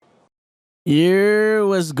Yeah,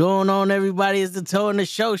 what's going on, everybody? It's the Toe in the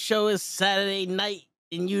Show. Show is Saturday night,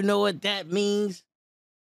 and you know what that means.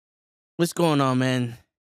 What's going on, man?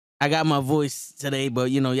 I got my voice today, but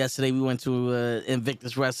yesterday we went to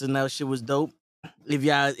Invictus Wrestling. That shit was dope. If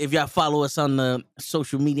y'all follow us on the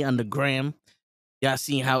social media on the gram, y'all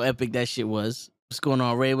seen how epic that shit was. What's going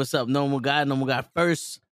on, Ray? What's up? Normal guy, normal guy.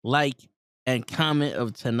 First like and comment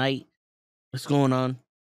of tonight. What's going on?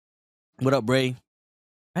 What up, Ray?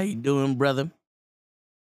 How you doing, brother?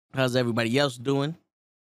 How's everybody else doing?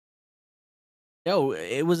 Yo,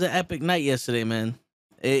 it was an epic night yesterday, man.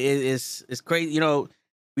 It's crazy.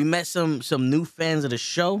 We met some new fans of the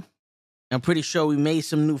show. I'm pretty sure we made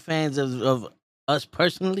some new fans of us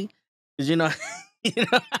personally, because you know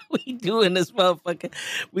how we do in this motherfucker.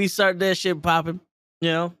 We start that shit popping. You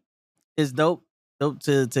know, it's dope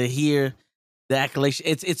to hear the accolation.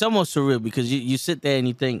 It's almost surreal because you sit there and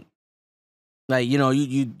you think, like,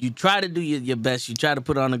 you try to do your best, you try to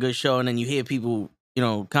put on a good show, and then you hear people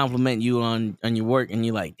compliment you on your work, and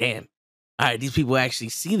you're like, damn, all right, these people actually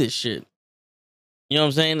see this shit. You know what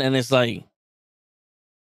I'm saying? And it's like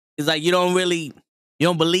you don't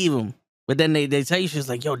believe them, but then they tell you shit. It's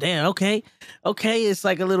like, yo, damn, okay. It's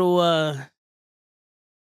like a little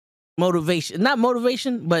motivation, not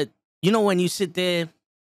motivation, but when you sit there,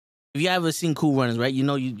 if you ever seen Cool Runnings, right? You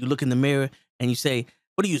look in the mirror and you say,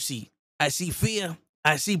 what do you see? I see fear.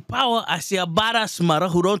 I see power. I see a badass mother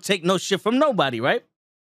who don't take no shit from nobody, right?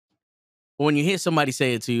 But when you hear somebody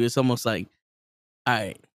say it to you, it's almost like, all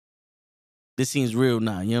right, this seems real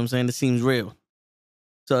now. You know what I'm saying? This seems real.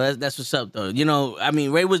 So that's what's up, though.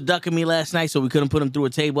 Ray was ducking me last night, so we couldn't put him through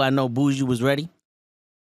a table. I know Bougie was ready.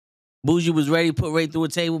 Bougie was ready to put Ray through a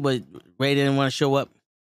table, but Ray didn't want to show up.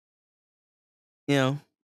 You know,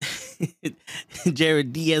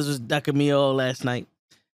 Jared Diaz was ducking me all last night.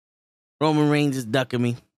 Roman Reigns is ducking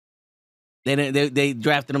me. They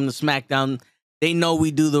drafted him to SmackDown. They know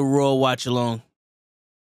we do the Raw watch along.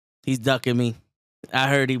 He's ducking me. I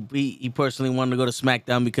heard he personally wanted to go to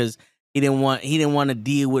SmackDown because he didn't want to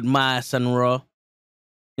deal with my son Raw. You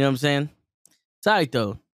know what I'm saying? It's all right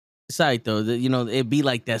though. It's all right though. It be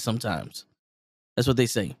like that sometimes. That's what they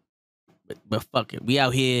say. But fuck it. We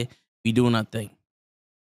out here. We doing our thing.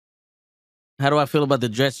 How do I feel about the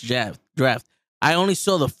draft? I only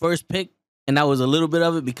saw the first pick, and that was a little bit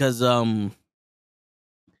of it because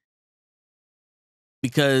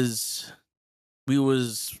we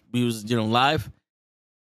was live.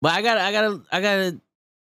 But I gotta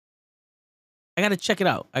check it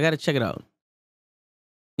out. You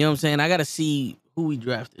know what I'm saying? I gotta see who we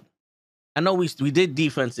drafted. I know we did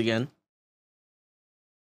defense again,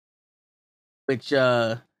 which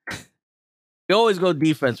we always go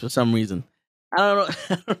defense for some reason. I don't know.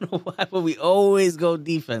 I don't know why, but we always go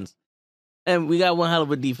defense, and we got one hell of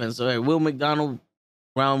a defense. All right, Will McDonald,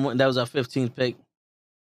 round one. That was our 15th pick.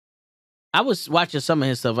 I was watching some of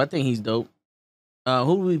his stuff. I think he's dope.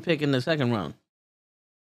 Who did we pick in the second round?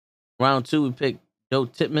 Round two, we picked Joe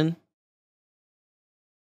Titman.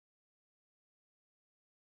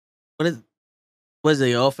 What is it?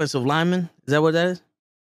 Your offensive lineman? Is that what that is?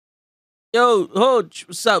 Yo, Hodge,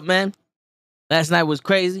 what's up, man? Last night was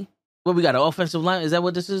crazy. What we got? An offensive line? Is that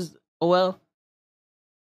what this is? OL?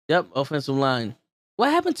 Yep, offensive line. What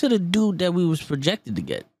happened to the dude that we was projected to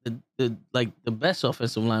get? The best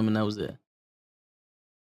offensive lineman that was there.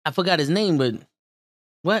 I forgot his name, but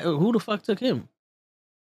what? Who the fuck took him?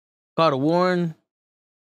 Carter Warren,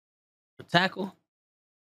 the tackle.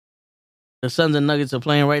 The Suns and Nuggets are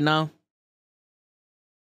playing right now.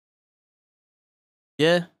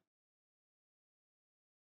 Yeah.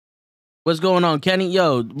 What's going on, Kenny?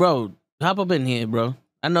 Yo, bro, hop up in here, bro.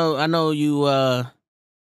 I know you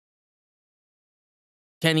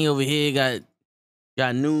Kenny over here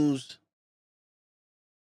got news.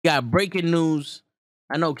 Got breaking news.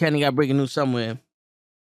 I know Kenny got breaking news somewhere.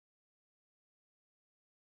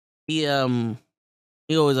 He always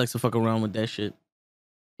likes to fuck around with that shit.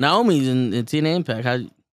 Naomi's in TNA Impact. How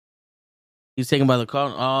he's taken by the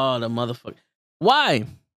car? Oh, the motherfucker. Why?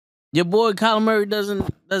 Your boy Colin Murray doesn't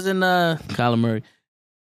Colin Murray.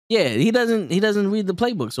 Yeah, he doesn't read the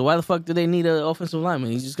playbook. So why the fuck do they need an offensive lineman?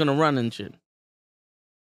 He's just gonna run and shit.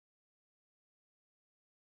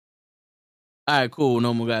 All right, cool.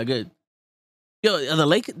 No more guy. Good. Yo,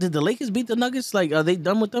 did the Lakers beat the Nuggets? Like, are they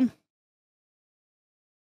done with them?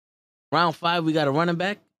 Round 5, we got a running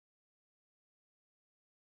back.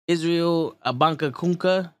 Israel Abanka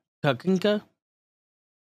Kakinka.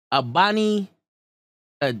 Abani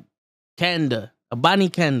Kanda.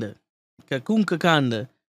 Abani Kanda. Kakunka Kanda.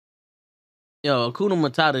 Yo, Akuna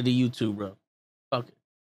Matata to YouTube, bro. Fuck it.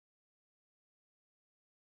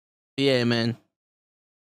 Yeah, man.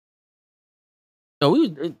 So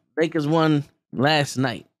Lakers won last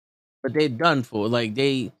night, but they're done for. Like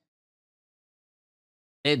they're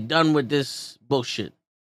done with this bullshit.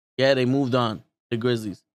 Yeah, they moved on. The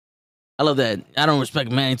Grizzlies. I love that. I don't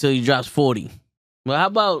respect a man until he drops 40. Well, how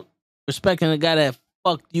about respecting the guy that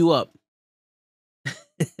fucked you up?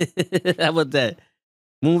 How about that?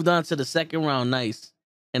 Moved on to the second round. Nice.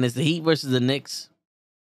 And it's the Heat versus the Knicks.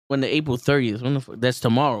 When the April 30th. That's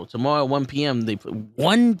tomorrow. Tomorrow at 1 p.m. They put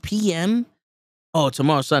 1 p.m. Oh,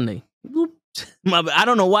 tomorrow Sunday. I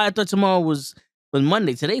don't know why I thought tomorrow was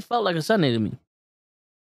Monday. Today felt like a Sunday to me.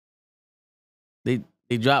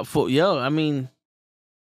 They dropped four. Yo, I mean,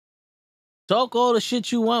 talk all the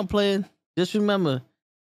shit you want, player. Just remember,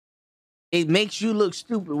 it makes you look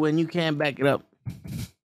stupid when you can't back it up.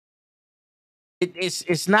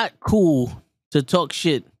 It's not cool to talk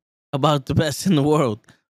shit about the best in the world.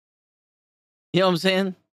 You know what I'm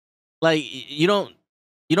saying? Like you don't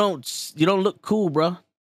look cool, bro.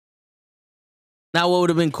 Now what would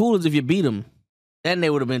have been cool is if you beat them. Then they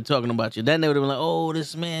would have been talking about you. Then they would have been like, "Oh,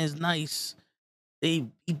 this man's nice. He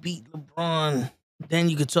beat LeBron." Then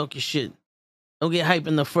you could talk your shit. Don't get hype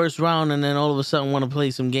in the first round and then all of a sudden want to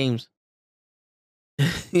play some games.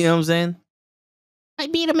 You know what I'm saying? I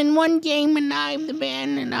beat him in one game and I'm the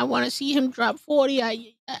man and I want to see him drop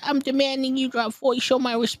 40. I'm demanding you drop 40. Show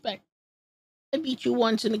my respect. I beat you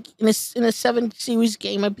once in a 7-series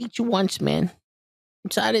game. I beat you once, man. I'm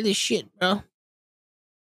tired of this shit, bro.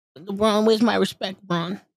 LeBron, where's my respect,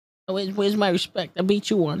 Bron? Where's my respect? I beat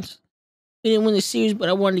you once. We didn't win the series, but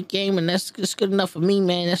I won the game, and that's good enough for me,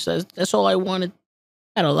 man. That's all I wanted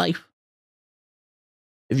out of life.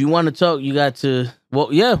 If you want to talk, you got to. Well,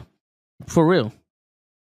 yeah, for real.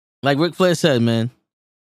 Like Ric Flair said, man,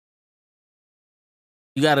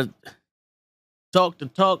 you got to talk the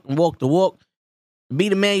talk and walk the walk. To be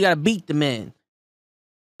the man, you got to beat the man.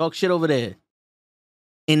 Talk shit over there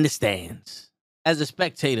in the stands. As a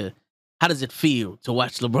spectator, how does it feel to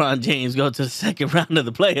watch LeBron James go to the second round of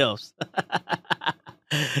the playoffs?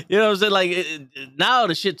 You know what I'm saying? Like, now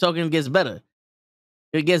the shit talking gets better.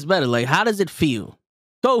 It gets better. Like, how does it feel?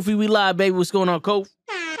 Kofi, we live, baby. What's going on, Kofi?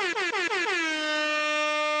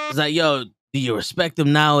 It's like, yo, do you respect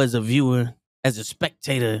him now as a viewer, as a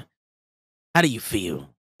spectator? How do you feel?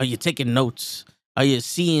 Are you taking notes? Are you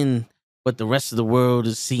seeing what the rest of the world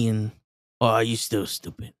is seeing? Or are you still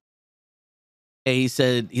stupid? Hey, he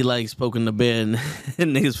said he likes poking the bear, and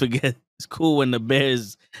niggas forget it's cool when the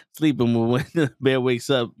bear's sleeping, but when the bear wakes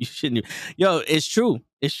up, you shouldn't. Yo, it's true.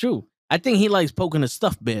 It's true. I think he likes poking a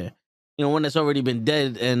stuffed bear, you know, one that's already been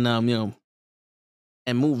dead and you know,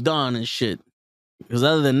 and moved on and shit. Because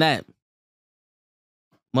other than that,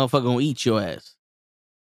 motherfucker gonna eat your ass.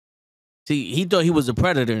 See, he thought he was a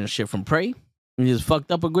predator and shit from Prey, and he just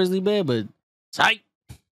fucked up a grizzly bear, but tight.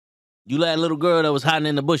 You let a little girl that was hiding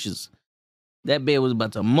in the bushes. That bear was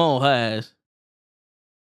about to maul her ass.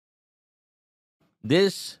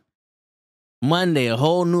 This Monday, a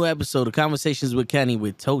whole new episode of Conversations with Kenny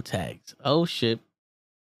with toe tags. Oh, shit.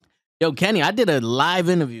 Yo, Kenny, I did a live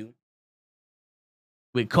interview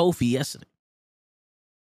with Kofi yesterday.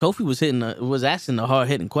 Kofi was asking the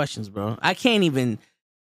hard-hitting questions, bro. I can't even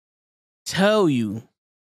tell you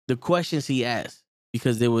the questions he asked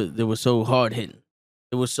because they were so hard-hitting.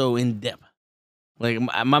 It was so in-depth. Like,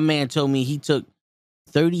 my man told me he took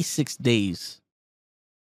 36 days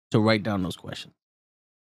to write down those questions.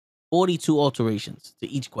 42 alterations to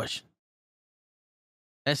each question.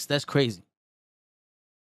 That's crazy.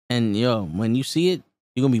 And yo, when you see it,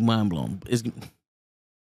 you're gonna be mind blown.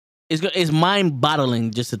 It's mind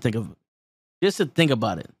boggling just to think of it. Just to think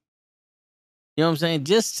about it. You know what I'm saying?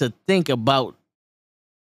 Just to think about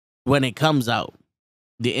when it comes out,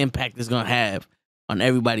 the impact it's gonna have on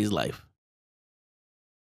everybody's life.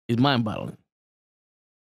 It's mind boggling.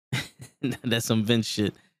 That's some Vince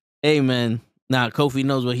shit. Hey man, nah, Kofi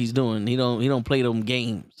knows what he's doing. He don't play them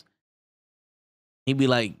games. He be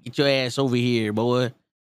like, get your ass over here, boy.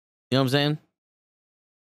 You know what I'm saying?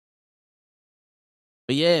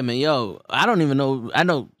 But yeah, man, yo, I don't even know. I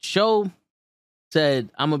know Show said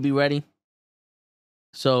I'm gonna be ready.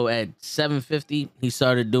 So at 7:50, he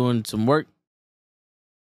started doing some work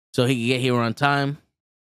so he could get here on time.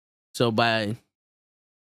 So by,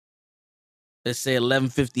 let's say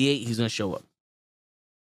 11:58, he's gonna show up.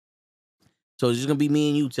 So it's just gonna be me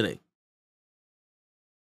and you today.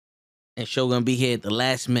 And Show gonna be here at the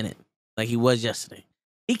last minute, like he was yesterday.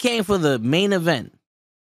 He came for the main event.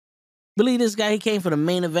 Believe this guy, he came for the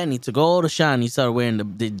main event. He took all the shine. He started wearing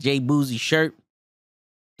the Jay Boozy shirt.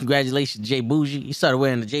 Congratulations, Jay Bougie. He started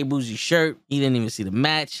wearing the Jay Bougie shirt. He didn't even see the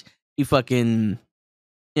match. He fucking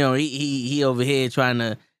You know, he over here trying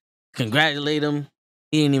to congratulate him.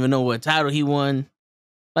 He didn't even know what title he won.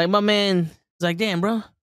 Like, my man is like, damn, bro,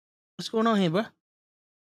 what's going on here, bro?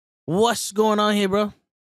 What's going on here, bro?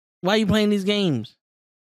 Why you playing these games?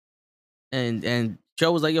 And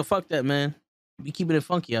Joe was like, yo, fuck that, man. Be keeping it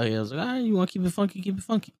funky out here. I was like, all right, you want to keep it funky? Keep it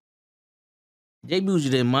funky. Jay Bougie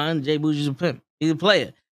didn't mind. Jay Bougie's a pimp. He's a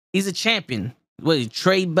player. He's a champion. What,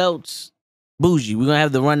 trade belts? Bougie. We're going to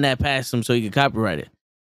have to run that past him so he can copyright it.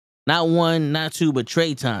 Not one, not two, but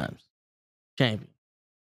trade times. Champion.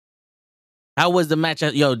 How was the match?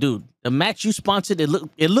 Yo, dude, the match you sponsored, it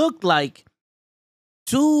looked like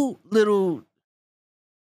two little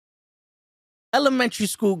elementary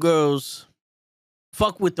school girls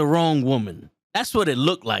fuck with the wrong woman. That's what it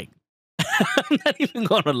looked like. I'm not even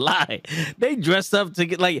gonna lie. They dressed up to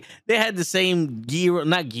get, like, they had the same gear,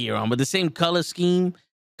 not gear on, but the same color scheme,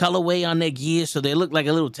 colorway on their gear, so they looked like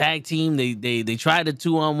a little tag team. They tried a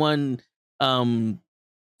 2-on-1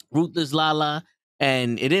 Ruthless Lala,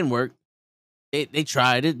 and it didn't work. They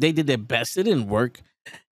tried it. They did their best. It didn't work,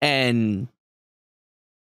 and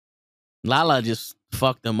Lala just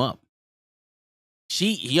fucked them up.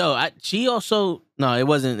 She also, no, it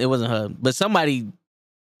wasn't her, but somebody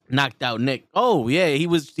knocked out Nick. Oh yeah,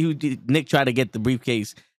 Nick tried to get the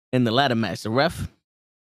briefcase in the ladder match. The ref,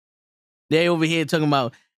 they over here talking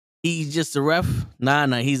about he's just a ref. Nah,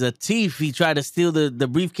 he's a thief. He tried to steal the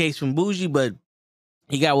briefcase from Bougie, but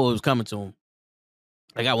he got what was coming to him.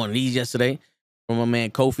 I got one of these yesterday from my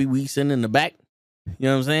man Kofi Weekson in the back. You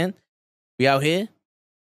know what I'm saying? We out here.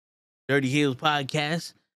 Dirty Heels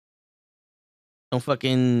Podcast. Don't fuck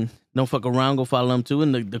around. Go follow them too.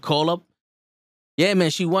 And the call up. Yeah, man,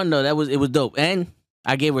 she won though. It was dope. And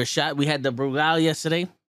I gave her a shot. We had the Brugal yesterday.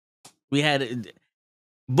 Me and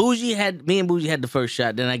Bougie had the first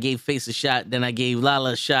shot. Then I gave Face a shot. Then I gave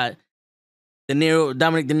Lala a shot.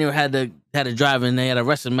 Dominic De Niro had a drive, and they had a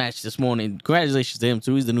wrestling match this morning. Congratulations to him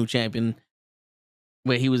too. He's the new champion.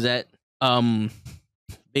 Where he was at.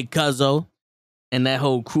 Big Cuzzo and that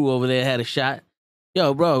whole crew over there had a shot.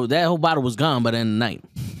 Yo, bro, that whole bottle was gone by the end of the night.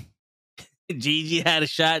 Gigi had a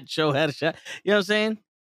shot. Show had a shot. You know what I'm saying?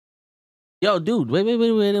 Yo, dude, wait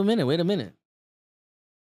a minute.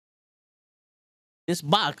 This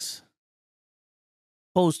box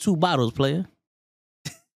holds 2 bottles, player.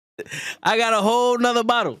 I got a whole nother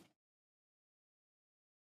bottle.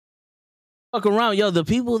 Fuck around. Yo, the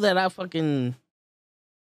people that I fucking...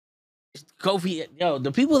 Kofi, yo,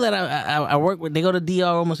 the people that I work with, they go to DR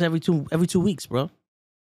almost every two weeks, bro.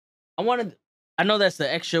 I know that's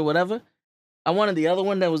the extra whatever. I wanted the other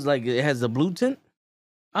one that was like, it has the blue tint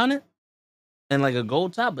on it and like a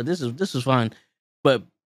gold top, but this is fine. But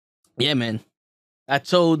yeah, man, I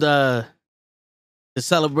told to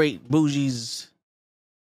celebrate Bougie's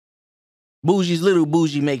little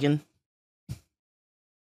bougie making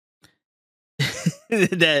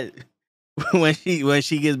that when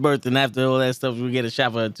she gives birth and after all that stuff, we get a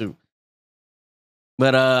shot for her too.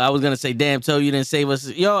 But I was gonna say, damn, Toe, you didn't save us.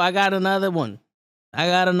 Yo, I got another one.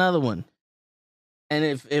 And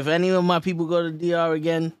if any of my people go to DR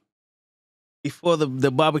again before the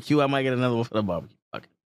barbecue, I might get another one for the barbecue. Fuck it.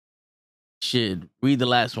 Shit, read the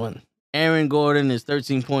last one. Aaron Gordon is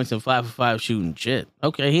 13 points and 5 for 5 shooting. Shit.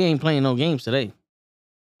 Okay, he ain't playing no games today.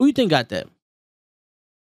 Who you think got that?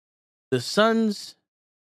 The Suns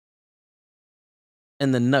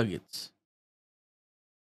and the Nuggets.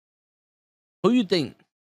 Who you think?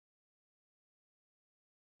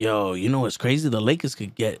 Yo, you know what's crazy? The Lakers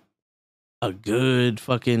could get a good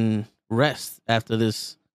fucking rest after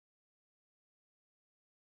this.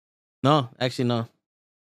 No, actually, no.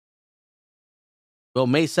 Well,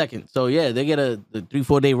 May 2nd. So, yeah, they get a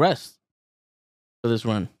 3-4 day rest for this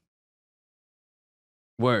run.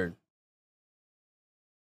 Word.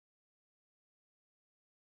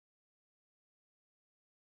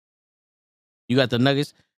 You got the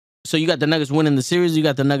Nuggets. So, you got the Nuggets winning the series. You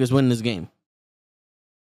got the Nuggets winning this game.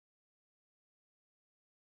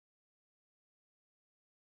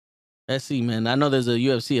 Let's see, man. I know there's a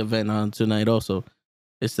UFC event on tonight also.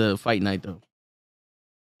 It's a fight night, though.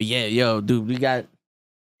 But yeah, yo, dude,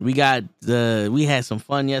 we had some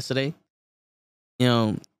fun yesterday. You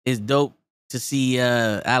know, it's dope to see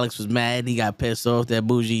Alex was mad. He got pissed off that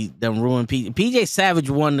Bougie done ruined PJ Savage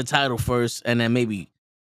won the title first, and then maybe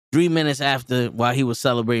 3 minutes after, while he was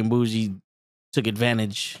celebrating, Bougie took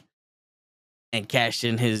advantage and cashed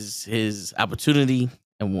in his opportunity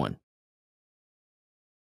and won.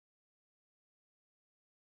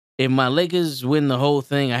 If my Lakers win the whole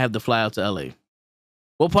thing, I have to fly out to LA.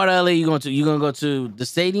 What part of LA you going to? You gonna go to the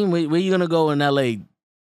stadium? Where you gonna go in LA,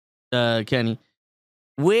 Kenny?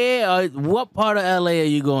 What part of LA are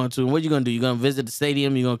you going to? What you gonna do? You gonna visit the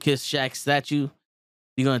stadium? You gonna kiss Shaq's statue?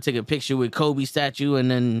 You gonna take a picture with Kobe statue,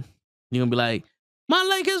 and then you're gonna be like, "My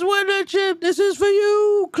Lakers win the chip. This is for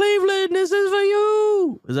you, Cleveland. This is for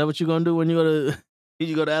you." Is that what you're gonna do when you go to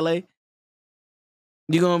you go to LA?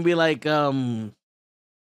 You're gonna be like, hold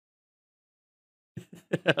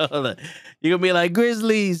on. You're gonna be like,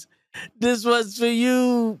 Grizzlies, this was for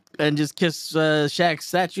you, and just kiss Shaq's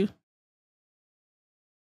statue.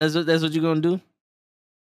 That's what you're gonna do.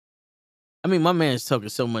 I mean, my man's talking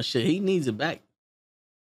so much shit. He needs it back. You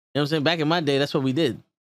know what I'm saying? Back in my day, that's what we did.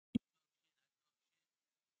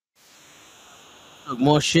 Talk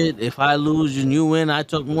more shit. If I lose and you win, I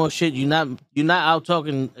talk more shit. You're not out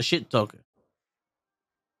talking a shit talker.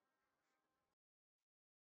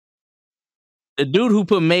 The dude who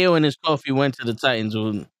put mayo in his coffee went to the Titans.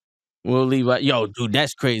 Will leave out. Yo, dude,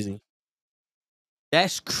 that's crazy.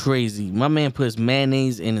 That's crazy. My man puts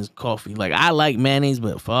mayonnaise in his coffee. Like, I like mayonnaise,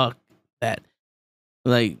 but fuck that.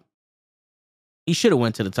 Like, he should have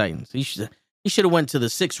went to the Titans. He should have went to the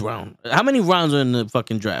 6th round. How many rounds are in the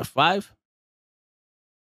fucking draft? 5?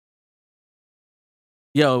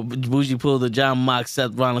 Yo, Bougie pulled the John Mox,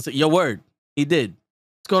 Seth Rollins. Yo, word. He did.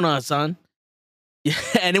 What's going on, son? Yeah,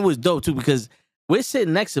 and it was dope too because we're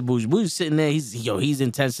sitting next to Bougie. Bougie's sitting there. He's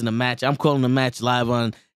intense in the match. I'm calling the match live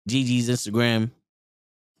on Gigi's Instagram.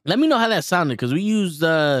 Let me know how that sounded because we used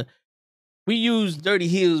Dirty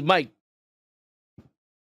Heels mic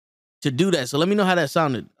to do that. So let me know how that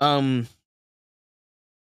sounded.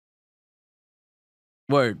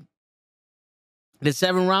 Word. The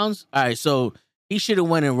 7 rounds. All right, so he should have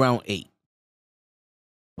went in round 8.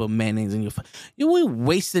 Put mayonnaise in your. You were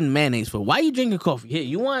wasting mayonnaise for. Why are you drinking coffee? Here,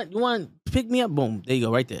 you want pick me up? Boom, there you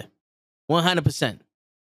go, right there. 100%.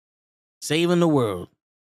 Saving the world.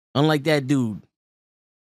 Unlike that dude.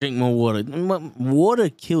 Drink more water. Water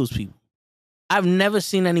kills people. I've never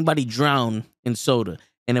seen anybody drown in soda.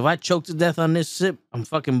 And if I choke to death on this sip, I'm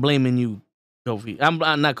fucking blaming you, Kofi. I'm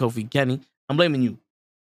not Kofi, Kenny. I'm blaming you.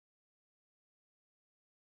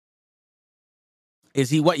 Is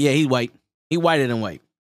he white? Yeah, he's white. He whiter than white.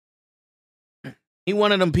 He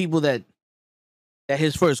one of them people that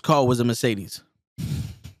his first car was a Mercedes.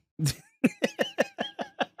 You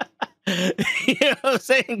know what I'm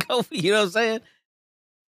saying, Kofi? You know what I'm saying?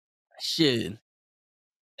 Shit.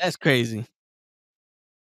 That's crazy.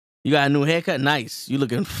 You got a new haircut? Nice. You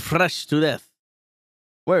looking fresh to death.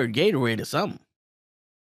 Word, Gatorade or something.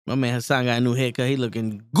 My man Hassan got a new haircut. He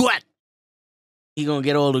looking good. He gonna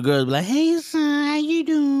get all the girls be like, "Hey, son, how you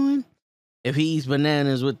doing?" If he eats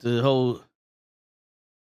bananas with the whole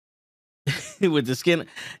with the skin,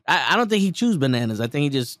 I don't think he chews bananas. I think he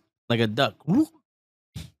just like a duck.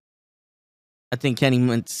 I think Kenny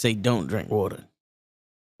meant to say, "Don't drink water,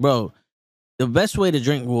 bro." The best way to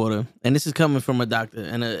drink water, and this is coming from a doctor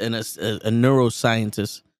and a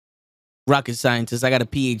neuroscientist, rocket scientist. I got a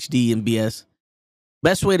PhD in BS.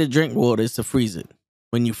 Best way to drink water is to freeze it.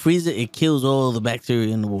 When you freeze it, it kills all the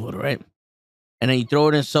bacteria in the water, right? And then you throw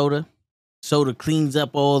it in soda. Soda cleans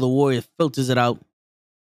up all the water, it filters it out.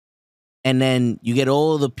 And then you get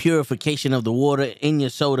all the purification of the water in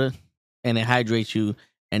your soda, and it hydrates you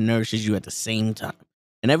and nourishes you at the same time.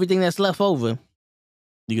 And everything that's left over,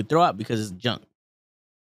 you can throw out because it's junk. I'm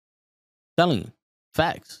telling you,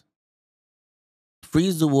 facts.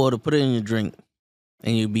 Freeze the water, put it in your drink,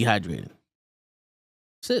 and you'll be hydrated.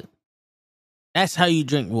 That's it. That's how you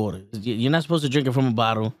drink water. You're not supposed to drink it from a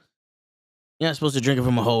bottle. You're not supposed to drink it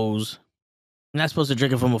from a hose. You're not supposed to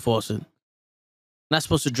drink it from a faucet. You're not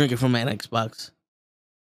supposed to drink it from an Xbox.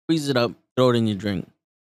 Freeze it up, throw it in your drink.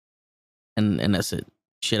 And that's it.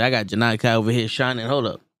 Shit, I got Janai over here shining. Hold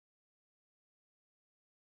up.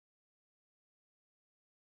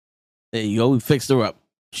 There you go. We fixed her up.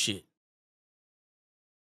 Shit.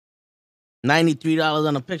 $93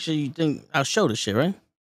 on a picture. You think I'll show the shit, right?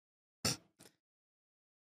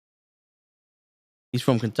 He's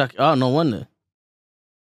from Kentucky. Oh, no wonder.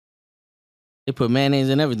 They put mayonnaise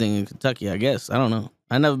and everything in Kentucky, I guess. I don't know.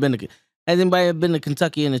 I never been to. Has anybody ever been to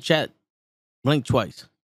Kentucky in the chat? Blink twice.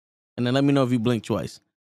 And then let me know if you blink twice.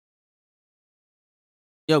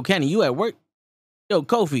 Yo, Kenny, you at work? Yo,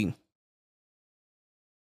 Kofi.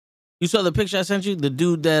 You saw the picture I sent you? The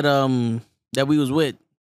dude that we was with.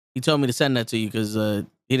 He told me to send that to you because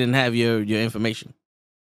he didn't have your information.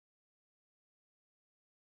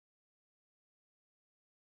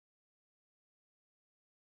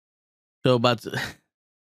 So about to,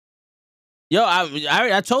 yo,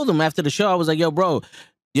 I told him after the show, I was like, yo, bro,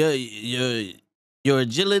 your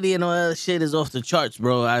agility and all that shit is off the charts,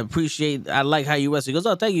 bro. I like how you wrestle. He goes,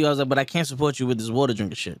 oh, thank you. I was like, but I can't support you with this water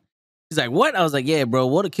drinking shit. He's like, what? I was like, yeah, bro.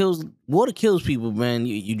 Water kills people, man.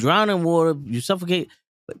 You drown in water, you suffocate.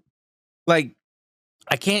 Like,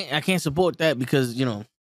 I can't support that because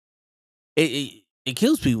it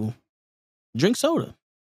kills people. Drink soda.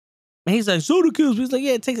 And he's like, soda kills people. He's like,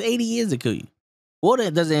 yeah, it takes 80 years to kill you.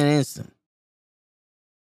 Water does it in an instant.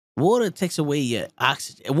 Water takes away your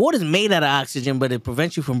oxygen. Water's made out of oxygen, but it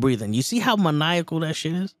prevents you from breathing. You see how maniacal that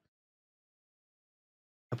shit is?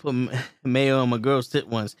 I put mayo on my girl's tit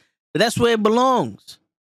once. But that's where it belongs.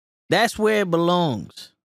 That's where it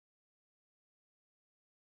belongs.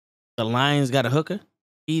 The Lions got a hooker.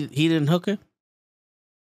 He didn't hook her.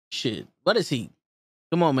 Shit. What is he?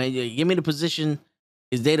 Come on, man. Give me the position,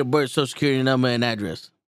 his date of birth, social security number, and address.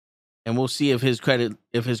 And we'll see if his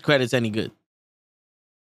credit's any good.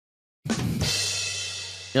 You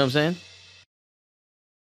know what I'm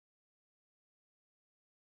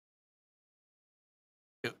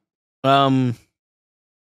saying?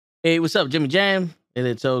 Hey, what's up, Jimmy Jam? And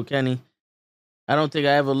it's old Kenny. I don't think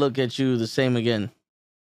I ever look at you the same again.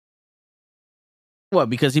 What?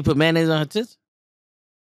 Because he put mayonnaise on her tits?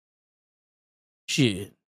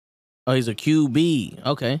 Shit. Oh, he's a QB.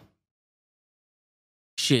 Okay.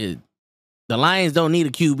 Shit. The Lions don't need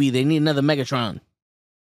a QB. They need another Megatron.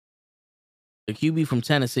 The QB from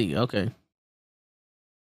Tennessee. Okay.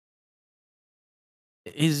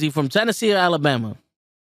 Is he from Tennessee or Alabama?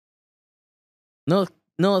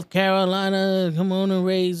 North Carolina, come on and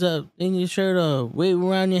raise up. In your shirt up. Wave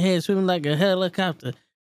around your head, swimming like a helicopter.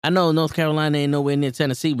 I know North Carolina ain't nowhere near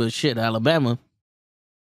Tennessee, but shit, Alabama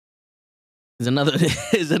is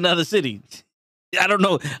another city. I don't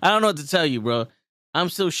know what to tell you, bro. I'm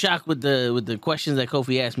still shocked with the questions that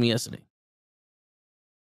Kofi asked me yesterday.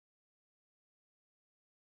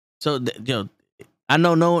 So, I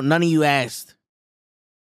know none of you asked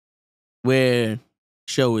where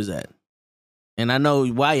show is at, and I know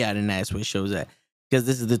why y'all didn't ask where show is at, because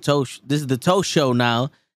this is the Toe Show now.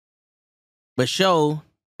 But Show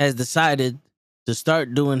has decided to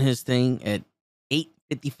start doing his thing at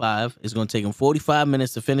 8:55. It's going to take him 45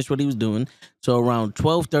 minutes to finish what he was doing. So around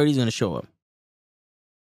 12:30, he's going to show up.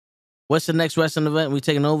 What's the next wrestling event? We're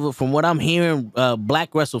taking over, from what I'm hearing,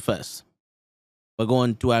 Black WrestleFest. We're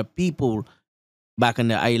going to our people back in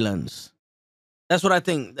the islands. That's what I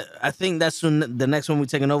think. I think that's when the next one we're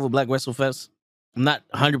taking over, Black WrestleFest. I'm not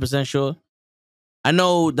 100% sure. I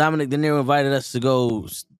know Dominic De Niro invited us to go,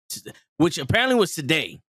 which apparently was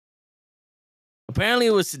today.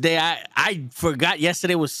 I forgot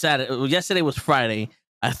yesterday was Saturday. Yesterday was Friday.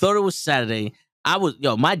 I thought it was Saturday.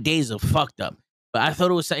 My days are fucked up. But I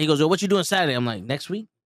thought it was Saturday. He goes, yo, what you doing Saturday? I'm like, next week?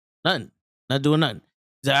 Nothing. Not doing nothing.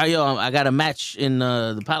 He's like, yo, I got a match in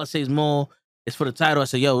the Palisades Mall. It's for the title. I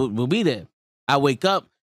said, yo, we'll be there. I wake up.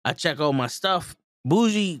 I check all my stuff.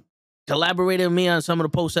 Bougie collaborated with me on some of the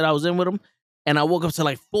posts that I was in with him. And I woke up to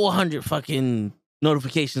like 400 fucking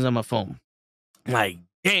notifications on my phone. I'm like,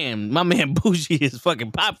 damn, my man Bougie is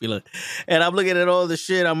fucking popular. And I'm looking at all the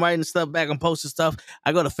shit. I'm writing stuff back. I'm posting stuff.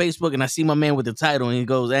 I go to Facebook and I see my man with the title and he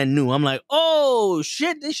goes, and new. I'm like, oh,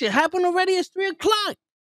 shit, this shit happened already? It's 3 o'clock.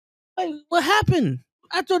 Like, what happened?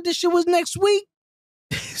 I thought this shit was next week.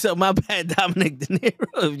 So my bad, Dominic De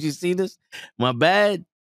Niro. If you see this, my bad.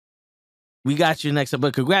 We got you next up.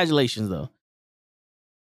 But congratulations, though.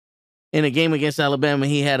 In a game against Alabama,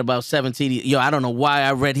 he had about 7 TDs. Yo, I don't know why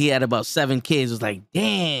I read he had about 7 kids. It was like,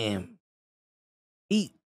 damn.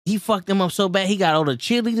 He fucked them up so bad. He got all the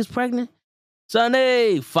cheerleaders pregnant.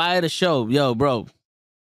 Sonny, fire the show. Yo, bro.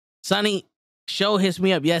 Sonny, show hits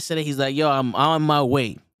me up yesterday. He's like, yo, I'm on my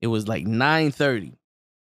way. It was like 9:30.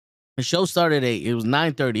 The show started at 8. It was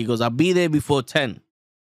 9:30. He goes, I'll be there before 10.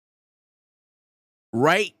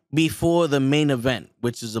 Right before the main event,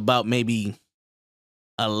 which is about maybe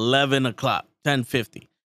 11 o'clock, 10:50.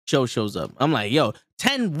 Show shows up. I'm like, yo,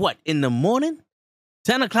 10 what? In the morning?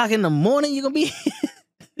 10 o'clock in the morning, you gonna be?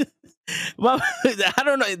 Well, I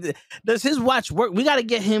don't know. Does his watch work? We got to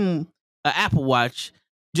get him an Apple Watch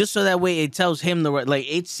just so that way it tells him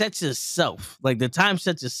it sets itself. Like the time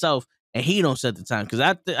sets itself and he don't set the time. Because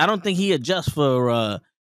I don't think he adjusts for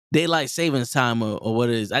daylight savings time or what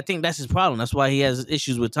it is. I think that's his problem. That's why he has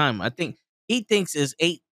issues with time. I think he thinks it's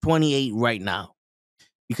 8:28 right now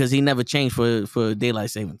because he never changed for daylight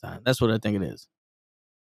saving time. That's what I think it is.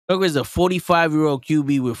 Hooker is a 45-year-old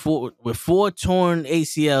QB with four torn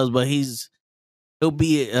ACLs, but he'll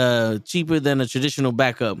be cheaper than a traditional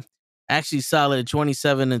backup. Actually solid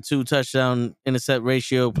 27-2 touchdown intercept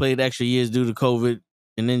ratio, played extra years due to COVID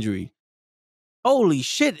and injury. Holy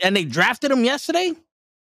shit. And they drafted him yesterday?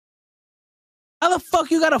 How the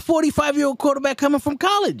fuck you got a 45-year-old quarterback coming from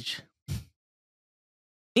college?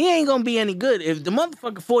 He ain't gonna be any good. If the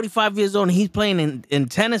motherfucker 45 years old and he's playing in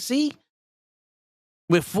Tennessee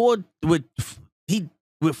with four torn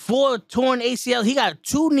ACL, he got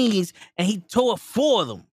 2 knees and he tore 4 of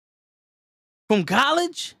them from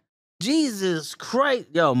college. Jesus Christ,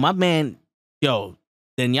 yo, my man, yo,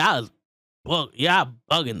 then y'all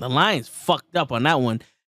bugging. The Lions fucked up on that one.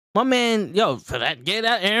 My man, yo, for that, get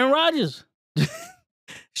out Aaron Rodgers.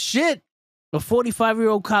 Shit. A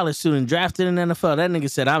 45-year-old college student drafted in the NFL. That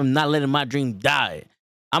nigga said, I'm not letting my dream die.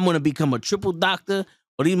 I'm going to become a triple doctor,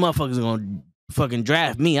 or these motherfuckers are going to fucking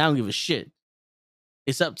draft me. I don't give a shit.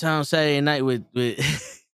 It's Uptown Saturday night with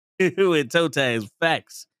with toe tags.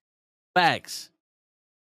 Facts.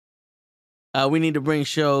 We need to bring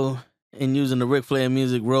show and using the Ric Flair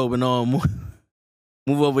music robe and all. Move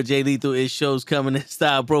over Jay Lethal. His show's coming in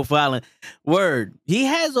style profiling. Word. He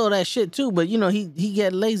has all that shit too, but you know, he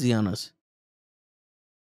get lazy on us.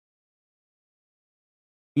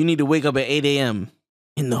 You need to wake up at 8 a.m.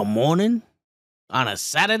 in the morning on a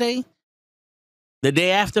Saturday, the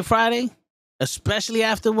day after Friday, especially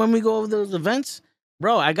after when we go over those events.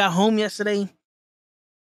 Bro, I got home yesterday.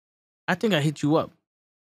 I think I hit you up.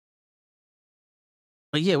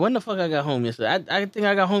 But yeah, when the fuck I got home yesterday? I think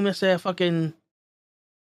I got home yesterday at fucking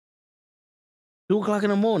 2 o'clock in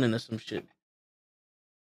the morning or some shit.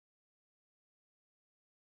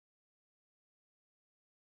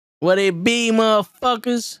 What it be,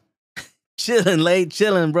 motherfuckers?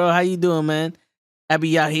 Chilling, bro. How you doing, man? Happy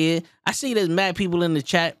y'all here. I see there's mad people in the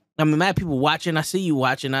chat. I mean, mad people watching. I see you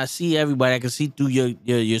watching. I see everybody. I can see through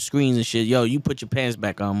your screens and shit. Yo, you put your pants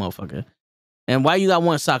back on, motherfucker. And why you got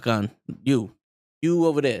one sock on? You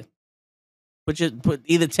over there. Put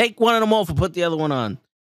either take one of them off or put the other one on.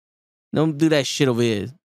 Don't do that shit over here.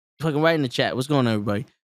 Fucking right in the chat. What's going on, everybody?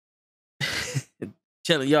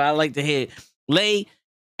 Chilling. Yo, I like to hear it. Lay,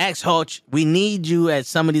 ask Hutch, we need you at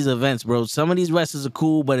some of these events, bro. Some of these wrestlers are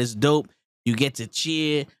cool, but it's dope. You get to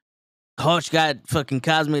cheer. Hutch got fucking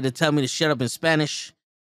Cosmic to tell me to shut up in Spanish.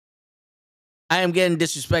 I am getting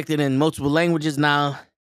disrespected in multiple languages now.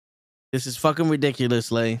 This is fucking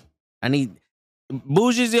ridiculous, Lay. I need...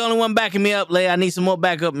 Bougie's the only one backing me up, Lay. I need some more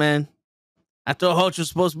backup, man. I thought Hutch was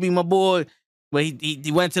supposed to be my boy, but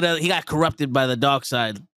he went to he got corrupted by the dark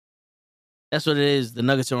side. That's what it is. The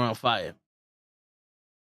Nuggets are on fire.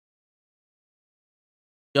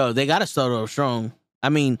 Yo, they gotta start off strong. I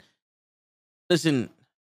mean, listen,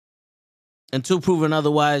 until proven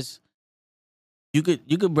otherwise, you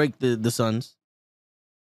could break the Suns.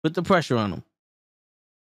 Put the pressure on them.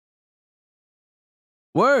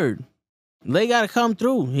 Word. They gotta come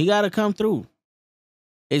through. He gotta come through.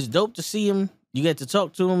 It's dope to see him. You get to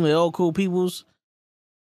talk to them. They're all cool peoples.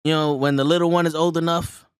 You know, when the little one is old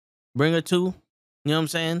enough, bring her to. You know what I'm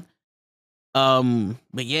saying?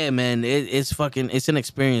 But yeah, man, it's an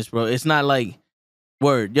experience, bro. It's not like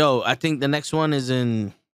word. Yo, I think the next one is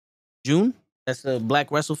in June. That's the Black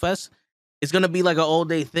Wrestle Fest. It's gonna be like an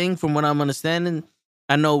all-day thing from what I'm understanding.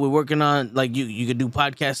 I know we're working on like you could do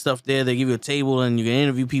podcast stuff there. They give you a table and you can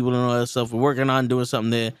interview people and all that stuff. We're working on doing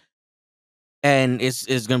something there. And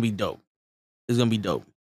it's gonna be dope. It's gonna be dope.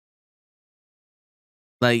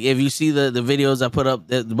 Like if you see the videos I put up,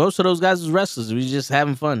 most of those guys is wrestlers. We just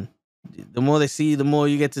having fun. The more they see you, the more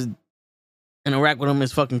you get to interact with them.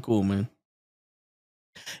 It's fucking cool, man.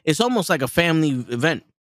 It's almost like a family event.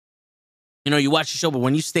 You know, you watch the show, but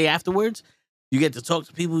when you stay afterwards, you get to talk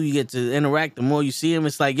to people. You get to interact. The more you see them,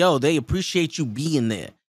 it's like, yo, they appreciate you being there,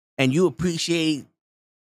 and you appreciate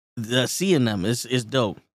seeing them. It's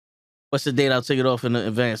dope. What's the date? I'll take it off in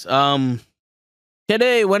advance.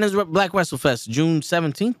 Today, when is Black Wrestle Fest? June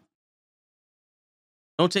 17th?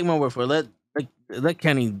 Don't take my word for it. Let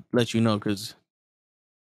Kenny let you know, because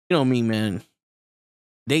you know me, man.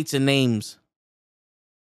 Dates and names.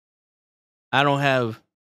 I don't have.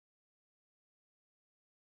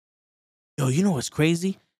 Yo, you know what's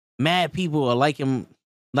crazy? Mad people are liking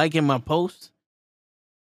my post.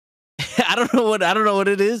 I don't know what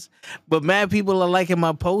it is, but mad people are liking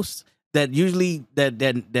my posts that usually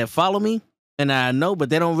that follow me and I know, but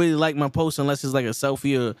they don't really like my post unless it's like a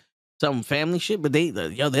selfie or some family shit. But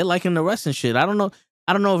they're liking the rest and shit. I don't know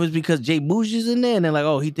if it's because Jay Bougie's in there and they're like,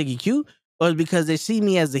 oh, he think he cute, or it's because they see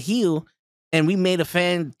me as the heel and we made a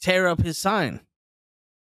fan tear up his sign.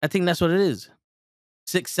 I think that's what it is.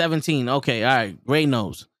 6/17. Okay, all right. Gray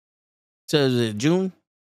knows. So is it June?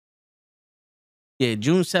 Yeah,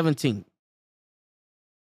 June 17th.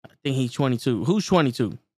 I think he's 22. Who's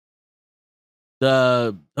 22?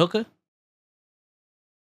 The hooker?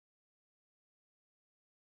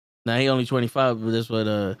 Nah, he only 25, but that's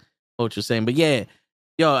what Coach was saying. But yeah,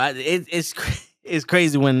 yo, it's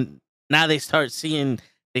crazy when now they start seeing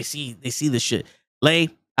They see the shit. Lay,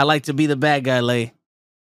 I like to be the bad guy, Lay.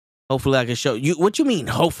 Hopefully I can show you. What you mean?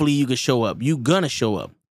 Hopefully you can show up. You gonna show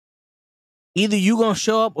up. Either you gonna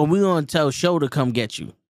show up or we gonna tell Show to come get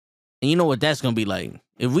you. And you know what that's gonna be like.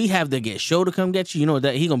 If we have to get Show to come get you, you know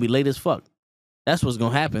that he gonna be late as fuck. That's what's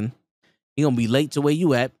gonna happen. He gonna be late to where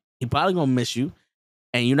you at. He probably gonna miss you,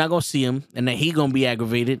 and you're not gonna see him, and then he gonna be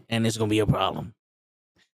aggravated, and it's gonna be a problem.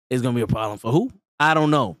 It's gonna be a problem for who? I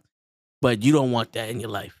don't know, but you don't want that in your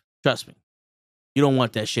life. Trust me, you don't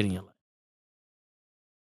want that shit in your life.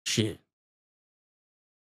 Shit,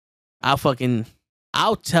 I'll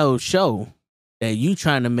tell Show that you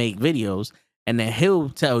trying to make videos, and then he'll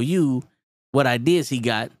tell you what ideas he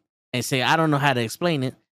got, and say I don't know how to explain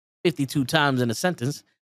it 52 times in a sentence,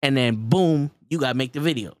 and then boom, you gotta make the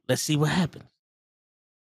video. Let's see what happens.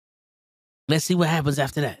 Let's see what happens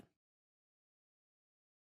after that.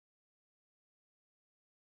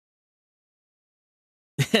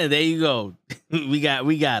 There you go. we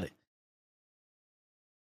got it.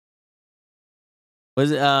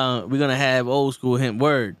 Was it we're gonna have old school hint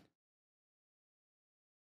word.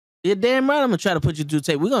 You're damn right I'm gonna try to put you to a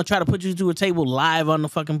table. We're gonna try to put you to a table live on the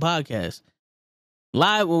fucking podcast.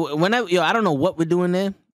 Live whenever I don't know what we're doing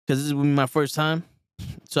there, because this is my first time.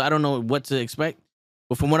 So I don't know what to expect.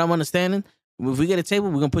 But from what I'm understanding, if we get a table,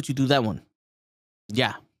 we're gonna put you through that one.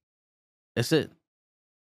 Yeah. That's it.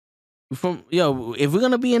 If we're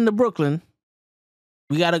gonna be in the Brooklyn,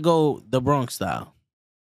 we gotta go the Bronx style.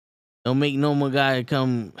 Don't make no more guy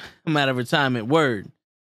come out of retirement. Word.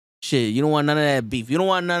 Shit, you don't want none of that beef. You don't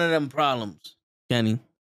want none of them problems, Kenny.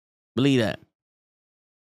 Believe that.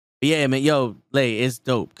 But yeah, man, Lay, it's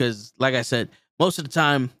dope. Because, like I said, most of the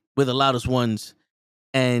time, we're the loudest ones.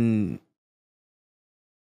 And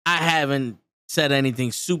I haven't said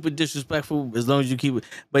anything super disrespectful as long as you keep it.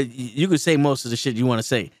 But you could say most of the shit you want to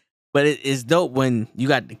say. But it's dope when you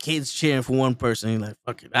got the kids cheering for one person. You're like,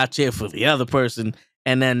 fuck it, I cheer for the other person.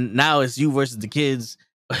 And then now it's you versus the kids,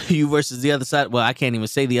 you versus the other side. Well, I can't even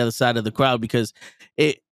say the other side of the crowd because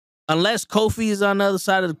unless Kofi is on the other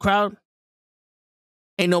side of the crowd,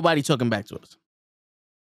 ain't nobody talking back to us.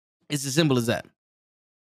 It's as simple as that.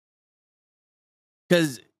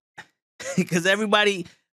 Because everybody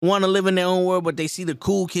want to live in their own world, but they see the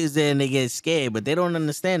cool kids there and they get scared. But they don't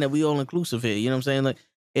understand that we all inclusive here. You know what I'm saying? Like,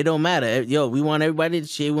 it don't matter. We want everybody to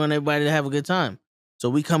share. We want everybody to have a good time. So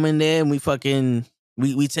we come in there and we fucking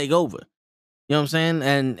we take over. You know what I'm saying?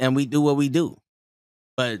 And we do what we do.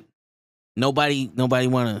 But nobody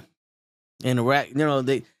want to interact.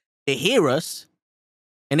 They hear us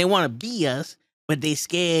and they want to be us, but they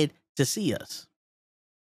scared to see us.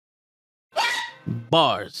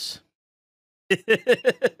 Bars.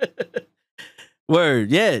 Word,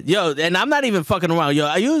 yeah. And I'm not even fucking around.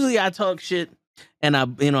 I talk shit and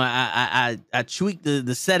I tweak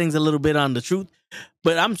the settings a little bit on the truth,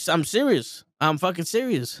 but I'm serious. I'm fucking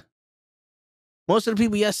serious. Most of the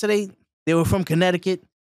people yesterday, they were from Connecticut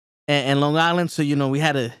and Long Island, so we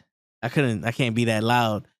had I can't be that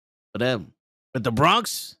loud for them. But the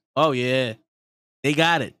Bronx, oh yeah, they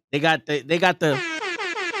got it. They got the.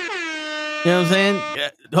 You know what I'm saying?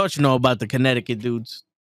 Hutch know about the Connecticut dudes.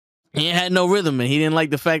 He ain't had no rhythm, and he didn't like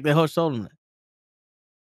the fact that Hutch told him that.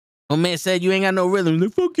 My man said, you ain't got no rhythm.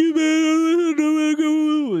 Like, fuck you,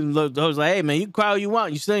 man. And Hutch was like, hey, man, you can cry all you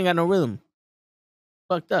want. You still ain't got no rhythm.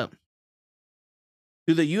 Fucked up.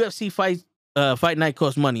 Do the UFC fight night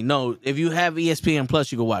cost money? No. If you have ESPN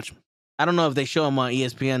Plus, you can watch them. I don't know if they show them on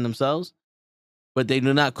ESPN themselves, but they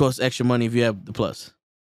do not cost extra money if you have the Plus.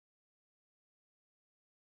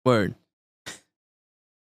 Word.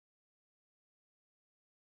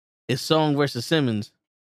 It's Song versus Simmons.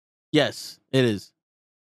 Yes, it is.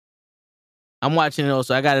 I'm watching it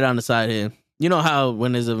also. I got it on the side here. You know how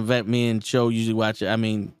when there's an event, me and Show usually watch it. I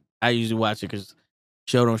mean, I usually watch it because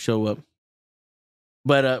Show don't show up.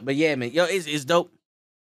 But yeah, man, it's dope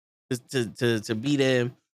to be there.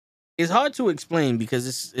 It's hard to explain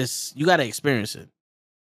because it's you got to experience it.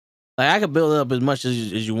 Like I could build up as much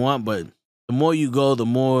as you want, but the more you go, the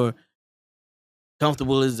more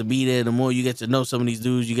comfortable it is to be there. The more you get to know some of these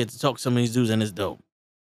dudes, you get to talk to some of these dudes, and it's dope.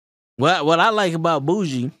 What I like about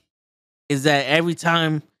Bougie is that every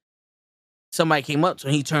time somebody came up to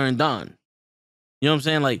him, he turned on. You know what I'm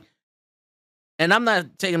saying? Like, and I'm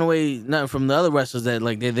not taking away nothing from the other wrestlers that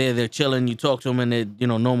like they're chilling. You talk to them and they're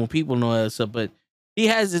normal people and all that stuff. But he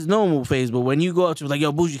has his normal phase. But when you go up to him like,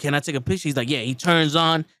 yo, Bougie, can I take a picture? He's like, yeah. He turns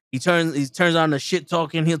on. He turns on the shit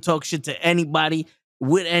talking. He'll talk shit to anybody.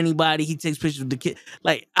 With anybody, he takes pictures with the kid.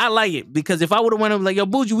 Like, I like it because if I would have went up like, yo,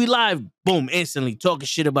 Bougie, we live, boom, instantly talking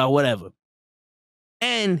shit about whatever.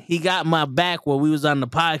 And he got my back while we was on the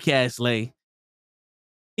podcast, Lay.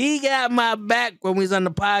 He got my back when we was on the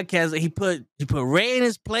podcast. He put Ray in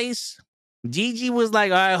his place. Gigi was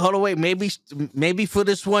like, all right, hold on, wait. Maybe for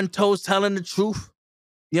this one, Toe's telling the truth.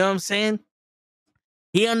 You know what I'm saying?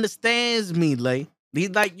 He understands me, like he's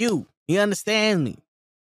like you. He understands me.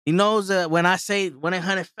 He knows that when I say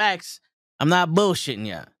 100 facts, I'm not bullshitting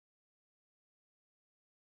y'all.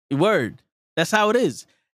 Word. That's how it is.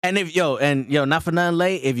 And not for nothing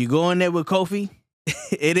late, if you go in there with Kofi,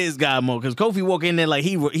 it is God mode. Because Kofi walk in there like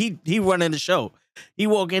he running the show. He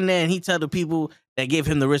walk in there and he tell the people that give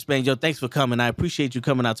him the wristband, yo, thanks for coming. I appreciate you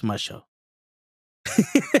coming out to my show.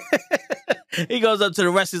 He goes up to the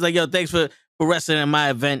rest. He's like, yo, thanks for wrestling in my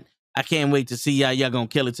event. I can't wait to see y'all. Y'all gonna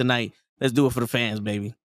kill it tonight. Let's do it for the fans,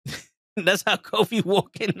 baby. That's how Kofi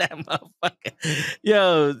walk in that motherfucker.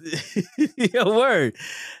 Yo, yo, word.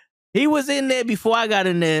 He was in there before I got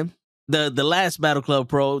in there. The last Battle Club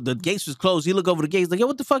Pro, the gates was closed. He looked over the gates like, yo,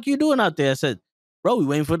 what the fuck you doing out there? I said, bro, we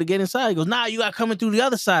waiting for it to get inside. He goes, nah, you got coming through the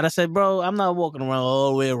other side. I said, bro, I'm not walking around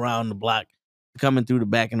all the way around the block, coming through the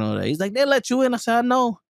back and all that. He's like, they let you in. I said, I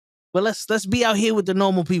know. But let's be out here with the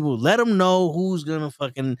normal people. Let them know who's gonna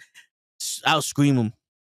fucking out scream them.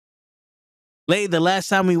 The last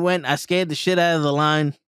time we went, I scared the shit out of the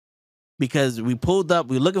line because we pulled up.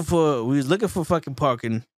 We was looking for fucking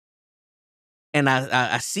parking, and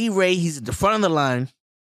I see Ray. He's at the front of the line,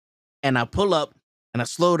 and I pull up and I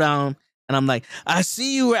slow down, and I'm like, I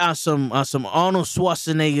see you on some Arnold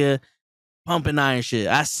Schwarzenegger pumping iron shit.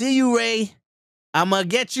 I see you, Ray. I'm gonna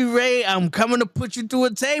get you, Ray. I'm coming to put you through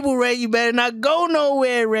a table, Ray. You better not go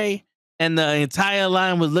nowhere, Ray. And the entire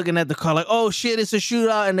line was looking at the car like, oh shit, it's a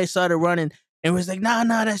shootout. And they started running. And it was like, nah,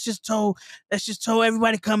 that's just Toe. That's just Toe.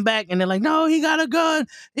 Everybody come back. And they're like, no, he got a gun.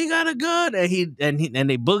 He got a gun. And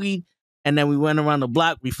they boogied. And then we went around the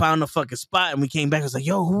block. We found a fucking spot and we came back. I was like,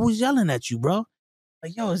 yo, who was yelling at you, bro?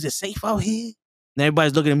 Like, yo, is it safe out here? And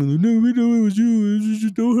everybody's looking at me like, no, we know it was you.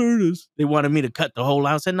 Just don't hurt us. They wanted me to cut the whole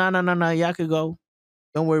line. I said, no, y'all could go.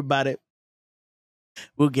 Don't worry about it.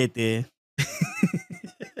 We'll get there.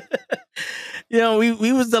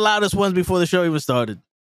 We was the loudest ones before the show even started.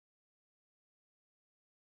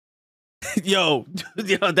 Yo,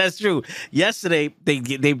 that's true. Yesterday,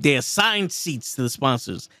 they assigned seats to the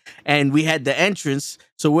sponsors, and we had the entrance.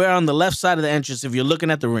 So we're on the left side of the entrance. If you're looking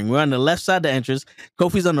at the ring, we're on the left side of the entrance.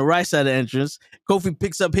 Kofi's on the right side of the entrance. Kofi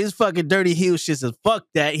picks up his fucking dirty heel shit. Says, "Fuck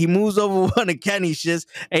that." He moves over one of Kenny's shits,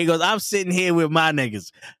 and he goes, "I'm sitting here with my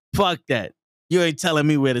niggas. Fuck that. You ain't telling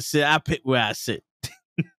me where to sit. I pick where I sit."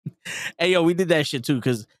 Hey, yo, we did that shit too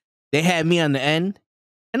because they had me on the end.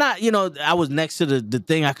 And I was next to the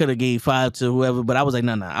thing. I could have gave 5 to whoever, but I was like,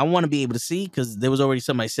 no. I want to be able to see because there was already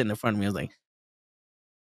somebody sitting in front of me. I was like,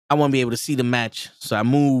 I want to be able to see the match. So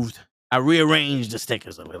I rearranged the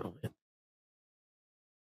stickers a little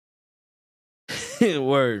bit.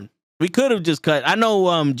 Word. We could have just cut. I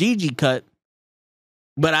know Gigi cut,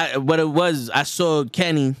 but I saw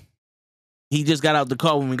Kenny. He just got out the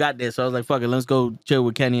car when we got there. So I was like, fuck it, let's go chill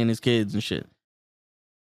with Kenny and his kids and shit.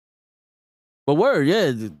 But word,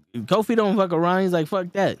 yeah, Kofi don't fuck around. He's like,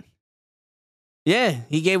 fuck that. Yeah,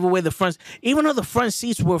 he gave away the fronts. Even though the front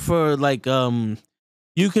seats were for like,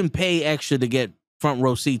 you can pay extra to get front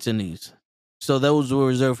row seats in these. So those were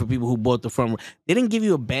reserved for people who bought the front row. They didn't give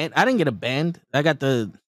you a band. I didn't get a band. I got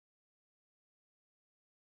the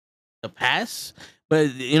pass.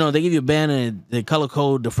 But, they give you a band and the color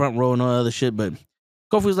code, the front row and all other shit. But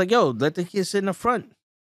Kofi was like, yo, let the kids sit in the front.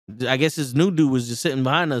 I guess this new dude was just sitting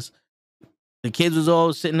behind us. The kids was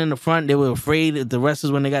all sitting in the front. They were afraid of the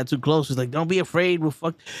wrestlers when they got too close. It's like, don't be afraid. We'll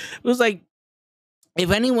fuck. It was like,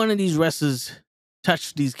 if any one of these wrestlers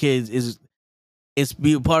touch these kids, it's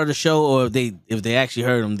be a part of the show, or if they actually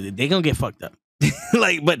hurt them, they gonna get fucked up.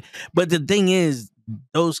 But the thing is,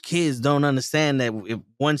 those kids don't understand that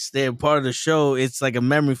once they're part of the show, it's like a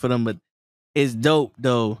memory for them. But it's dope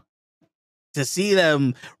though to see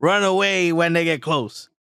them run away when they get close.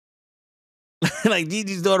 Like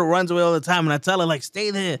Gigi's daughter runs away all the time, and I tell her, like,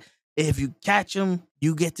 stay there. If you catch them,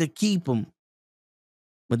 you get to keep them.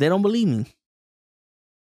 But they don't believe me.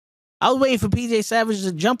 I was waiting for PJ Savage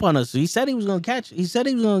to jump on us. So he said he was gonna catch. He said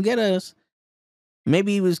he was gonna get us.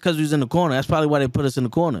 Maybe it was because we was in the corner. That's probably why they put us in the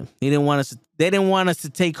corner. They didn't want us to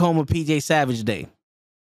take home a PJ Savage day.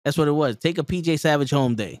 That's what it was. Take a PJ Savage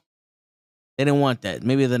home day. They didn't want that.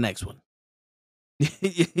 Maybe the next one.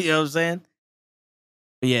 You know what I'm saying?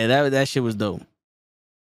 But yeah, that shit was dope.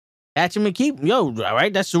 Catch him and keep him. Yo, all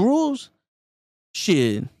right, that's the rules.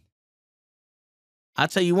 Shit. I'll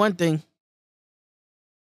tell you one thing.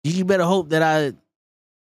 You better hope that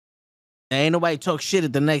ain't nobody talk shit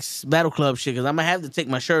at the next Battle Club shit, because I'm going to have to take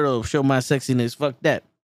my shirt off, show my sexiness. Fuck that.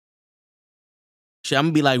 Shit, I'm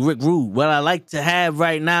gonna be like Rick Rude. What I like to have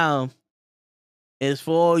right now is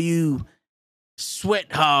for all you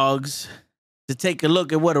sweat hogs to take a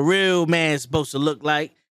look at what a real man's supposed to look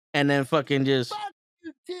like, and then fucking just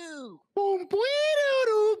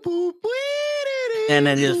and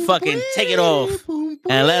then just fucking take it off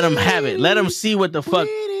and let them have it. Let them see what the fuck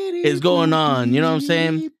is going on. You know what I'm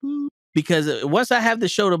saying? Because once I have to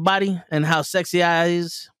show the body and how sexy I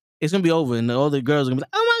is, it's gonna be over, and all the girls are gonna be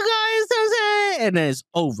like, "Oh my god, it's so sexy," and then it's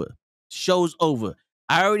over. Show's over.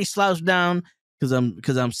 I already slouched down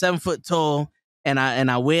because I'm 7 foot tall, and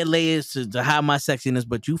I wear layers to hide my sexiness.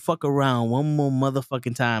 But you fuck around one more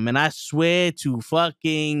motherfucking time, and I swear to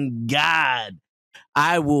fucking God,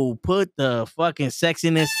 I will put the fucking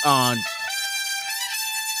sexiness on.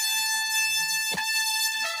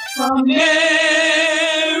 America.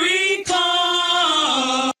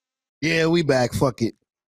 Yeah, we back. Fuck it.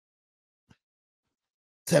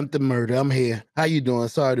 Attempted murder. I'm here. How you doing?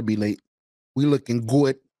 Sorry to be late. We looking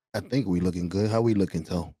good. I think we looking good. How we looking,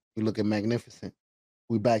 Toe? We looking magnificent.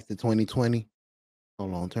 We back to 2020.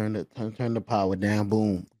 Hold on. Turn the power down.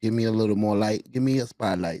 Boom. Give me a little more light. Give me a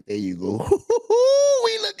spotlight. There you go.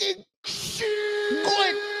 We looking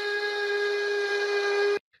good.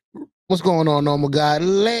 What's going on, normal guy?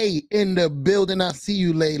 Lay in the building. I see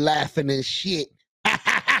you, Lay, laughing and shit.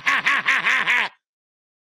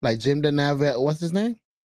 Like Jim didn't have it. What's his name?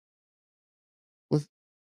 What's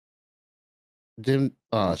Jim?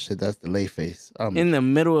 Oh shit, that's the Lay face. In the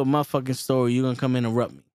middle of my fucking story, you're gonna come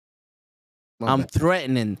interrupt me. I'm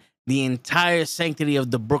threatening the entire sanctity of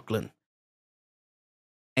the Brooklyn,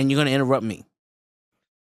 and you're gonna interrupt me.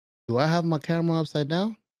 Do I have my camera upside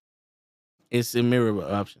down? It's a mirror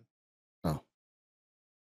option. Oh,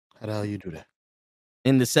 how the hell you do that?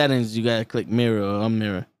 In the settings, you gotta click mirror or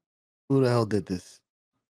unmirror. Who the hell did this?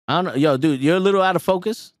 I don't know. Yo, dude, you're a little out of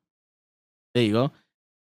focus. There you go.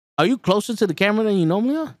 Are you closer to the camera than you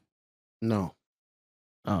normally are? No.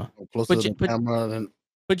 Oh, I'm closer to the camera than.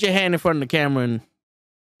 Put your hand in front of the camera and.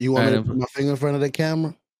 You want me to put my finger in front of the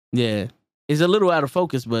camera? Yeah, it's a little out of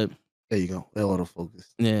focus, but. There you go. They're autofocus.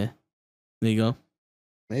 Yeah, there you go.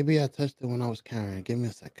 Maybe I touched it when I was carrying. Give me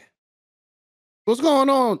a second. What's going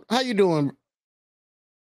on? How you doing?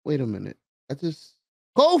 Wait a minute.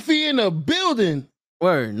 Kofi in the building.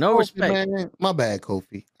 Word, no Kofi, respect. Man. My bad,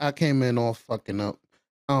 Kofi. I came in all fucking up.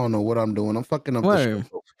 I don't know what I'm doing. I'm fucking up the show.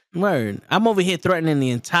 Word. I'm over here threatening the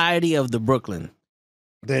entirety of the Brooklyn.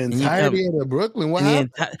 The entirety of the Brooklyn? What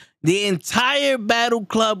happened? The entire Battle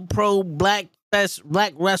Club Pro Black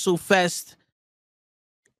Wrestle Fest.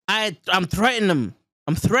 I'm threatening them.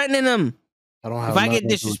 I'm threatening them. I don't have. If I get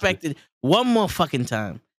disrespected one more fucking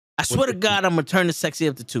time, I swear to God, I'm gonna turn the sexy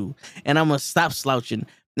up to 2, and I'm gonna stop slouching,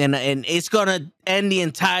 and it's gonna end the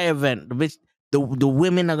entire event. The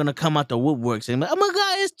women are gonna come out the woodworks and be like, oh my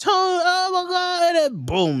God, it's tall. Oh my God, and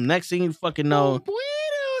boom. Next thing you fucking know,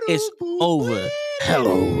 it's over.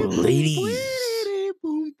 Hello, ladies.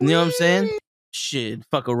 You know what I'm saying? Shit,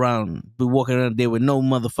 fuck around. Be walking around there with no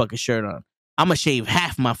motherfucking shirt on. I'm gonna shave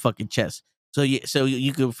half my fucking chest. So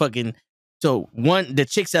you could fucking. So the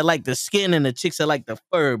chicks that like the skin and the chicks that like the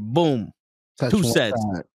fur, boom. Touch 2 sets.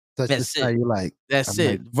 That's it. You like. That's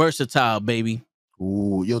it. Versatile, baby.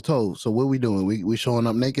 Ooh, yo, Toe. So what we doing? We showing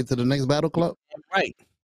up naked to the next Battle Club? Right.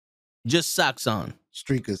 Just socks on.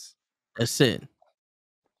 Streakers. That's it.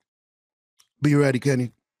 Be ready,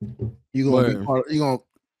 Kenny. You gonna be part.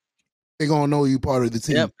 They're gonna know you part of the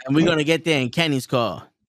team. Yep. And we're gonna get there in Kenny's car.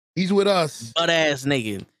 He's with us. Butt ass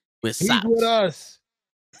naked with socks. He's with us.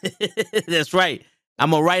 That's right.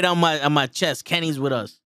 I'm gonna write on my chest. Kenny's with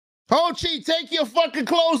us. Hochi, take your fucking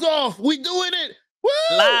clothes off. We doing it.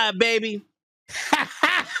 Woo! Live, baby.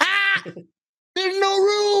 There's no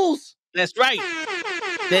rules. That's right.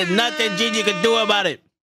 There's nothing Gigi can do about it.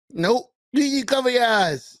 Nope. Gigi, cover your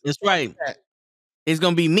eyes. That's right. It's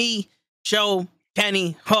gonna be me, Show,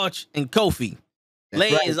 Kenny, Hutch, and Kofi.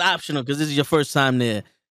 Lay is optional because this is your first time there.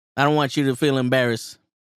 I don't want you to feel embarrassed.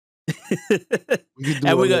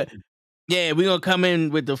 And we're gonna come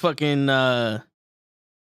in with the fucking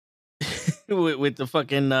with the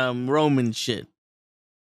fucking Roman shit.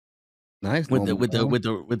 Nice. With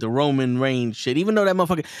the Roman Reigns shit. Even though that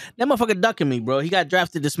motherfucker ducking me, bro. He got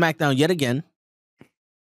drafted to SmackDown yet again.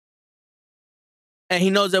 And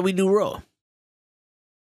he knows that we do Raw.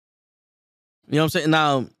 You know what I'm saying?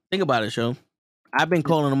 Now, think about it, Show. I've been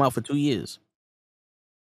calling him out for 2 years.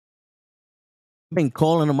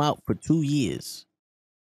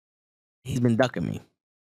 He's been ducking me.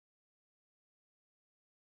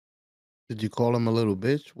 Did you call him a little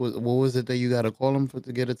bitch? What was it that you got to call him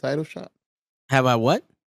to get a title shot? Have I what?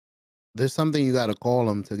 There's something you got to call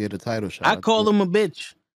him to get a title shot. I call him a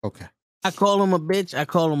bitch. Okay. I call him a bitch. I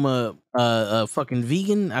call him a fucking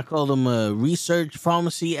vegan. I call him a research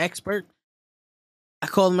pharmacy expert. I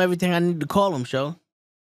call him everything I need to call him, show.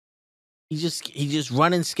 He's just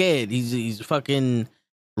running scared. He's fucking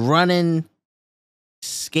running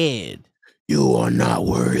scared. You are not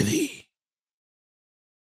worthy.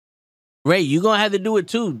 Ray, you gonna have to do it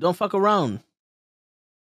too. Don't fuck around.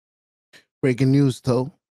 Breaking news,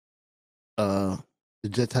 Toe. The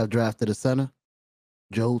Jets have drafted a center,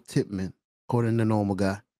 Joe Tippmann, according to Normal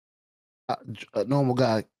Guy. Normal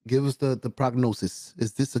Guy, give us the prognosis.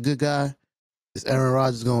 Is this a good guy? Is Aaron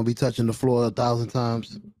Rodgers going to be touching the floor 1,000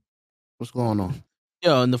 times? What's going on?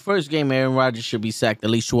 Yo, in the first game, Aaron Rodgers should be sacked at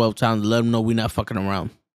least 12 times to let him know we're not fucking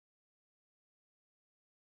around.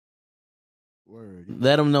 Word.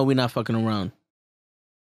 Let him know we're not fucking around.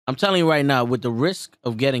 I'm telling you right now, with the risk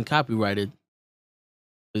of getting copyrighted,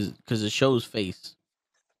 because it shows face,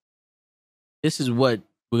 this is what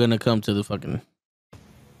we're going to come to the fucking...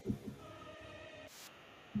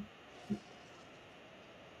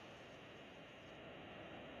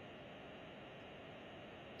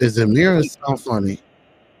 Is it me or sound funny?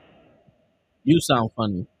 You sound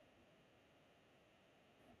funny.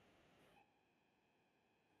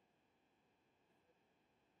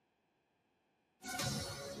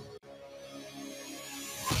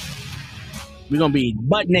 We're going to be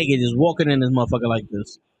butt naked just walking in this motherfucker like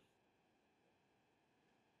this.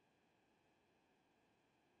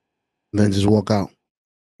 Then just walk out.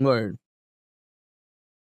 Word.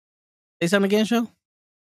 Say something again, show?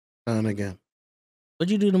 And again.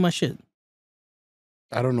 What'd you do to my shit?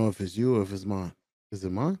 I don't know if it's you or if it's mine. Is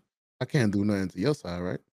it mine? I can't do nothing to your side,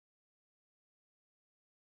 right?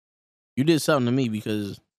 You did something to me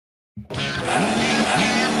because...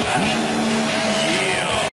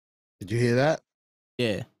 Did you hear that?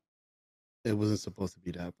 Yeah. It wasn't supposed to be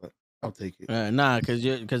that, but I'll take it. Nah,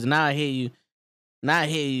 because now I hear you. Now I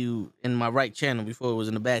hear you in my right channel before it was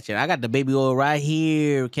in the bad channel. I got the baby oil right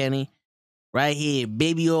here, Kenny. Right here.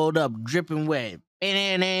 Baby oiled up, dripping wet.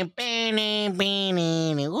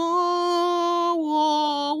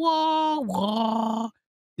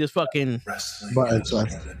 Just fucking... Button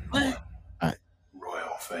twist. What? Right.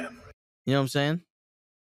 Royal family. You know what I'm saying?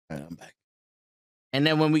 All right, I'm back. And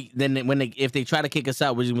then if they try to kick us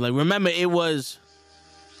out, we're just gonna be like, remember, it was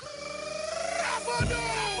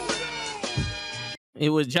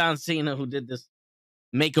John Cena who did this.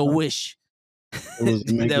 Make a wish. It was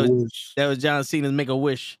Make a Wish. That was John Cena's Make a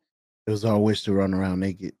Wish. It was our wish to run around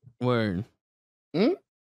naked. Word.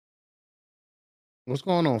 What's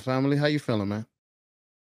going on, family? How you feeling, man?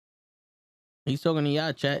 He's talking to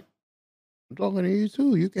y'all, chat. I'm talking to you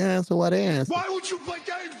too. You can answer why they answer. Why would you play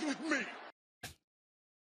games with me?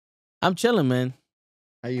 I'm chilling, man.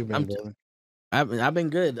 How you been, brother? I've been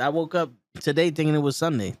good. I woke up today thinking it was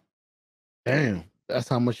Sunday. Damn, that's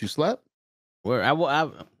how much you slept? Where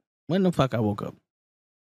when the fuck I woke up?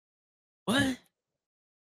 What?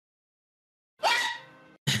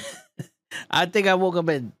 I think I woke up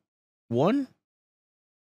at 1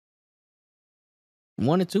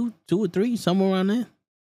 or 2 or 3, somewhere around there.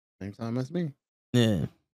 Same time as me. Yeah.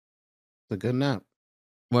 It's a good nap.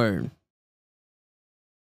 Word.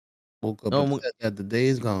 Woke up upset that the day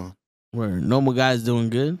is gone. Word. Normal Guy's doing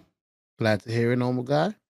good. Glad to hear it, Normal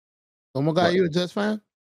Guy. Normal Guy, you a Jets fan?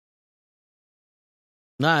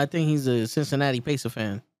 Nah, I think he's a Cincinnati Pacer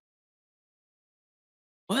fan.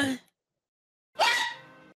 What?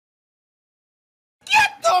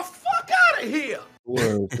 Get the fuck out of here!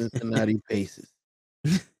 Word, Cincinnati Pacers.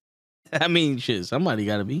 I mean, shit, somebody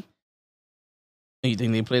gotta be. You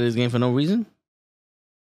think they play this game for no reason?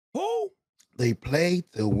 Who? They play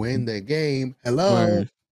to win the game. Hello. Word.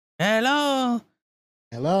 Hello.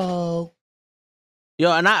 Hello.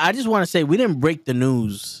 Yo, and I just want to say we didn't break the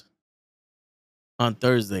news on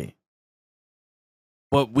Thursday.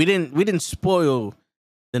 But we didn't spoil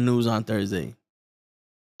the news on Thursday.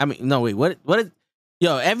 I mean, no, wait, what is...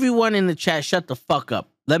 Yo, everyone in the chat, shut the fuck up.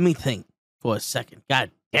 Let me think for a second. God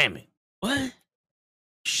damn it. What?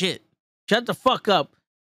 Shit. Shut the fuck up.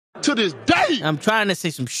 To this day. I'm trying to say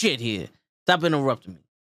some shit here. Stop interrupting me.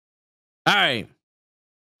 All right.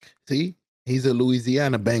 See? He's a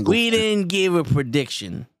Louisiana Bengal. We didn't give a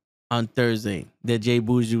prediction on Thursday that Jay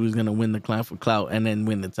Bougie was going to win the Clown for Clout and then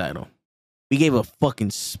win the title. We gave a fucking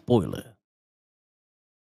spoiler.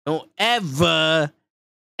 Don't ever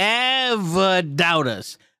doubt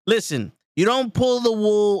us. Listen, you don't pull the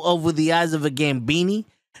wool over the eyes of a Gambini.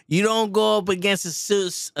 You don't go up against a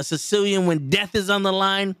Sicilian when death is on the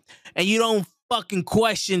line. And you don't fucking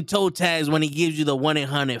question toe tags when he gives you the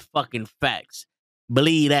 1-800 fucking facts.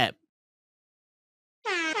 Believe that.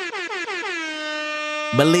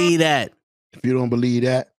 Believe that. If you don't believe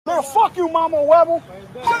that, Man, fuck you, Mama Webble.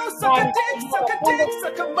 Suck a dick, suck a dick,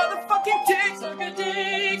 suck a motherfucking dick. Suck a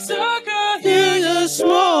dick, suck a Here's a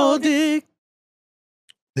small dick.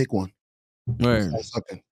 pick one. Word. Start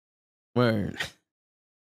sucking. Word.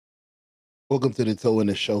 Welcome to the Toe in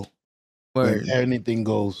the Show. Word. Where anything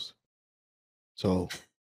goes. So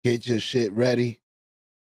get your shit ready.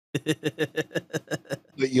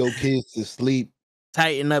 Put your kids to sleep.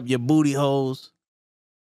 Tighten up your booty holes.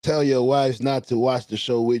 Tell your wives not to watch the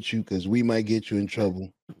show with you because we might get you in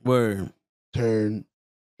trouble. Word. Turn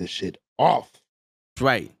the shit off. That's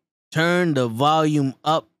right. Turn the volume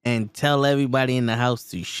up and tell everybody in the house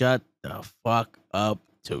to shut the fuck up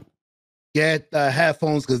too. Get the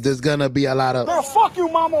headphones because there's gonna be a lot of Man, fuck you,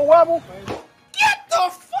 Mama Webble. Get the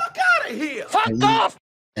fuck out of here. Fuck off.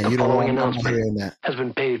 and you don't want them hearing that. Has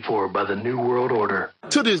been paid for by the New World Order.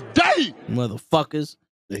 To this day. Motherfuckers.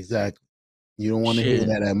 Exactly. You don't want to hear Shit.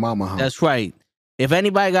 that at mama house. That's right. If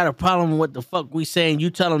anybody got a problem with what the fuck we saying,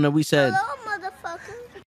 you tell them that we said. Hello, motherfucker.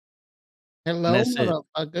 Hello, That's it.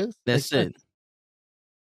 motherfuckers. That's it.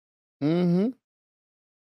 Mm-hmm.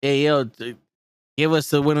 Hey, yo, give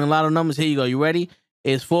us the winning lotto numbers. Here you go. You ready?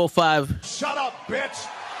 It's 4-5. Shut up, bitch.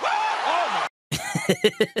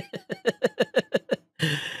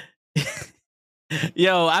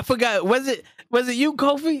 Yo, I forgot. Was it you,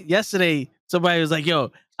 Kofi? Yesterday, somebody was like,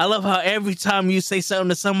 yo, I love how every time you say something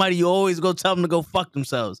to somebody, you always go tell them to go fuck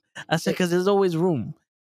themselves. I said, because there's always room.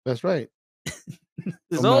 That's right.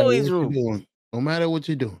 There's No matter always what you're room. doing, no matter what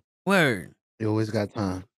you're doing, Word. you always got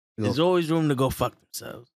time. There's always room to go fuck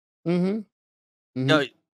themselves. Mm-hmm. Yo,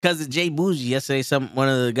 because of Jay Bougie, yesterday, one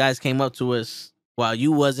of the guys came up to us while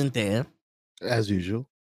you wasn't there, As usual.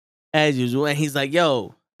 and he's like,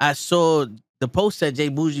 yo, I saw the post that Jay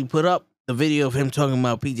Bougie put up, the video of him talking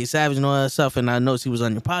about PJ Savage and all that stuff, and I noticed he was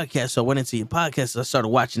on your podcast, so I went into your podcast, so I started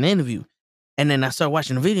watching the interview, and then I started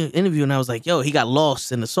watching the interview, and I was like, yo, he got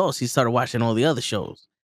lost in the sauce. He started watching all the other shows,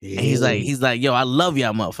 Yeah. and he's like, yo, I love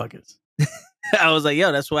y'all motherfuckers. I was like,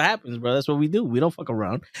 yo, that's what happens, bro. That's what we do. We don't fuck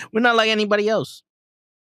around. We're not like anybody else.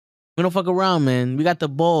 We don't fuck around, man. We got the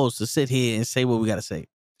balls to sit here and say what we gotta say.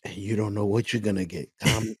 And you don't know what you're gonna get.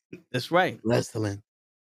 Comedy, That's right. wrestling.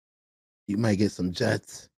 You might get some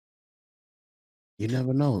Jets. You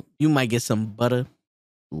never know. You might get some butter.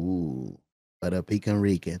 Ooh, but a Pecan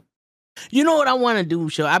Rican. You know what I want to do,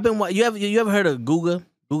 show? I've been. You ever heard of Guga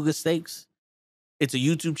Steaks? It's a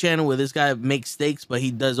YouTube channel where this guy makes steaks, but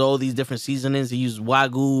he does all these different seasonings. He uses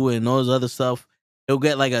Wagyu and all this other stuff. He'll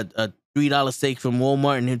get like a $3 steak from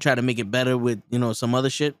Walmart and he'll try to make it better with, some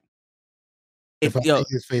other shit. If I see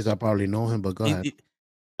his face, I probably know him, but go ahead.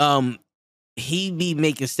 He be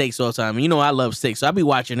making steaks all the time. You know, I love steaks, so I be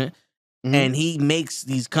watching it. Mhm. And he makes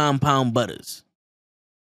these compound butters.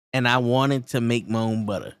 And I wanted to make my own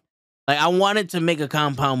butter. Like, I wanted to make a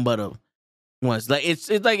compound butter once. Like, it's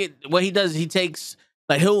like what he does, he takes,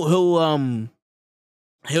 like,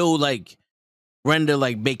 he'll like render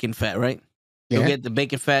like bacon fat, right? He'll get the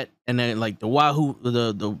bacon fat and then like the wahoo,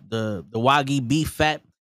 the wagyu beef fat.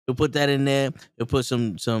 He'll put that in there. He'll put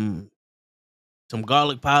some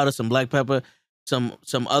garlic powder, some black pepper, some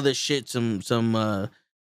other shit, some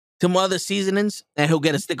other seasonings, and he'll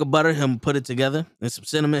get a stick of butter. He'll put it together and some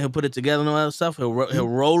cinnamon. He'll put it together and all that stuff. He'll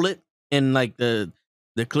roll it in like the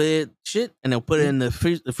clear shit, and he'll put it in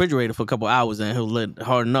the refrigerator for a couple hours, and he'll let it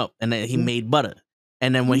harden up. And then he made butter.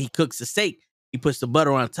 And then when he cooks the steak, he puts the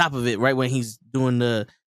butter on top of it. Right when he's doing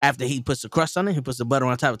after he puts the crust on it, he puts the butter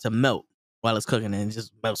on top of it to melt while it's cooking, and it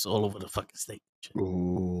just melts all over the fucking steak.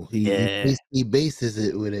 Ooh, Yeah. he bases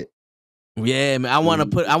it with it. Yeah, man. I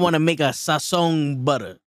want to make a sazon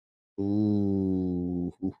butter.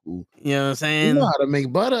 Ooh. You know what I'm You saying? know how to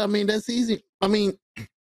make butter. I mean, that's easy. I mean,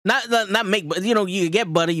 Not make, but you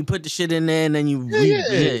get butter, you put the shit in there, and then you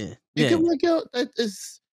you can make out.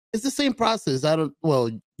 It's the same process.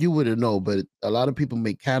 You wouldn't know, but a lot of people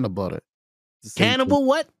make can of butter. It's the same Cannibal thing.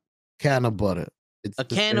 what? Can of butter. It's A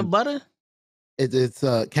the can same- of butter? It's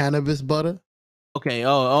cannabis butter. Okay.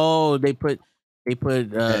 Oh, they put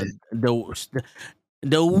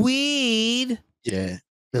the weed Yeah,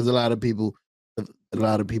 there's a lot of people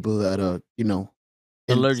that are in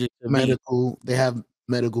allergic to weed. medical. They have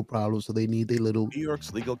medical problems, so they need their little. New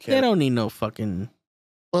York's legal They don't need no fucking.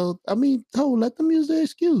 Well, I mean, let them use their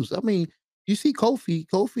excuse. I mean, you see Kofi.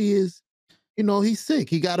 Kofi is, he's sick.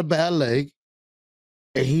 He got a bad leg,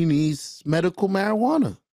 and he needs medical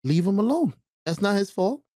marijuana. Leave him alone. That's not his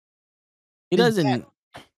fault. He doesn't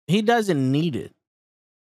need it.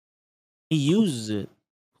 He uses it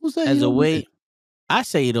Who said as he a don't way. need it? I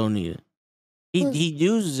say he don't need it. What? He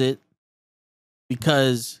uses it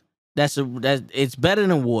because it's better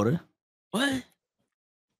than water. What?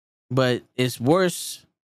 But it's worse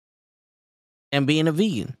than being a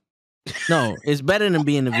vegan. No, it's better than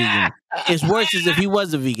being a vegan. It's worse as if he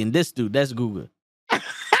was a vegan. This dude, that's Google.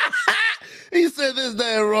 He said there's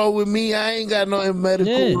nothing wrong with me. I ain't got nothing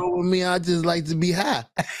medical wrong with me. I just like to be high.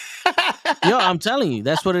 Yo, I'm telling you,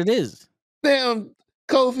 that's what it is. Damn,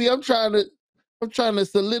 Kofi, I'm trying to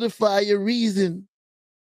solidify your reason.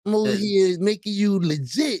 I'm over here making you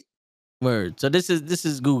legit. Word. So this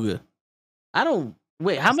is Google. I don't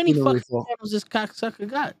wait. How many fucking channels this cocksucker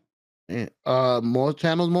got? Yeah. More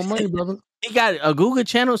channels, more money, brother. He got a Google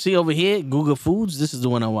channel. See over here, Google Foods. This is the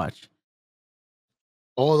one I watch.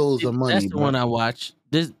 All those are money. That's the one I watch.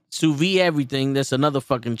 This sous vide everything. That's another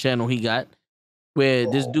fucking channel he got. Where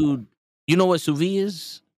this dude, you know what sous vide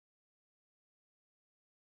is?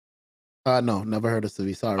 No, never heard of sous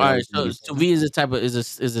vide. Sorry. All right, so sous vide is a type of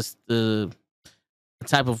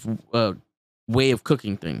type of way of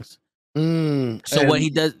cooking things. So what he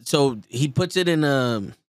does, so he puts it in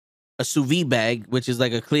a sous vide bag, which is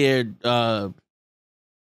like a clear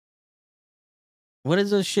what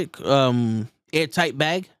is this shit? Airtight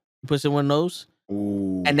bag. He puts it in one of those.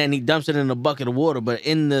 Ooh. And then he dumps it in a bucket of water. But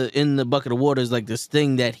in the bucket of water is like this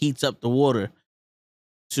thing that heats up the water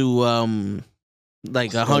to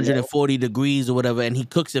like 140 degrees or whatever, and he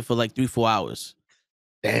cooks it for like 3-4 hours.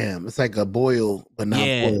 Damn, it's like a boil, but not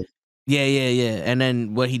boiled. Yeah. And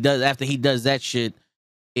then what he does after he does that shit,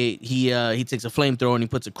 he takes a flamethrower and he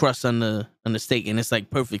puts a crust on the steak, and it's like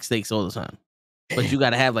perfect steaks all the time. Damn. But you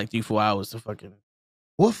gotta have like 3-4 hours to fucking.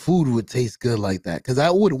 What food would taste good like that? Because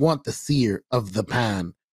I would want the sear of the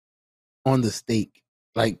pan on the steak,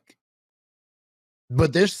 like.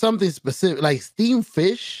 But there's something specific, like steamed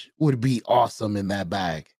fish would be awesome in that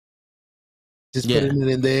bag. Just putting it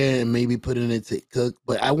in there and maybe putting it to cook.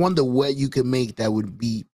 But I wonder what you could make that would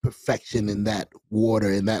be perfection in that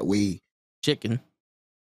water in that way. Chicken.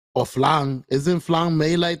 Or flan. Isn't flan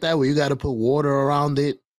made like that where you got to put water around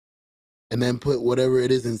it and then put whatever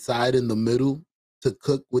it is inside in the middle to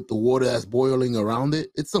cook with the water that's boiling around it?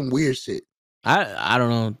 It's some weird shit. I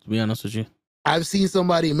don't know, to be honest with you. I've seen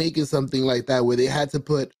somebody making something like that where they had to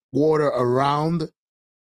put water around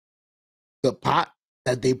the pot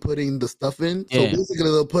that they putting the stuff in. So basically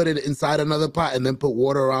they'll put it inside another pot and then put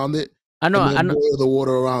water around it. I know. Boil the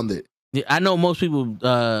water around it. Yeah, I know most people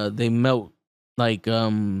they melt like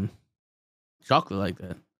chocolate like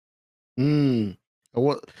that.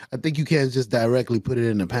 I think you can't just directly put it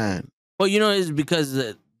in the pan. Well, you know, it's because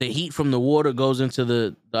the heat from the water goes into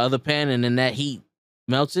the other pan, and then that heat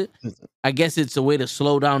melts it. I guess it's a way to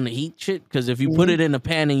slow down the heat shit, because if you put it in a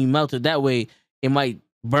pan and you melt it that way, it might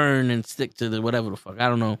burn and stick to the whatever the fuck. I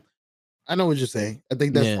don't know. I know what you're saying. I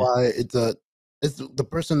think that's why it's the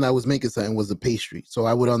person that was making something was a pastry. So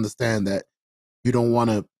I would understand that you don't want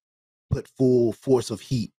to put full force of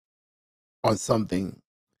heat on something.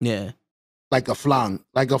 Yeah. Like a flan.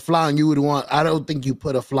 Like a flan you would want. I don't think you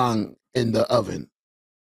put a flan in the oven.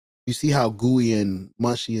 You see how gooey and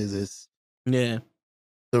mushy is this? Yeah.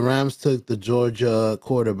 The Rams took the Georgia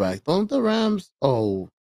quarterback. Don't the Rams? Oh,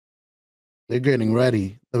 they're getting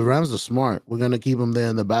ready. The Rams are smart. We're going to keep them there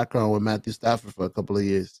in the background with Matthew Stafford for a couple of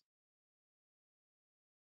years.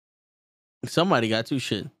 Somebody got too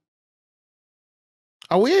shit.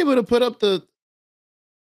 Are we able to put up the...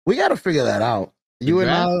 We got to figure that out. You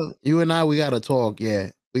and I, we got to talk.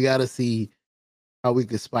 Yeah. We got to see how we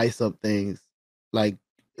could spice up things. Like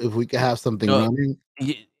if we could have something running.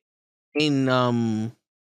 In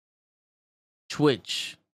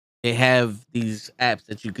Twitch, they have these apps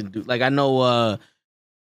that you can do. Like I know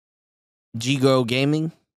G Girl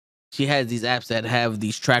Gaming, she has these apps that have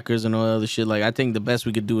these trackers and all other shit. Like I think the best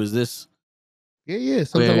we could do is this. Yeah,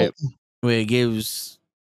 something where it gives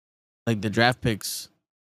like the draft picks,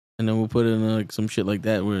 and then we'll put in like some shit like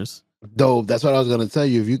that. Where it's dope. That's what I was gonna tell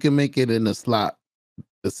you. If you can make it in a slot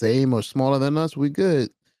the same or smaller than us, we good.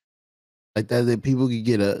 Like that people could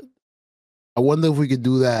get a. I wonder if we could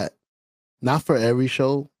do that. Not for every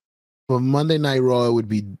show. For Monday Night Raw, it would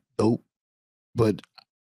be dope. But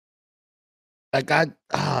like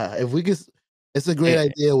if we could, it's a great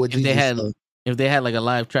idea. What if they had like a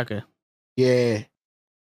live tracker. Yeah,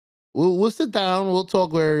 we'll sit down. We'll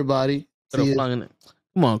talk with everybody.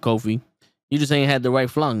 Come on, Kofi. You just ain't had the right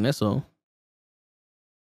flung. That's all.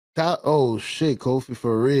 Oh shit, Kofi,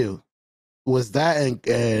 for real. Was that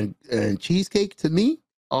and cheesecake to me?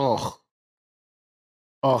 Oh.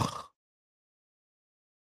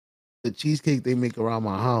 The cheesecake they make around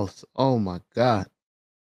my house. Oh my God.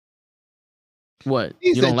 What?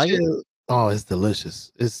 You don't like it? Oh, it's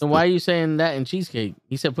delicious. So why are you saying that in cheesecake?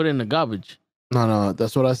 He said put it in the garbage. No,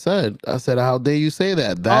 that's what I said. I said, how dare you say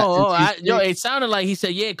that? That and cheesecake. it sounded like he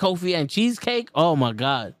said, yeah, Kofi and cheesecake. Oh my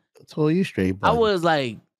God. I told you straight, I buddy. was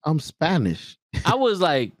like, I'm Spanish.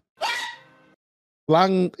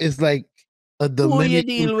 Flan is like a who you Dominican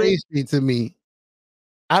deal with? pastry to me.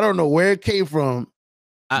 I don't know where it came from,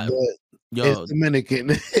 I- but Yo, it's Dominican.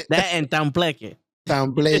 that and Tambleque.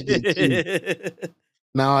 Tambleque too.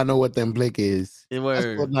 Now I know what Tambleque is.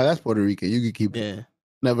 That's Puerto Rican. You can keep it. Yeah.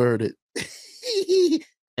 Never heard it.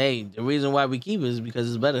 Hey, the reason why we keep it is because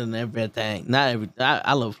it's better than everything. Not everything.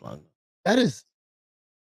 I love flan. That is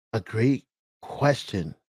a great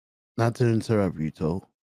question. Not to interrupt you, Toe.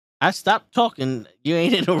 I stopped talking. You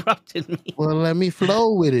ain't interrupted me. Well, let me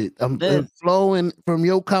flow with it. I'm flowing from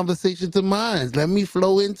your conversation to mine. Let me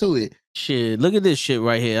flow into it. Shit, look at this shit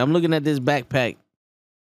right here. I'm looking at this backpack,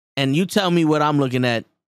 and you tell me what I'm looking at,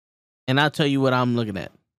 and I'll tell you what I'm looking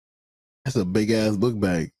at. That's a big ass book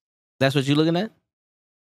bag. That's what you're looking at?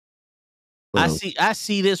 Well, I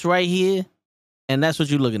see this right here, and that's what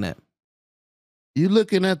you're looking at. You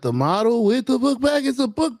looking at the model with the book bag? It's a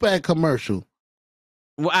book bag commercial.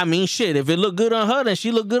 Well, I mean, shit. If it look good on her, then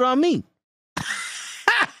she look good on me.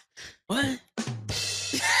 What?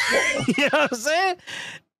 You know what I'm saying?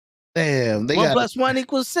 Damn, 1 +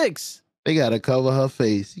 1 = 6. They gotta cover her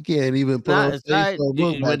face. You can't even put her face on a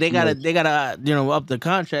book bag. But they gotta up the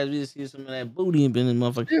contrast. We just see some of that booty in the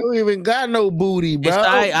motherfucker. You don't even got no booty, bro.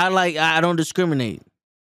 I don't discriminate.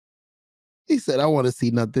 He said, I want to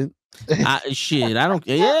see nothing. Shit, I don't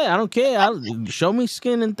care. Yeah, I don't care. Show me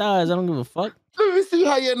skin and thighs. I don't give a fuck. Let me see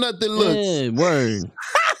how your nothing looks. Yeah, word.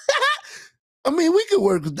 I mean, we could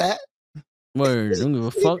work with that. Word. I don't give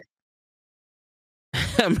a fuck.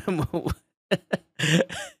 I remember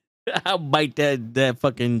I'll bite that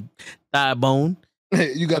fucking thigh bone.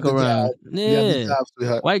 You got the job. Yeah. You got the job,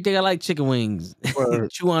 sweetheart. Why you think I like chicken wings?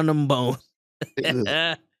 Chew on them bones.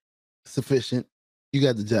 Sufficient. You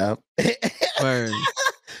got the job. Word.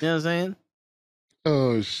 You know what I'm saying?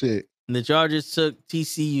 Oh, shit. And the Chargers took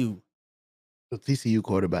TCU. The TCU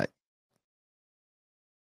quarterback.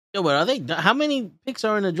 Yo, but how many picks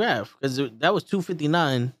are in the draft? Because that was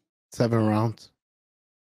 259. 7 rounds.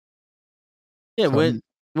 Yeah, we're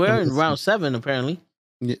in round 7 apparently.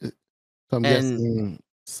 Yeah, so I'm guessing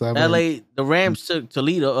 7. LA, the Rams took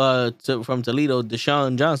Toledo. From Toledo,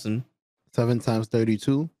 Deshaun Johnson. 7 times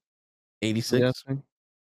 32. 86.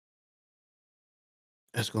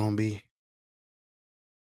 That's gonna be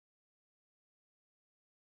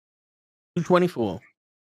 224.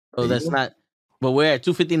 So that's not. But we're at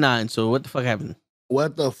 259. So what the fuck happened?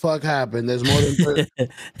 What the fuck happened? There's more than 30.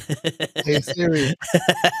 Hey Siri,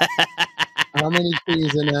 how many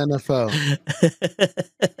teams in the NFL?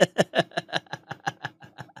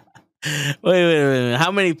 Wait.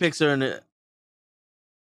 How many picks are in it?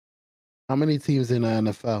 How many teams in the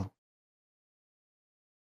NFL?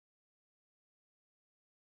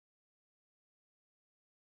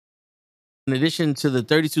 In addition to the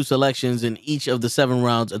 32 selections in each of the 7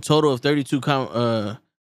 rounds, a total of 32 compensatory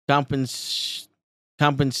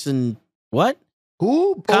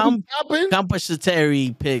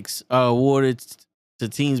picks are awarded to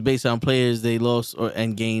teams based on players they lost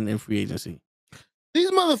and gained in free agency. These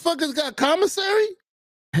motherfuckers got commissary?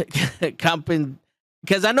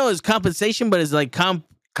 Because I know it's compensation, but it's like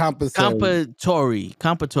compensatory.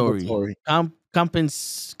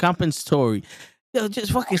 Yo,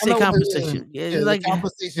 just fucking say compensation. Yeah, like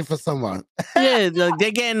compensation for someone. Yeah, like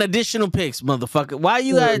they're getting additional picks, motherfucker. Why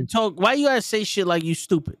you gotta talk? Why you gotta say shit like you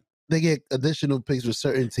stupid? They get additional picks with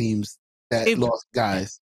certain teams that lost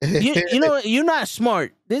guys. You know, you're not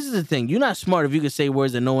smart. This is the thing. You're not smart if you can say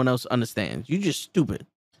words that no one else understands. You're just stupid.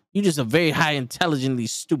 You're just a very high intelligently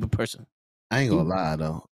stupid person. I ain't gonna lie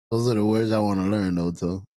though. Those are the words I want to learn though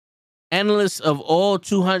too. Analysts of all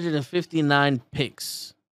 259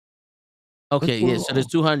 picks. Okay, yeah, so there's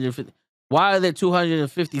 250. Why are there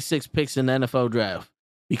 256 picks in the NFL draft?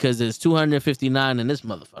 Because there's 259 in this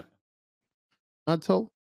motherfucker. I told.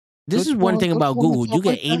 This is one thing about Google. You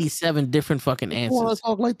get 87 different fucking answers. You want to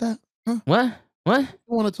talk like that? Huh? What? You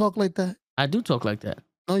want to talk like that? I do talk like that.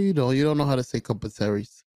 No, you don't. You don't know how to say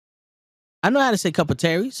compensatories. I know how to say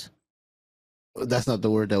compensatories. That's not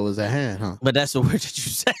the word that was at hand, huh? But that's the word that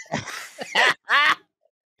you said.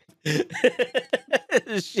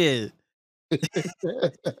 Shit.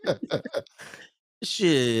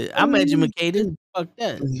 Shit. I'm educated. Fuck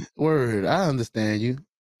that. Word. I understand you.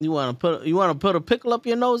 You wanna put a pickle up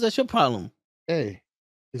your nose? That's your problem. Hey.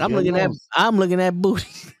 I'm looking at booty.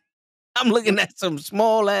 I'm looking at some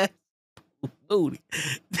small ass booty.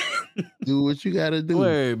 Do what you gotta do.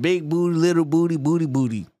 Word. Big booty, little booty,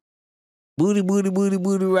 booty. Booty, booty, booty,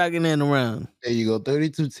 booty, rocking and around. There you go.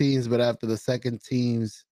 32 teams, but after the second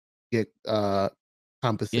teams get Yeah,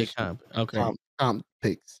 compensation. comp. Okay. Comp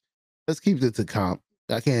picks. Let's keep it to comp.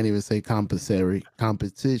 I can't even say compensatory.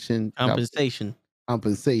 Compensation. Compensation.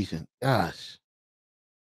 Compensation. Gosh.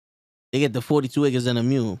 They get the 42 acres and a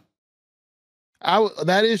mule.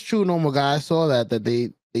 That is true, normal guy. I saw that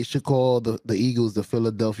they should call the Eagles the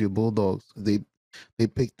Philadelphia Bulldogs. They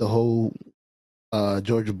picked the whole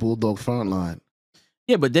Georgia Bulldog front line.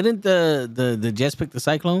 Yeah, but didn't the Jets pick the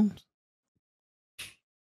Cyclones?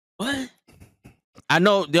 What? I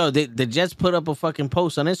know, yo, the Jets put up a fucking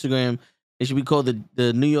post on Instagram. It should be called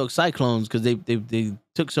the New York Cyclones because they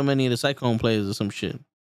took so many of the Cyclone players or some shit.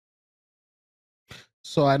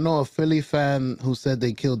 So I know a Philly fan who said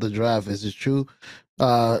they killed the draft. Is it true?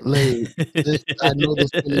 Lay, I know this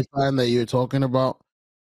Philly fan that you're talking about,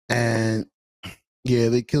 and yeah,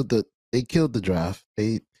 they killed the draft.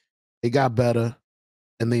 They got better,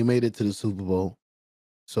 and they made it to the Super Bowl.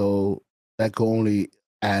 So that could only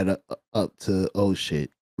add up to, oh shit,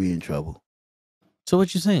 we in trouble. So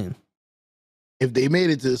what you saying? If they made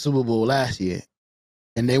it to the Super Bowl last year,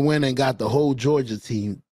 and they went and got the whole Georgia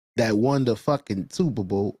team that won the fucking Super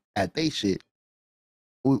Bowl at they shit,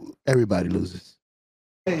 everybody loses.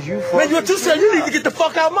 Man, what you said? You need to get the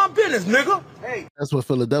fuck out of my business, nigga. Hey. That's what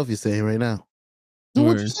Philadelphia's saying right now. So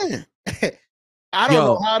what you saying? I don't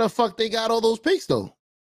know how the fuck they got all those picks though.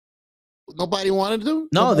 Nobody wanted them.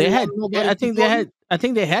 No, they had. I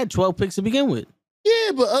think they had 12 picks to begin with.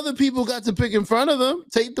 Yeah, but other people got to pick in front of them.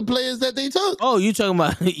 Take the players that they took. Oh, you talking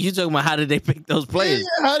about how did they pick those players?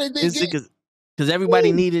 Yeah, how did they get? Because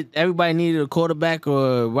everybody needed a quarterback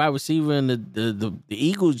or a wide receiver, and the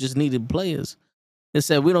Eagles just needed players. They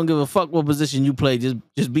said, we don't give a fuck what position you play,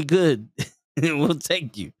 just be good, and we'll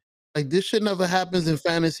take you. Like, this shit never happens in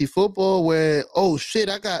fantasy football where, oh shit,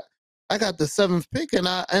 I got the 7th pick and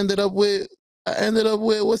I ended up with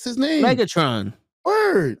what's his name? Megatron.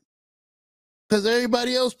 Word. Because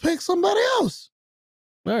everybody else picked somebody else.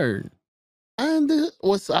 Word. And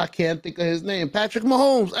I can't think of his name. Patrick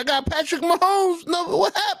Mahomes. I got Patrick Mahomes. No,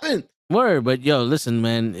 what happened? Word, but yo, listen,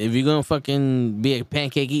 man. If you're gonna fucking be a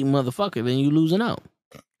pancake eating motherfucker, then you losing out.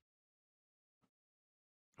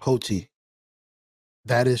 Hoti,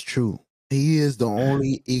 that is true. He is the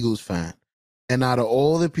only Eagles fan, and out of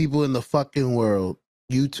all the people in the fucking world,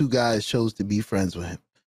 you two guys chose to be friends with him.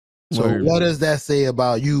 So Word. What does that say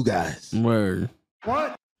about you guys? Word.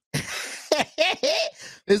 What?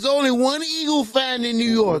 There's only one Eagle fan in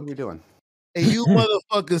New York. What are you doing? And you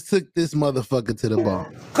motherfuckers took this motherfucker to the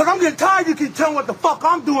bar. Cause I'm getting tired. You keep telling what the fuck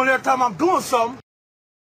I'm doing every time I'm doing something.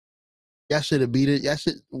 Y'all should have beat it. Y'all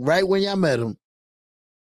should, right when y'all met him,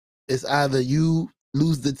 it's either you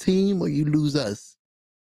lose the team or you lose us.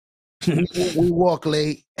 we walk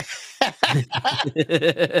late.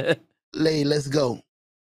 Late, let's go.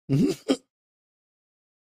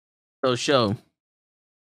 So show.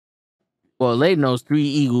 Well, Lay knows 3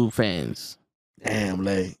 Eagle fans. Damn,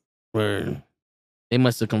 Lay. Word. They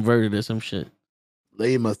must have converted or some shit.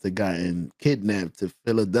 Lay must have gotten kidnapped to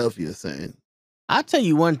Philadelphia, saying. I'll tell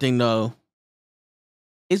you one thing though.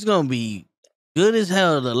 It's gonna be good as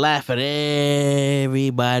hell to laugh at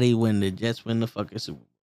everybody when the Jets win the fucking Super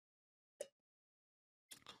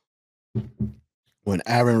Bowl. When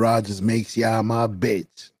Aaron Rodgers makes y'all my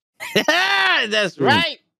bitch. That's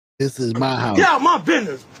right. This is my house. Get out my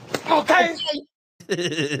business. Okay?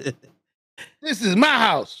 This is my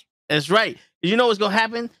house. That's right. You know what's gonna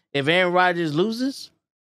happen if Aaron Rodgers loses?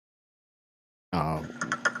 Oh.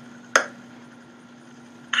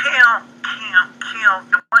 Kill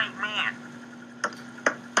the white man.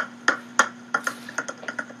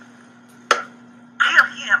 Kill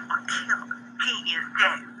him until he is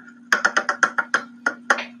dead.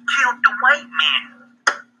 Kill the white man.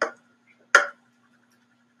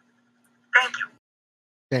 Thank you.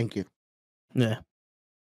 Thank you. Yeah.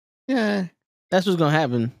 Yeah. That's what's gonna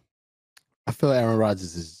happen. I feel Aaron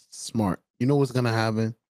Rodgers is smart. You know what's gonna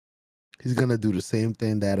happen? He's gonna do the same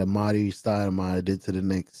thing that Amari Stoudemire did to the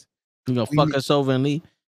Knicks. You gonna fuck us over and leave?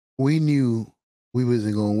 We knew we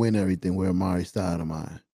wasn't gonna win everything with Amari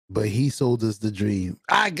Stoudemire, but he sold us the dream.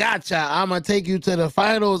 I gotcha. I'm gonna take you to the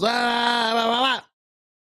finals.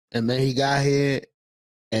 And then he got here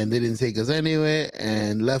and they didn't take us anywhere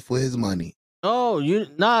and left with his money. Oh,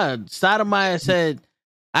 Stoudemire said,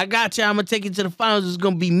 I got you. I'm gonna take you to the finals. It's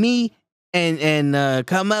gonna be me and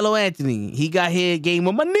Carmelo Anthony. He got here, gave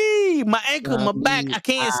him my knee, my ankle, my back. I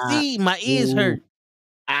can't see. My ears hurt.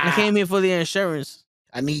 I came here for the insurance.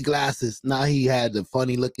 I need glasses. Now he had the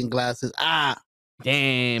funny looking glasses.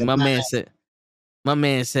 Damn, my man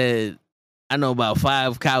said, I know about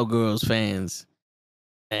 5 Cowgirls fans.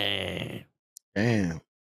 And Damn.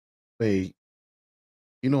 Wait,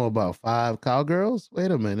 you know about 5 Cowgirls?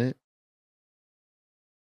 Wait a minute.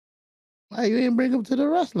 Why you didn't bring them to the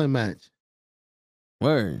wrestling match?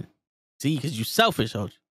 word. See, because you selfish,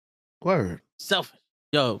 Hoja. Word. Selfish.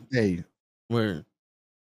 Yo, Hey, word.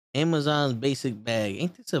 Amazon's basic bag.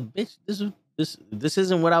 Ain't this a bitch? This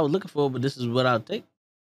isn't what I was looking for, but this is what I'll take.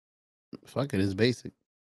 fuck it, it's basic.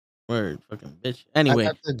 Word, fucking bitch. I Anyway,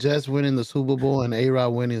 got the Jets winning the Super Bowl and A-Rod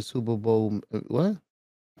winning Super Bowl. What?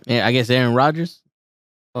 yeah, I guess Aaron Rodgers.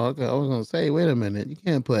 Oh, okay. I was gonna say, wait a minute. You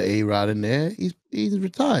can't put A-Rod in there. He's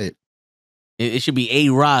retired. It should be A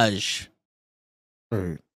Raj.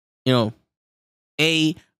 Word. You know,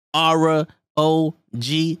 AROG.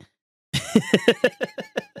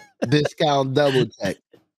 Discount double check.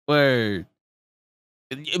 Word.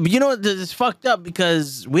 You know what? It's fucked up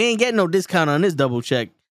because we ain't getting no discount on this double check,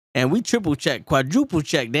 and we triple check, quadruple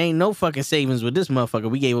check. There ain't no fucking savings with this motherfucker.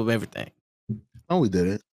 We gave up everything. Oh, we did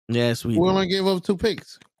it. Yes, we We did. only gave up 2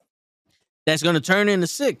 picks. That's gonna turn into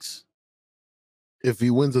 6. If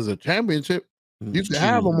he wins as a championship, you can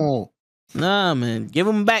have them all. Nah, man, give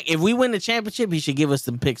them back. If we win the championship, he should give us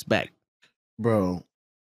some picks back. Bro,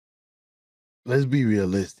 let's be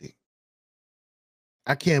realistic.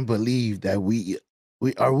 I can't believe that we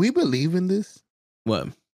believing this? What?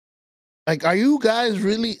 Like, are you guys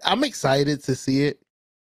really? I'm excited to see it.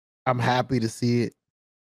 I'm happy to see it.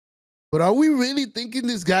 But are we really thinking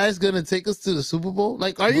this guy's gonna take us to the Super Bowl?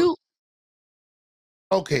 Like, are you?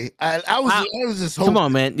 Okay, I was just hoping. Come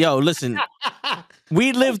on, man. Yo, listen.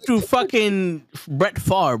 We lived through fucking Brett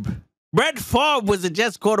Favre. Brett Favre was a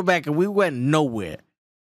Jets quarterback, and we went nowhere.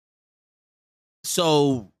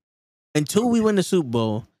 So until we win the Super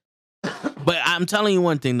Bowl, but I'm telling you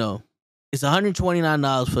one thing though, it's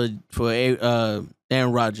 $129 for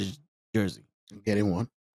Aaron Rodgers jersey. I'm getting one.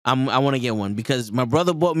 I want to get one because my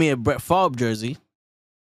brother bought me a Brett Favre jersey,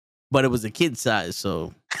 but it was a kid size,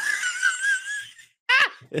 so.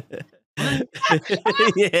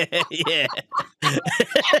 yeah.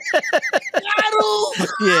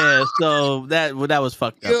 Yeah, so that was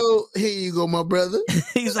fucked up. Yo, here you go, my brother.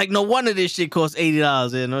 He's like, no wonder this shit costs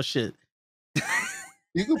 $80. Yeah, no shit.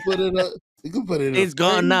 You can put it up. You can put it. It's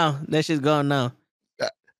gone now. That shit's gone now.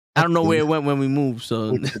 I don't know where it went when we moved.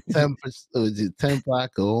 So with the temper, I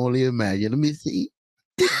can only imagine. Let me see.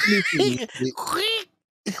 This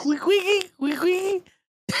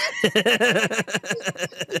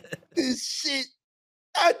shit.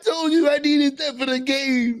 I told you I needed that for the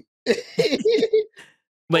game.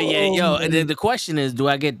 But yeah, yo, the question is, do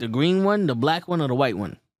I get the green one, the black one, or the white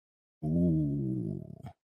one? Ooh.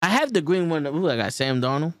 I have the green one. Ooh, I got Sam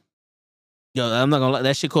Darnold. Yo, I'm not gonna lie,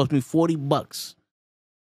 that shit cost me $40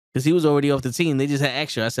 because he was already off the team. They just had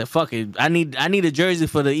extra. I said, fuck it. I need a jersey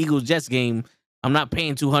for the Eagles Jets game. I'm not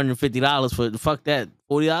paying $250 for fuck that.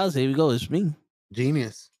 $40. Here we go. It's me.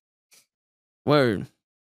 Genius. Word.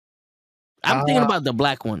 I'm thinking about the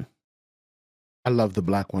black one. I love the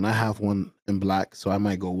black one. I have one in black, so I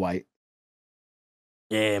might go white.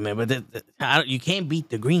 Yeah, man, but you can't beat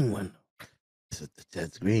the green one.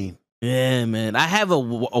 That's green. Yeah, man. I have a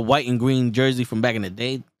white and green jersey from back in the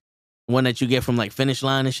day. One that you get from like Finish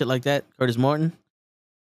Line and shit like that. Curtis Martin.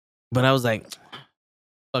 But I was like,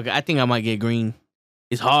 fuck, I think I might get green.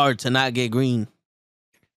 It's hard to not get green.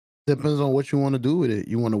 Depends on what you want to do with it.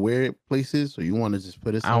 You want to wear it places or you want to just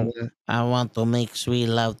put it somewhere? I want to make sweet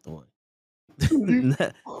love to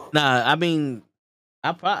it. Nah, I mean,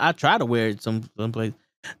 I try to wear it someplace.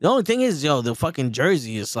 The only thing is, yo, the fucking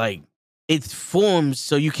jersey is like, it forms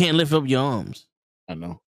so you can't lift up your arms. I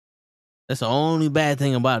know. That's the only bad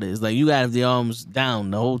thing about it. It's like you gotta have the arms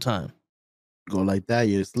down the whole time. Go like that,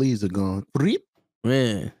 your sleeves are gone.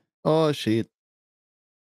 Yeah. Oh shit.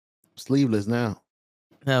 Sleeveless now.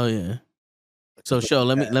 Hell yeah. So show,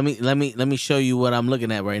 let me show you what I'm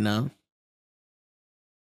looking at right now.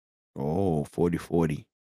 Oh, 40/40.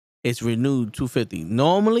 It's renewed $250.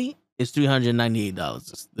 Normally it's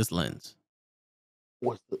 $398. This lens.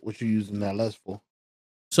 What you using that lens for?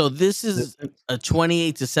 So this is a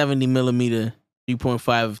 28 to 70 millimeter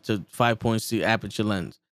 3.5 to 5.2 aperture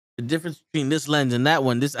lens. The difference between this lens and that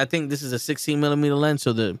one, I think this is a 16 millimeter lens,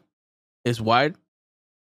 so it's wide,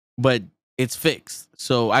 but it's fixed.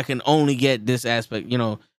 So I can only get this aspect,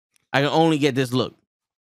 I can only get this look.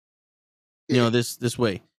 This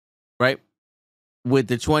way, right? With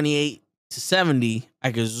the 28 to 70,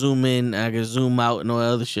 I can zoom in, I can zoom out and all that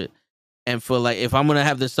other shit. And for like, if I'm gonna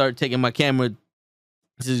have to start taking my camera to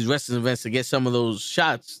these wrestling events to get some of those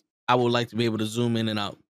shots, I would like to be able to zoom in and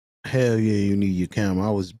out. Hell yeah, you need your camera.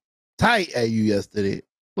 I was tight at you yesterday.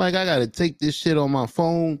 Like, I gotta take this shit on my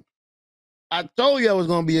phone. I told you I was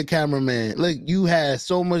gonna be a cameraman. Look, you had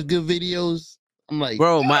so much good videos. I'm like,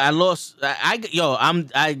 bro, I lost.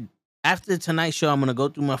 I after tonight's show, I'm gonna go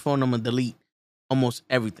through my phone. I'm gonna delete almost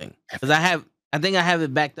everything because I think I have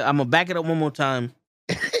it back. I'm gonna back it up one more time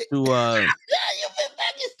to yeah, you been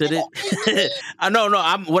back to this. I know, no.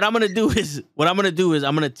 What I'm gonna do is I'm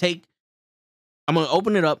gonna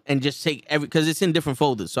open it up and just take because it's in different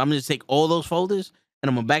folders. So I'm gonna just take all those folders and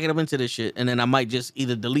I'm gonna back it up into this shit, and then I might just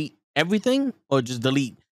either delete everything or just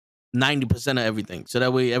delete 90% of everything, so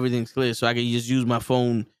that way everything's clear. So I can just use my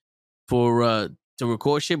phone for to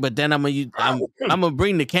record shit. But then I'm gonna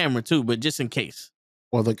bring the camera too, but just in case.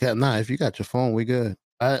 Well, if you got your phone, we good.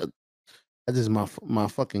 I just my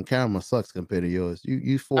fucking camera sucks compared to yours.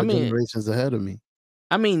 You four generations ahead of me.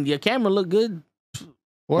 I mean, your camera look good.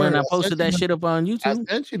 When I posted that shit up on YouTube, I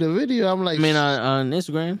sent you the video. I'm like, on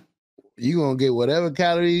Instagram. You gonna get whatever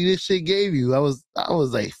calorie this shit gave you. I was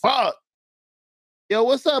like, fuck. Yo,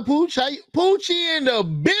 what's up, Pooch? Poochie in the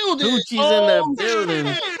building. Poochie's in the building.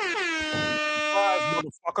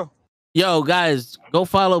 Motherfucker. Yo, guys, go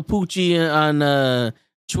follow Poochie on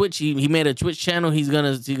Twitch. He made a Twitch channel. He's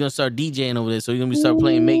gonna start DJing over there. So he's gonna start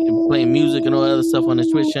playing music and all that other stuff on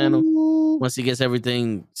his Twitch channel once he gets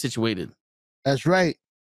everything situated. That's right.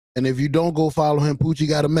 And if you don't go follow him, Poochie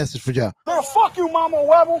got a message for y'all. Girl, fuck you, Mama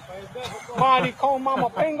Webble. Body con Mama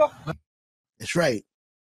Pinga. That's right.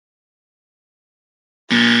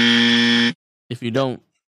 If you don't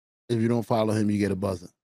follow him, you get a buzzer.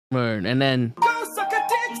 Word. And then Go suck a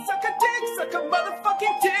dick, suck a dick, suck a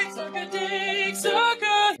motherfucking dick. Suck a dick, suck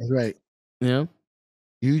a. That's right. Yeah.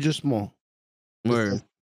 You just small. Word.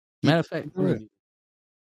 Matter of fact,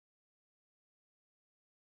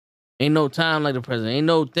 ain't no time like the present. Ain't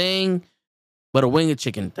no thing but a wing of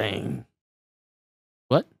chicken thing.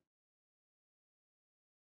 What?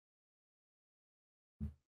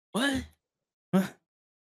 What? What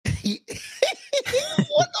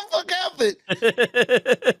the fuck happened?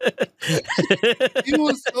 He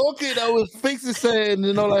was talking, I was fixing saying,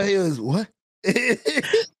 and all I hear is, what? What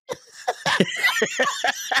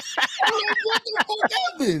the fuck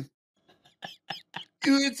happened?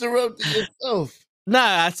 You interrupted yourself.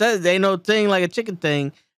 Nah, I said there ain't no thing like a chicken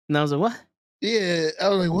thing. And I was like, what? Yeah, I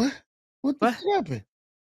was like, what? What the fuck happened?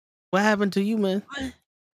 What happened to you, man?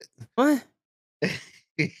 What?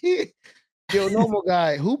 Yo, normal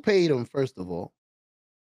guy, who paid him, first of all?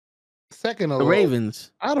 Second of all, The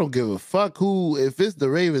Ravens. I don't give a fuck who. If it's the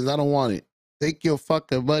Ravens, I don't want it. Take your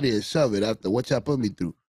fucking money and shove it after what y'all put me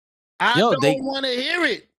through. I don't want to hear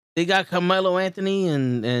it. They got Carmelo Anthony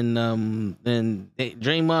and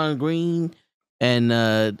Draymond Green and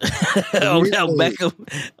Odell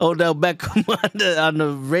Beckham on the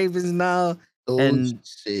Ravens now.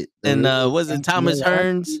 Shit. And was it Thomas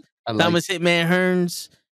Hearns? Thomas Hitman Hearns.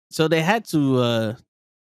 So they had to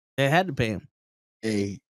pay him.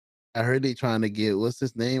 Hey, I heard they trying to get, what's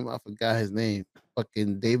his name? I forgot his name.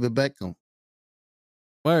 Fucking David Beckham.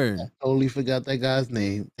 Word. I totally forgot that guy's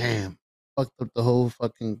name. Damn. Fucked up the whole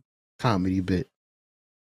fucking comedy bit.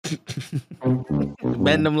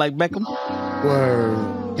 Bend them like Beckham?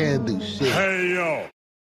 Word. Can't do shit. Hey, yo.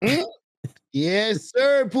 Yes,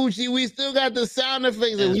 sir, Poochie. We still got the sound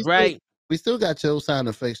effects. That's right. We still got your sound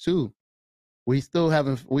effects too. We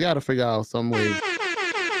got to figure out some way to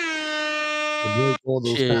break all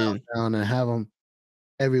those sounds down and have them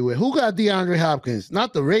everywhere. Who got DeAndre Hopkins?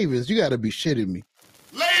 Not the Ravens. You got to be shitting me.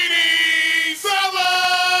 Ladies,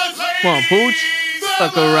 fellas, Come on, Pooch.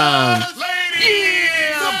 Fuck around.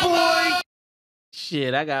 Yeah, boy.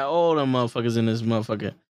 Shit, I got all them motherfuckers in this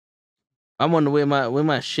motherfucker. I wonder where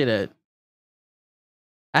my shit at.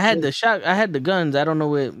 I had the guns. I don't know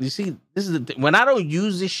where. You see, this is the thing. When I don't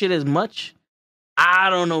use this shit as much, I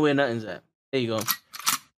don't know where nothing's at. There you go.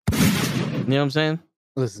 You know what I'm saying?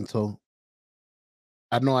 Listen, so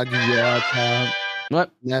I know I give you a hard time.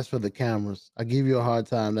 What? That's for the cameras. I give you a hard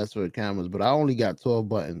time. That's for the cameras. But I only got 12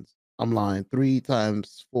 buttons. I'm lying. 3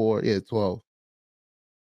 times 4, 12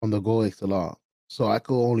 on the Go XLR. So I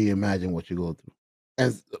could only imagine what you go through.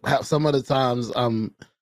 And some of the times,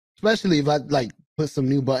 especially if I like put some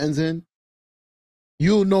new buttons in,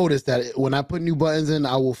 you'll notice that when I put new buttons in,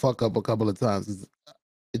 I will fuck up a couple of times.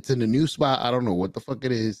 It's in a new spot. I don't know what the fuck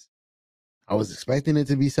it is. I was expecting it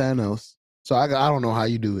to be something else. So I don't know how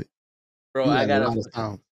you do it. Bro, I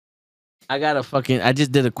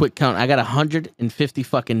just did a quick count. I got 150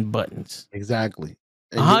 fucking buttons. Exactly.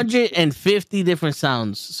 150 different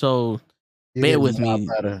sounds. So bear with me,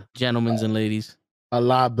 gentlemen and ladies. A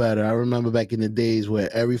lot better. I remember back in the days where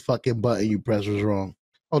every fucking button you press was wrong.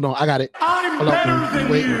 Hold on, I got it. I'm Hold better on. than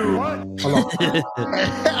Wait. you. Hold on.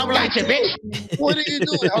 I'm like, bitch. What are you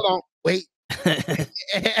doing? Hold on. Wait.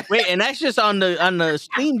 Wait, and that's just on the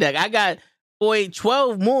Steam Deck. I got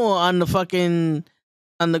 12 more on the fucking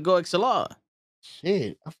on the Go XLR.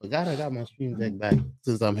 Shit, I forgot I got my Stream Deck back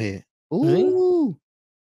since I'm here. Really? Ooh,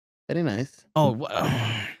 very nice. Oh,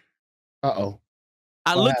 Uh-oh.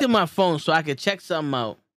 I What looked at my phone so I could check something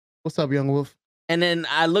out, What's up, Young Wolf? and then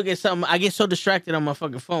I look at something. I get so distracted on my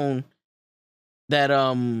fucking phone that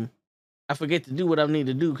I forget to do what I need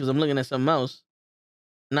to do because I'm looking at something else.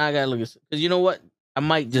 Now I gotta look at because you know what? I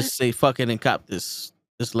might just say fuck it and cop this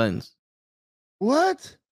lens.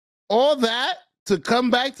 What? All that to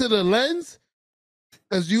come back to the lens?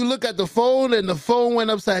 Because you look at the phone and the phone went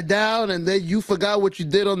upside down, and then you forgot what you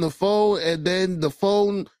did on the phone, and then the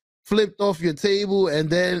phone flipped off your table, and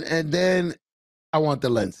then I want the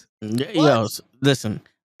lens. Yo, listen.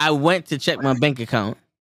 I went to check my bank account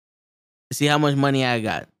to see how much money I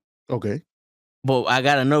got. Okay. But I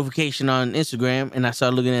got a notification on Instagram and I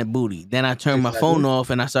started looking at booty. Then I turned my phone off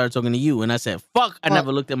and I started talking to you. And I said, fuck, I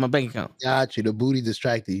never looked at my bank account. Got you. The booty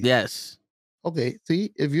distracted you. Yes. Okay.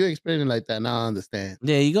 See, if you're explaining like that, now I understand.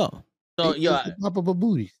 There you go. So, yo, pop up a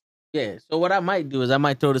booty. Yeah. So what I might do is I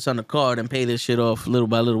might throw this on the card and pay this shit off little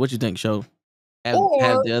by little. What you think, Show? Have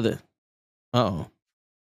the other.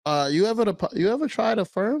 You ever tried a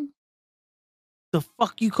firm? The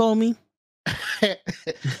fuck you call me? A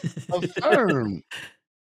firm.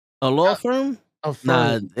 A law firm? A firm.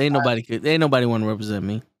 Nah, ain't nobody want to represent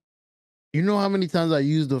me. You know how many times I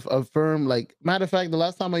used a firm? Like, matter of fact, the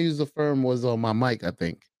last time I used a firm was on my mic, I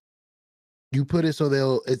think. You put it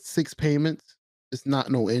so it's 6 payments. It's not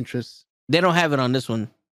no interest. They don't have it on this one.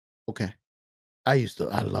 Okay. I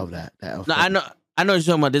love that. No, I know what you're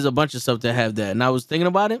talking about. There's a bunch of stuff that have that. And I was thinking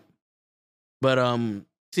about it. But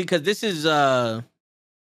see, because this is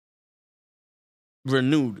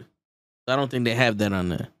renewed. I don't think they have that on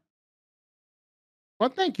there. Well,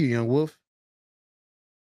 thank you, Young Wolf.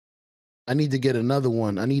 I need to get another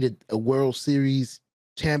one. I need a World Series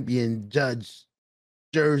champion judge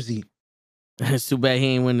jersey. It's too bad he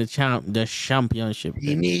ain't win the championship.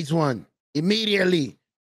 He needs one immediately.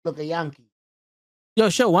 Look, a Yankee. Yo,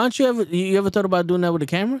 Show, why don't you ever thought about doing that with the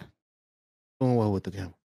camera? Doing what with the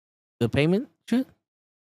camera? The payment shit?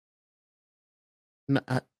 No,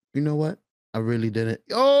 you know what? I really didn't.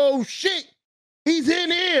 Oh shit! He's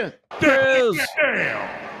in here. Grills.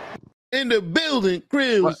 In the building,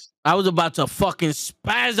 Grills. I was about to fucking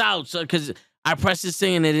spaz out because I pressed this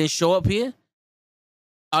thing and it didn't show up here.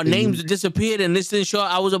 Our names disappeared and this didn't show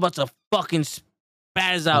up. I was about to fucking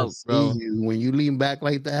spaz out, bro. When you lean back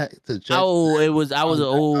like that to check.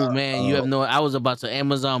 Oh, man. You have no. I was about to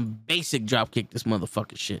Amazon basic drop kick this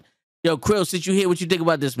motherfucking shit. Yo, Krill, since you here, what you think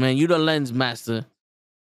about this, man? You the lens master.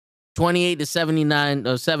 28 to 79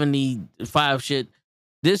 or 75 shit.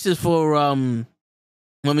 This is for when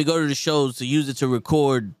we go to the shows to use it to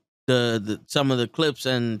record the some of the clips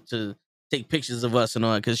and to take pictures of us and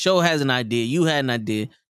all that. Because Show has an idea, you had an idea,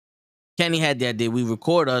 Kenny had the idea. We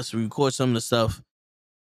record some of the stuff.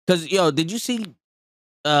 Because yo, did you see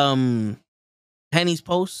Henny's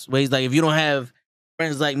post where he's like, if you don't have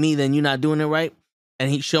friends like me, then you're not doing it right? And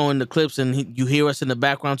he's showing the clips and you hear us in the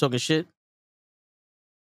background talking shit.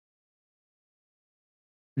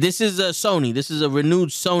 This is a Sony. This is a renewed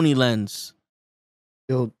Sony lens.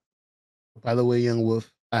 Yo, by the way, Young Wolf,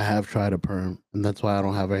 I have tried a perm, and that's why I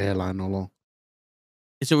don't have a hairline no long.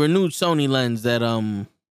 It's a renewed Sony lens that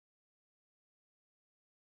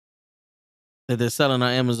they're selling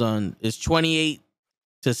on Amazon. It's 28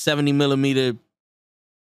 to 70 millimeter,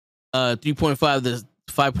 3.5 to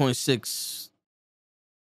 5.6.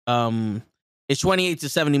 It's 28 to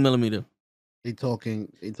 70 millimeter. They talking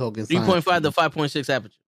 3.5 to 5.6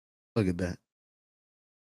 aperture. Look at that.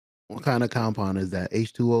 What kind of compound is that?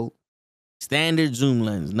 H2O? Standard zoom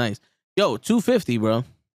lens. Nice. Yo, $250, bro.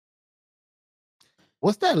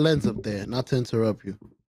 What's that lens up there? Not to interrupt you.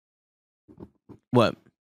 What?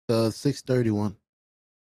 The 631.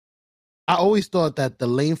 I always thought that the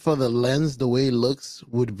length of the lens, the way it looks,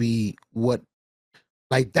 would be what,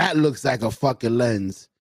 like that looks like a fucking lens.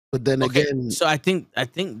 But then again, so I think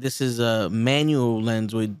this is a manual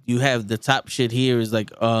lens where you have the top shit here is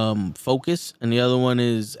like focus and the other one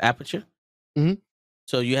is aperture. Mm-hmm.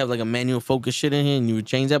 So you have like a manual focus shit in here and you would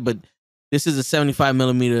change that. But this is a 75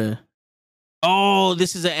 millimeter. Oh,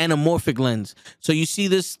 this is an anamorphic lens. So you see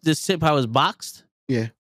this tip how it's boxed? Yeah.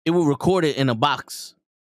 It will record it in a box.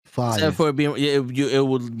 Fire. Except for it being, it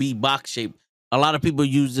would be box shaped. A lot of people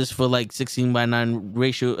use this for like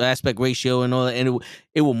 16:9 aspect ratio and all that, and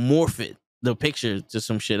it will morph the picture to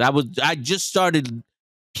some shit. I just started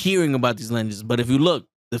hearing about these lenses. But if you look,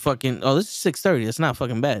 the fucking this is 630. That's not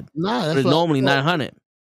fucking bad. Nah, But that's it's what normally I thought. 900. You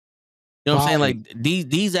know what I'm saying? Fire. Like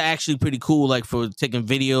these are actually pretty cool, like for taking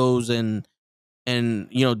videos and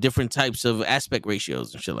different types of aspect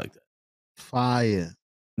ratios and shit like that. Fire.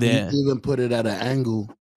 Yeah. You can even put it at an angle,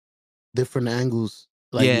 different angles.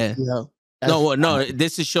 Like you Yeah. see how No,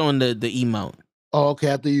 this is showing the E mount. Oh, okay.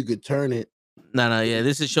 After you could turn it. No, yeah,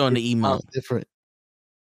 this is showing the E mount. Different.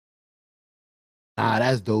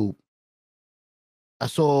 That's dope. I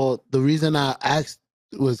saw the reason I asked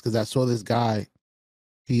was because I saw this guy.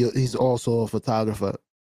 He's also a photographer.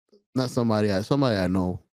 Not somebody I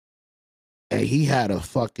know. And he had a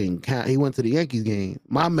fucking he went to the Yankees game.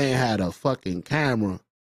 My man had a fucking camera.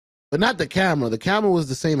 But not the camera. The camera was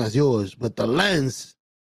the same as yours, but the lens,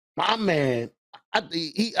 my man,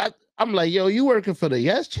 I'm like, yo, you working for the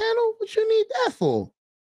Yes Channel? What you need that for?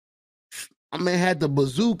 My man had the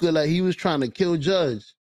bazooka like he was trying to kill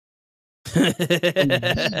Judge.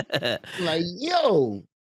 Like, yo.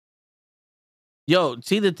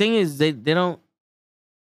 See, the thing is, they don't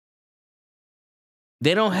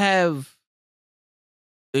have.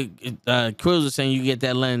 Cruz was saying you get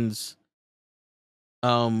that lens,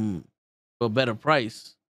 for a better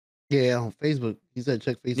price. Yeah, on Facebook. He said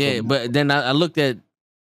check Facebook. Yeah, but then I looked at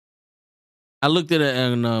it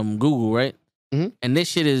on Google, right? Mm-hmm. And this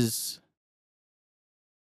shit is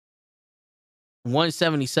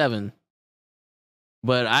 $177.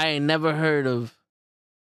 But I ain't never heard of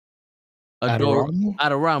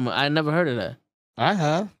Adorama. I never heard of that. I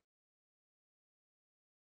have.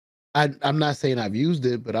 I'm not saying I've used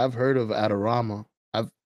it, but I've heard of Adorama.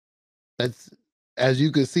 That's as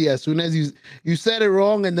you can see, as soon as you said it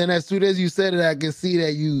wrong, and then as soon as you said it, I can see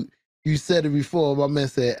that you said it before. My man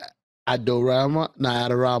said Adorama, not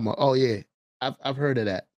Adorama. Oh yeah, I've heard of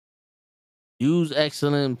that. Use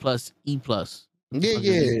excellent plus E plus.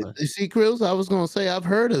 Yeah. You see, Chris, I was gonna say I've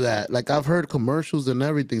heard of that. Like I've heard commercials and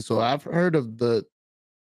everything, so I've heard of the.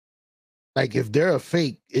 Like if they're a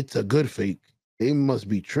fake, it's a good fake. They must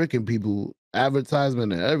be tricking people,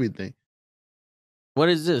 advertisement and everything. What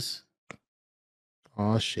is this?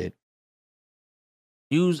 Oh shit.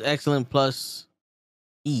 Use excellent plus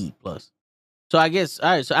E plus. So I guess all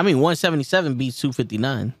right. So I mean, 177 beats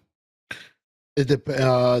 259.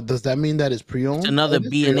 Does that mean that it's pre-owned? It's another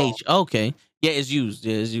B and H. Okay, yeah, it's used.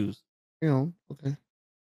 Yeah, it's used. Okay.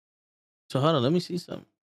 So hold on, let me see something.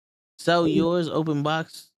 Sell yours, open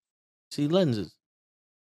box. See lenses.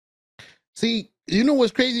 See, you know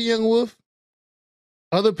what's crazy, Young Wolf?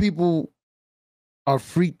 Other people are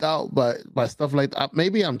freaked out by stuff like that.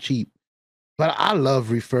 Maybe I'm cheap, but I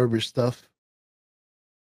love refurbished stuff.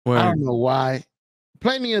 Word. I don't know why.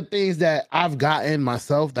 Plenty of things that I've gotten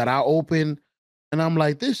myself that I open, and I'm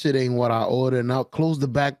like, this shit ain't what I ordered, and I'll close the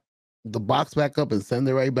box back up and send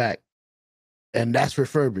it right back. And that's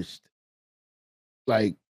refurbished.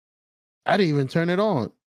 Like, I didn't even turn it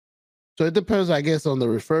on. So it depends, I guess, on the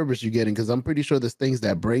refurbished you're getting, because I'm pretty sure there's things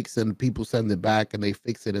that breaks and people send it back and they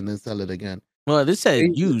fix it and then sell it again. Well, this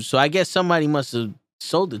said used, so I guess somebody must have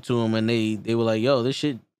sold it to them, and they were like, "Yo, this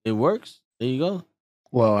shit, it works." There you go.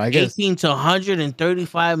 Well, I guess 18 to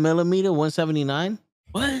 135 millimeter, 179.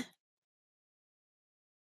 What?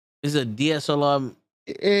 This is a DSLR.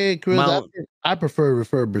 Hey, Chris, I prefer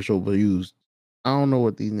refurbished over used. I don't know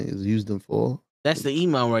what these niggas use them for. That's the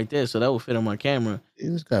email right there, so that will fit on my camera.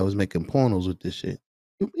 This guy was making pornos with this shit.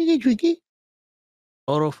 You tricky.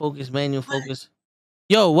 Autofocus, manual focus.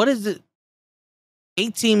 Yo, what is it?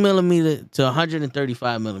 18 millimeter to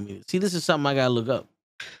 135 millimeters. See, this is something I gotta look up.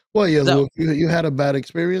 Well, yeah, so, you had a bad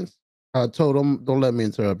experience. I told him, don't let me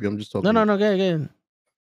interrupt you. I'm just talking. No, go ahead.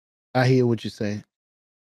 I hear what you're saying.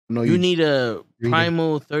 No, you need a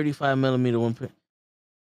primal 35 millimeter one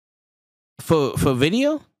for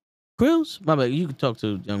video. Grills, my bad. You can talk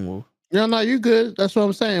to Young Wolf. Yeah, no, you good. That's what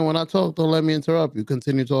I'm saying. When I talk, don't let me interrupt you.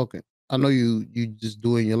 Continue talking. I know you just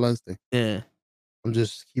doing your lunch thing. Yeah, I'm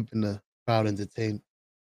just keeping the crowd entertained.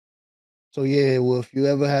 So yeah, well, if you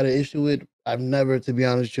ever had an issue with, to be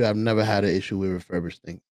honest with you, I've never had an issue with refurbished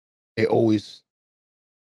things. They always,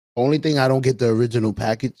 only thing I don't get the original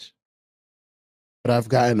package, but I've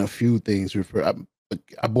gotten a few things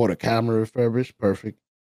I bought a camera refurbished, perfect.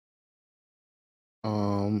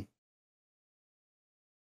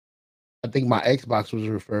 I think my Xbox was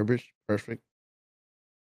refurbished, perfect.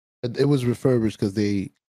 It was refurbished because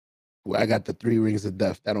I got the 3 rings of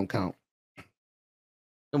death. That don't count.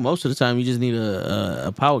 Most of the time, you just need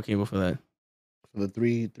a power cable for that. For the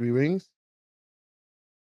three rings?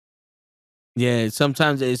 Yeah,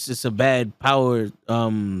 sometimes it's just a bad power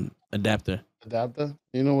adapter.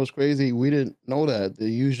 You know what's crazy? We didn't know that. They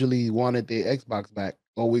usually wanted their Xbox back.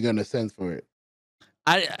 Or we gonna send for it?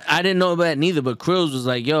 I didn't know about that neither, but Krills was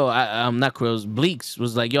like, yo, I'm not Krills. Bleaks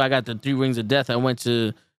was like, yo, I got the 3 rings of death. I went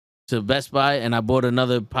to Best Buy and I bought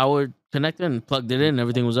another power connector and plugged it in. And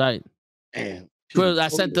everything was all right. Damn. Krills,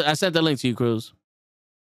 I sent the link to you, Krills.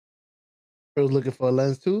 I was looking for a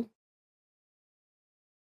lens too.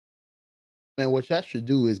 Man, what y'all should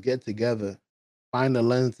do is get together, find a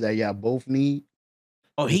lens that y'all both need.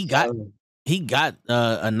 Oh, he got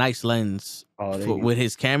a nice lens with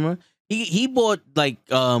his camera. He bought like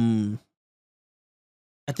I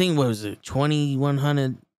think what was it,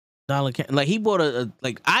 $2,100 like he bought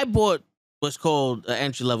I bought what's called an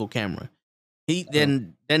entry level camera.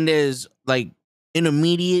 Then there's like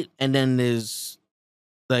intermediate, and then there's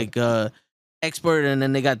like expert, and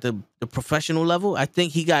then they got the professional level. I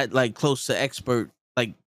think he got like close to expert,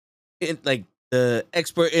 like the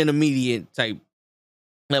expert intermediate type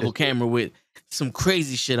level camera with some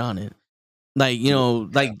crazy shit on it. Like, you know,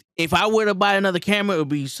 like if I were to buy another camera, it would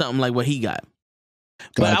be something like what he got.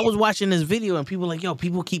 But I was watching this video and people like, yo,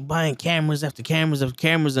 people keep buying cameras after cameras after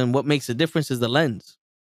cameras, and what makes the difference is the lens.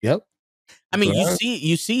 Yep. I mean,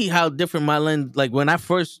 you see how different my lens. Like when I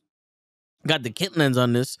first got the kit lens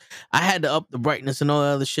on this, I had to up the brightness and all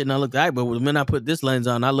that other shit, and I looked all right. But the minute I put this lens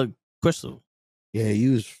on, I look crystal. Yeah,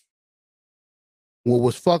 you was. What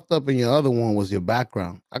was fucked up in your other one was your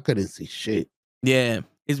background. I couldn't see shit. Yeah,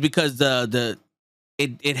 it's because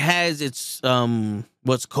it has its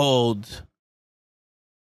what's called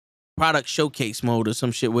product showcase mode or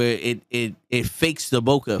some shit where it fakes the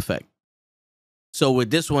bokeh effect. So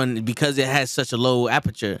with this one, because it has such a low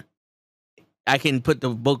aperture, I can put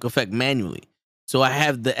the bokeh effect manually. So I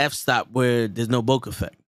have the f-stop where there's no bokeh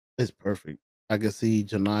effect. It's perfect. I can see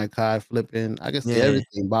Janai Kai flipping. I can see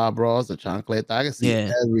everything. Bob Ross, the chocolate. I can see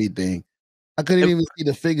everything. I couldn't even see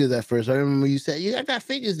the figures at first. I remember you said, "Yeah, I got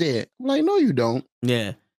figures there." I'm like, "No, you don't."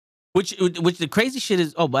 Yeah. Which the crazy shit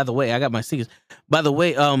is, oh, by the way, I got my stickers. By the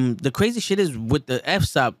way, the crazy shit is with the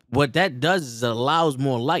f-stop, what that does is it allows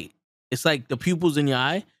more light. It's like the pupils in your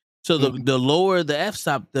eye. So the lower the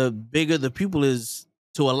f-stop, the bigger the pupil is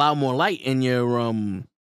to allow more light in your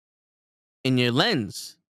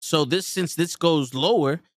lens. So since this goes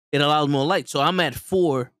lower, it allows more light. So I'm at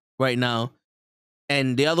 4 right now,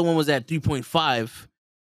 and the other one was at 3.5.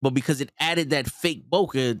 But because it added that fake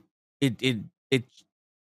bokeh, it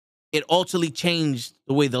ultimately changed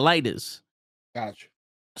the way the light is. Gotcha.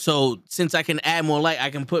 So since I can add more light, I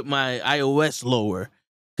can put my iOS lower.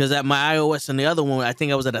 Because at my iOS and the other one, I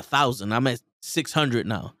think I was at 1,000. I'm at 600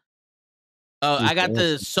 now. I got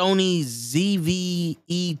the Sony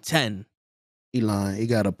ZV-E10. He lying. He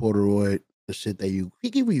got a Polaroid, the shit that he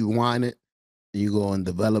can rewind it, and you go and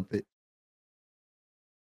develop it.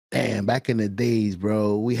 Damn, back in the days,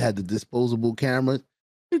 bro, we had the disposable cameras.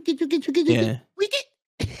 Yeah.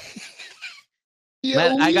 Yo,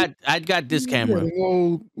 Man, I got this camera.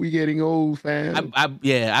 We getting old, fam.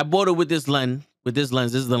 I bought it with this lens. This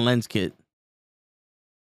is the lens kit,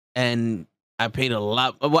 and I paid a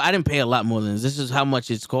lot. Well, I didn't pay a lot more than this. This is how much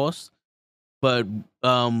it's cost. But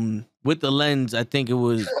with the lens, I think it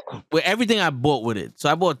was with everything I bought with it. So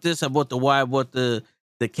I bought this. I bought the wire. I bought the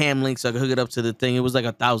cam link so I could hook it up to the thing. It was like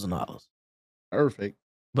 $1,000. Perfect.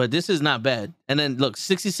 But this is not bad. And then look,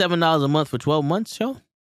 $67 a month for 12 months, yo.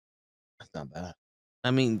 That's not bad. I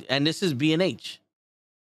mean, and this is B&H.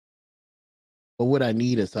 What would I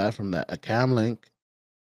need aside from that? A cam link?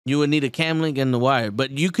 You would need a cam link and the wire, but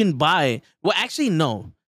you can buy. Well, actually,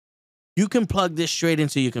 no. You can plug this straight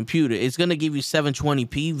into your computer. It's gonna give you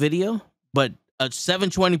 720p video, but a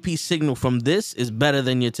 720p signal from this is better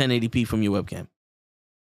than your 1080p from your webcam.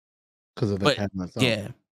 Because of the camera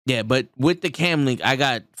itself. Yeah. But with the cam link, I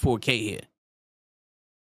got 4K here.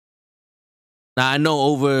 Now I know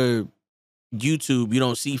over YouTube you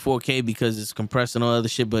don't see 4K because it's compressed and all other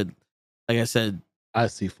shit, but like I said, I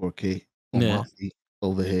see 4K on my feet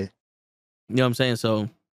over here. You know what I'm saying? So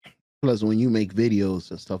plus when you make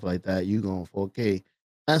videos and stuff like that, you going 4K.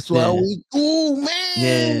 That's why we do, man.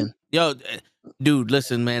 Yeah. Yo, dude,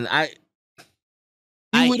 listen, man.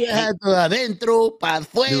 You would have had the adentro pa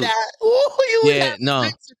afuera. You would have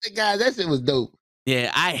the guys. That shit was dope.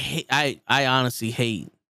 Yeah, I honestly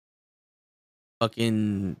hate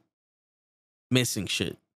fucking missing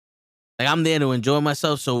shit. Like I'm there to enjoy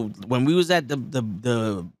myself. So when we was at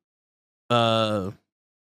the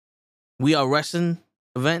We Are Wrestling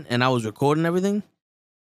event and I was recording everything,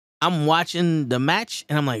 I'm watching the match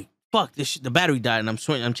and I'm like, fuck this shit. The battery died and I'm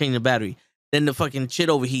changing the battery. Then the fucking shit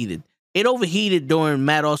overheated. It overheated during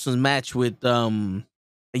Matt Austin's match with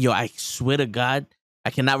I swear to God, I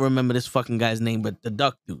cannot remember this fucking guy's name, but the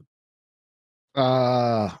duck dude.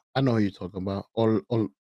 I know who you're talking about.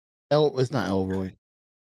 It's not Elroy.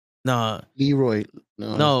 No, Leroy.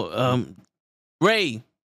 No. no. Ray.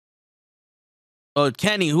 Oh,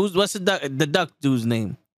 Kenny. What's the duck dude's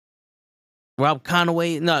name? Rob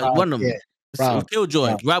Conaway. No, Rob, one of them. yeah. Rob.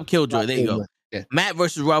 Killjoy. Rob Killjoy. Rob There you go. Killjoy, yeah. Matt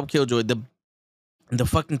versus Rob Killjoy. The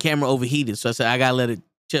fucking camera overheated, so I said I gotta let it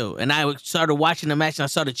chill. And I started watching the match, and I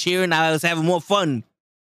started cheering. I was having more fun.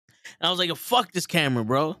 And I was like, "Fuck this camera,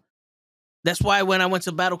 bro." That's why when I went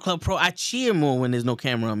to Battle Club Pro, I cheer more when there's no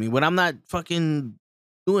camera on me. When I'm not fucking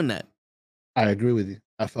doing that. I agree with you.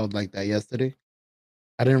 I felt like that yesterday.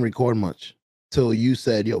 I didn't record much till you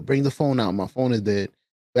said, "Yo, bring the phone out. My phone is dead."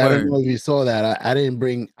 But I don't know if you saw that. I didn't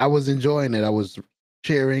bring. I was enjoying it. I was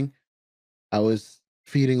cheering. I was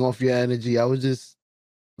feeding off your energy. I was just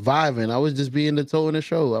vibing. I was just being the toe in the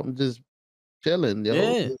show. I'm just chilling, yo.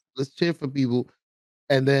 Yeah. Let's cheer for people.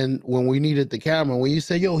 And then when we needed the camera, when you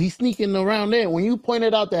said, "Yo, he's sneaking around there," when you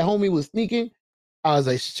pointed out that homie was sneaking, I was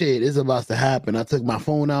like, "Shit, it's about to happen." I took my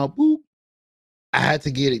phone out. Boop. I had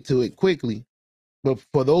to get it to it quickly. But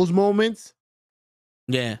for those moments,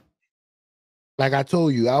 yeah, like I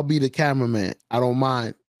told you, I'll be the cameraman. I don't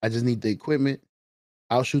mind. I just need the equipment.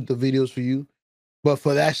 I'll shoot the videos for you. But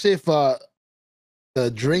for that shit, for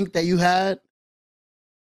the drink that you had,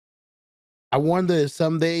 I wonder if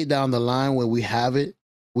someday down the line when we have it,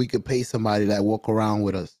 we could pay somebody that walk around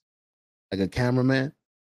with us, like a cameraman.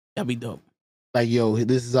 that'd be dope. Like, yo,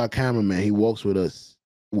 this is our cameraman. He walks with us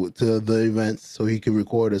to the events so he can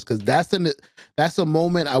record us. Because that's a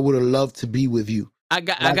moment I would have loved to be with you. I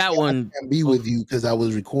got one. I can't be with you because I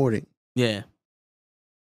was recording. Yeah.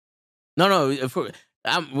 No.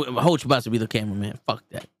 Hoach about to be the cameraman. Fuck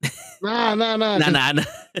that. Nah. Nah.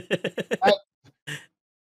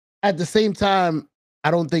 At the same time,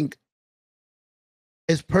 I don't think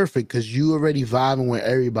it's perfect because you already vibing with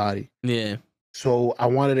everybody. Yeah. So I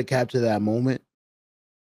wanted to capture that moment.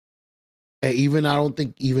 And even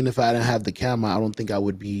if I didn't have the camera, I don't think I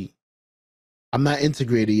would be. I'm not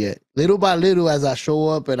integrated yet. Little by little, as I show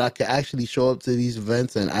up and I can actually show up to these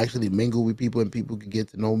events and actually mingle with people and people can get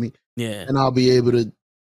to know me. Yeah. And I'll be able to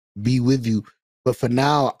be with you. But for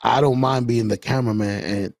now, I don't mind being the cameraman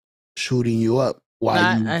and shooting you up while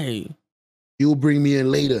I hate you. You'll bring me in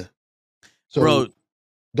later. So Bro,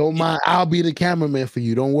 don't mind. I'll be the cameraman for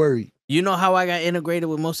you. Don't worry. You know how I got integrated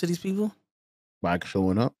with most of these people? By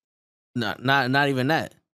showing up. Not even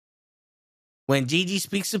that. When Gigi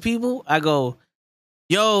speaks to people, I go,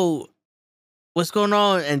 "Yo, what's going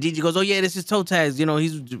on?" And Gigi goes, "Oh yeah, this is Toe Tags. You know,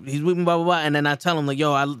 he's with me, blah blah blah." And then I tell him like,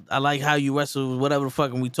 "Yo, I like how you wrestle, whatever the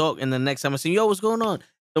fuck," and we talk. And the next time I say, "Yo, what's going on?"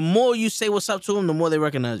 The more you say what's up to them, the more they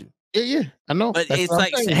recognize you. Yeah, I know. But That's it's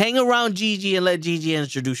like hang around Gigi and let Gigi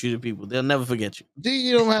introduce you to people. They'll never forget you.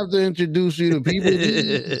 Gigi don't have to introduce you to people.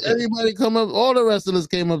 Everybody come up. All the wrestlers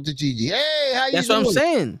came up to Gigi. Hey, how you That's doing? what I'm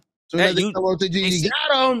saying. So they come up to Gigi.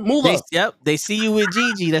 Got him. Move up. Yep. They see you with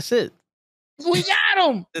Gigi. That's it. We got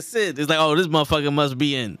him. That's it. It's like, oh, this motherfucker must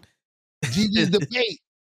be in. Gigi's the bait.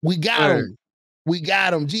 We got him. We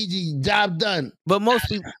got him. Gigi, job done. But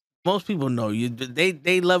most people know you.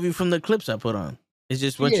 They love you from the clips I put on. It's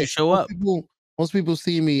just once you show up. Most people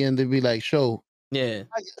see me and they be like, "Show." Yeah.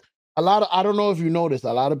 I don't know if you noticed,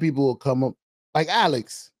 a lot of people will come up, like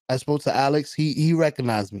Alex. I spoke to Alex. He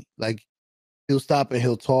recognized me. Like he'll stop and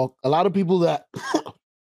he'll talk. A lot of people that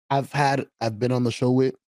I've been on the show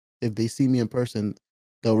with, if they see me in person,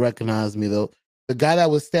 they'll recognize me though. The guy that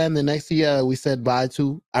was standing next to you, we said bye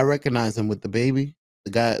to, I recognize him with the baby.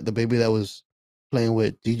 The baby that was playing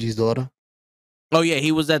with Gigi's daughter. Oh yeah,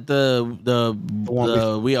 he was at the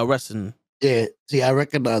We Are Wrestling. Yeah, see, I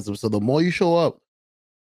recognize him. So the more you show up,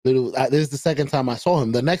 this is the second time I saw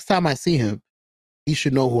him. The next time I see him, he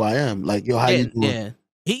should know who I am. Like, yo, how you doing? Yeah,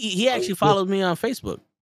 he actually follows me on Facebook.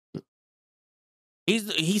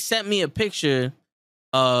 He sent me a picture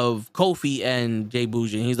of Kofi and Jay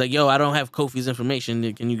Bougie. And he's like, "Yo, I don't have Kofi's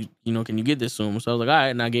information. Can you get this to him?" So I was like, "All right,"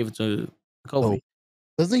 and I gave it to Kofi. Oh.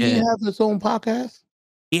 Doesn't he have his own podcast?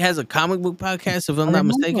 He has a comic book podcast, if I'm not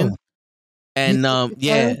mistaken. And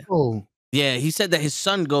yeah, he said that his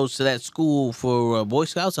son goes to that school for Boy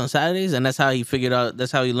Scouts on Saturdays, and that's how he figured out.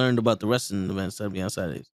 That's how he learned about the wrestling events that be on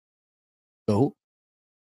Saturdays. So,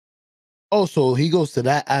 so he goes to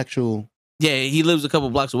that actual. Yeah, he lives a couple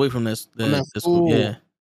blocks away from this. The school. Yeah.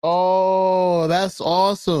 Oh, that's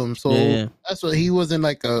awesome. So that's what he wasn't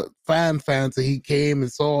like a fan, so he came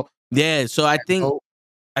and saw. Yeah, so I think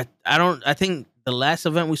I think the last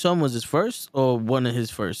event we saw him was his first or one of his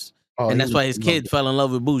first. Oh, and that's why his kid fell in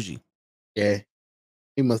love with Bougie. Yeah.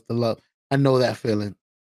 He must have loved. I know that feeling.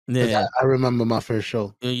 Yeah. I remember my first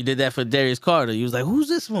show. You did that for Darius Carter. You was like, who's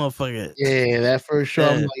this motherfucker? Yeah, that first show,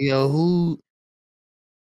 I'm Yeah. like, yo, who?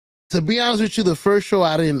 To be honest with you, the first show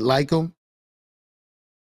I didn't like him,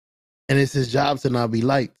 and it's his job to not be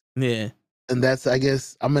liked. Yeah. And that's, I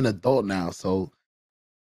guess, I'm an adult now, so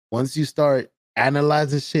once you start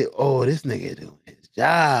analyzing shit, oh, this nigga doing his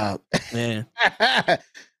job. Yeah.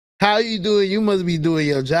 How you doing? You must be doing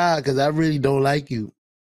your job because I really don't like you.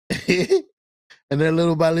 And then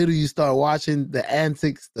little by little, you start watching the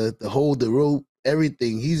antics, the hold the rope,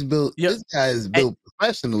 everything. He's built. Yep. This guy is built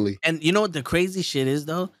professionally. And you know what the crazy shit is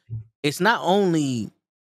though? It's not only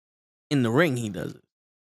in the ring he does it.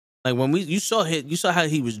 Like when you saw how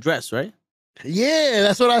he was dressed, right? Yeah,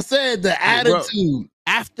 that's what I said. The Yeah, bro. attitude.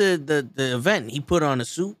 After the event, he put on a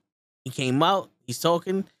suit. He came out. He's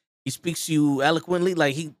talking. He speaks to you eloquently.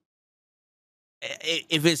 Like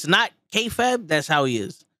if it's not kayfabe, that's how he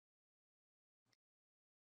is.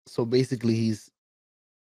 So basically, he's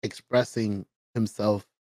expressing himself.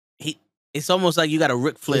 It's almost like you got a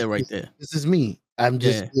Ric Flair right there. This is me. I'm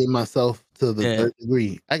just being myself to the third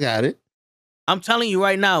degree. I got it. I'm telling you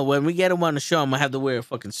right now, when we get him on the show, I'm gonna have to wear a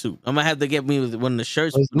fucking suit. I'm gonna have to get me with one of the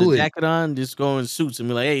shirts, with the jacket on, just go in suits and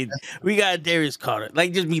be like, hey, we got Darius Carter.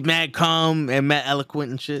 Like, just be mad calm and mad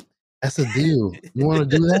eloquent and shit. That's a deal. You want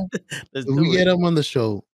to do that? Let's if do we it. get him on the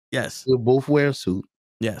show, yes, we'll both wear a suit.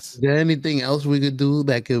 Yes. Is there anything else we could do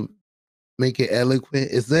that could make it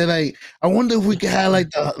eloquent? Is there like, I wonder if we could have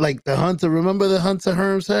like the Hunter. Remember the Hunter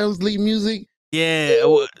Helmsley music? Yeah.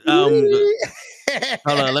 Hold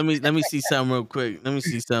on. Let me see something real quick. Let me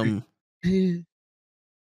see something.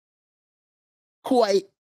 Quite.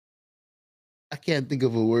 I can't think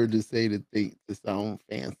of a word to say to sound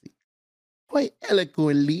fancy. Quite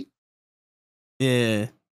eloquently. Yeah.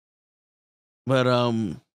 But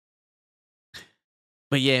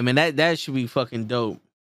yeah, man, that should be fucking dope.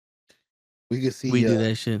 We can see do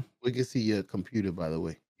that shit. We can see your computer, by the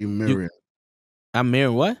way. You're mirroring. I'm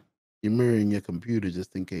mirroring what? You're mirroring your computer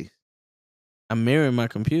just in case. I'm mirroring my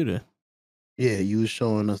computer. Yeah, you was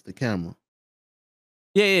showing us the camera.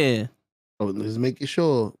 Yeah. So just making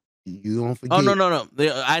sure you don't forget. Oh no.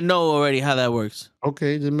 I know already how that works.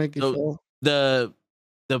 Okay, just making sure. The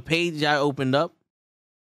page I opened up,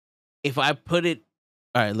 if I put it,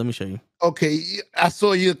 all right, let me show you. Okay, I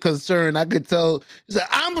saw your concern. I could tell. You said,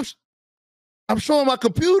 I'm showing my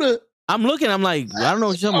computer. I'm looking. I'm like, I don't know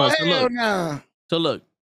what you're talking about. So look.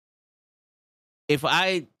 If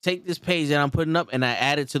I take this page that I'm putting up and I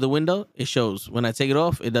add it to the window, it shows. When I take it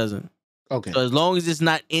off, it doesn't. Okay. So as long as it's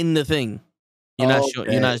not in the thing, you're not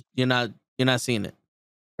seeing it.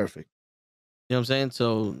 Perfect. You know what I'm saying?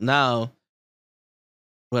 So now,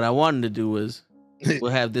 what I wanted to do was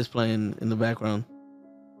we'll have this playing in the background,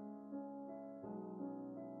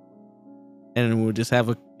 and then we'll just have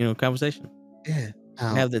a conversation. Yeah.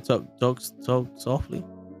 Have the talk softly.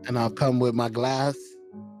 And I'll come with my glass.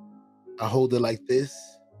 I hold it like this.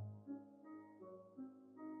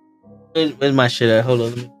 Where's my shit at? Hold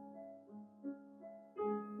on.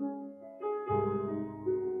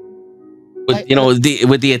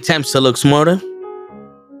 With the attempts to look smarter.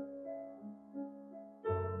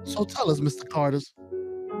 So tell us, Mr. Carter's.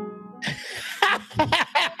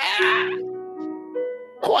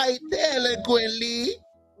 Quite eloquently.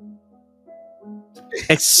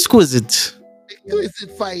 Exquisite.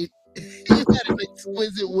 Exquisite fight. You had an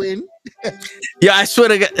exquisite win. Yeah, I swear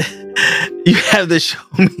to God, you have to show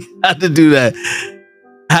me how to do that.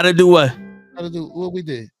 How to do what? How to do what we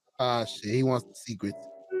did. Shit, he wants the secrets.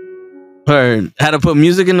 Heard. How to put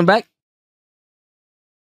music in the back?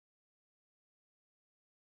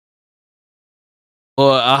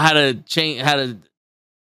 Or how to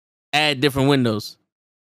add different windows?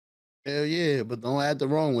 Hell yeah, but don't add the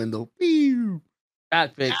wrong window. Pew.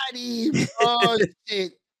 Cockpit. Oh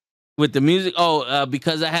shit. With the music,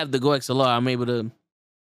 because I have the Go XLR, I'm able to.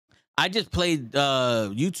 I just played a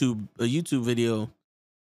YouTube video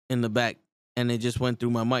in the back, and it just went through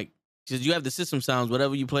my mic. Because you have the system sounds,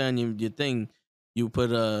 whatever you play on your thing, you put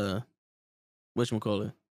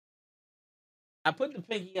whatchamacallit. I put the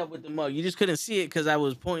pinky up with the mug. You just couldn't see it because I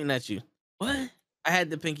was pointing at you. What? I had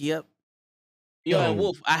the pinky up. Yo,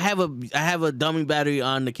 Wolf, I have a dummy battery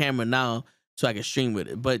on the camera now, so I can stream with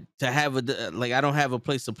it. But to have I don't have a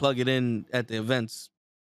place to plug it in at the events.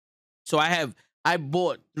 So I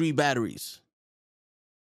bought 3 batteries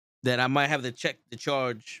that I might have to check the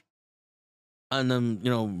charge on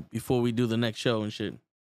them, before we do the next show and shit.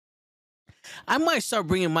 I might start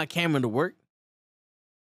bringing my camera to work.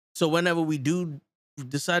 So whenever we do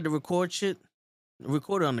decide to record shit,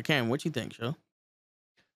 record it on the camera. What you think, Joe?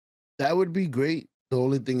 That would be great. The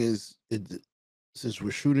only thing is, since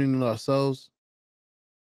we're shooting it ourselves,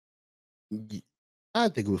 I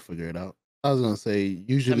think we'll figure it out. I was gonna say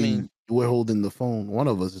usually we're holding the phone. One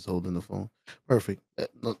of us is holding the phone. Perfect.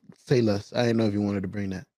 No, say less. I didn't know if you wanted to bring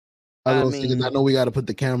that. I was gonna say 'cause I know we got to put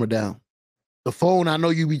the camera down. The phone, I know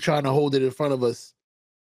you be trying to hold it in front of us.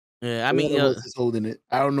 Yeah, I One mean, of us is holding it.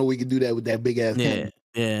 I don't know we can do that with that big ass camera.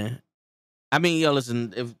 yeah. I mean, yo,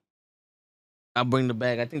 listen, if I bring the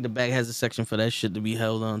bag, I think the bag has a section for that shit to be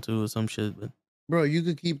held on to or some shit. But Bro, you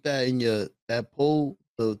could keep that in your that pole.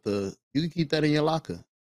 The you could keep that in your locker.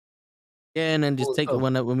 yeah, and then just Pull take it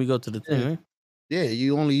itself. when we go to the thing, right? Yeah,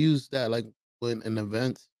 you only use that like when in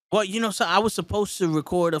events. Well, so I was supposed to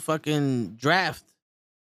record a fucking draft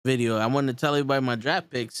video. I wanted to tell everybody my draft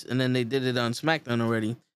picks, and then they did it on SmackDown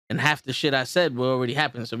already. And half the shit I said will already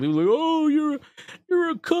happened. So people were like, "Oh, you're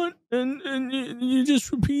a cunt, and you're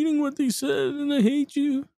just repeating what they said, and I hate you."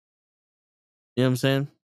 You know what I'm saying?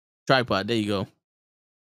 Tripod. There you go.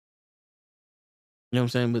 You know what I'm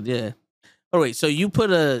saying? But yeah. Oh wait, so you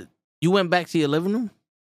went back to your living room?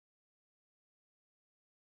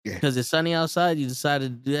 Yeah. Because it's sunny outside, you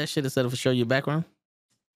decided to do that shit instead of show your background?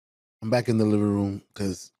 I'm back in the living room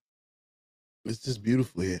because it's just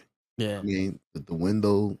beautiful here. Yeah. I mean, the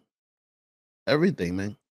window, everything,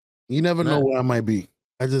 man. You never know where I might be.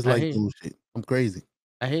 I just like doing shit. I'm crazy.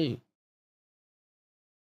 I hear you.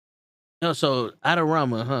 No, so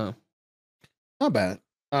Adorama, huh? Not bad.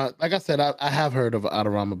 Like I said, I have heard of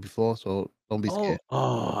Adorama before, so don't be scared.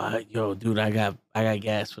 Yo, dude, I got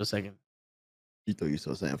gas for a second. You thought you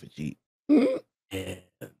saw something for cheap. Yeah,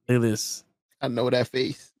 look at this. I know that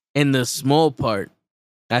face. In the small part,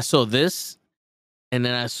 I saw this, and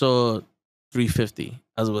then I saw 350.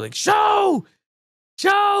 I was like, show,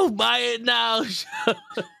 buy it now.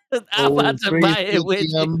 I'm about to buy it with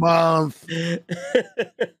you. A month.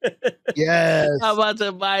 Yes. I'm about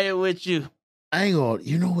to buy it with you. I ain't gonna.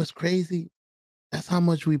 You know what's crazy? That's how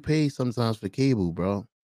much we pay sometimes for cable, bro.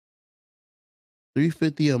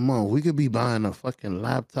 $350 a month. We could be buying a fucking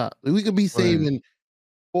laptop. We could be saving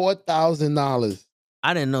 $4,000.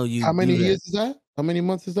 I didn't know you. How many years is that? How many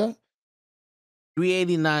months is that?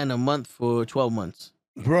 $389 a month for 12 months.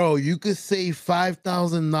 Bro, you could save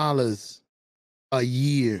 $5,000 a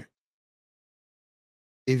year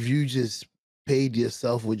if you just paid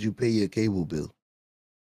yourself what you pay your cable bill.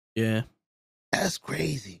 Yeah, that's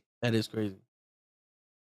crazy. That is crazy.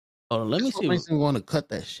 Hold on, let me see. Makes me want to cut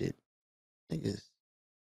that shit. Niggas,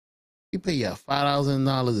 you pay your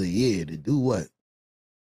 $5,000 a year to do what?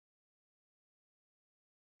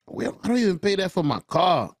 Well, I don't even pay that for my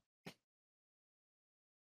car.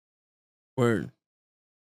 Word.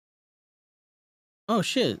 Oh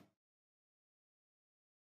shit.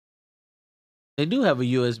 They do have a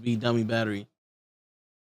USB dummy battery.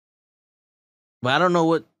 But I don't know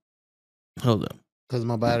what. Hold on. Because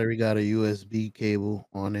my battery got a USB cable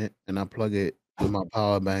on it and I plug it with my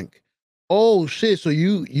power bank. Oh shit. So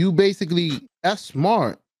you basically, that's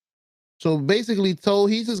smart. So basically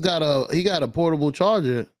he just got a portable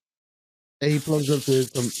charger that he plugs up to his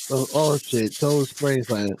oh shit. Toe spray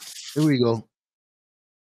sign. Here we go.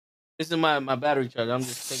 This is my battery charger. I'm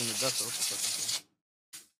just taking the dust off.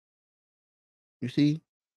 You see?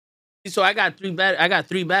 So I got three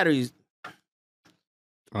batteries.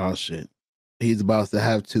 Oh shit. He's about to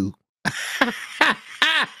have two.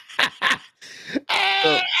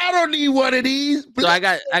 I don't need one of these. So I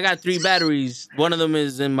got three batteries. One of them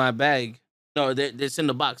is in my bag. No, it's in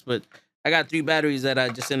the box, but I got three batteries that I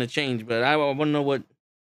just interchanged. But I want to know what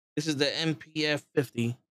this is. The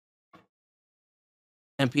MPF50.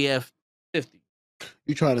 MPF50.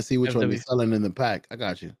 You trying to see which one is selling in the pack? I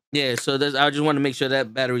got you. Yeah, so I just want to make sure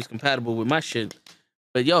that battery's compatible with my shit.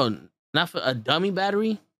 But yo, not for a dummy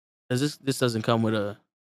battery, because this doesn't come with a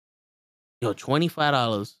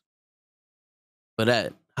 $25 for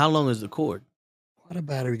that. How long is the cord? Why the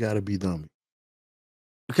battery gotta be dummy?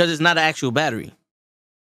 Because it's not an actual battery.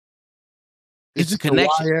 It's a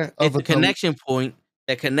connection. It's a connection point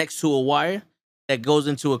that connects to a wire that goes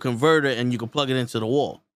into a converter, and you can plug it into the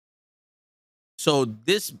wall. So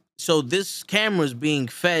this camera is being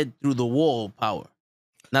fed through the wall power,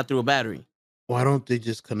 not through a battery. Why don't they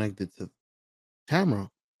just connect it to camera?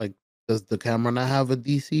 Like, does the camera not have a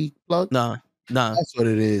DC plug? No. That's what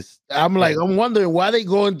it is. I'm wondering why they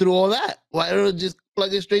going through all that. Why don't they just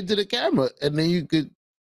plug it straight to the camera and then you could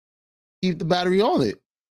keep the battery on it?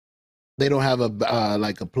 They don't have a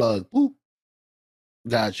like a plug. Boop.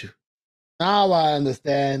 Got you. Now I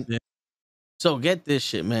understand. Yeah. So get this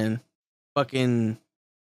shit, man. Fucking.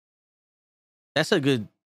 That's a good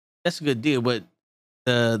deal. But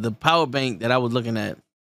the power bank that I was looking at,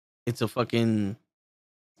 it's a fucking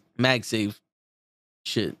MagSafe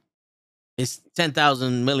shit. It's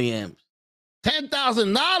 10,000 milliamps.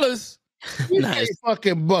 $10,000? You Nah, ain't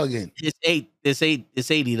fucking bugging. it's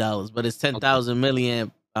 $80, but it's 10,000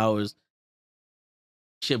 milliamp hours.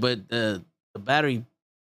 Shit, but the battery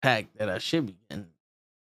pack that I should be getting,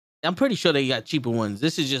 I'm pretty sure they got cheaper ones.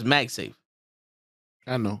 This is just MagSafe.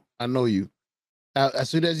 I know you. As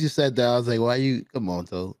soon as you said that, I was like, why you, come on,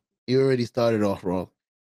 Toe. You already started off wrong.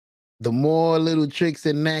 The more little tricks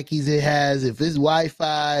and knackies it has, if it's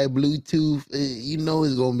Wi-Fi, Bluetooth, you know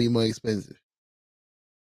it's going to be more expensive.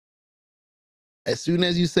 As soon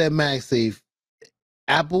as you said MagSafe,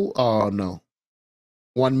 Apple, oh no.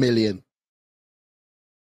 $1 million.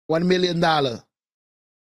 $1 million.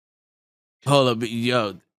 Hold up,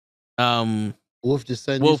 yo. Wolf just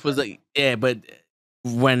said Wolf was like, yeah, but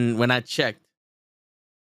when I checked,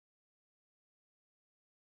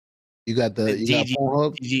 you got Gigi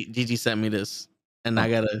Pornhub? Gigi sent me this, and I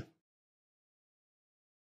gotta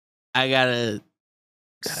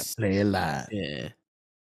play it live. Yeah.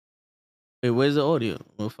 Wait, where's the audio?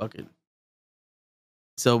 Well, fuck it.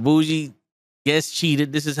 So Bougie gets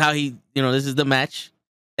cheated. This is how this is the match.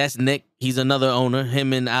 That's Nick. He's another owner.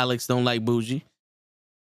 Him and Alex don't like Bougie.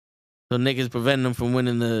 So Nick is preventing him from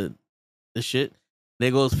winning the shit. There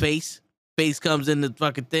goes Face. Face comes in the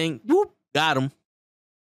fucking thing. Whoop. Got him.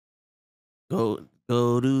 Go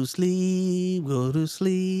to sleep. Go to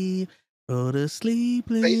sleep. Go to sleep.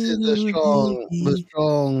 Face is the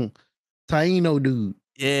strong Taino dude.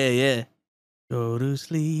 Yeah. Go to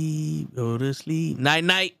sleep. Go to sleep. Night,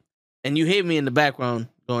 night. And you hear me in the background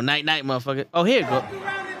going, night, night, motherfucker. Oh, here you go.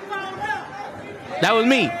 That was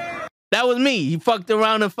me. That was me. He fucked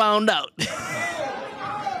around and found out.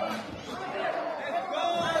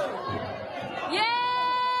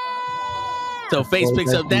 So Face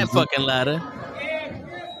picks up that fucking ladder.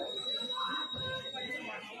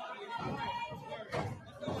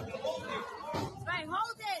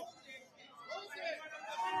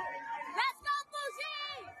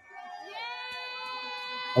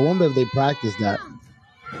 I wonder if they practice that.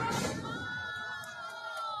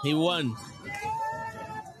 He won.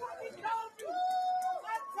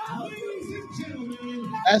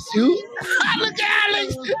 That's you? Look at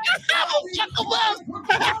Alex! Fuck him up!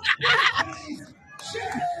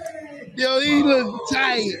 Yo, he look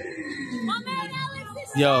tight.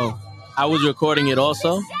 Yo, I was recording it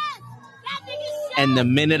also. And the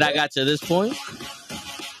minute I got to this point,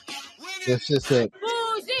 that's just it.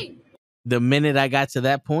 The minute I got to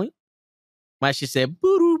that point, my shit said,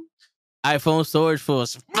 boo iPhone storage full.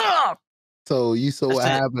 So you saw what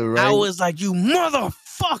happened, right? I was like, you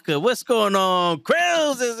motherfucker, what's going on?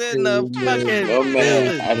 Krills is in the fucking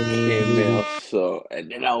man, I came in, so,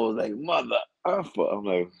 and then I was like, mother effer. I'm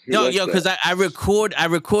like, yo, because I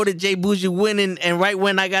recorded Jay Bougie winning, and right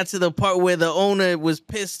when I got to the part where the owner was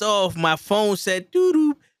pissed off, my phone said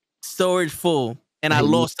doo storage full, and I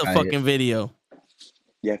lost the fucking video.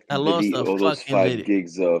 Yeah, I lost the fucking 5 video.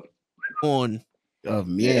 gigs of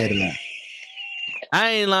mierda. I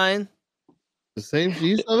ain't lying. The same shit.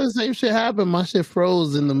 You saw the same shit happen. My shit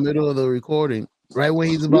froze in the middle of the recording. Right when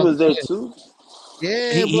he's about. You was there too.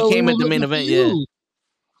 Yeah, he came at the main event. Yeah.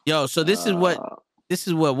 Yo, so this is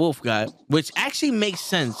what Wolf got, which actually makes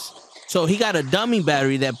sense. So he got a dummy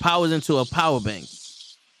battery that powers into a power bank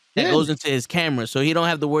that goes into his camera, so he don't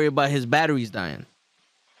have to worry about his batteries dying.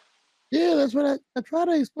 Yeah, that's what I try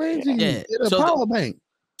to explain to you. Yeah, It's a power bank.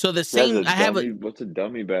 So the same, What's a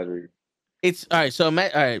dummy battery? It's all right. So all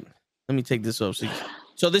right, let me take this off.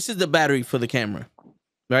 So this is the battery for the camera,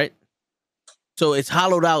 right? So it's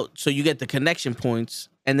hollowed out, so you get the connection points,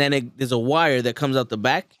 and then there's a wire that comes out the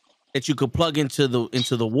back that you could plug into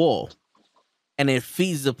the wall, and it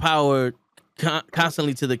feeds the power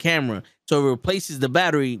constantly to the camera. So it replaces the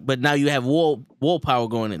battery, but now you have wall power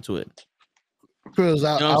going into it. Chris,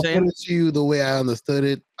 I'll put it to you the way I understood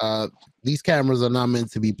it. These cameras are not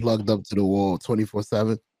meant to be plugged up to the wall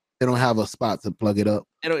 24/7. They don't have a spot to plug it up.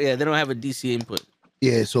 They don't have a DC input.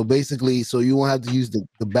 Yeah, so basically, you won't have to use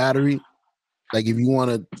the battery. Like if you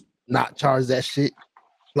want to not charge that shit,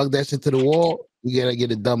 plug that shit to the wall, you gotta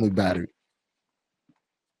get a dummy battery.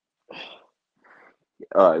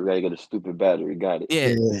 All right, we gotta get a stupid battery. Got it.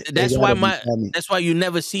 Yeah, that's why you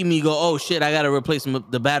never see me go, oh shit, I gotta replace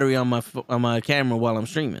the battery on my camera while I'm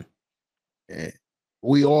streaming. Yeah,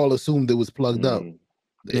 we all assumed it was plugged up.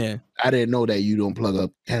 Yeah, I didn't know that you don't plug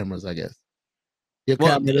up cameras. I guess your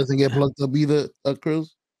camera doesn't get plugged up either,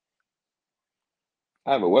 Cruz.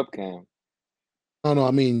 I have a webcam. No,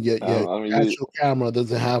 I mean your actual camera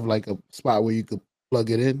doesn't have like a spot where you could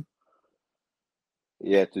plug it in.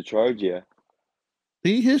 Yeah, to charge. Yeah.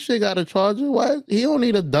 See, his shit got a charger. Why? He don't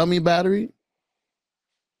need a dummy battery.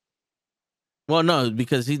 Well, no,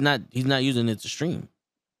 because he's not using it to stream.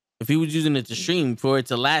 If he was using it to stream, for it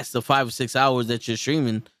to last the 5 or 6 hours that you're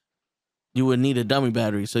streaming, you would need a dummy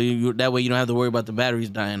battery. So that way you don't have to worry about the batteries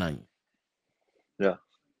dying on you. Yeah.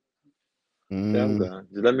 Yeah, I'm Mm. good.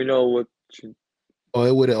 Just let me know what you Oh,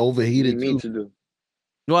 it would have need overheated me too. to do.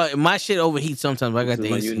 Well, my shit overheats sometimes. But I This got is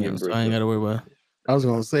the my AC union on, so I ain't breaker. got to worry about it. I was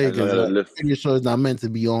gonna say I know because how to lift. pretty sure it's not meant to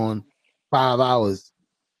be on 5 hours,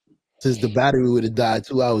 since the battery would have died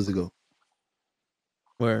 2 hours ago.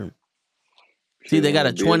 Where see, Shit, they got wanna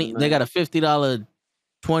a beers, 20. They got man? a $50 Yeah,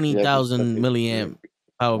 just 20,000 fucking milliamp drink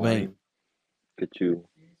power bank. wine. Get you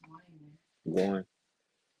going.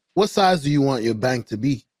 What size do you want your bank to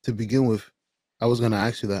be to begin with? I was gonna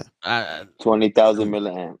ask you that. 20,000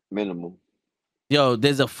 milliamp minimum. Yo,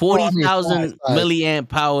 there's a Oh, I mean, 40,000 size. milliamp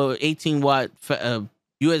power, 18-watt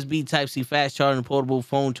USB Type C fast charging portable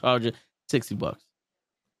phone charger, $60.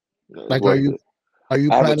 Yeah, it's Like, worth it. are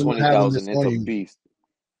you I have a planning on having this 20,000. It's on a you? beast.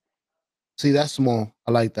 See, that's small.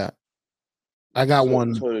 I like that. I got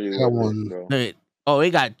one. Totally I got worth it, one. bro. Oh, it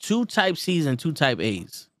got 2 Type C's and 2 Type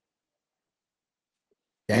A's.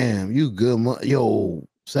 Damn, you good. Yo,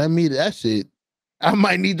 send me that shit. I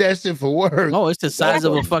might need that shit for work. Oh, it's the size That's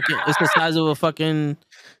of a a fucking. It's the size of a fucking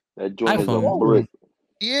that joint is a iPhone. brick.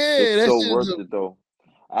 Yeah, It's that so shit. worth it though.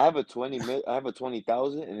 I have a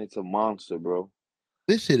 20,000 and it's a monster, bro.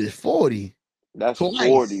 This shit is 40 That's 40,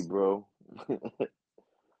 twice. bro.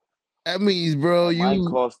 That means, bro, Mine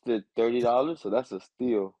costed $30, so that's a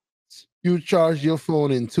steal. you charge your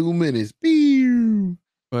phone in 2 minutes. Pew.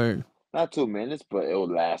 Word. Not 2 minutes, but it'll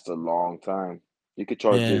last a long time. You could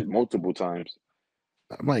charge Yeah. it multiple times.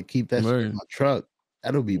 I might keep that shit in Word. my truck.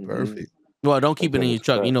 That'll be Mhm. perfect. Well, don't keep That it in joint your is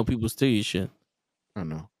truck. You fat. know people steal your shit. I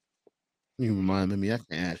know. You reminded me. I can't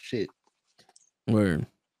add shit. Word.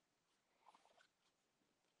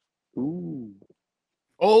 Ooh.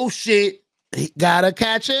 Oh shit! Gotta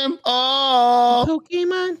catch him! Oh,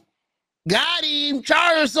 Pokemon. got him!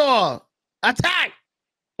 Charizard, attack!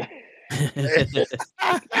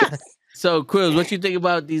 So, Quills, what you think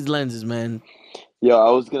about these lenses, man? Yo,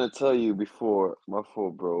 I was gonna tell you before, my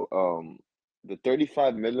fault, bro. The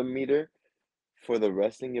 35 millimeter for the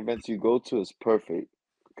wrestling events you go to is perfect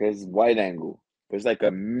because it's wide angle. It's like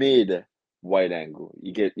a mid wide angle.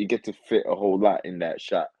 You get to fit a whole lot in that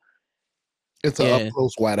shot. It's an up Yeah.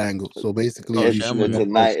 close wide angle. So basically, Oh, you shit, It's I'm shoot with it's you. a up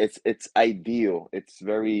close. nice. It's ideal. It's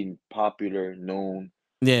very popular, known,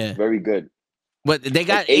 Yeah. very good. But they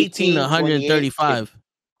got Like 18 to 18, 28. 135.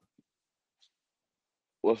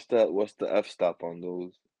 What's the f stop on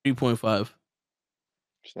those? 3.5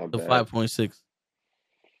 It's not to bad. 5.6.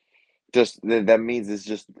 Just that means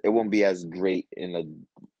it won't be as great in a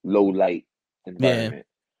low light Yeah. environment.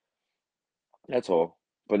 That's all.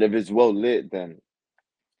 But if it's well lit, then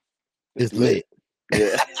It's lit.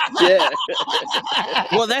 lit. Yeah. Yeah.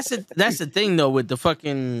 Well, that's the thing though with the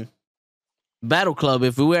fucking Battle Club.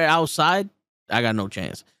 If we were outside, I got no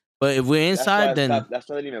chance. But if we're That's why inside, I then stopped. That's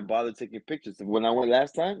why I didn't even bother taking pictures. When I went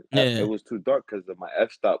last time, it yeah. was too dark because of my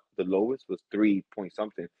f stop. The lowest was 3 point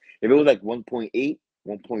something. If it was like 1.8,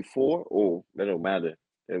 1.4, oh, that don't matter.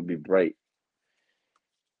 It would be bright.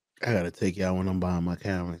 I gotta take y'all when I'm buying my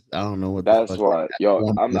cameras. I don't know what the That's fuck why, I yo,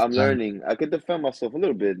 want I'm this I'm time. learning. I could defend myself a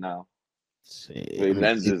little bit now Shit, with man, get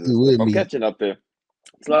lenses and through stuff. with I'm me. catching up there.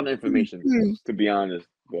 It's a lot of information, to be honest,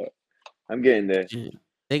 but I'm getting there.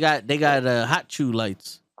 They got hot chew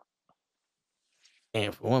lights.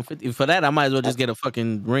 And for 150 for that, I might as well just get a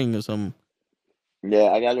fucking ring or something.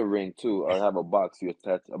 Yeah, I got a ring too. I have a box you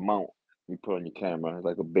attach a mount you put on your camera. It's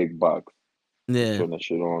like a big box. Yeah. Turn that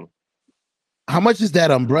shit on. How much is that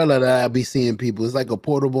umbrella that I be seeing people? It's like a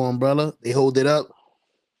portable umbrella. They hold it up,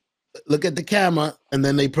 look at the camera, and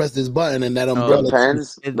then they press this button, and that umbrella.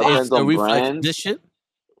 Depends. It's Depends the on reflex. This brands. shit.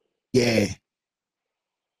 Yeah,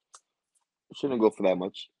 Shouldn't go for that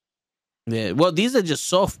much. Yeah. Well, these are just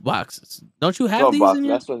soft boxes. Don't you have Soft these box. in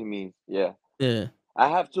your? That's what he means. Yeah. Yeah. I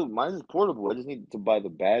have two. Mine is portable. I just need to buy the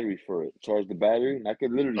battery for it. Charge the battery, and I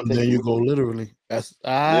could literally and take then it you with go me. literally. That's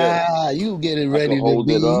Yeah. you getting I could ready to hold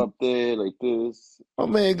it be. up there like this. My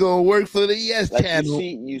man gonna work for the Yes Like Channel.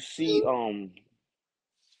 you see,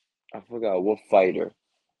 I forgot what fighter.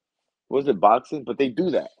 Was it boxing? But they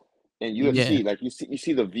do that in Yeah. UFC. Like you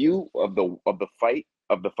see the view of the fight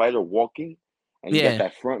of the fighter walking, and you got Yeah.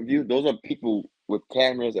 that front view. Those are people with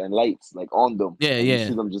cameras and lights like on them, Yeah. and you see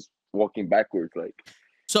Yeah. them just walking backwards. Like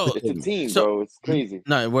So it's a team, so bro. It's crazy.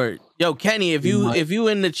 no word. Yo, Kenny, if you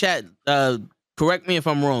in the chat, correct me if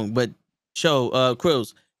I'm wrong, but show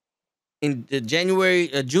Krills in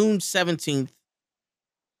June 17th.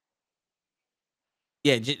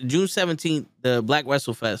 Yeah, June 17th, the Black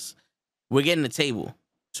Wrestle Fest. We're getting a table.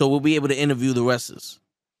 so we'll be able to interview the wrestlers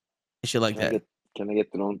and shit like that. Can I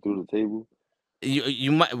get thrown through the table?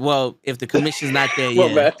 You might, well, if the commission's not there, Well,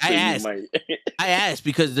 yeah. man, you might. I asked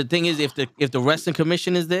because the thing is, if the wrestling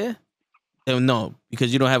commission is there, then no,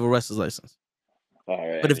 because you don't have a wrestler's license. All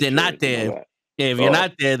right, But if they're not there, yeah, if you're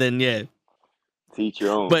not there, then yeah. Teach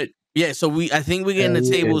your own. But yeah, so I think we're getting the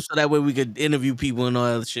table so that way we could interview people and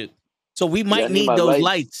all that shit. So we might need those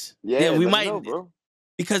lights. Yeah, we let might, me know, bro.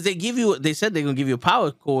 because they said they're gonna give you a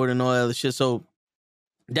power cord and all that other shit. So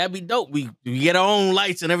that'd be dope. We get our own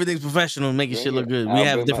lights and everything's professional, making shit look good. We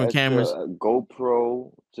have different cameras.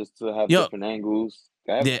 GoPro just to have different angles.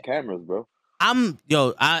 I have Yeah. cameras, bro. I'm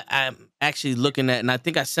actually looking at, and I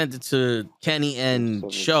think I sent it to Kenny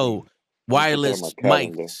and Show, wireless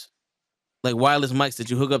mics, like wireless mics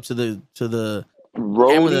that you hook up to the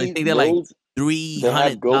camera. I think they're like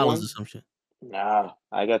 $300 or some shit. Nah,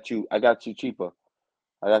 I got you cheaper.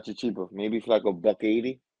 Maybe for like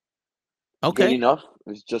 $180. Okay. Good enough.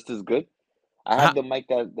 It's just as good. I have the mic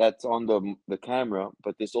that's on the camera,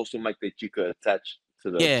 but there's also mic that you could attach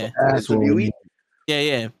to the interviewee.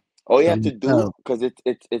 Yeah. All you have to do, because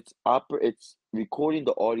it's recording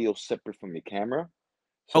the audio separate from your camera.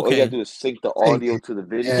 So all you gotta do is sync the audio to the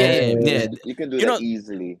video. Yeah. You can do that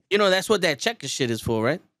easily. You know, that's what that checker shit is for,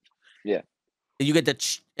 right? Yeah. You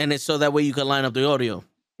get and it's so that way you can line up the audio.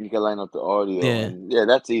 You can line up the audio. Yeah. And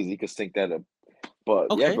that's easy. You can sync that up. But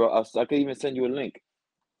yeah, bro, I could even send you a link.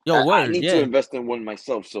 Yo, word. I need to invest in one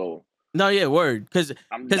myself, so. No, yeah, word. Because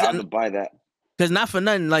I'm down to buy that. Because not for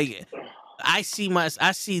nothing, like I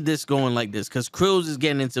see this going like this because Krillz is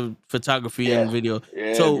getting into photography and video.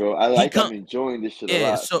 Yeah, so bro. I'm enjoying this shit a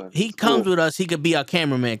lot. So he comes with us. He could be our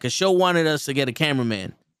cameraman because Show wanted us to get a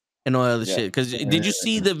cameraman and all other shit. Because did you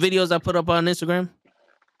see the videos I put up on Instagram?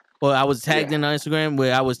 Or I was tagged in on Instagram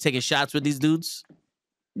where I was taking shots with these dudes?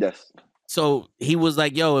 Yes. So he was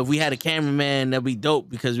like, yo, if we had a cameraman, that'd be dope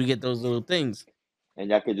because we get those little things.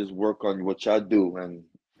 And y'all could just work on what y'all do and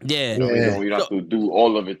yeah. You don't have to do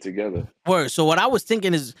all of it together. Word. So what I was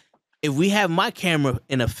thinking is if we have my camera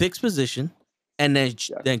in a fixed position and then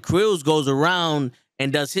Krillz goes around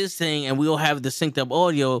and does his thing and we'll have the synced up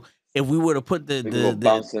audio, if we were to put the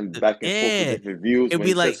bouncing back and forth with different views, it'd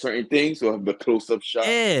be like certain things, we'll have the close up shot.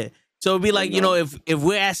 Yeah. So it'd be like, you know, if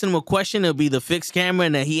we're asking him a question, it'll be the fixed camera,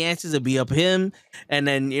 and then he answers, it'll be up him, and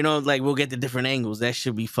then, you know, like we'll get the different angles. That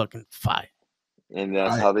should be fucking fire. And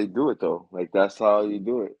that's how they do it, though. Like, that's how you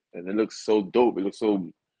do it. And it looks so dope. It looks so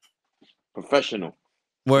professional.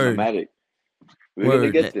 Word. Cinematic. We're going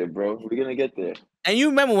to get there, bro. We're going to get there. And you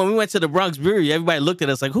remember when we went to the Bronx Brewery, everybody looked at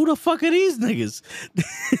us like, who the fuck are these niggas?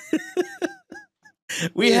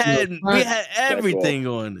 we had everything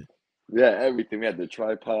on. Yeah, everything. We had the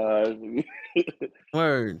tripod.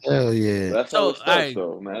 Word. Hell yeah. That's how it starts,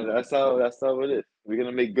 though, man. That's how it is. We're going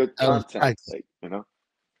to make good content. Like, you know?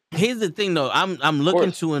 Here's the thing, though. I'm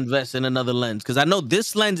looking to invest in another lens because I know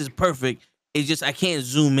this lens is perfect. It's just I can't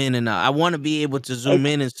zoom in and out. I want to be able to zoom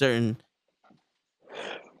in certain.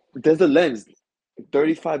 There's a lens,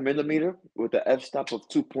 35 millimeter with an f-stop of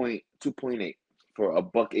 2.8 for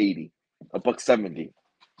 $180, $170.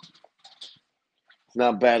 It's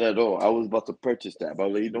not bad at all. I was about to purchase that,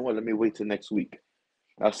 but you know what? Let me wait till next week.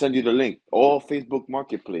 I'll send you the link. All Facebook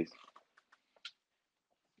Marketplace.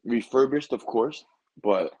 Refurbished, of course,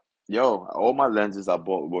 but yo, all my lenses I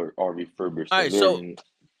bought are refurbished. All right, so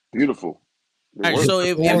beautiful. All right, so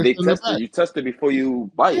if they test it, you test it before you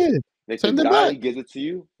buy it. Like the guy gives it to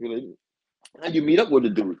you, and you meet up with the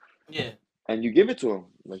dude. Yeah. And you give it to him.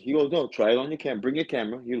 Like he goes, no, try it on your camera. Bring your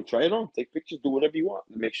camera. He'll try it on. Take pictures. Do whatever you want.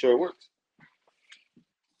 Make sure it works.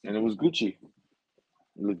 And it was Gucci.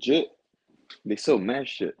 Legit. They sell mad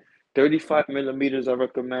shit. 35 millimeters I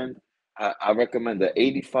recommend. I recommend the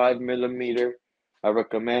 85 millimeter. I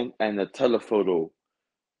recommend and the telephoto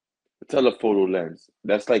lens.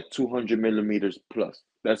 That's like 200 millimeters plus.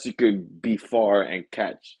 That's you could be far and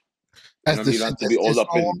catch. You know, you don't have to be all up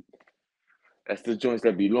in. That's the joints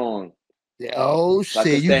that be long. Oh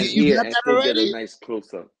shit! You got that already? Get a nice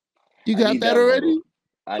close up. You got that already?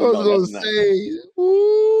 I was gonna say,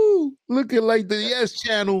 ooh, looking like the Yes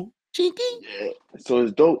Channel. Cheeky. Yeah. So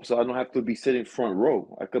it's dope. So I don't have to be sitting front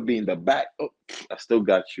row. I could be in the back. Oh, I still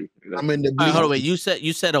got you. I'm in the. All right, hold on, wait. You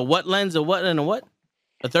said a what lens? A what and a what?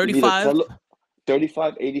 A 35?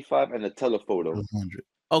 35, 85, and a telephoto. 100.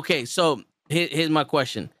 Okay, so here's my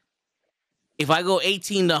question. If I go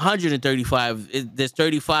 18 to 135, there's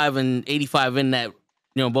 35 and 85 in that,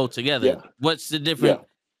 both together. Yeah. What's the difference?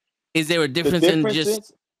 Yeah. Is there a difference in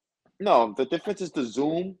just? No, the difference is the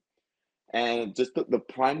zoom and just the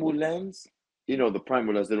primal lens. The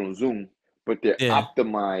primal lens, they don't zoom, but they're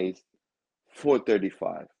optimized for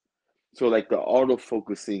 35. So like the auto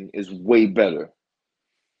focusing is way better.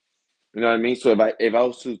 You know what I mean? So if I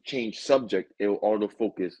was to change subject, it will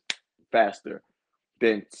autofocus faster.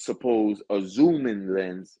 Then suppose a zoom in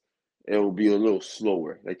lens, it will be a little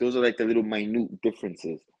slower. Like those are like the little minute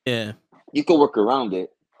differences. Yeah. You can work around it,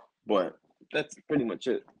 but that's pretty much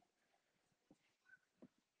it.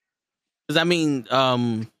 Because I mean,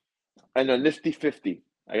 And a nifty 50.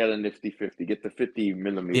 I got a nifty 50. Get the 50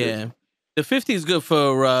 millimeters. yeah, the 50 is good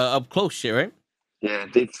for up close shit, right? Yeah,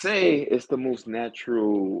 they say it's the most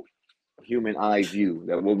natural human eye view.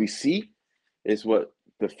 That what we see is what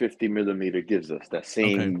the 50 millimeter gives us. That Okay.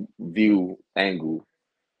 same view angle.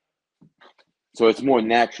 So it's more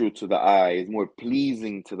natural to the eye. It's more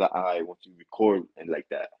pleasing to the eye once you record and like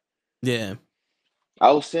that. Yeah.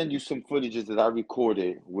 I'll send you some footages that I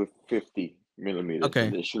recorded with 50 millimeters. Okay.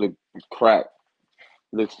 And it should look crack.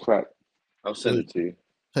 Looks crack. I'll send it to you.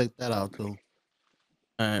 Check that out too.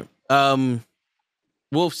 All right.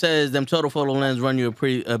 Wolf says them total photo lens run you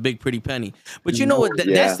a big pretty penny. But you know what?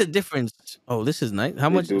 Yeah. That's the difference. Oh, this is nice. How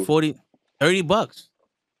They much? do. 40, $30.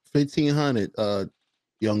 1,500,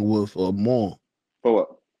 Young Wolf or more. For what?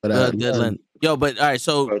 For that Dead lens. Yo, but all right.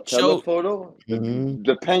 So For a show telephoto? Mhm.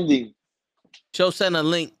 Depending. sent a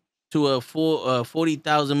link to a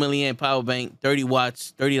 40,000 milliamp power bank, 30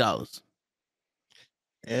 watts, $30.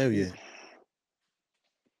 Hell yeah.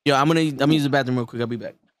 Yo, I'm gonna use the bathroom real quick. I'll be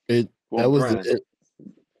back. That Well, was Brian, it.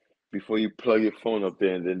 before you plug your phone up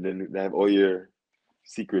there and then they have all your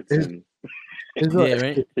secrets It's- and It's, Yeah, on,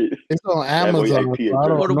 right. it's on have all your Amazon. IP So I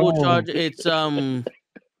don't Portable know. charger. It's I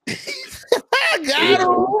If got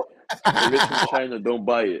it's from him. China, don't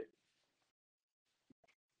buy it.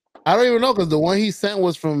 I don't even know because the one he sent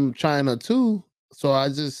was from China too. So I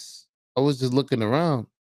was just looking around.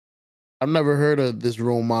 I've never heard of this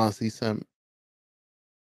romance he sent me.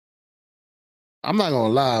 I'm not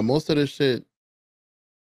gonna lie, most of the shit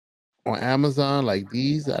on Amazon, like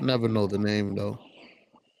these, I never know the name though.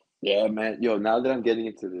 Yeah, man. Yo, now that I'm getting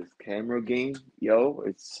into this camera game, yo,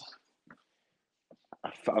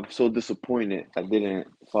 I'm so disappointed I didn't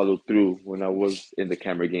follow through when I was in the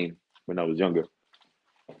camera game when I was younger.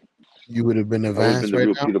 You would have been I would have been advanced the right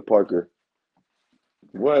real now. Peter Parker.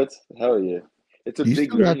 What? Hell yeah. It's a You big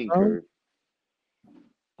still got learning time? curve.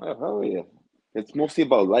 Oh, hell yeah. It's mostly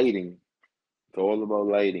about lighting. It's all about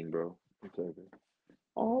lighting, bro.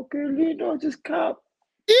 Oh, okay, Lino, just cop.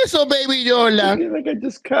 Yes, so baby Yola. Like I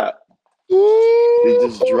just cop. Ooh, They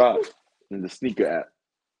just dropped in the sneaker app.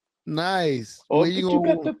 nice. Oh, Where but you you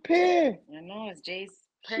got going? the pair. I know it's Jay's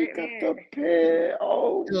She got the partner. pair.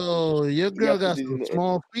 Oh, Yo, your you girl gotta put got these some in the.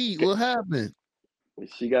 small feet. What happened?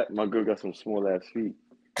 My girl got some small ass feet.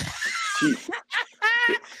 She,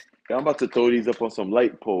 I'm about to throw these up on some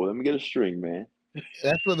light pole. Let me get a string, man.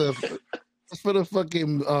 That's for the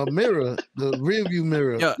fucking mirror, the rear view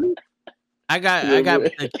mirror. Yo, I got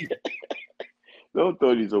Don't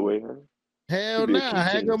throw these away, huh? Hell Could be a nah,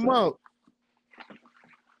 hang keychain or them up.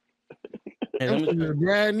 Hey, Them let me shit is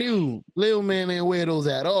brand new. Little man ain't wear those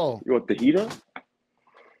at all. You want the heater?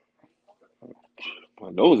 My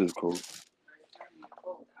nose is cold.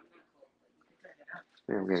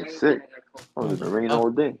 Man, I'm getting sick. Oh, it's been raining all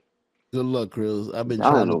day. Good luck, Krills. I've been I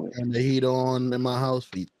trying don't to know. turn the heater on in my house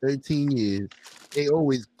for 13 years. They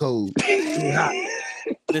always cold. They hot.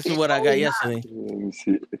 This is what I got yesterday. Let me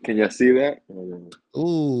see. Can y'all see that?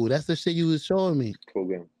 Ooh, that's the shit you was showing me. Cool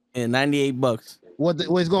game. Yeah, $98.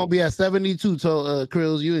 What's gonna be at 72?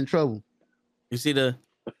 Krills, you in trouble. You see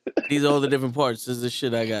these are all the different parts. This is the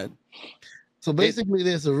shit I got. So basically,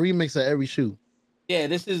 there's a remix of every shoe. Yeah,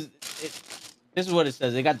 this is what it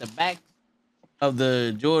says. They got the back of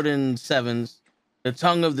the Jordan 7s, the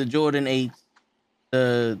tongue of the Jordan 8s,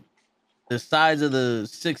 the sides of the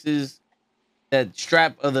 6s, that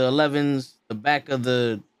strap of the 11s, the back of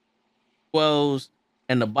the 12s,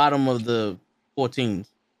 and the bottom of the 14s.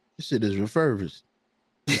 This shit is refurbished.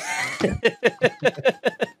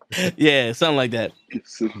 Yeah, something like that.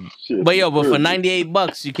 Shit, But yo, but for perfect.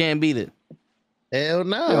 $98, you can't beat it. Hell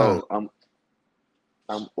no. Yo,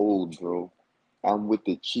 I'm old, bro. I'm with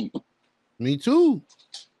the cheap. Me too.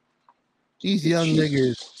 These young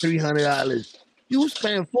niggas, $300. You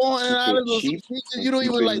spend $400 on some cheap sneakers and you don't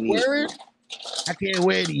keep even it like neat. wearing. I can't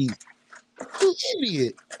wear these. You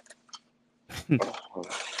idiot.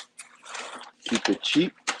 Keep it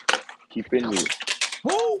cheap. Keep it neat.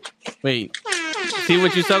 Wait, see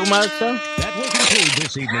what you're talking about, son? That will conclude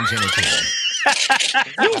this evening's entertainment.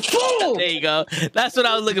 You fool! There you go. That's what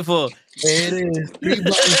I was looking for. There it is.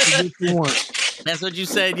 $3 to get you one. That's what you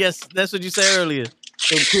said. Yes, that's what you said earlier.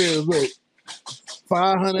 So Chris, look,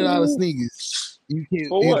 $500 sneakers. For you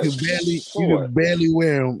what? For what? can barely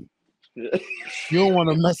wear them. Yeah. You don't want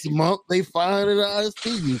to mess them up. They $500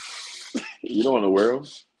 sneakers. You don't want to wear them?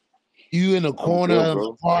 You in the I'm corner good, of the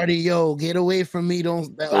bro. party, yo, get away from me. I Those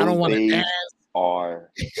don't want to days dance.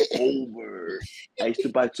 are over. I used to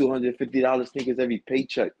buy $250 sneakers every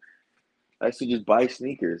paycheck. I used to just buy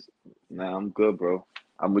sneakers. Nah, I'm good, bro.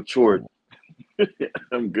 I'm matured.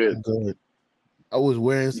 I'm good. Good. I was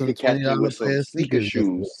wearing You some could catch me with $20 some pair of sneaker sneakers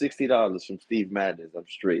yesterday. shoes, $60 from Steve Madden's. I'm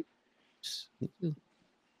straight.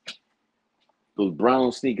 Those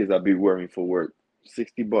brown sneakers I be wearing for work,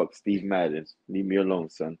 $60, Steve Madden's. Leave me alone,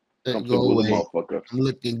 son. Go Comfortable the away. motherfucker. I'm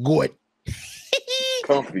looking good.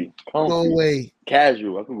 Comfy, Go comfy, away.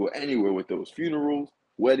 casual. I could go anywhere with those. Funerals,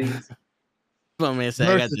 weddings. My man said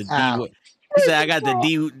I got the Versatile. He said I got the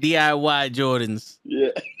DIY Jordans. Yeah.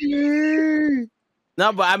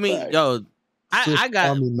 No, but I mean, Facts. yo, I Swiss got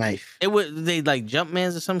Army knife. it. Was they like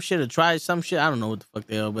Jumpmans or some shit or try some shit? I don't know what the fuck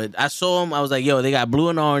they are, but I saw them. I was like, yo, they got blue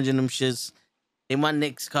and orange in them shits. They my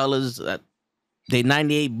Knicks colors. They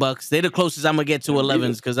 $98. They the closest I'm gonna get to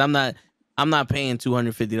 11s because I'm not paying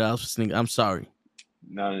 $250 for sneakers. I'm sorry.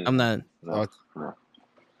 No, I'm not. No. I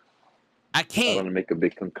I can't. want to make a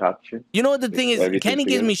big concoction. You know what the thing is? everything Kenny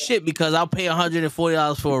gives together. me shit because I'll pay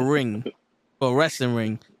 $140 for a ring, for a wrestling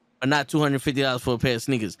ring, but not $250 for a pair of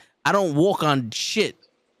sneakers. I don't walk on shit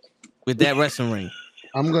with that wrestling ring.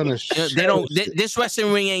 I'm gonna. They don't. This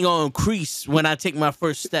wrestling ring ain't gonna increase when I take my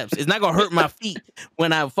first steps. It's not gonna hurt my feet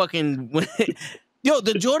when I fucking. Yo,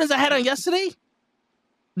 the Jordans I had on yesterday.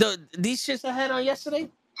 These shits I had on yesterday.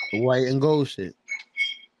 White and gold shit.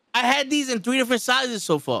 I had these in 3 different sizes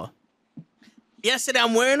so far. Yesterday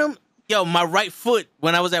I'm wearing them. Yo, my right foot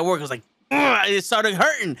when I was at work, I was like, ugh, it started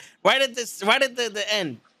hurting right at the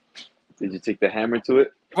end. Did you take the hammer to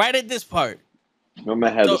it? Right at this part. My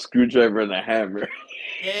man had a screwdriver and a hammer.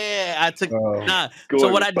 Yeah, I took nah. Going, So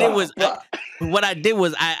what I did bah, was bah.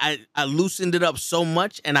 I loosened it up so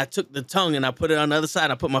much and I took the tongue and I put it on the other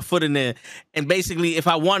side. I put my foot in there. And basically, if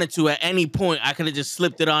I wanted to at any point, I could have just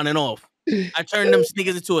slipped it on and off. I turned them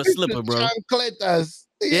sneakers into a slipper, bro. Chancletas.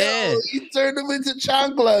 Yeah. Yo, he turned them into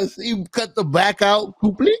chanclas. He cut the back out.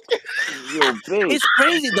 Yo, babe. It's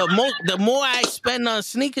crazy. The more I spend on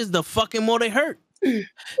sneakers, the fucking more they hurt. He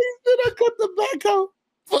said I cut the back out.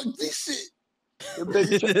 Fuck this shit.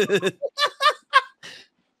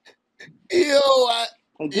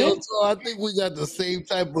 So I think we got the same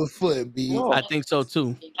type of foot, B. No. I think so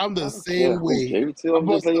too. I'm the Yeah, same who way. gave it to you? I'm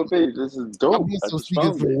just like, yo, babe, this is I dope. bought I some just sneakers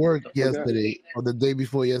found for it. work I forgot. yesterday or the day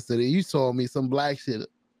before yesterday. You saw me some black shit.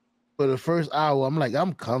 For the first hour, I'm like,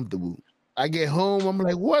 I'm comfortable. I get home, I'm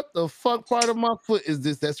like, what the fuck part of my foot is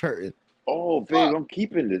this that's hurting? Oh, babe, I'm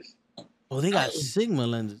keeping this. Oh, they got Sigma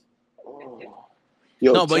lenses.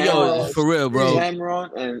 Yo, No, but yo, Tamron, for real, bro.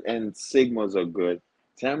 Tamron and Sigmas are good.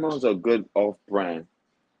 Tamrons are good off-brand.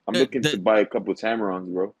 I'm looking to buy a couple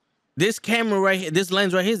Tamrons, bro. This camera right here, this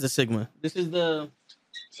lens right here is the Sigma. This is the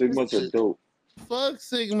Sigmas are dope. Fuck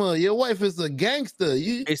Sigma. Your wife is a gangster.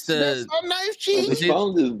 It's that's the a knife I cheat. just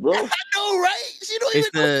found this, bro. I know, right? She don't it's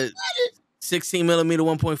even know the 16 millimeter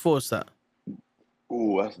 1.4 stop.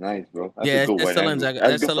 Ooh, that's nice, bro. That's Yeah, a good that's wide the lens angle. I got.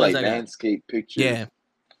 That's That's good the for lens like I got. landscape pictures. Yeah,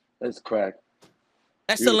 that's crack.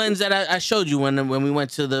 that's Beautiful. the lens that I showed you when we went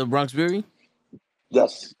to the Bronx Brewery.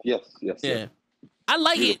 Yes. Yeah, I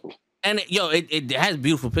like Beautiful. it, and it has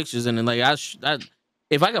beautiful pictures in it. Like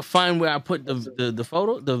if I could find where I put the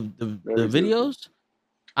photo, the videos,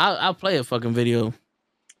 I'll play a fucking video.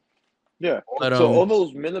 Yeah. But So all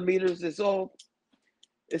those millimeters, it's all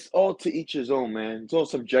to each his own, man. It's all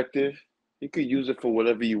subjective. You could use it for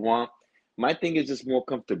whatever you want. My thing is just more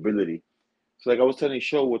comfortability. So like I was telling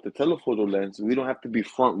Show with the telephoto lens, we don't have to be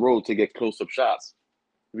front row to get close-up shots.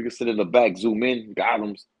 We can sit in the back, zoom in, got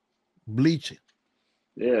them. bleaching.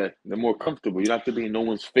 Yeah, they're more comfortable. You don't have to be in no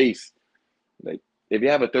one's face. Like if you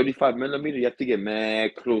have a 35 millimeter, you have to get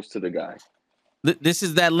mad close to the guy. This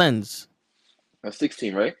is that lens. A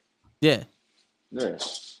 16, right? Yeah. Yeah.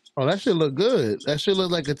 Oh, that shit look good. That shit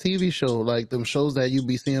look like a TV show, like them shows that you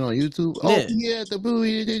be seeing on YouTube. Oh yeah, the movie.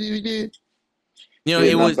 You know,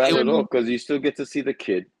 Yeah, it not was bad at all because you still get to see the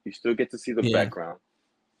kid. You still get to see the background.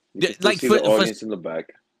 You can still like see the audience in the back.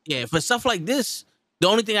 Yeah, for stuff like this, the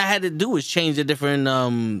only thing I had to do was change the different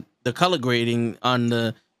the color grading on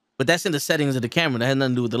the, but that's in the settings of the camera. That had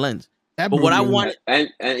nothing to do with the lens. But what I wanted, and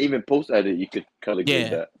even post edit, you could color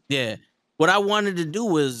grade that. Yeah. What I wanted to do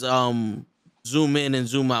was zoom in and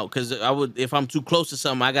zoom out because if I'm too close to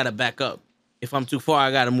something, I gotta back up. If I'm too far,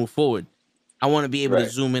 I gotta move forward. I want to be able to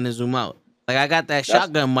zoom in and zoom out. Like I got that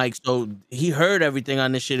shotgun mic, so he heard everything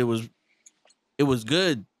on this shit. It was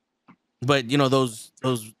good. But you know those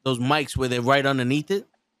mics where they're right underneath it,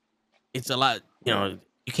 it's a lot. You know,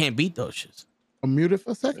 you can't beat those shits. I'm muted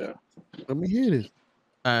for a second. Yeah. Let me hear this.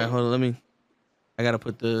 All right, hold on. I gotta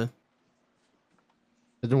put the.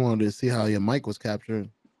 I just wanted to see how your mic was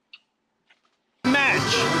capturing.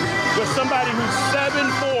 Match with somebody who's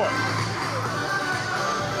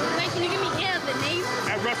 7'4" Wait, can you give me ear of the name?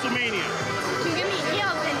 at WrestleMania. Can you give me ear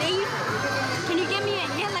of the name? Can you give me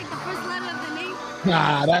an ear like the first letter of the name?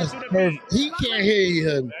 Nah, that's perfect. He can't hear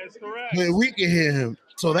him, That is correct. but we can hear him.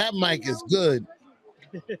 So that mic is good.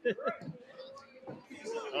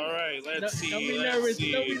 All right, let's see. Don't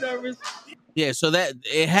be nervous. Yeah, so that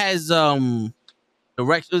it has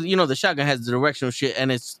direction. You know, the shotgun has the directional shit,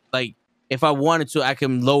 and it's like if I wanted to, I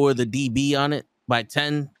can lower the dB on it by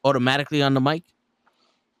 10 automatically on the mic.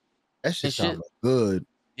 That shit And shit. sounds good.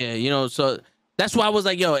 Yeah, you know, so that's why I was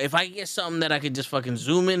like, yo, if I get something that I could just fucking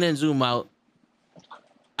zoom in and zoom out,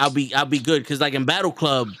 I'll be good. Cause like in Battle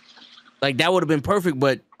Club, like that would have been perfect,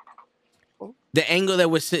 but the angle that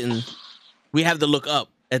we're sitting, we have to look up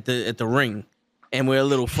at the ring, and we're a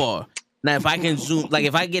little far. Now, if I can zoom, like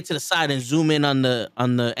if I get to the side and zoom in on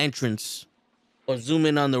the entrance, or zoom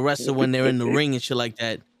in on the wrestler when they're in the ring and shit like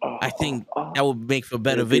that, I think that would make for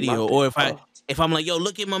better video. Or if I'm like, yo,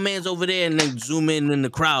 look at my man's over there, and then zoom in the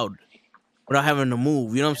crowd without having to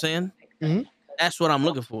move. You know what I'm saying? Mhm. That's what I'm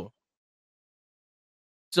looking for.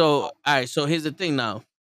 So, all right. So here's the thing now,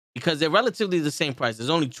 because they're relatively the same price. There's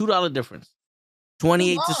only $2 difference: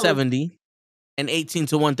 28 to 70, and 18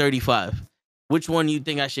 to 135. Which one you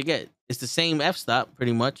think I should get? It's the same f-stop,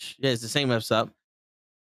 pretty much. Yeah, it's the same f-stop.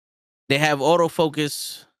 They have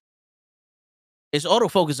autofocus. It's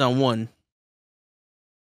autofocus on one.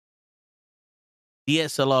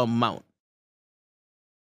 DSLR mount.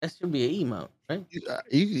 That should be an E mount, right?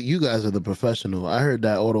 You guys are the professional. I heard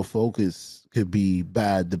that autofocus could be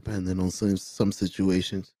bad depending on some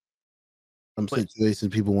situations. Some Wait.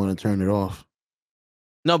 situations people want to turn it off.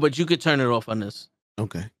 No, but you could turn it off on this.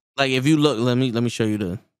 Okay. Like if you look, let me show you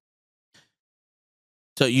the.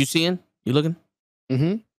 So you seeing? You looking?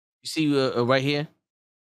 Mm-hmm. You see right here?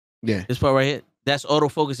 Yeah. This part right here? That's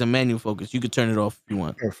autofocus and manual focus. You could turn it off if you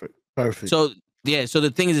want. Perfect. Perfect. So yeah, so the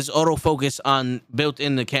thing is, it's autofocus on built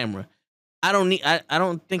in the camera. I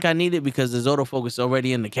don't think I need it because there's autofocus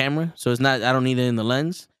already in the camera, so it's not. I don't need it in the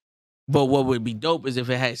lens. But what would be dope is if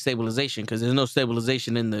it had stabilization, because there's no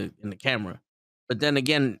stabilization in the camera. But then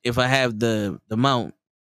again, if I have the mount,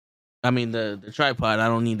 I mean the tripod, I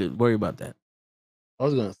don't need to worry about that. I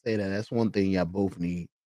was gonna say that that's one thing y'all both need.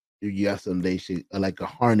 You got some they should like a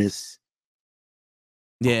harness.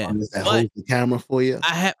 Yeah, Harness that but holds the camera for you.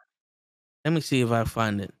 I have. Let me see if I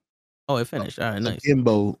find it. Oh, it finished. All right, nice. Gimbal.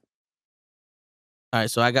 All right,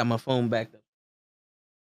 so I got my phone backed up,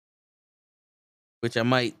 which I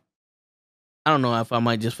might. I don't know if I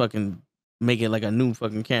might just fucking make it like a new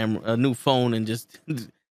fucking camera, a new phone, and just.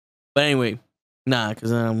 But anyway, nah, because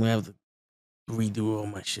then I'm gonna have to redo all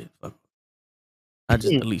my shit. Fuck. I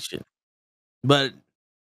just delete shit. But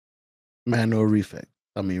Manual reset.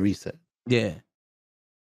 Reset. yeah.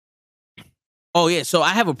 Oh yeah, so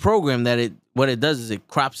I have a program that what it does is it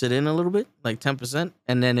crops it in a little bit, like 10%,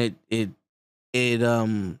 and then it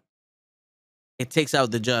takes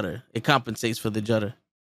out the judder. It compensates for the judder.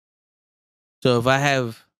 So if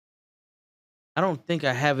I don't think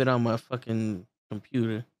I have it on my fucking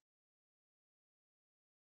computer.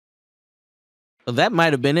 So that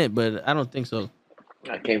might have been it, but I don't think so.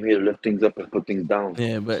 I came here to lift things up and put things down.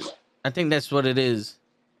 Yeah, but I think that's what it is.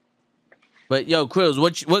 But yo, Krills,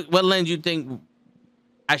 what lens you think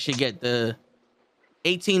I should get? The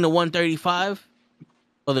 18 to 135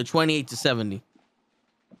 or the 28 to 70?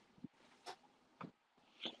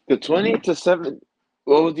 The 28 to 7.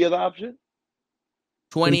 What was the other option?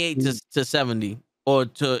 28 to 70 or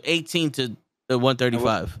to 18 to the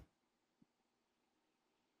 135.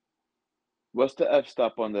 What's the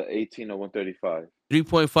f-stop on the 18 or 135?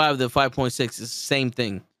 3.5 to 5.6 is the same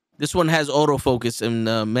thing. This one has autofocus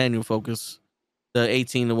and manual focus. The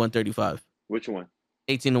 18 to 135. Which one?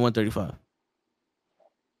 18 to 135.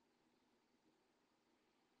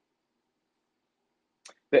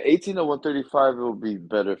 The 18 to 135 will be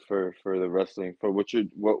better for the wrestling for what you're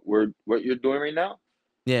doing right now.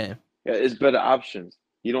 Yeah. Yeah, it's better options.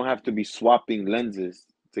 You don't have to be swapping lenses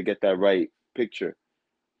to get that right picture.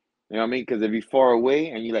 You know what I mean? Because if you're far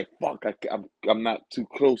away and you're like, fuck, I'm not too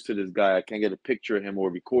close to this guy. I can't get a picture of him or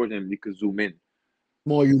record him. You can zoom in.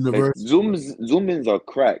 More Like universal. zoom ins are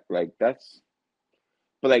crack. Like that's,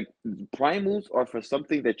 but like primals are for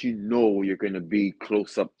something that you know you're gonna be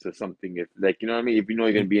close up to something. If like you know what I mean, if you know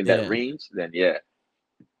you're gonna be in that Yeah. range, then yeah.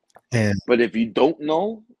 And But if you don't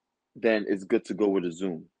know, then it's good to go with a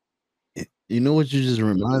zoom. You know what you just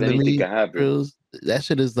reminded anything me, can happen. Trills? That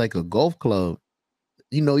shit is like a golf club.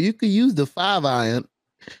 You know, you could use the 5-iron,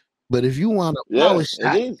 but if you want a Yeah, power it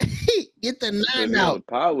shot, is. get the So if 9 you want a out.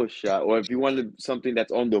 power shot, or if you wanted something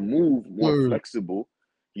that's on the move, more Word. flexible,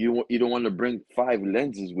 you don't want to bring 5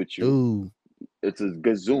 lenses with you. Ooh, It's a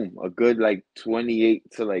good zoom, a good like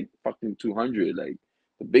 28 to like fucking 200, like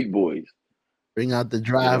the big boys. bring out the You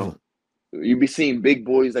driver. know, you be seeing big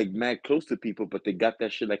boys like mad close to people, but they got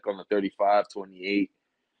that shit like on the 35, 28.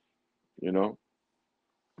 You know,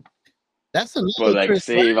 That's but another like trick,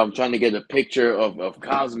 say if I'm trying to get a picture of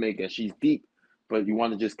Cosmic and she's deep, but you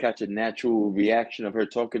want to just catch a natural reaction of her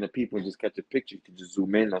talking to people and just catch a picture, you can just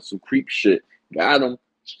zoom in on some creep shit. Got him.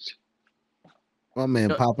 My man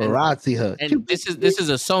Yo, paparazzi her. And this is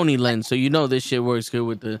a Sony lens, so you know this shit works good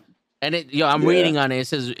with the. And I'm Yeah. reading on it. It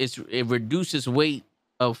says it reduces weight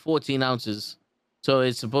of 14 ounces, so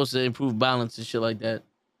it's supposed to improve balance and shit like that.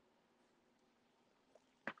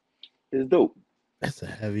 It's dope. That's a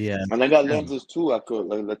heavy ass. And I got lenses too. I could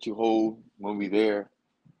like let you hold when we there.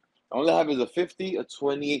 I only have is a 50, a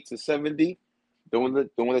 28 to 70. The one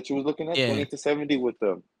that you was looking at, Yeah. 28 to 70 with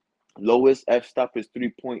the lowest f stop is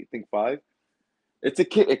 3.5. It's a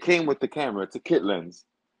kit. It came with the camera. It's a kit lens.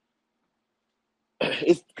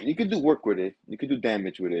 It's you could do work with it. You could do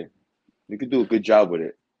damage with it. You could do a good job with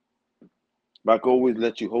it. But I could always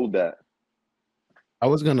let you hold that. I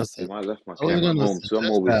was gonna say, I left my I was camera gonna home, so I'm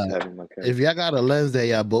suggest always that having my camera. if y'all got a lens that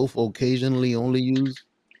y'all both occasionally only use,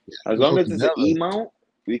 As long as it's an E mount,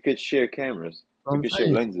 we could share cameras. We could share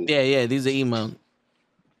lenses. Yeah, these are E mount.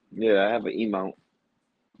 Yeah, I have an E mount.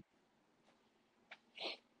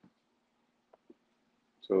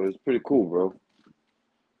 So it's pretty cool, bro.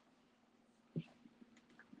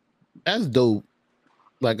 That's dope.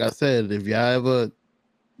 Like I said, if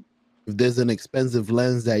there's an expensive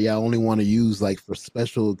lens that y'all only want to use like for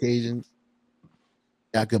special occasions,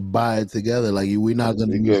 y'all could buy it together. Like we're not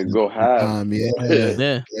gonna We use could it go all the half. time.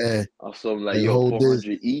 Yeah. Yeah. Also, I'm like, Like yo, hold this.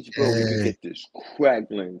 400 each, bro. We could Yeah. get this crack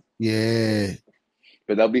lens. Yeah.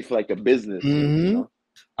 But that'll be for like a business thing, you know?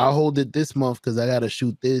 I'll hold it this month because I gotta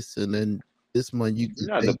shoot this, and then this month you can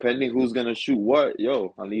Yeah, take. depending who's gonna shoot what.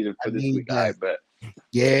 Yo, I need it for this week. I bet.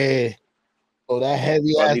 Yeah. Oh, that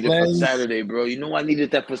heavy I ass need it for lens, Saturday, bro. You know I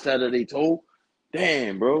needed that for Saturday, too.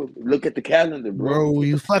 Damn, bro. Look at the calendar, bro. bro.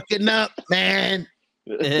 You fucking up, man.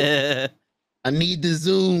 Yeah. I need the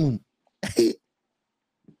zoom.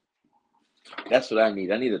 That's what I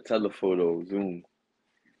need. I need a telephoto zoom.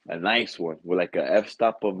 A nice one with like a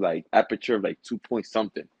f-stop of like aperture of like 2 point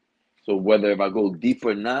something. So whether if I go deep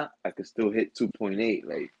or not, I can still hit 2.8,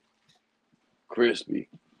 like crispy.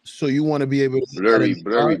 So you want to be able to see that in the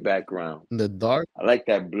Blurry dark? background. In the dark? I like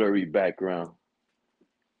that blurry background.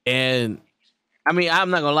 And I mean, I'm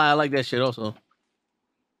not gonna lie, I like that shit also.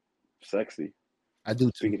 Sexy. I do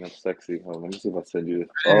too. Speaking of sexy, hold on, let me see if I send you this.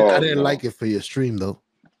 I didn't like it for your stream though.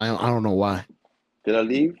 I don't know why. Did I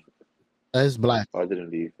leave? It's black. Oh, I didn't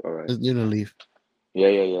leave. All right. You didn't leave. Yeah.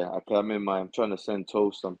 I'm trying to send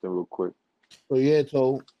Toast something real quick. So yeah,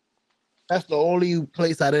 so that's the only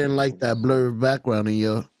place I didn't like that blurred background in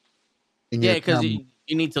your Yeah, because camera.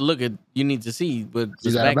 you need to look at, you need to see what You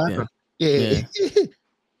was got a back there. background. Yeah.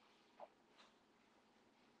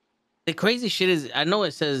 The crazy shit is, I know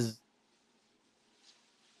it says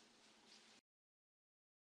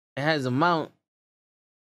it has a mount,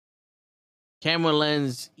 camera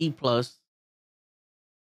lens E plus.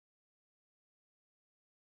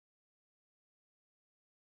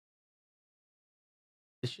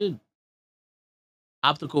 It should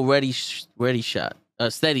optical ready shot,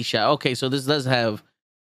 steady shot. Okay, so this does have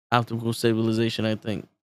optical stabilization, I think.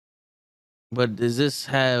 But does this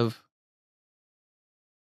have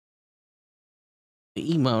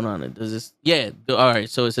the E mount on it? Does this? Yeah. All right.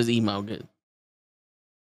 So it says E mount. Good.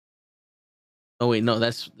 Oh wait, no,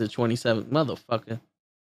 that's the 27th. Motherfucker,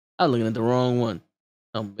 I was looking at the wrong one.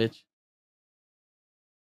 Bitch.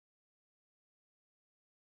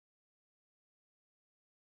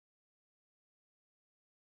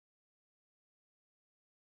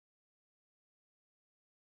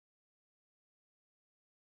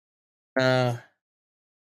 Uh.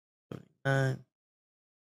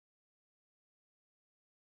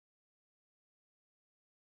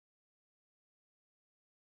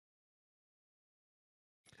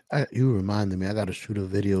 You reminded me. I got to shoot a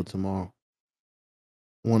video tomorrow.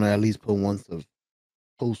 I want to at least post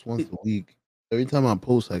once a week. Every time I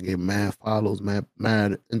post, I get mad follows,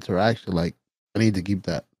 mad interaction. Like I need to keep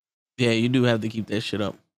that. Yeah, you do have to keep that shit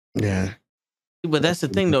up. Yeah. But that's the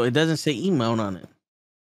thing, though. It doesn't say E mount on it.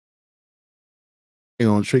 They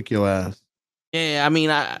gonna trick your ass. Yeah, I mean,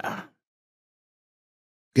 I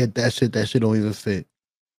Get that shit. That shit don't even fit.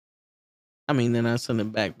 mean, then I send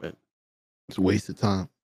it back, but It's a waste of time.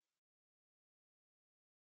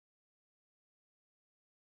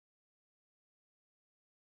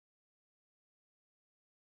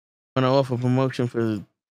 when I offer promotion for the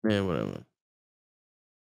whatever.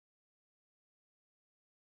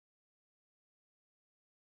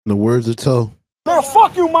 The words of Toe. Man,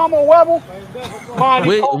 fuck you, Mama Webble.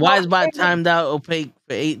 Why is bot timed out opaque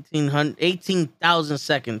for 18,000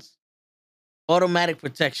 seconds? Automatic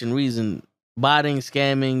protection reason. Botting,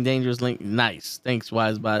 scamming, dangerous link. Nice. Thanks,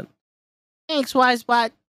 Wisebot. Thanks, Wisebot.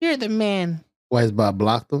 You're the man. Wisebot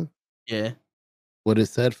blocked them. Yeah. What it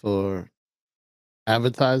said for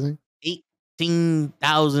advertising?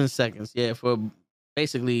 18,000 seconds. Yeah, for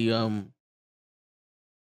basically for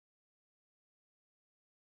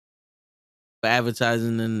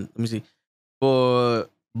advertising and let me see. For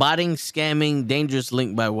botting, scamming, dangerous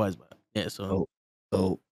link by Wisebot. Yeah, so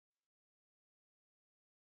Oh.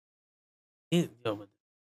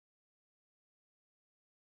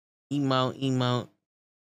 Email.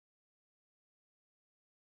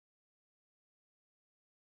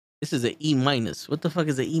 This is an E minus. What the fuck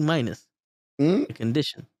is an E minus? The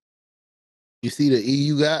condition. You see the E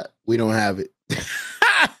you got? We don't have it.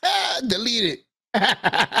 Delete it.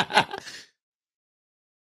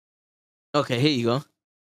 Okay, here you go.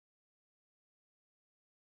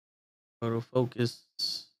 Photo focus.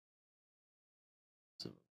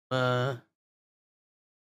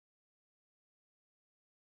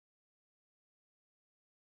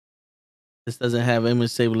 This doesn't have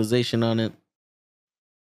image stabilization on it.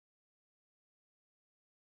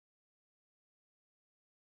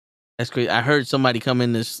 That's crazy. I heard somebody come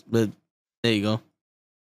in this, but there you go.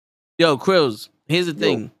 Yo, Krills, here's the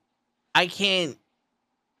thing. I can't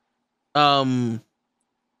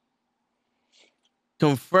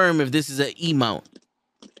confirm if this is an E mount.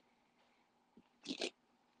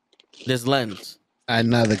 This lens. I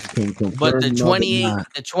neither can confirm. But the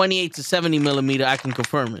 28 to 70 millimeter, I can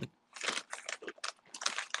confirm it.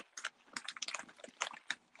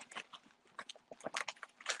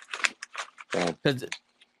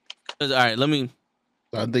 Cause all right, let me.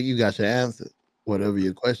 I think you got your answer, whatever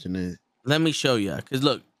your question is. Let me show you. Cause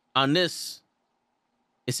look, on this,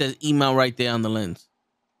 it says E mount right there on the lens,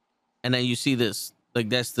 and then you see this. Like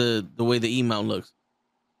that's the way the E mount looks.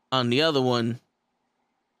 On the other one,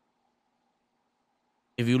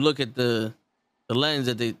 if you look at the lens,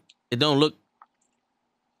 that it don't look.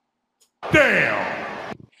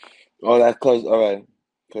 Damn. Oh, that's cause all right,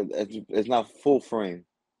 cause it's not full frame.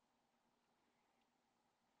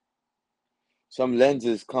 Some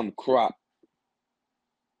lenses come cropped.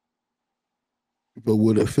 But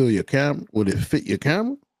would it fill your camera? Would it fit your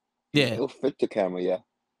camera? Yeah, it'll fit the camera. Yeah,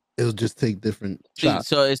 it'll just take different shots.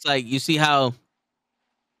 So it's like you see how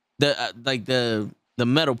the like the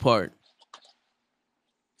metal part.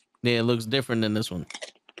 Yeah, it looks different than this one,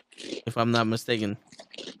 if I'm not mistaken.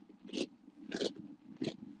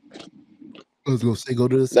 I was gonna say go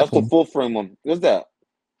to the that's the full frame one. What's that?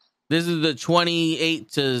 This is the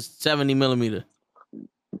 28 to 70 millimeter.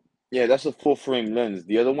 Yeah, that's a full frame lens.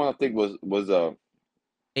 The other one I think was a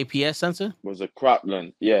APS sensor. Was a crop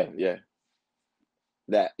lens. Yeah.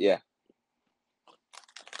 That yeah.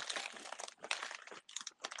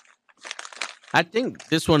 I think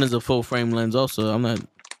this one is a full frame lens. Also, I'm not.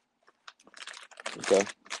 Okay.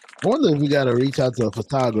 I wonder if we got to reach out to a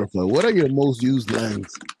photographer. What are your most used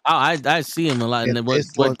lenses? Oh, I see them a lot, and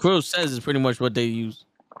what Cruz says is pretty much what they use.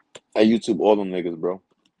 I YouTube all them niggas, bro.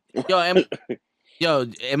 Yo,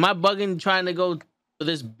 am I bugging trying to go for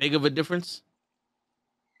this big of a difference?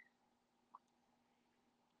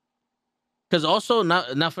 Because also not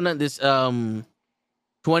for nothing, this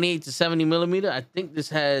 28 to 70 millimeter. I think this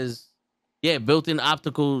has built-in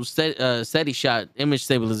optical steady shot image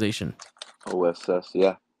stabilization. OSS,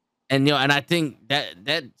 yeah. And and I think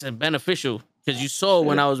that's beneficial because you saw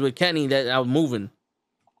when I was with Kenny that I was moving.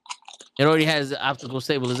 It already has optical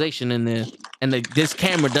stabilization in there, and this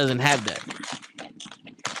camera doesn't have that.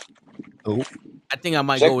 Oh, I think I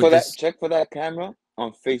might go with this. Check for that camera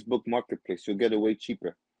on Facebook Marketplace. You'll get it way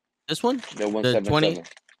cheaper. This one, the 177.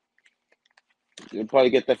 You'll probably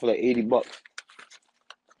get that for like $80.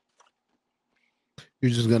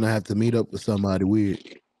 You're just gonna have to meet up with somebody weird.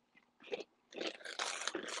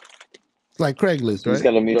 It's like Craigslist, right? You just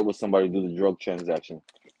gotta meet up with somebody to do the drug transaction.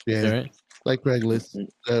 Yeah, right. Like Craigslist.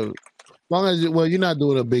 As long as you're not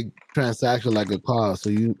doing a big transaction like a car, so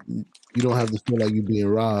you don't have to feel like you're being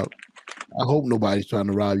robbed. I hope nobody's trying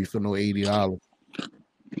to rob you for no $80.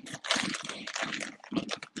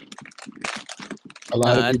 A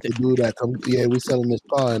lot of I people think do that. Yeah, we selling this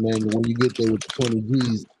car, and then when you get there with the 20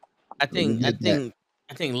 G's, I when you think I get that think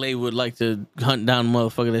I think Lay would like to hunt down a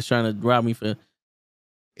motherfucker that's trying to rob me for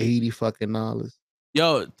 $80 fucking dollars.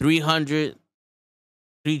 yo 300,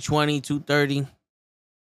 320, 230.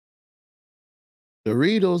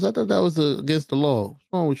 Doritos, I thought that was against the law. What's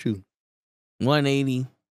wrong with you? 180.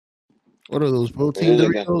 What are those It protein is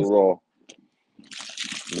against the Doritos? law.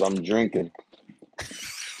 But I'm drinking.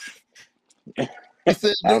 He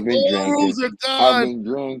said the I've been old drinking. rules are I've gone. been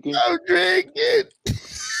drinking. I'm drinking.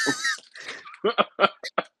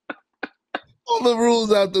 All the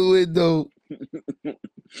rules out the window.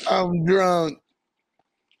 I'm drunk.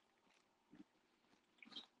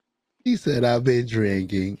 He said, I've been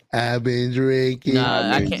drinking. I've been drinking.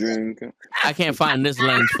 Nah, I've been drinking. I can't find this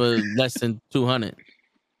lens for less than 200.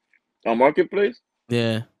 On Marketplace?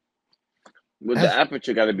 Yeah. But the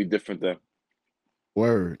aperture got to be different then.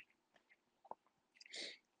 Word.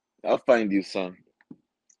 I'll find you some.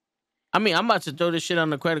 I mean, I'm about to throw this shit on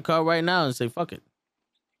the credit card right now and say fuck it.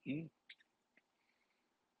 I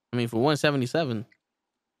mean, for 177.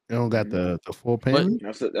 You don't got the full payment?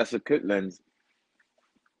 That's a kit lens.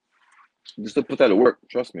 Just to put that to work.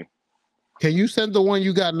 Trust me. Can you send the one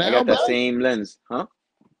you got now? I got that back? same lens, huh?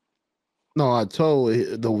 No, I told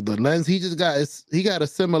the lens he just got. He got a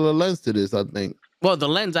similar lens to this, I think. Well, the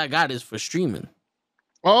lens I got is for streaming.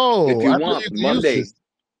 Oh, If you I want, you could use Monday, this.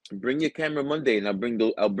 bring your camera Monday, and I'll bring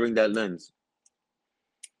that lens.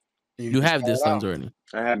 You have this lens already.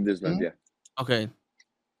 I have this lens, yeah. Okay.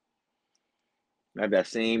 I have that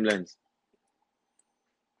same lens.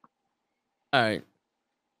 All right.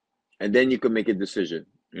 And then you can make a decision.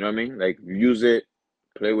 You know what I mean? Like use it,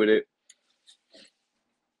 play with it.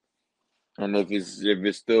 And if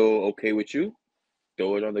it's still okay with you,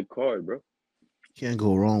 throw it on the card, bro. Can't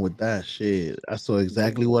go wrong with that shit. I saw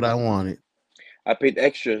exactly what I wanted. I paid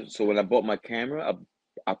extra, so when I bought my camera,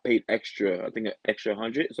 I paid extra. I think an extra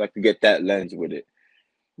 100, so I could get that lens with it.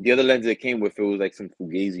 The other lens that came with it was like some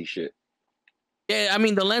fugazi shit. Yeah, I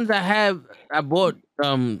mean the lens I bought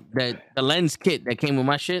that the lens kit that came with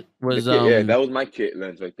my shit was yeah, that was my kit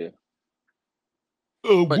lens right there.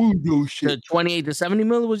 Oh, but voodoo shit. the 28 to 70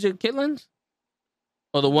 mil was your kit lens,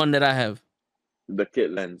 or the one that I have. The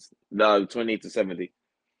kit lens, the 28 to 70.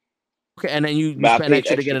 Okay, and then you But I spent paid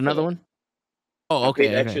extra to get extra for another that. one. Oh, I okay,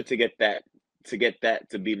 paid extra okay, to get that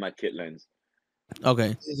to be my kit lens.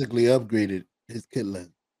 okay. Basically upgraded his kit lens.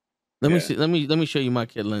 Let me see. Let me show you my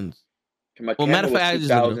kit lens. My Well, camera matter of was fact, I just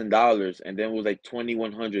looked it up. $2,000, and then it was like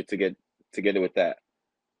 2,100 to get it with that.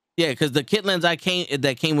 Yeah, because the kit lens that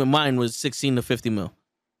came with mine was 16 to 50 mil.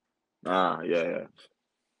 Yeah.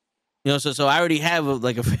 You know, so I already have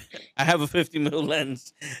I have a 50 mil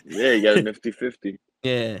lens. Yeah, you got a nifty 50.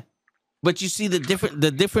 Yeah, but you see the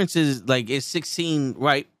difference is like it's 16,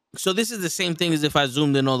 right? So this is the same thing as if I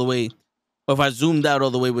zoomed in all the way, or if I zoomed out all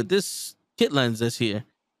the way with this kit lens that's here,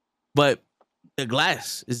 but the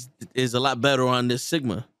glass is a lot better on this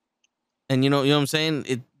Sigma, and you know what I'm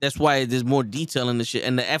saying. That's why there's more detail in the shit,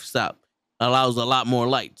 and the f-stop allows a lot more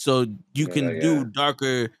light, so you can do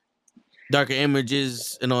darker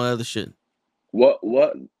images and all that other shit.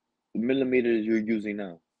 What millimeters you're using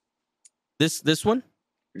now? This one,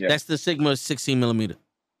 Yeah, that's the Sigma 16 millimeter.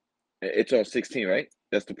 it's on 16, right?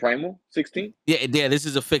 That's the primal 16. Yeah. This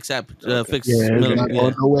is a fixed app, fixed Yeah, it's millimeter. not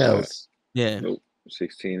going nowhere else. Yeah. Nope.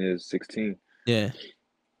 16 is 16. Yeah.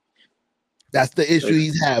 That's the issue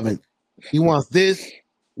he's having. He wants this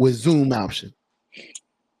with zoom option.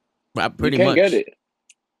 Pretty you can't much. get it.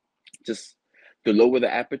 Just the lower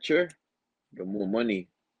the aperture, the more money.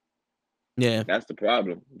 Yeah. That's the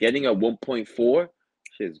problem. Getting a 1.4,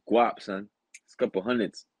 shit is guap, son. It's a couple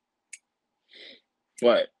hundreds.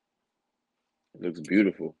 But it looks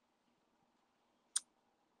beautiful.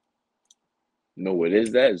 No, what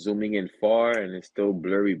is that? Zooming in far and it's still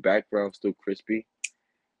blurry background, still crispy.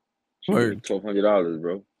 Word. $1,200,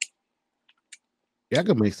 bro. Yeah, I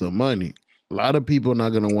could make some money. A lot of people are not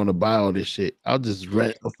gonna want to buy all this shit. I'll just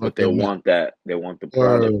rent a fucking. But they want that. They want the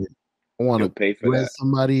product. I want You'll to pay for rent that.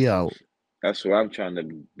 somebody out. That's where I'm trying to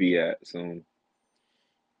be at soon.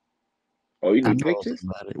 Oh, you need pictures?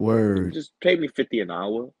 Word. Just pay me $50 an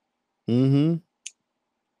hour. Mm-hmm.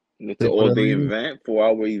 It's an all-day event,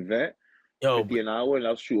 4-hour event. Yo, $50 an hour, and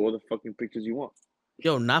I'll shoot all the fucking pictures you want.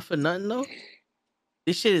 Yo, not for nothing though.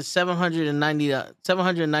 This shit is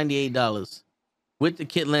 $798 with the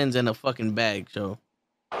kit lens and a fucking bag. So,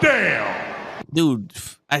 Damn, dude,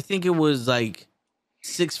 I think it was like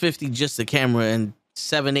 $650 just the camera and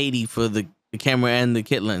 $780 for the camera and the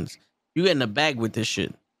kit lens. You getting a bag with this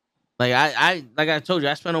shit. Like I told you,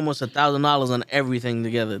 I spent almost $1,000 on everything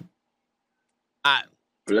together. I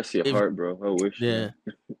Bless your if heart, bro. I wish, yeah.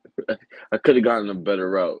 man. I could have gotten a better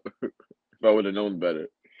route if I would have known better.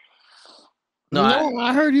 No, No,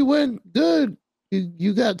 I heard you went good.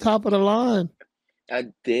 You got top of the line. I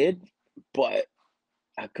did, but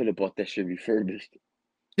I could have bought that shit refurbished.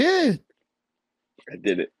 Yeah, I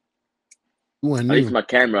did it. you went At least new. my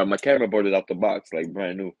camera bought it out the box, like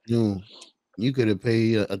brand new. New. You could have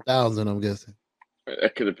paid 1,000. I'm guessing. I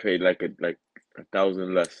could have paid like a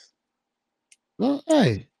thousand less. Well,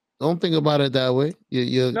 hey, don't think about it that way. No,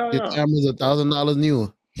 Your no. camera's $1,000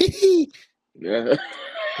 newer. Yeah.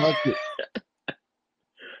 Fuck it.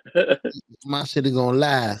 My shit is gonna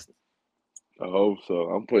last. I hope so.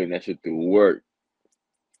 I'm putting that shit to work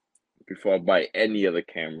before I buy any other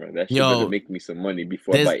camera. That shit better Yo, make me some money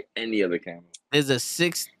before I there's buy any other camera. there's a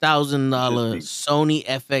 $6,000 Interesting. Sony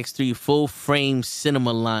FX3 full frame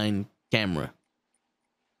cinema line camera,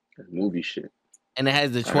 That's movie shit. and it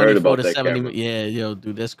has the I heard 24 about to that 70. camera. Yeah, yo,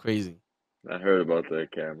 dude, that's crazy. I heard about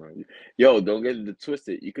that camera. Yo, don't get it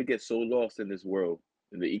twisted. You could get so lost in this world,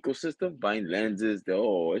 in the ecosystem, buying lenses.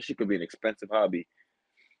 This shit could be an expensive hobby.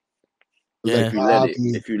 It's like Yeah, If you a let it.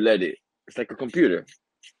 hobby. If you let it. It's like a computer.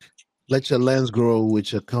 Let your lens grow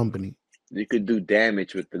with your company. You could do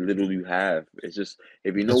damage with the little you have. It's just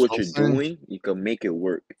if you know That's what what I'm you're saying. doing, you can make it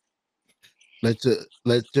work. Let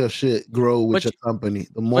your shit grow with what your you, company.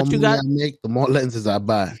 The more what you money I got? make, the more lenses I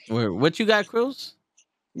buy. What you got, Krills?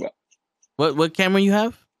 But What camera you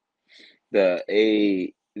have? the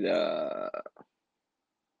the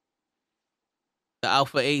The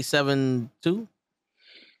Alpha A7 II?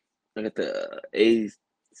 I got the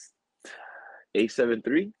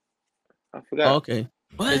A73. I Oh, forgot. okay.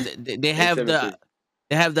 'Cause they have A73.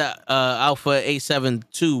 the Alpha A7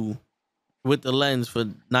 II with the lens for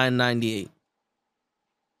 $998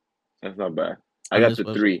 That's not bad. I on got this the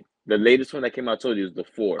website. 3. The latest one that came out, I told you, is the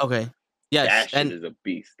 4. Okay. Yes, That shit and is a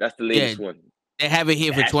beast. That's the yeah, latest one. they have it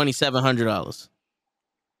here for That $2,700.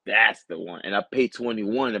 that's the one. And I paid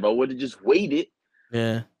 21. If I would have just waited,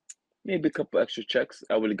 Yeah. maybe a couple extra checks,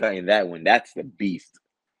 I would have gotten that one. That's the beast.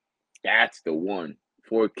 That's the one.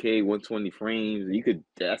 4K, 120 frames. You could.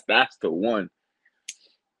 That's the one.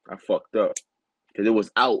 I fucked up because it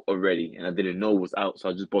was out already, and I didn't know it was out, so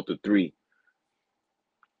I just bought the 3.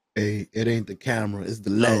 Hey, it ain't the camera, it's the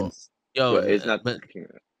No, lens. But yo, it's not. but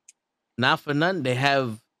not for nothing. They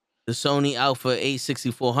have the Sony Alpha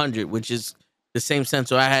A6400, which is the same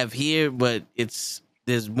sensor I have here, but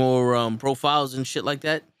there's more profiles and shit like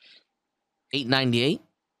that. $898.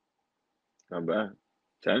 Not bad. I'm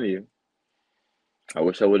telling you. I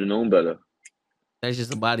wish I would have known better. That's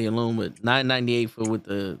just the body alone, but $998 for with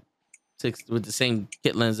the same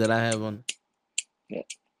kit lens that I have on. Yeah.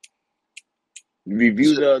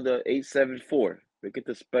 Review the 874. Look at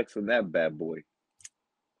the specs on that bad boy.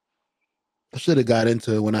 I should have got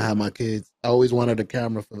into it when I had my kids. I always wanted a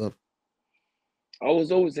camera for them. I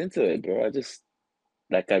was always into it, bro. I just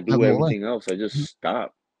like I I do go away. everything else. I just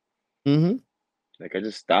stop. Mm-hmm. Like I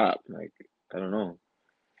just stop. Like I don't know.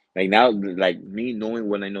 Like now, like me knowing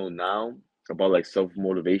what I know now about like self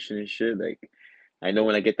motivation and shit. Like I know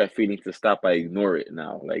when I get that feeling to stop, I ignore it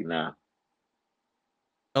now. Like nah.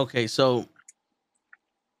 Okay, so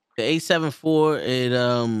the A74,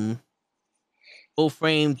 it full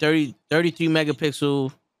frame 33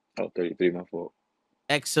 megapixel Oh, 33, my fault.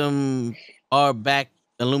 XMR back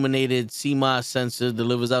illuminated CMOS sensor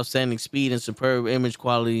delivers outstanding speed and superb image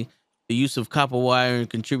quality. The use of copper wiring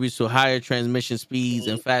contributes to higher transmission speeds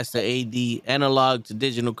and faster AD analog to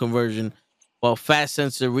digital conversion, while fast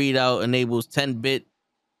sensor readout enables 10-bit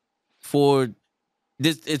for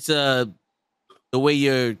this. It's the way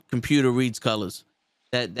your computer reads colors.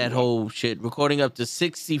 That whole shit. Recording up to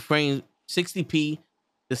 60 frames, 60p.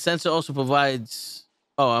 The sensor also provides.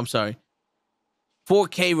 Oh, I'm sorry.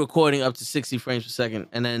 4K recording up to 60 frames per second,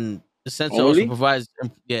 and then the sensor also Only? provides.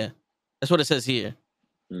 Yeah, that's what it says here.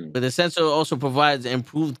 Mm. But the sensor also provides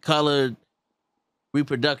improved color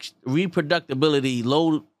reproducibility,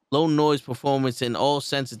 low noise performance, and all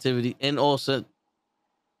sensitivity at all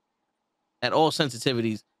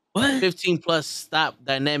sensitivities. What? 15 plus stop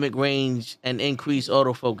dynamic range and increased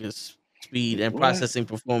autofocus speed and What? processing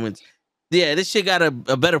performance. Yeah, this shit got a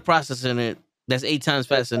better processor in it that's 8 times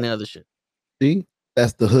faster than the other shit. See?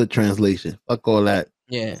 That's the hood translation. Fuck all that.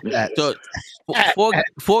 Yeah. That- So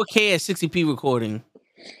 4K at 60p recording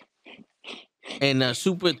and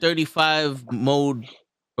Super 35 mode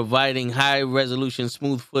providing high resolution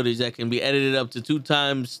smooth footage that can be edited up to 2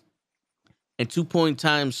 times and 2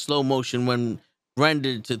 times slow motion when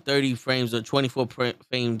rendered to 30 frames or 24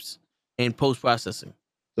 frames in post processing.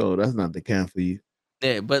 So that's not the cam for you.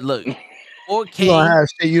 Yeah, but look, You gonna 4K. have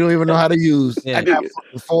shit you don't even know how to use. Yeah. I got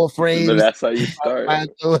fucking 4 But frames. that's how you start.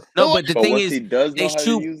 No, but the But thing once is, he does they know how to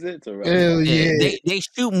shoot. use it, it's a wrap. Hell Yeah, yeah. they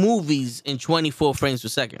shoot movies in 24 frames per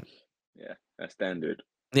second. Yeah, that's standard.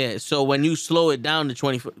 Yeah, so when you slow it down to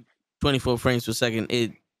 24 frames per second,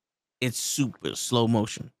 it's super slow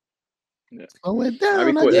motion. Yeah. Slow it I down.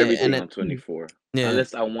 record Yeah, everything and on 24. yeah,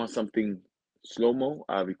 Unless I want something slow mo,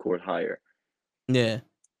 I record higher. yeah,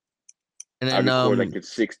 and I then record like at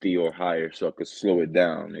 60 or higher so I could slow it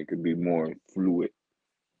down. It could be more fluid.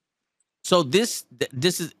 so this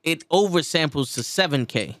is it oversamples to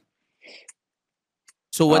 7K.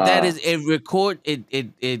 So what that is,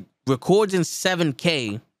 it records in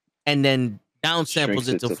 7K and then downsamples Shrinks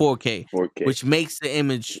it it to to 4K, 4K. which makes the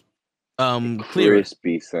image clearer.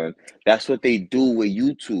 Crispy, son. That's what they do with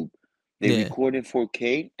YouTube. They Yeah, record in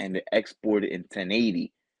 4K and they export it in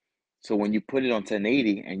 1080. So when you put it on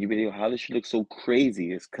 1080 and you be like, how does she look so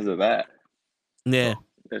crazy? It's because of that. yeah. So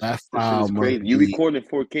That this shit file is must crazy. You be record in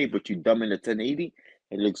 4K, but you dumb in a 1080,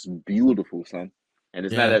 it looks beautiful, son. And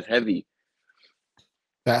it's not Yeah. as heavy.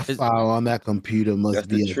 that It's, file on that computer must That's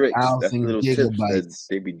the be tricks. That's the 1,000 little tips that gigabytes.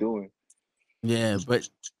 they be doing. yeah,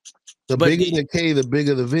 The but bigger the K, the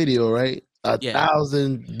bigger the video, right? yeah,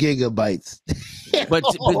 1,000 gigabytes. Yeah. but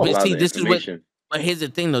A lot see, of this is what. information. But here's the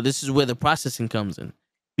thing, though. This is where the processing comes in,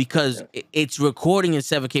 because Yeah. it's recording in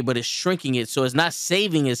 7K, but it's shrinking it, so it's not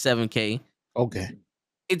saving in 7K. Okay.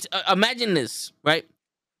 It's imagine this, right?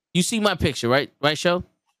 You see my picture, right? Right, show.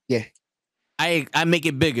 Yeah. I make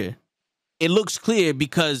it bigger. It looks clear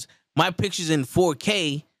because my picture's in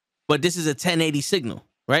 4K, but this is a 1080 signal,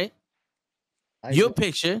 right? Your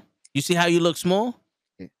picture, you see how you look small?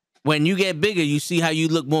 Yeah. When you get bigger, you see how you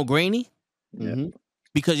look more grainy? Mm-hmm.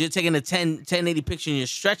 Because you're taking a 1080 picture and you're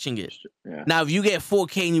stretching it. Yeah. Now, if you get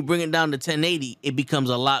 4K and you bring it down to 1080, it becomes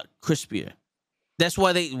a lot crispier. That's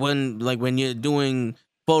why when you're doing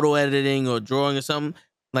photo editing or drawing or something,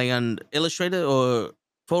 like on Illustrator or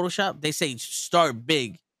Photoshop, they say start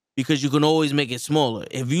big because you can always make it smaller.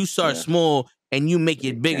 If you start Yeah. small and you make it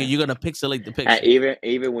You bigger, can. you're gonna pixelate the And picture.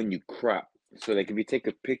 even when you crop, so like if you take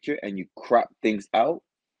a picture and you crop things out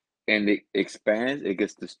and it expands, it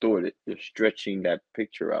gets distorted. You're stretching that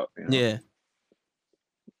picture out, you know? Yeah,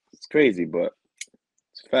 It's crazy, but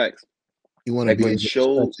it's facts. You want to Like be when able to stretch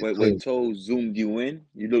show it when clear. Toe zoomed you in,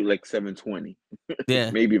 you look like 720. yeah,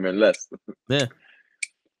 Maybe even less. yeah.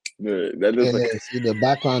 That looks Yeah, like see the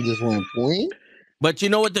background just went point. But you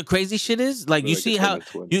know what the crazy shit is? Like you like a see how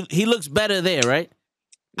 720. he looks better there, right?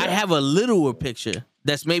 I Yeah. have a littler picture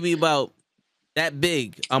that's maybe about that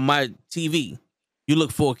big on my TV. You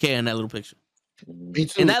look 4K in that little picture. Mhm. Me In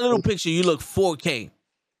too. that little picture, you look 4K.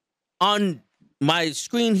 On my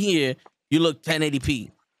screen here, you look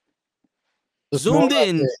 1080p. The Zoomed smaller,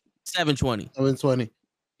 in, 720. 720.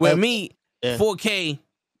 Where me, Yeah. 4K,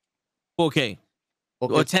 4K,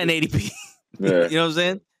 Okay. or 1080p. Yeah. You know what I'm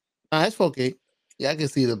saying? Nah, it's 4K. Yeah, I can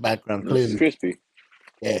see the background Looks clearly. crispy.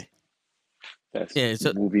 Yeah. That's Yeah,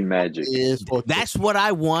 so movie magic. It is 4K. that's what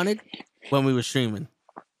I wanted when we were streaming.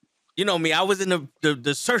 You know me, I was in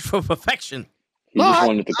the search for perfection. He just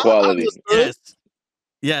wanted the quality. understood.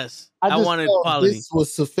 Yes. I I just wanted thought quality. this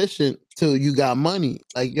was sufficient till you got money.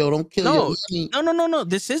 Like, yo, don't kill your No, money. no.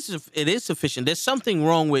 It is sufficient. There's something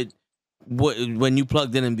wrong with when you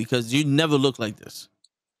plugged it in because you never look like this.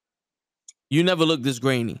 You never look this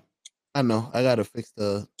grainy. I know. I gotta fix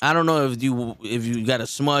the. I don't know if you got a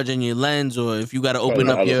smudge in your lens or if you got to Probably open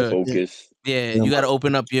up out of your focus. you got to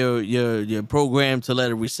open up your program to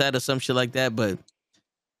let it reset or some shit like that. But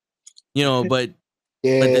you know, but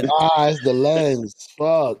Yeah, the, it's the lens.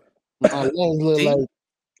 Fuck, my lens look see,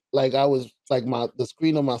 like I was like the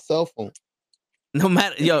screen of my cell phone. no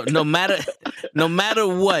matter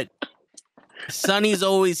what, Sonny's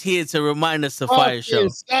always here to remind us to Fuck fire you, show.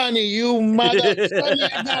 Sonny, you mother. Sonny,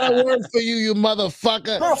 I got a word for you, you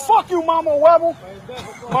motherfucker. Girl, fuck you, Mama Webble.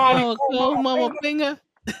 Oh, Mama Finger.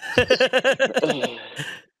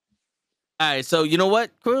 All right, so you know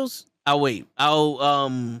what, Cruz? I'll wait.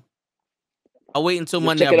 I'll wait until Just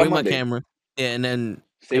Monday. check I'll it out bring my Monday. camera. Yeah, and then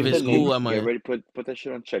if Save the it's link. cool, I Get might. ready. Put that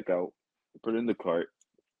shit on checkout. Put it in the cart.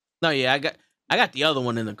 No, yeah, I got the other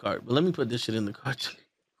one in the cart, but let me put this shit in the cart.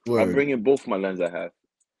 I'm bringing both my lenses I have.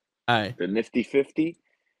 All right. The Nifty 50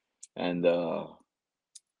 and the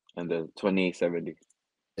 2870.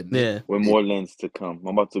 Yeah. With more lens to come.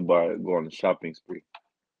 I'm about to go on a shopping spree.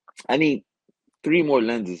 I need 3 more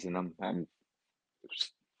lenses and I'm done.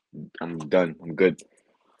 I'm good.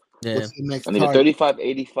 Yeah. What's your next I need a target?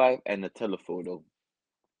 35-85 and a telephoto.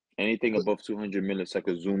 Anything above 200 minutes, I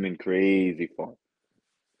could zoom in crazy far.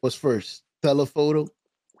 What's first? Telephoto?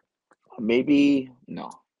 Maybe no.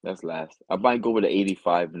 That's last. I might go with the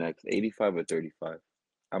 85 next. 85 or 35.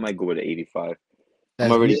 I might go with the 85. I'm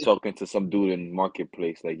That's already mid, talking to some dude in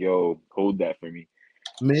marketplace. Like, yo, hold that for me.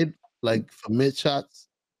 like for mid shots.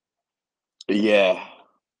 Yeah.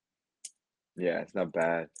 Yeah, it's not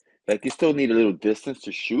bad. Like, you still need a little distance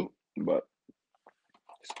to shoot, but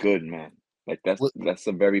it's good, man. Like, What that's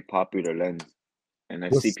a very popular lens. And I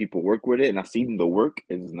see what's people work with it, and I see the work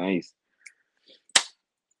is nice.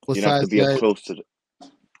 what You don't have to size be up lens? close to the.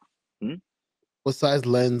 Hmm? What size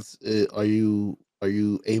lens are you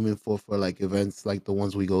aiming for like events like the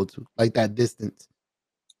ones we go to? Like that distance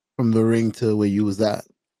from the ring to where you was at.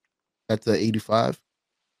 That's a 85.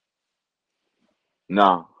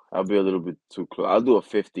 No, I'll be a little bit too close. I'll do a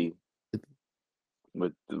 50,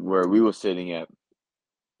 but where we were sitting at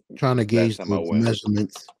Trying to last gauge time I the went.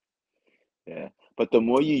 measurements. Yeah. But the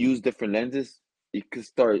more you use different lenses, you can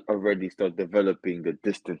start developing the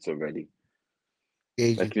distance already.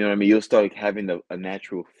 Gauging. Like, you know what I mean? You'll start having a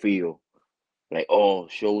natural feel. Like, oh,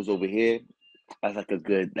 shows over here. That's like a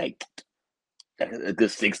good like a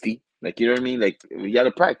good 60. Like, you know what I mean? Like, you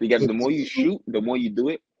gotta practice. The more you shoot, the more you do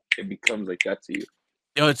it, it becomes like that to you.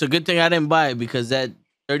 Yo, it's a good thing I didn't buy it because that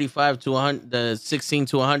 35 to 100, the 16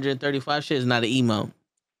 to 135 shit is not an emo.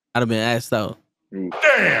 I'd have been asked out. Ooh,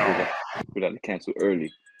 damn. We got to cancel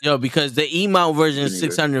early. Yo, because the E-mount version is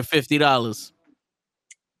Anyway. $650.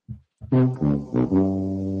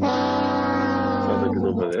 Sounds like it's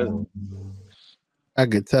over there though. I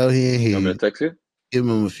could tell he ain't You want me here. to text you? Give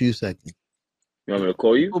him a few seconds. You want me to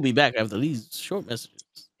call you? We'll be back after these short messages.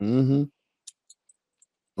 Mm-hmm.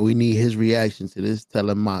 We need his reaction to this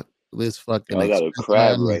telemock. This fucking I got a expensive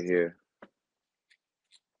crab ass. right here.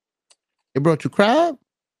 They brought you crab?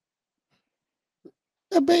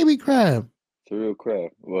 A baby crab. It's a real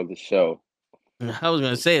crab. Well, the shell. I was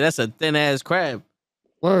gonna say that's a thin ass crab.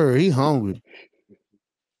 Word, he hungry.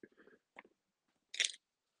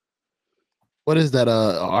 What is that?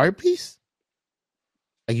 A art piece?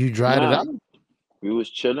 Like you dried it Nah, out? we was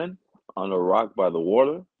chilling on a rock by the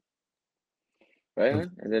water, right?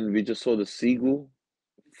 And then we just saw the seagull.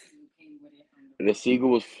 The seagull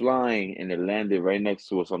was flying and it landed right next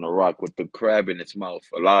to us on a rock with the crab in its mouth,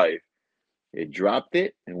 alive. It dropped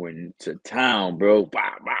it and went to town, bro.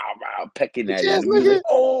 Bow, bow, bow, pecking Bitch at it. ass And we was nigga. like,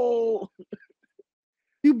 oh!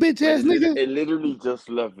 You bitch But ass nigga. it literally just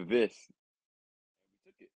left this.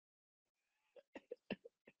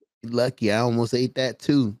 Lucky, I almost ate that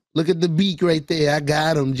too. Look at the beak right there. I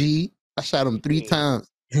got him, G. I shot him 3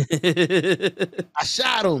 times. I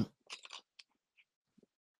shot him.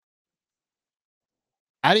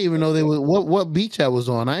 I didn't even know they were what beach I was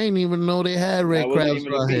on. I didn't even know they had Nah, red it wasn't crabs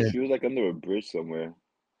even a around beach. here. We was like under a bridge somewhere.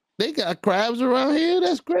 They got crabs around here?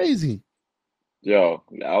 That's crazy. Yo,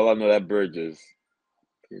 all I know that bird just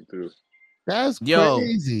came through. That's Yo,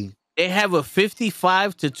 crazy. they have a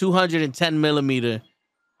 55 to 210 millimeter,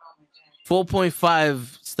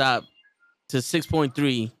 4.5 stop to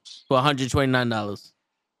 6.3 for $129.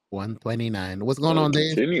 129. What's going Let on, it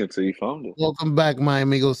Dave? continue until you found it. Welcome back, my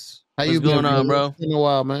amigos. How What's you been, going on, bro? bro? It's been a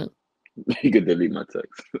while, man. You could delete my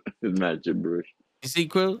text. It's mad gibberish. You see,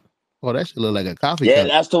 Krill? Oh, that should look like a coffee Yeah, cup.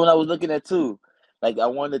 that's the one I was looking at too. Like, I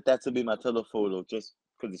wanted that to be my telephoto just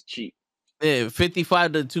because it's cheap. Yeah,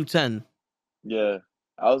 55 to 210. Yeah,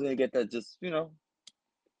 I was gonna get that just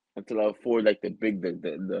until I afford like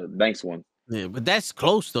the nice one. Yeah, but that's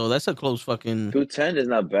close though. That's a close fucking. 210 is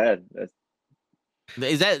not bad. That's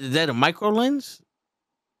Is that a micro lens?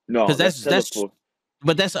 no, Because that's that's telephoto.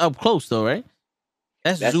 but that's up close though, right?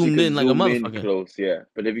 That's That's you zoomed could in like a zoom in motherfucker. close, yeah.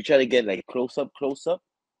 But if you try to get like close up, it'll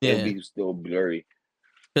Yeah, be still blurry.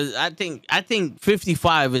 because I think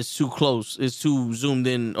 55 is too close. It's too zoomed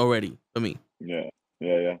in already for me. Yeah,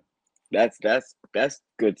 yeah. That's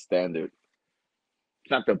good standard.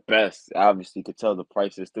 It's not the best. Obviously, you could tell the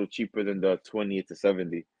price is still cheaper than the 20 to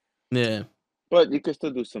 70. Yeah, But you could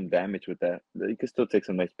still do some damage with that. You could still take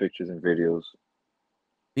some nice pictures and videos.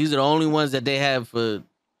 these are the only ones that they have for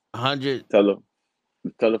 100,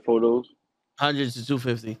 Telephotos. 100 to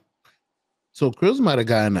 250. So Chris might have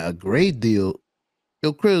gotten a great deal.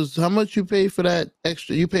 Yo, Chris, how much you paid for that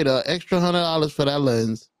extra? You paid an extra $100 for that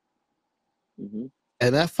lens. Mm-hmm.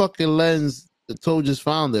 And that fucking lens, the Toe just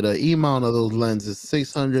found it. The E-mount of those lenses,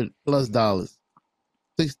 $600 plus,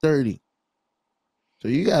 $630. So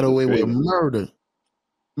you got away with Crazy. murder.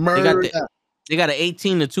 They got Murder. they got an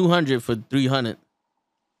 18 to 200 for 300.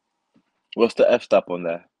 What's the f-stop on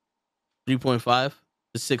that? 3.5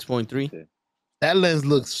 to 6.3. Yeah. That lens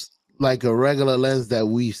looks like a regular lens that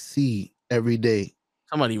we see every day.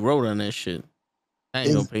 Somebody wrote on that shit. I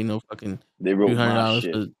ain't gonna pay no fucking They wrote my $300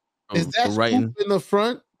 shit. for Is that writing. scoop in the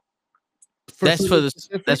front That's for something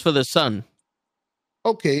the specific? sun.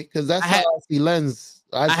 Okay, because that's I how have I see lens.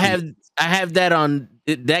 I I see. have I have that on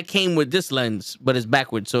that came with this lens, but it's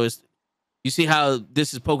backwards. So it's you see how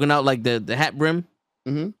this is poking out like the hat brim?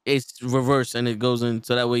 Mm-hmm. It's reverse and it goes in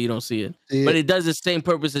so that way you don't see it. See But it. it does the same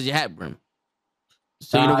purpose as your hat brim.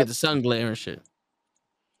 So you don't Got, get the sun glare and shit.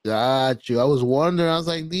 got you. I was wondering. I was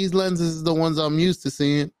like, these lenses is the ones I'm used to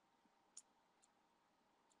seeing,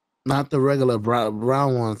 not the regular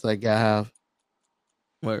brown ones like I have.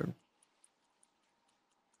 Word.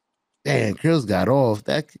 Damn, Chris got off.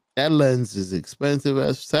 That lens is expensive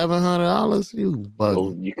at $700. You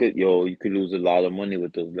bugging. You could lose a lot of money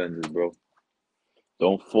with those lenses, bro.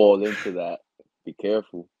 Don't fall into that. Be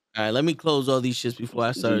careful. All right, let me close all these shits before I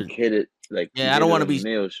You start. hit it like you Yeah, hit it on the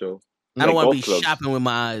nail show. I don't Like want to golf be clubs. shopping with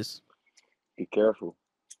my eyes. Be careful.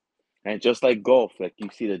 And just like golf, like you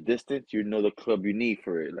see the distance, you know the club you need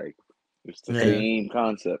for it. Like it's the Yeah. same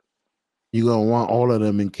concept. You're gonna want all of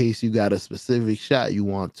them in case you got a specific shot you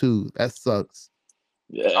want too. That sucks.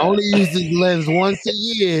 Yeah. I only use this lens once a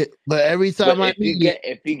year, but every But time I need it,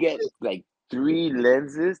 if you get like 3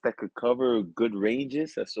 lenses that could cover good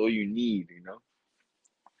ranges, that's all you need, you know?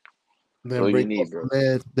 That's then all you break off need, from bro.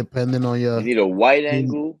 there depending on You your. need a wide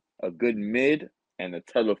angle, a good mid, and a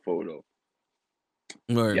telephoto.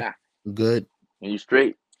 Word. Yeah. Good. And you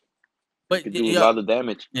straight. But you could do a lot of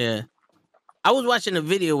damage. Yeah. I was watching a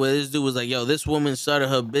video where this dude was like, yo, this woman started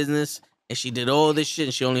her business and she did all this shit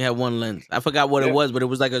and she only had one lens. I forgot what it was, but it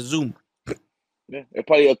was like a zoom. Yeah. It's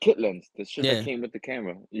probably a kit lens. The shit Yeah. that came with the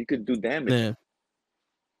camera. You could do damage. Yeah.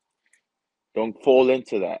 Don't fall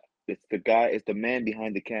into that. It's the man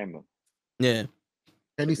behind the camera. Yeah.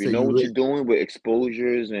 Kenny If you say know you what rich. you're doing with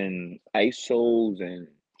exposures and ISOs and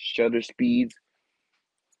shutter speeds,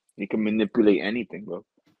 you can manipulate anything, bro. And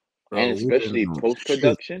Bro, we didn't especially know post shit.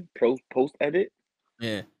 production, post edit,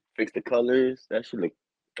 Yeah. fix the colors. That should look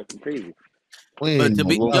fucking crazy. We But ain't to know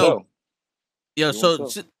be You won't nothing. tell. yo, You won't so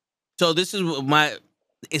tell. so this is my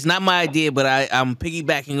it's not my idea, but I'm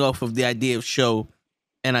piggybacking off of the idea of show.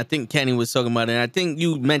 And I think Kenny was talking about it. And I think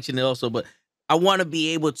you mentioned it also, but I want to be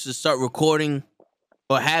able to start recording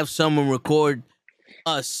or have someone record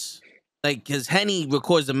us. Like, because Henny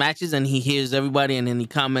records the matches and he hears everybody and then he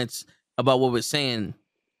comments about what we're saying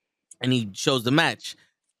and he shows the match.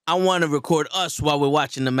 I want to record us while we're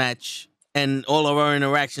watching the match and all of our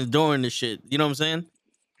interactions during the shit. You know what I'm saying?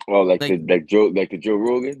 Oh, like Like, the Joe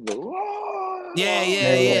Rogan.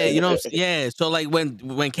 yeah. You know, yeah. So like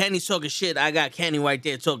when Kenny's talking shit, I got Kenny right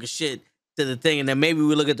there talking shit to the thing, and then maybe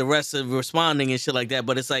we look at the rest of responding and shit like that.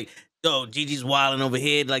 But it's like, yo, Gigi's wilding over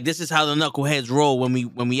here. Like this is how the knuckleheads roll when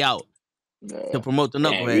we out to promote the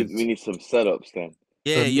Man, we knuckleheads. need some setups then.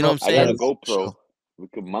 Yeah, you know what I'm I got a saying? GoPro. We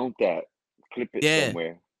could mount that, clip it Yeah.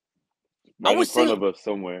 somewhere, I right in was front thinking, of us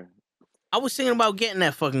somewhere. I was thinking about getting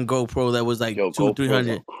that fucking GoPro that was like Yo,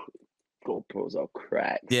 200-300. GoPros are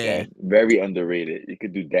cracks, Yeah. man. Very underrated. You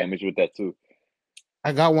could do damage with that too.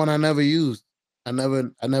 I got one I never used. I never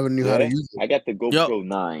knew how to use it. I got the GoPro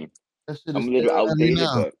 9. That shit I'm is a little staring at me outdated,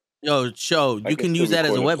 now. but Yo, show I you can can still use that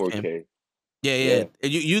as a record in webcam. 4K. Yeah.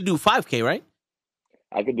 You do 5K, right?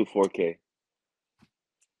 I could do 4K.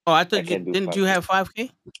 Oh, I thought I you can do didn't you 5K. have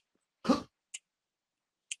 5K?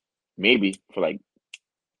 Maybe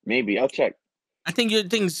maybe I'll check. I think your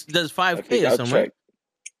thing does 5K or I'll something, right? check.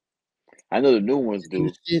 I know the new ones do.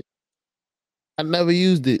 Shit. I never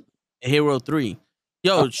used it. Hero 3.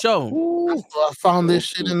 Yo, show. I found this Those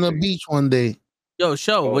shit two in the things. beach one day. Yo,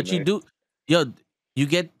 show. Oh, What you nice. do? Yo, you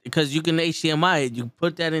get because you can HDMI it. You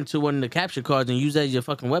put that into one of the capture cards and use that as your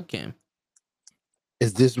fucking webcam.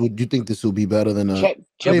 Is this? Would you think this will be better than a? Check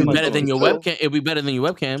It'll be my better than your GoPro. webcam. It'll be better than your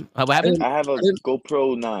webcam. What happened? I have a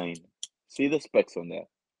GoPro 9. See the specs on that.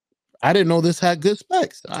 I didn't know this had good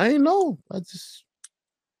specs. I didn't know. I just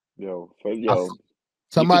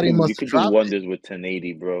somebody you must could do drop it. wonders with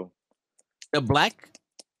 1080, bro. The black?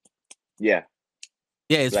 Yeah.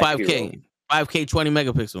 Yeah, it's Black 5K. Hero. 5K 20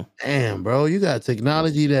 megapixel. Damn, bro, you got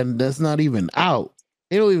technology that's not even out.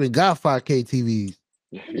 They don't even got 5K TVs.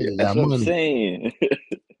 You That's got what I'm money. saying.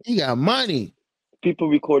 You got money. People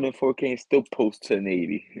recording 4K and still post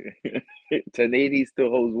 1080. 1080 still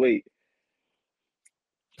holds weight.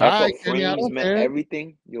 I All right, thought Kenny, I frames don't meant care.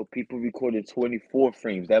 everything. Yo, people recorded 24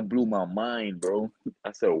 frames. That blew my mind, bro.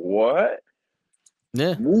 I said, what?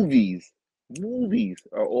 Yeah. Movies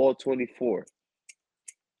are all 24.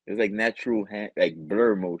 It's like natural like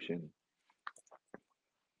blur motion.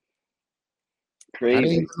 I Crazy.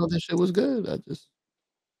 didn't even know this shit was good. I just,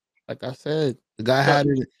 like I said, the guy had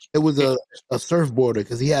it. It was a surfboarder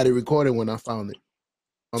because he had it recorded when I found it.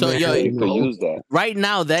 So yo, you could use that. right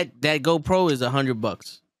now that GoPro is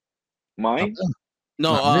 $100. Mine?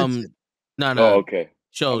 No, Not Vincent. no, Oh, no. okay. I'm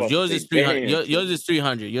Shows about to yours say, is 300. damn, Yours is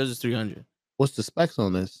 300. Yours is 300. What's the specs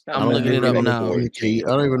on this? Not I'm I don't looking it even up know if now. 20K. I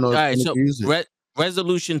don't even know All if right, 20K so uses.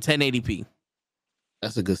 resolution 1080p.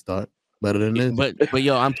 That's a good start. Better than this. But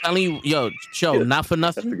yo, I'm telling you, yo, show Yeah, not for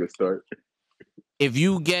that's a nothing. good start. If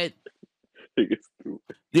you get It's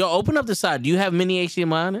stupid. yo, open up the side. Do you have mini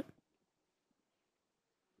HDMI on it?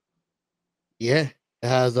 Yeah, it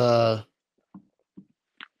has a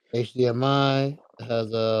HDMI. It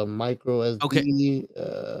has a micro SD. Okay.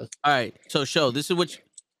 All right. So show this is what.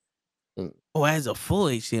 Mm. Oh, it has a full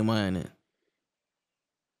HDMI in it.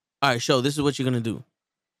 All right, show this is what you're gonna do.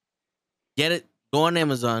 Get it. Go on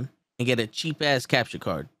Amazon and get a cheap ass capture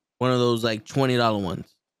card. One of those like $20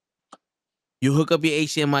 ones. You hook up your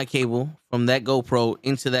HDMI cable from that GoPro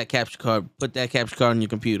into that capture card. Put that capture card on your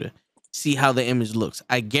computer. See how the image looks.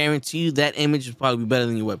 I guarantee you that image is probably better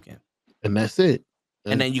than your webcam. And that's it.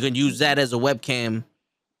 And then you can use that as a webcam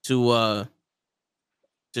to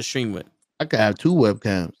stream with. I could have 2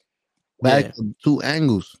 webcams. Back Yeah. to 2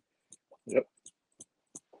 angles. Yep.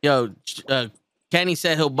 Yo, Kenny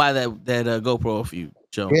said he'll buy that GoPro for you,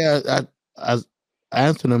 Joe. Yeah, I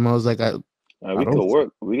answered him. I was like, we don't could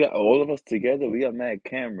work. We got all of us together. We got mad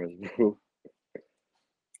cameras, bro.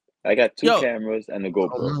 I got 2 cameras and a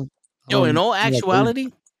GoPro. Yo, in all actuality,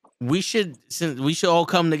 we should all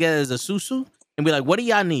come together as a susu and be like, what do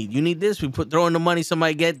y'all need? You need this? We throw in the money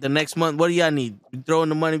somebody get the next month. What do y'all need? We throw in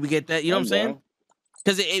the money, we get that. You know what I'm saying?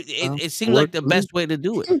 Because it seems like the best way to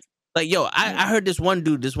do it. Like, yo, I heard this one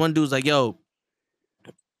dude's like, yo,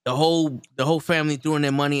 the whole family threw in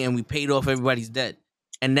their money and we paid off everybody's debt.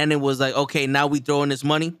 And then it was like, okay, now we throw in this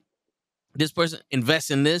money. This person invests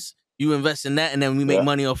in this, you invest in that, and then we make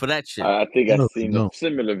money off of that shit. I think I've seen a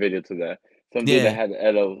similar video to that. Some dude that had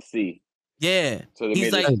an LLC. Yeah. So they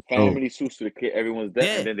He's made like, a family suits to clear everyone's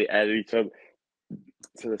debt, and then they added each other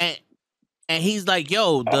to the. And he's like,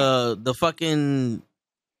 yo, the fucking.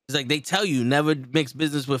 He's like, they tell you never mix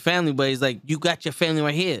business with family, but he's like, you got your family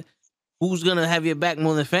right here. Who's gonna have your back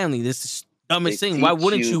more than family? This is the dumbest thing. Why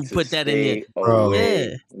wouldn't you put that in there?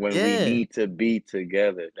 Yeah. When we need to be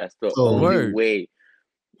together, that's the only way.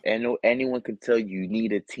 And anyone can tell you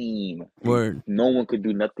need a team. Word. No one could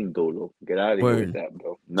do nothing, Dolo. Get out of here with that,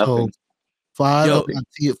 bro. Nothing. So 5 of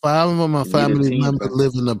my family members bro.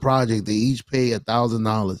 live in the project. They each pay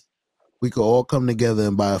 $1,000. We could all come together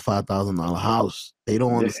and buy a $5,000 house. They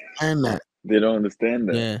don't understand that. They don't understand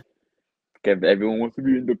that. Yeah. Everyone wants to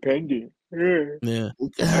be independent. Yeah. We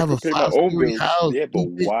can have a pay my own bills. house. Yeah, but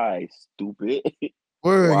why, stupid?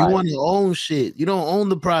 Word, Why? you want to own shit. You don't own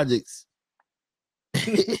the projects.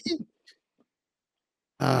 Because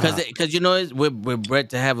you know we're bred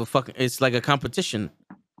to have it's like a competition.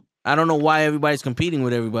 I don't know why everybody's competing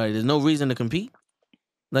with everybody. There's no reason to compete.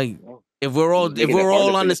 Like if we're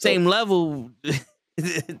all on the same level,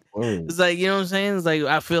 it's like, you know what I'm saying? It's like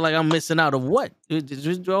I feel like I'm missing out of what?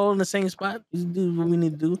 Just all in the same spot. Just do what we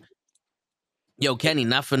need to do. Yo, Kenny,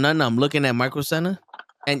 not for nothing, I'm looking at Micro Center,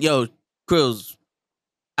 and yo, Krills,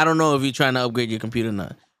 I don't know if you're trying to upgrade your computer or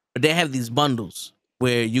not, but they have these bundles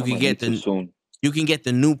where you can get the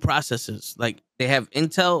new processors. Like they have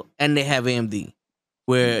Intel and they have AMD,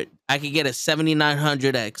 where I could get a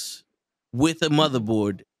 7900X with a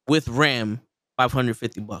motherboard with RAM,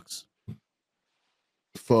 $550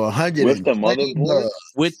 for 100 with the motherboard.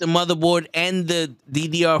 With the motherboard and the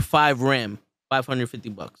DDR5 RAM,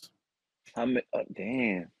 $550. Damn.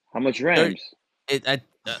 How much RAMs?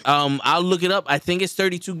 I'll look it up. I think it's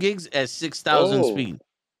 32 gigs at 6,000 speed.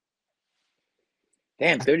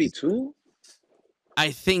 Damn, 32.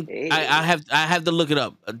 I think I have to look it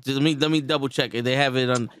up. Let me double check it. They have it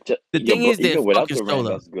on. The thing is, they're without fucking the RAM,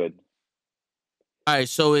 slow. that's good. All right,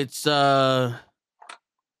 so it's Let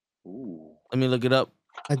me look it up.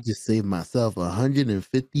 I just saved myself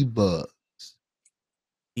 $150.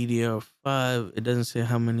 DDR5. It doesn't say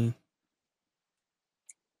how many.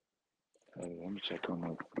 Let me check on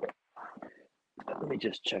that. Let me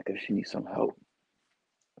just check if she needs some help.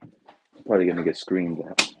 I'm probably gonna get screamed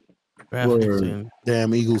at.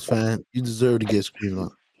 Damn Eagles fan, you deserve to get screamed on.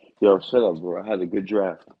 Yo, shut up, bro. I had a good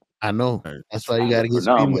draft. I know. That's why you gotta get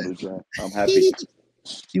screamed at. I'm happy.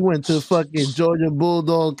 You went to fucking Georgia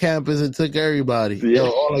Bulldog campus and took everybody. Yeah. Yo,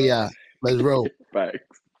 all of y'all, let's roll. Facts.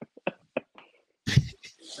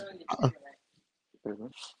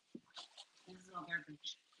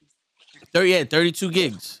 32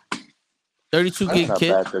 gigs. 32 That's gig not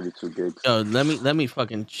kit. bad, 32 gigs. Yo, let me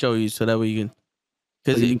fucking show you so that way you can.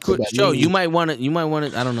 Because you might want it.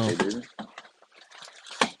 I don't know.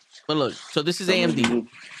 But look, so this is AMD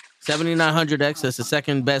 7900X. That's the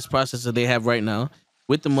second best processor they have right now.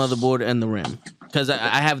 with the motherboard and the RAM. Because I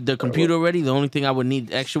have the computer already. The only thing I would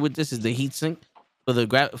need extra with this is the heatsink for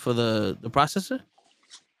the processor.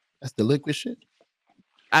 That's the liquid shit.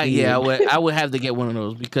 I would have to get one of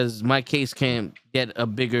those because my case can't get a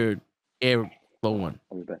bigger airflow one.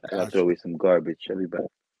 I'll be back. I gotta throw away some garbage. I'll be back.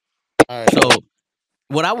 All right. So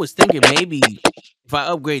what I was thinking, maybe if I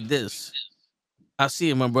upgrade this, I see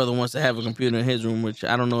if my brother wants to have a computer in his room, which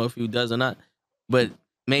I don't know if he does or not. But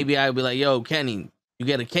maybe I'd be like, "Yo, Kenny, you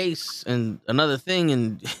get a case and another thing,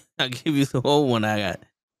 and I'll give you the whole one I got."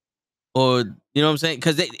 Or you know what I'm saying?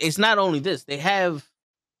 Because it's not only this; they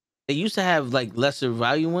used to have like lesser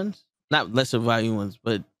value ones, not lesser value ones,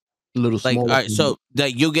 but A little like all smaller. right, so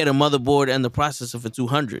like you'll get a motherboard and the processor for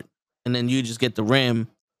 200, and then you just get the RAM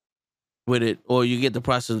with it, or you get the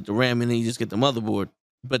processor with the RAM, and then you just get the motherboard.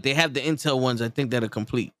 But they have the Intel ones, I think, that are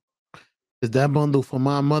complete. Is that bundle for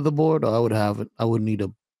my motherboard, or I would have it? I would need a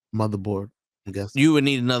motherboard. I guess. You would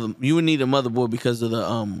need another. You would need a motherboard because of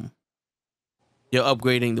the. You're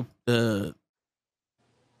upgrading the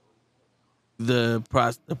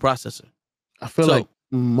processor. I feel So like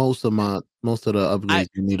most of the upgrades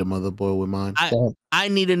you need a motherboard with mine. I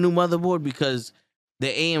need a new motherboard because the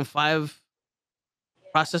AM5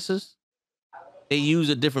 processors, they use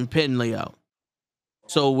a different pin layout.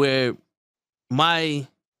 So where my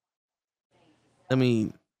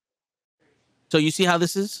so you see how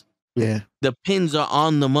this is? Yeah. The pins are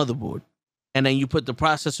on the motherboard, and then you put the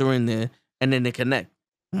processor in there, and then they connect.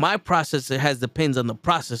 My processor has the pins on the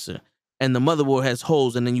processor, and the motherboard has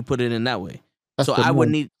holes, and then you put it in that way. That's So the I would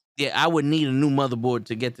norm. need a new motherboard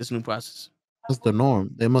to get this new processor. That's the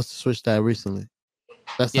norm. They must have switched that recently.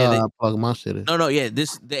 That's Yeah, how I plug my shit in. No, yeah, the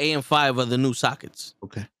AM5 are the new sockets.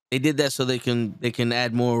 Okay. They did that so they can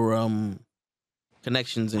add more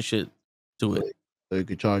connections and shit to it. So you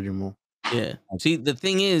could charge you more. Yeah. See, the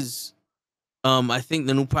thing is, I think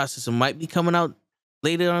the new processor might be coming out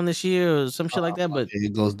later on this year or some shit like that. But here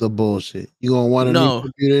goes the bullshit. You gonna want a new no,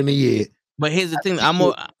 computer in a year. but here's the thing: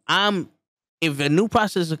 if a new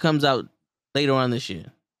processor comes out later on this year,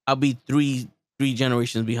 I'll be three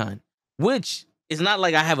generations behind. Which is not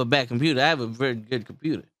like I have a bad computer. I have a very good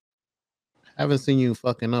computer. Haven't seen you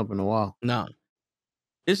fucking up in a while. No.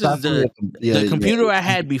 This Stop is the yeah, computer yeah. I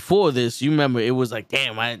had before this. You remember it was like,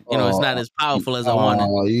 damn, it's not as powerful as I wanted.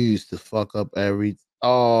 Oh, you used to fuck up every.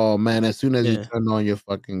 Oh man, as soon as you Yeah. turn on your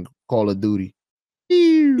fucking Call of Duty,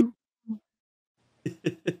 Ew.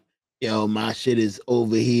 Yo, my shit is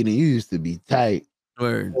overheating. You used to be tight.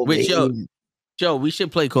 Word. Which Joe, we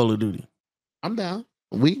should play Call of Duty. I'm down.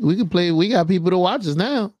 We can play. We got people to watch us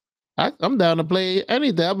now. I'm down to play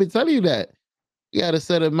anything. I'll be telling you that. You got a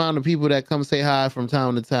set amount of people that come say hi from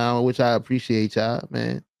town to town, which I appreciate y'all,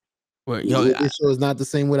 man. Word. This show is not the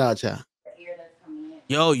same without y'all.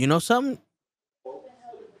 Yo, you know something?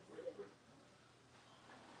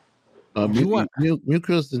 Mute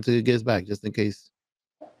Chris until he gets back, just in case.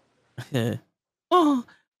 Yeah. No,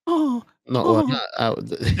 well, not, I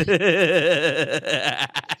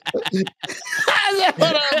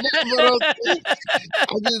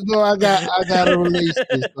just know I got a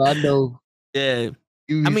relationship, so I know. Yeah.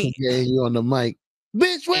 You forgetting you on the mic.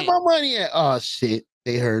 Bitch, where my money at? Oh shit.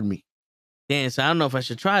 They heard me. Damn, so I don't know if I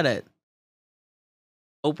should try that.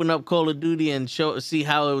 Open up Call of Duty and see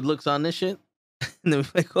how it looks on this shit. And then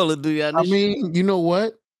play Call of Duty on this shit. You know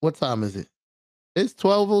what? What time is it? It's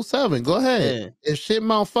 12:07. Go ahead. Yeah. If shit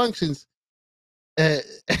malfunctions,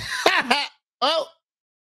 oh,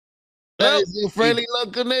 that is your friendly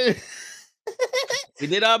knucklehead. We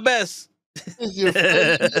did our best. It's your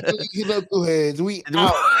friendly knuckleheads. We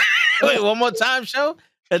out. Wait, one more time, show.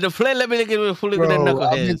 The play. Let me look at the knuckleheads.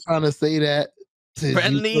 I've been trying to say that since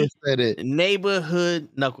Friendly you first said it. Neighborhood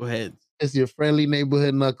knuckleheads. It's your friendly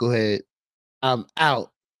neighborhood knucklehead. I'm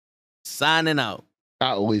out. Signing out.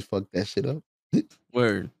 I always fuck that shit up.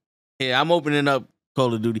 Word. Yeah, I'm opening up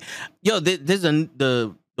Call of Duty. Yo, there's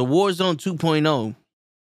the Warzone 2.0,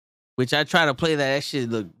 which I try to play that shit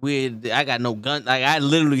look weird. I got no gun. Like I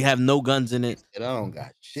literally have no guns in it. I don't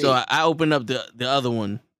got shit. So I opened up the other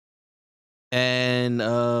one, and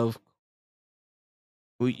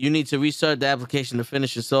you need to restart the application to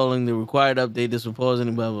finish installing the required update. This will pause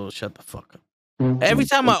any blah blah. Shut the fuck up. Every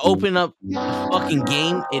time I open up the fucking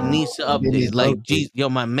game, it needs to update. Like, geez, yo,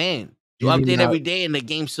 my man, you update every day, and the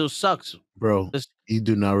game still sucks, bro. You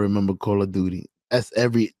do not remember Call of Duty. That's I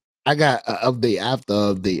got an update after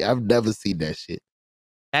update. I've never seen that shit.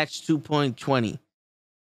 Patch 2.20.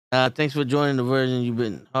 Thanks for joining the version. You've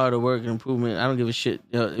been hard at work and improvement. I don't give a shit.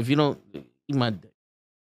 Yo, if you don't, eat my dick.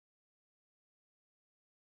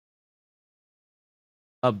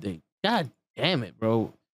 Update. God damn it,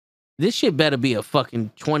 bro. This shit better be a fucking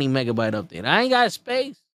 20 megabyte update. I ain't got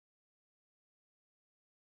space.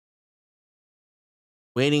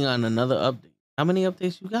 Waiting on another update. How many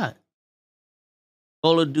updates you got?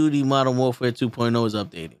 Call of Duty Modern Warfare 2.0 is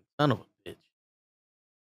updating. Son of a bitch.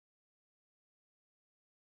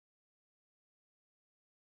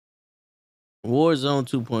 Warzone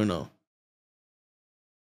 2.0.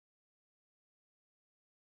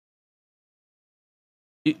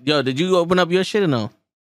 Yo, did you open up your shit or no?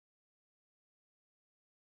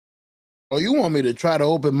 Oh, you want me to try to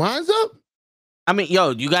open mine up? I mean,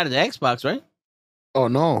 yo, you got the Xbox, right? Oh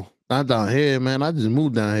no, not down here, man. I just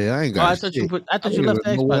moved down here. I ain't got. I thought shit. I thought you don't left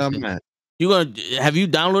the even know where Xbox. I'm at. You gonna have you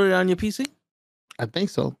downloaded it on your PC? I think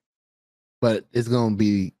so, but it's gonna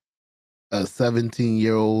be a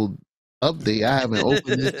 17-year-old update. I haven't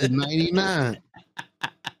opened this in '99.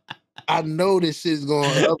 I know this shit's gonna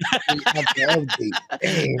update after update.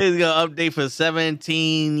 Damn. It's gonna update for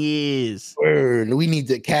 17 years. Word. We need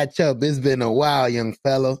to catch up. It's been a while, young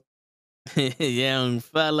fella. Young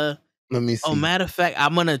fella. Let me see. Oh, matter of fact,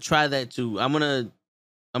 I'm gonna try that too. I'm gonna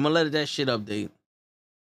let that shit update.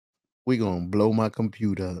 We gonna blow my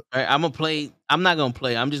computer up. All right, I'm gonna play. I'm not gonna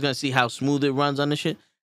play. I'm just gonna see how smooth it runs on the shit.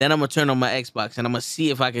 Then I'm gonna turn on my Xbox and I'm gonna see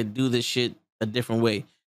if I could do this shit a different way,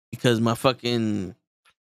 because my fucking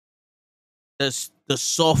the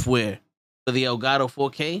software for the Elgato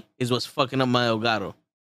 4K is what's fucking up my Elgato.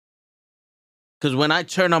 Because when I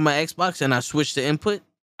turn on my Xbox and I switch the input,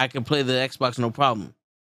 I can play the Xbox no problem.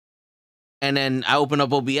 And then I open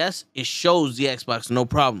up OBS, it shows the Xbox no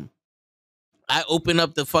problem. I open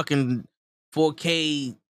up the fucking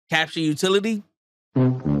 4K capture utility,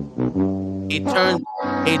 it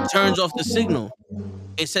turns off the signal.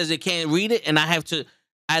 It says it can't read it, and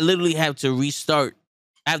I literally have to restart.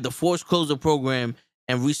 I have to force close the program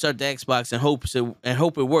and restart the Xbox and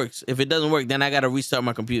hope it works. If it doesn't work, then I gotta restart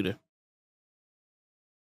my computer.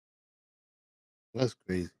 That's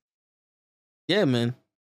crazy. Yeah, man.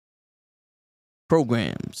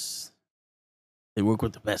 Programs. They work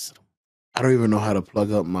with the best of them. I don't even know how to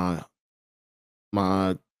plug up my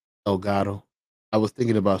Elgato. I was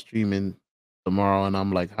thinking about streaming tomorrow, and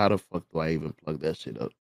I'm like, how the fuck do I even plug that shit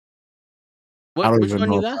up? I don't Which even one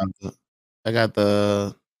know. you got? I got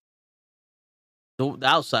the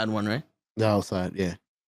outside one, right? The outside, yeah.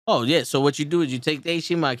 Oh yeah. So what you do is you take the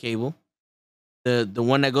HDMI cable, the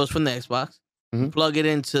one that goes from the Xbox, plug it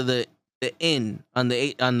into the in on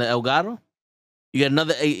the Elgato. You get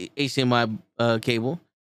another HDMI cable.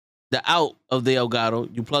 The out of the Elgato,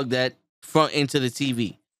 you plug that front into the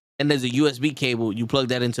TV. And there's a USB cable, you plug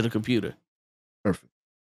that into the computer. Perfect.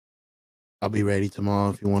 I'll be ready tomorrow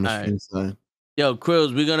if you want to All stream right. something. Yo,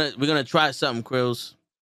 Krills, we're gonna try something, Krills.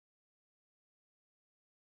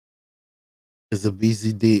 It's a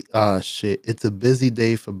busy day. Shit. It's a busy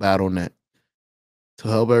day for BattleNet. To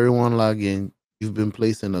help everyone log in, you've been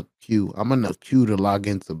placed in a queue. I'm in a queue to log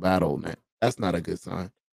into BattleNet. That's not a good sign.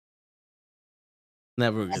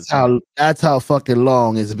 Never a good sign. That's how fucking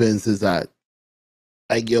long it's been since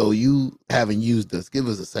like, yo, you haven't used us. Give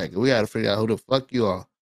us a second. We gotta figure out who the fuck you are.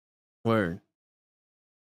 Word.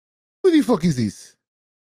 Who the fuck is this?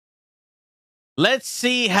 Let's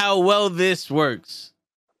see how well this works.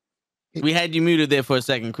 We had you muted there for a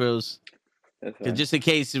second, Krills. Right. Just in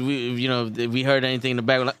case if we heard anything in the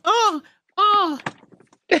back, we're like, oh.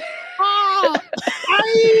 Get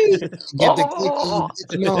the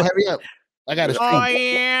clicky. No, hurry up. I gotta stream. Oh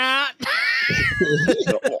yeah.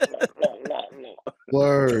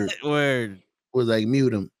 Word. Word. Was like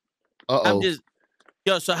mute him. I'm just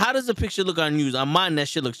so how does the picture look on news? On mine, that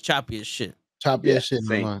shit looks choppy as shit. Choppy as shit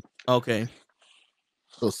on mine. Okay.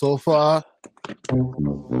 So far.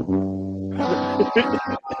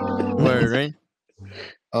 Word, right?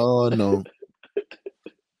 Oh no.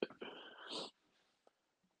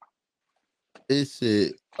 This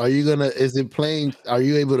shit. Is it playing? Are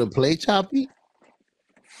you able to play choppy?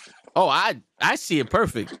 Oh, I see it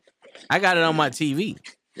perfect. I got it on my TV.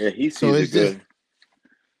 Yeah, he sees it good.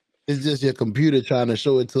 It's just your computer trying to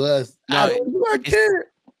show it to us. No,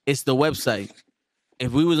 it's the website.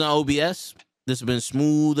 If we was on OBS, this would have been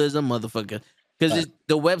smooth as a motherfucker. Because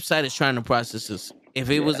the website is trying to process this. If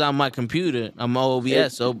it was on my computer, I'm on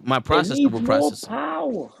OBS, so my processor will process it.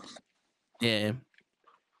 Power. Yeah.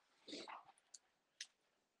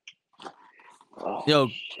 Yo,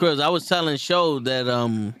 Chris, I was telling Show that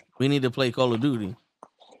we need to play Call of Duty.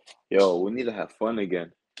 Yo, we need to have fun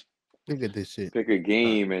again. Look at this shit. Pick a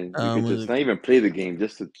game and we could just not even play the game,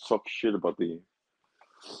 just to talk shit about the game.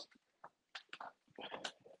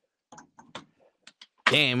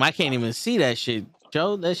 Damn, I can't even see that shit,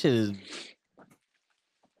 Joe. That shit is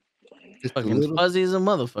fucking fuzzy as a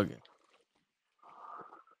motherfucker.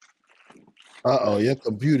 Your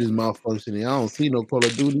computer's malfunctioning. I don't see no Call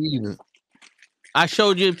of Duty either. I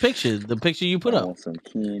showed you a picture. The picture you put I up. want some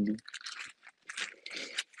candy.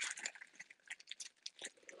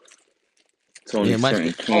 It's only Yeah, my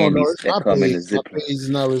certain shit. Oh no, candies it's that my come in page. a My zipper. page is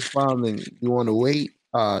not responding. You want to wait?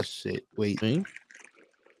 Ah, shit. Wait. See?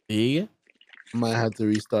 Yeah. I might have to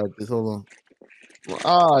restart this. Hold on.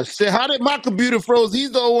 Ah, shit. How did my computer froze?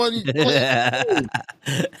 He's the one.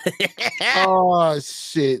 Oh,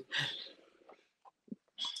 shit.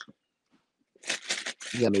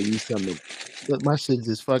 You gotta use something. Look, my shit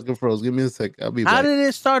just fucking froze. Give me a sec. I'll be How back. did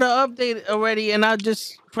it start an update already and I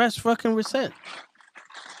just press fucking reset?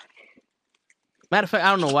 Matter of fact, I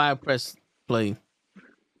don't know why I pressed play.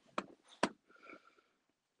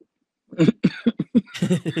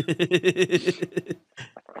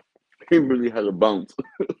 He really had a bounce.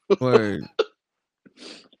 Word.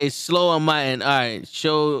 It's slow on my end. All right.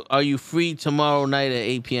 Show, are you free tomorrow night at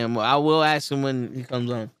 8 p.m.? I will ask him when he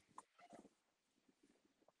comes on.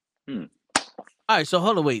 All right. So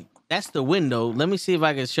hold on. Wait. That's the window. Let me see if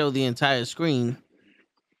I can show the entire screen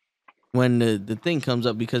when the thing comes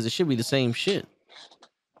up because it should be the same shit.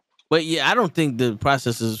 But yeah, I don't think the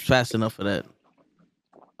process is fast enough for that.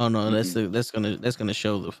 Oh no, that's gonna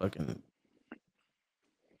show the fucking.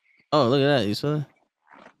 Oh, look at that! You saw that?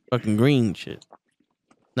 Fucking green shit.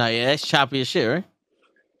 Nah, yeah, that's choppy as shit, right?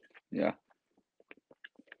 Yeah.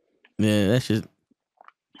 Yeah, that shit.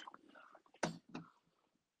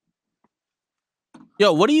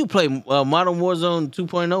 Yo, what do you play? Modern Warzone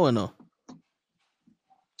 2.0 or no?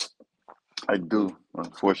 I do,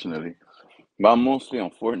 unfortunately. But I'm mostly on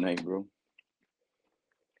Fortnite, bro.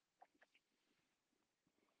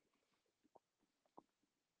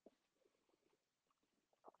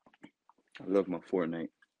 I love my Fortnite.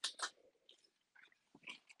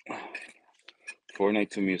 Fortnite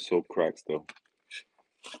to me is so cracks, though.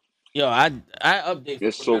 Yo, I update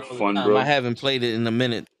It's so Fortnite all the fun, time. I bro. haven't played it in a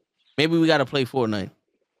minute. Maybe we gotta play Fortnite.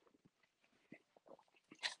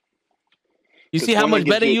 You Because see how Fortnite much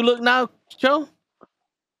gives better you. you look now, Joe?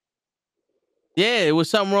 Yeah, it was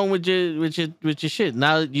something wrong with your shit.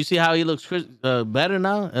 Now you see how he looks better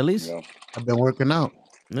now, at least. Yeah, I've been working out.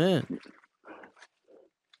 Yeah.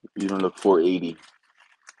 you don't look 480.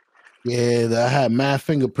 Yeah, I had mad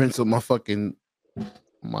fingerprints on my fucking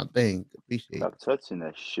my thing. Appreciate it. Stop touching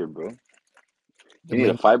that shit, bro. The You need a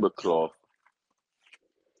man- fiber cloth.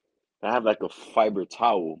 I have like a fiber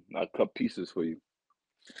towel. I cut pieces for you.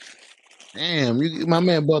 Damn, my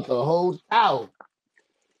man bought the whole towel.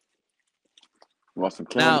 You want some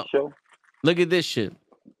candy, Now show? look at this shit.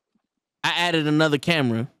 I added another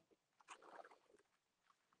camera,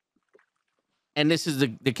 and this is the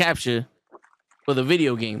capture for the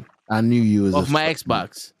video game I knew you was off my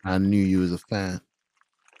Xbox. I knew you was a fan.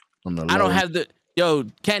 On the I don't low.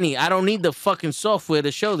 have Kenny. I don't need the fucking software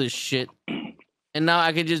to show this shit, and now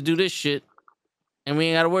I can just do this shit, and we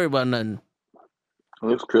ain't gotta worry about nothing. It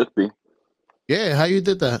looks crispy. Yeah, how you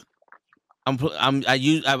did that?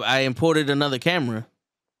 I imported another camera.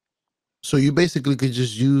 So you basically could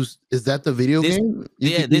just use. Is that the video game?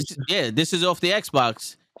 This is off the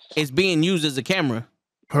Xbox. It's being used as a camera.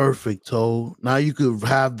 Perfect. So now you could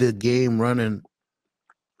have the game running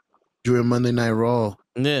during Monday Night Raw.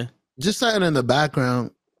 Yeah. Just something in the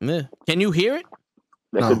background. Yeah. Can you hear it?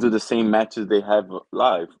 They could do the same matches they have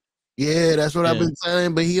live. Yeah, that's what I've been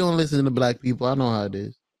saying. But he don't listen to black people. I know how it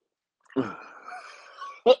is.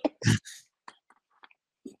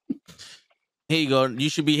 Here you go. You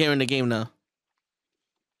should be hearing the game now.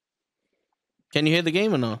 Can you hear the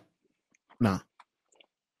game or no? No.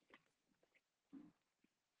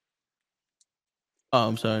 Oh,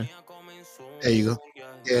 I'm sorry. There you go.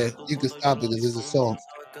 Yeah, you can stop it because it's a song.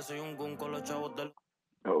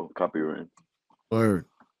 Oh, copyright. Word.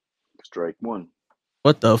 Strike one.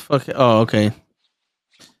 What the fuck? Oh, okay.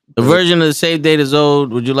 The version of the save date is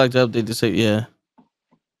old. Would you like to update the save? Yeah.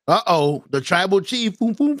 The tribal chief.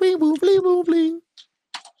 Boom, boom, boom, boom, boom, boom, boom.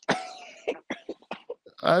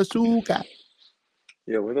 Asuka.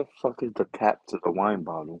 Yeah, where the fuck is the cap to the wine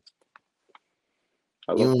bottle?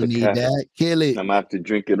 I You love don't the need cap. that. Kill it. I'm gonna have to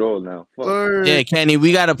drink it all now. Fuck. Word. Yeah, Kenny,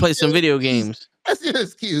 we gotta play some video games. That's your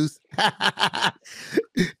excuse. I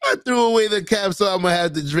threw away the cap, so I'm gonna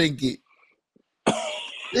have to drink it.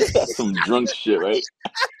 That's some drunk shit, right?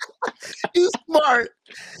 You smart.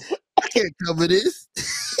 I can't cover this.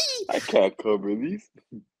 I can't cover these.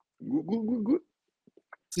 Good.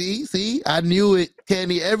 See, I knew it,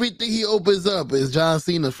 Kenny. Everything he opens up is John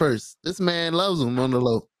Cena first. This man loves him on the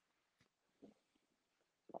low.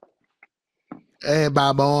 Hey,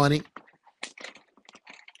 Bob on it.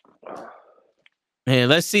 Hey,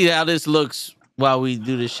 let's see how this looks while we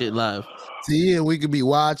do this shit live. See, and we could be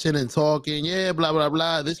watching and talking. Yeah, blah blah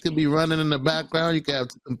blah. This could be running in the background. You can have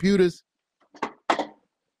computers.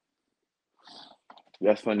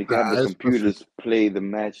 That's funny. You can have the It's perfect. computers play the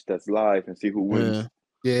match that's live and see who wins.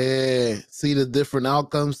 Yeah, see the different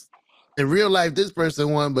outcomes. In real life, this person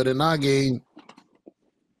won, but in our game,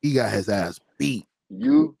 he got his ass beat.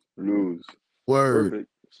 You lose. Word. Perfect.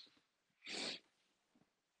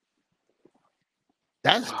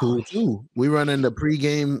 That's cool too. We run in the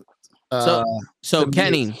pregame. So simulator.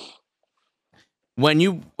 Kenny, when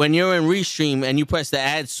you're in Restream and you press the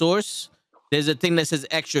add source, there's a thing that says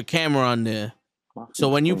extra camera on there. So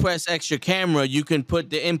when you press extra camera, you can put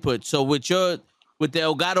the input. So with the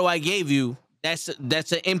Elgato I gave you, that's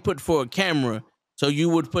an input for a camera. So you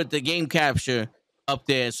would put the game capture up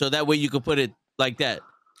there, so that way you could put it like that.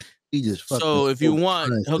 He just so if you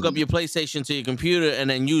want, hook up your PlayStation to your computer and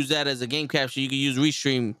then use that as a game capture. You can use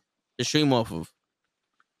Restream to stream off of,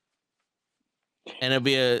 and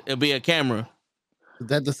it'll be a camera. Is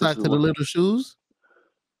that the size to the little shoes?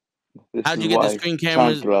 How'd you get the screen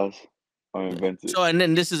cameras? Are invented. So and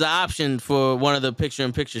then this is an option for one of the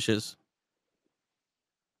picture-in-picture shits.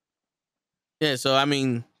 Yeah, so I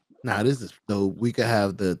mean, this is dope. We could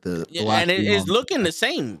have the and it's looking the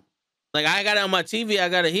same. Like I got it on my TV, I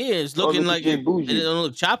got it here. It's looking like it don't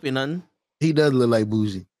look choppy, nothing. He does look like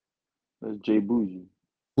Bougie. That's Jay Bougie.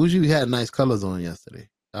 Bougie had nice colors on yesterday.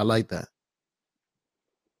 I like that.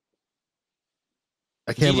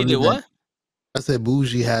 I can't believe what? I said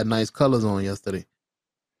Bougie had nice colors on yesterday.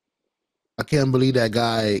 I can't believe that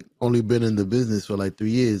guy only been in the business for like 3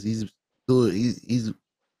 years. He's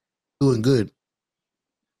doing good.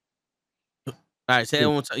 All right, say it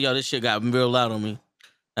one time. Yo, this shit got real loud on me.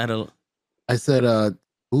 I said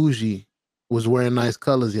Bougie was wearing nice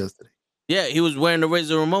colors yesterday. Yeah, he was wearing the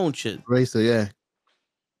Razor Ramon shit. Razor, yeah.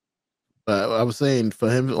 But I was saying for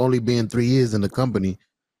him only being 3 years in the company,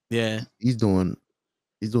 yeah, he's doing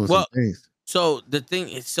some things. So the thing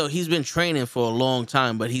is, so he's been training for a long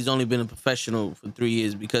time, but he's only been a professional for 3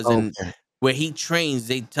 years because where he trains,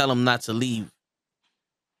 they tell him not to leave.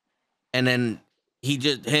 And then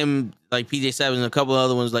like PJ7 and a couple of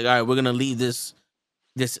other ones, like, all right, we're gonna leave this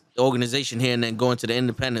organization here and then go into the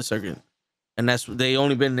independent circuit. And they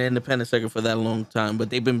only been in the independent circuit for that long time, but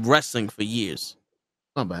they've been wrestling for years.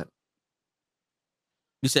 Not bad.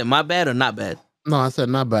 You said my bad or not bad? No, I said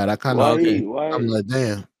not bad. I kind of I'm like,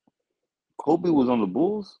 damn. Kobe was on the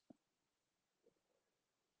Bulls.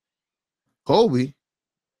 Kobe.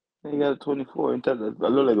 He got a 24. I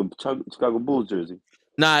look like a Chicago Bulls jersey.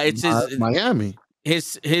 Nah, it's his Miami.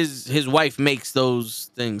 His wife makes those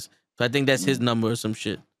things, so I think that's his number or some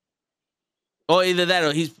shit. Or either that,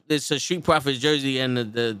 or it's a Street Profits jersey, and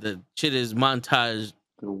the shit is montage.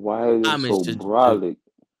 Why is it so brolic?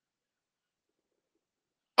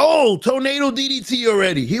 Oh, tornado DDT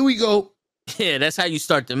already. Here we go. Yeah, that's how you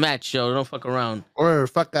start the match, yo. Don't fuck around. Or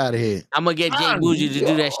fuck out of here. I'm gonna get Jay Bougie to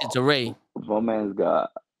do that shit to Ray. My man's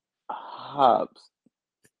got hops.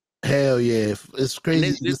 Hell yeah. It's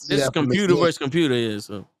crazy. This is computer versus computer is.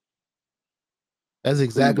 So. That's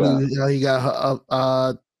exactly how he got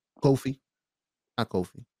Kofi. Not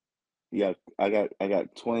Kofi. Yeah, I got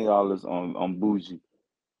 $20 on Bougie.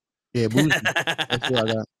 Yeah, Bougie. That's what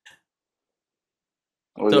I got.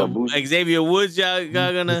 Oh, so yeah, Bougie. Xavier Woods, y'all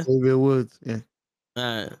gonna Xavier Woods, yeah.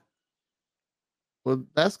 All right. Well,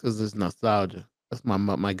 that's because it's nostalgia. That's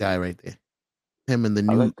my guy right there. Him and the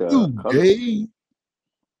new like the day.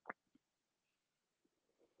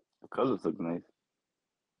 The colors look nice.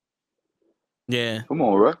 Yeah. Come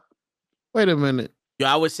on, bro. Wait a minute. Yo,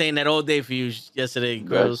 I was saying that all day for you yesterday,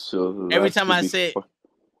 Krills. Every time I say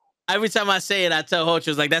it, I tell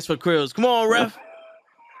Hochos like that's for Krills. Come on, ref.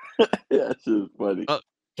 Yeah, shit is funny. Oh,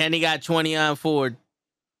 Kenny got 20 on Ford.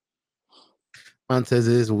 Montez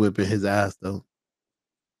is whipping his ass though.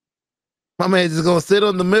 My man just gonna sit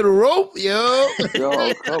on the middle rope, yo.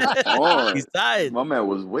 Yo, come on. He's tired. My man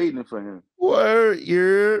was waiting for him. Word,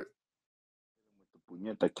 yeah. With the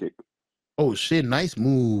puñeta kick. Oh shit, nice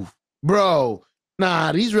move, bro.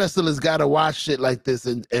 Nah, these wrestlers gotta watch shit like this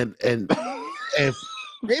and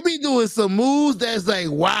they be doing some moves that's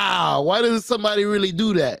like, wow, why doesn't somebody really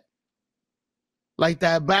do that? Like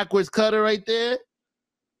that backwards cutter right there.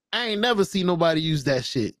 I ain't never seen nobody use that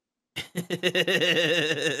shit.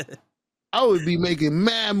 I would be making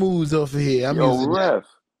mad moves off of here. I'm Yo, using ref.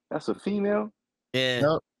 That's a female? Yeah.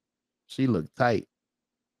 Yep. She looked tight.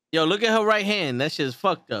 Yo, look at her right hand. That shit's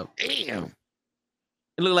fucked up. Damn.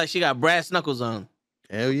 It look like she got brass knuckles on.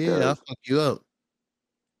 Hell yeah, I'll fuck you up.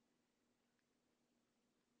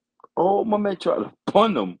 Oh, my man tried to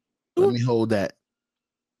pun him. Let me hold that.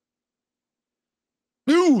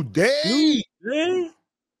 Ooh. New Day.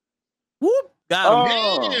 Whoop! Got him.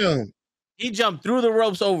 Oh, Damn. He jumped through the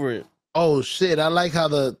ropes over it. Oh shit! I like how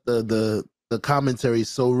the commentary is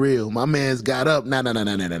so real. My man's got up. Nah.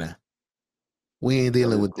 We ain't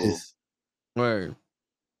dealing is with cool. this. Word.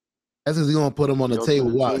 That's because he's gonna put him on the Yo, table.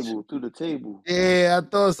 to the Watch. table, to the table. Yeah, I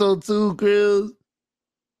thought so too, Chris.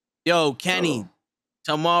 Yo, Kenny,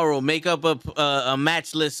 tomorrow make up a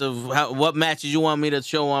match list of what matches you want me to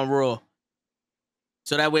show on Raw.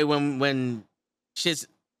 So that way, when shit's,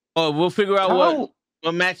 we'll figure out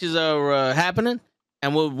what matches are happening,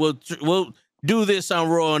 and we'll do this on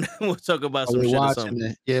Raw, and we'll talk about some shit or something.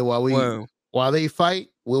 It. Yeah, while they fight,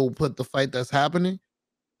 we'll put the fight that's happening,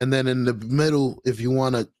 and then in the middle, if you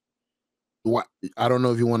want to, I don't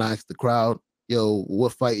know if you want to ask the crowd, yo,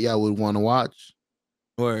 what fight y'all would want to watch?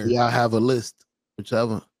 Word. Y'all have a list,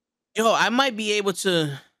 whichever. Yo, I might be able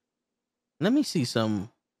to. Let me see some.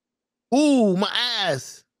 Ooh, my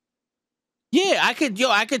ass. Yeah, I could. Yo,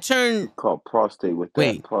 I could turn. Called prostate with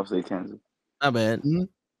that. Prostate cancer. Not bad. Mm-hmm.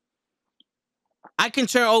 I can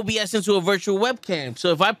turn OBS into a virtual webcam.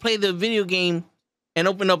 So if I play the video game and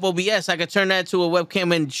open up OBS, I could turn that to a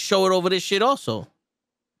webcam and show it over this shit also.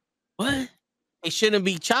 What? It shouldn't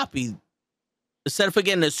be choppy. Instead of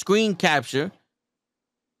getting a screen capture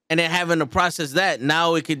and then having to process that,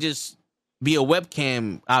 now it could just be a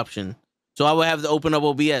webcam option. So I would have to open up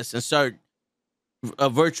OBS and start a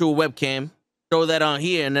virtual webcam, throw that on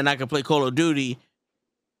here, and then I can play Call of Duty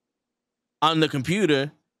on the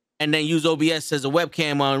computer and then use OBS as a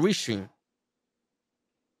webcam on Restream.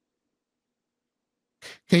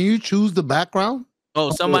 Can you choose the background?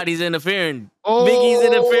 Oh, somebody's interfering. Oh, Biggie's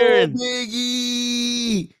interfering.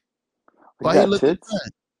 Biggie. Why he look tits?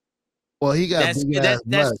 That? Well, he got that's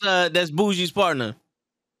Bougie's partner.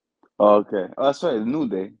 Oh, okay. Oh, that's right. New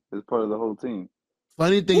Day is part of the whole team.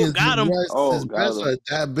 Funny thing is, got him. His breasts are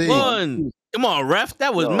that big. Come on, ref.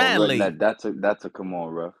 That was mad late. That's a come on,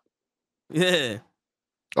 ref. Yeah.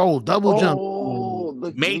 Oh, double jump. Oh,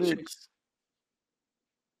 the Matrix.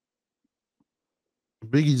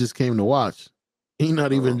 Biggie just came to watch. He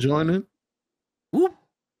not even joining. Whoop.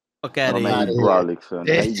 Fuck out of here. Brolic, son.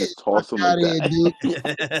 How you just toss him like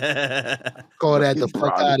that? Call that the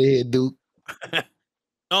fuck out of here, Duke.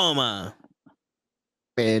 Oh, man.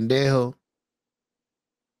 Pendejo.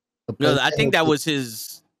 No, I think that was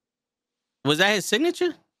his. Was that his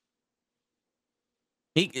signature?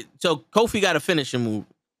 So Kofi got a finishing move.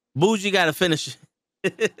 Bougie got a finish.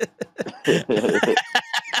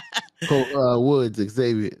 Woods,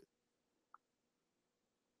 Xavier.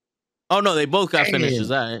 Oh no, they both got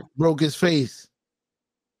finishes. All right. Broke his face.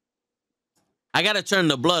 I gotta turn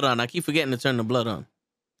the blood on. I keep forgetting to turn the blood on.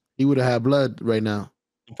 He would have had blood right now.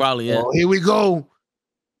 Probably, yeah. Oh, here we go.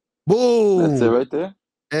 Boom. That's it right there.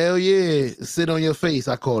 Hell yeah. Sit on your face,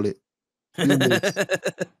 I call it.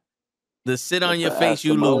 The sit on your face,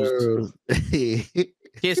 you lose.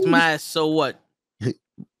 Kiss my ass, so what? You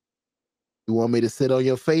want me to sit on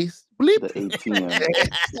your face? Bleep. The ATM.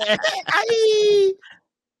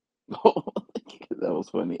 That was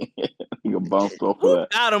funny. You bounced off of that.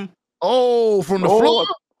 Got him. Oh, from the floor?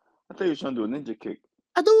 I thought you were trying to do a ninja kick.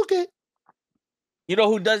 I do okay. You know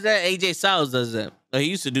who does that? AJ Styles does that. He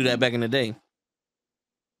used to do that back in the day.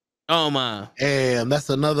 Oh, my. Damn, that's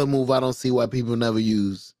another move I don't see why people never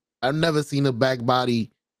use. I've never seen a back body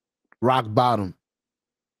rock bottom.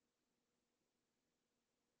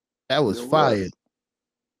 That was fire.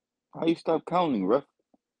 How you stop counting, ref?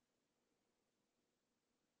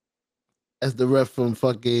 That's the ref from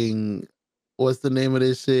fucking, what's the name of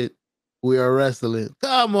this shit? We Are Wrestling.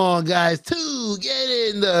 Come on, guys. 2, get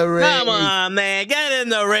in the ring. Come on, man. Get in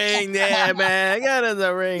the ring there, man. Get in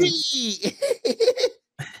the ring.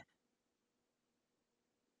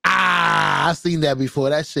 I've seen that before.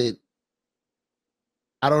 That shit.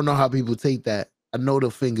 I don't know how people take that. I know the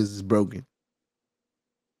fingers is broken.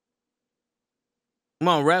 Come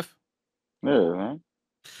on, ref. Yeah, man.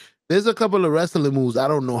 There's a couple of wrestling moves. I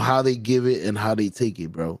don't know how they give it and how they take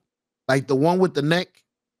it, bro. Like the one with the neck.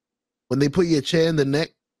 When they put your chair in the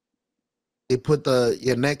neck, they put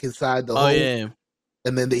your neck inside the hole. Yeah.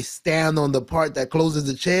 And then they stand on the part that closes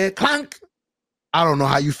the chair. Clank. I don't know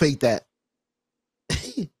how you fake that.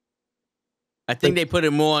 I think they put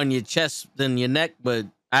it more on your chest than your neck, but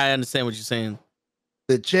I understand what you're saying.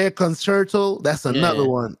 The chair concerto, that's another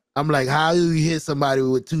one. I'm like, how do you hit somebody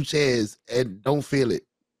with 2 chairs and don't feel it?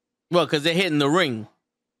 Well, because they're hitting the ring.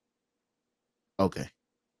 Okay.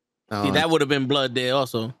 See, that would have been blood there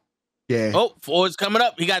also. Yeah. Oh, Ford's coming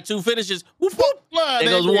up. He got 2 finishes. Whoop, whoop. Blood, there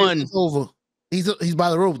goes 1. It's over. He's by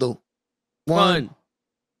the rope, though. 1,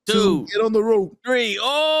 2. Get on the rope. 3.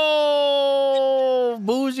 Oh,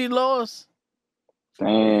 Bougie lost.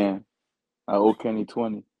 Damn. I owe Kenny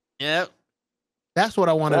 20. Yep. That's what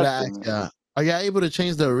I wanted to That's ask y'all. Are y'all able to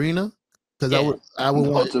change the arena? Because Yeah. I would the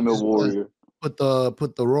want Ultimate Warrior. put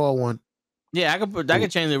the Raw one. Yeah, I can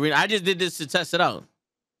change the arena. I just did this to test it out.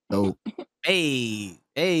 So Hey.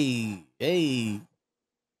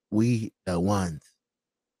 we the ones.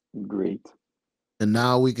 Great. And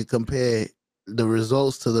now we can compare the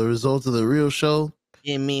results to the results of the real show.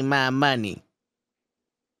 Give me my money.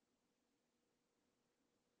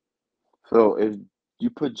 So if you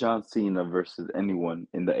put John Cena versus anyone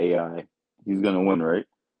in the AI, he's gonna win, right?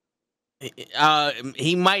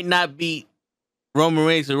 He might not beat Roman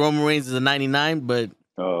Reigns, so Roman Reigns is a 99, but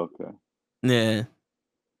Oh, okay. yeah.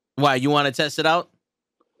 Why, you want to test it out?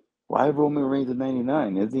 Why Roman Reigns at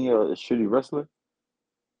 99? Isn't he a shitty wrestler?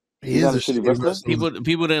 He not is a shitty wrestler?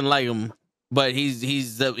 People didn't like him, but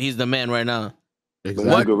he's the man right now. But he's a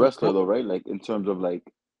Exactly. good wrestler, though, right? Like in terms of like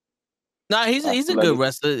No, he's a good athletic.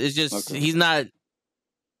 wrestler. It's just Okay. he's not.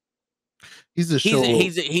 He's a show.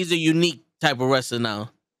 He's a unique type of wrestler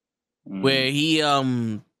now, where he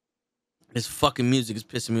his fucking music is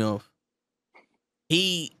pissing me off.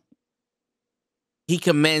 He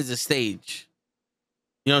commands the stage.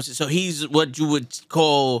 You know what I'm saying? So he's what you would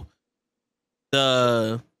call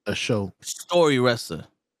a show story wrestler.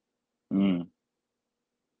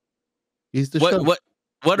 He's the show. What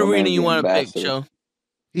My arena man's you the want to pick, ambassador. Joe?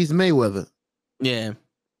 He's Mayweather. Yeah.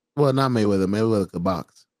 Well, not Mayweather. Mayweather could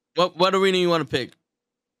box. What arena you want to pick?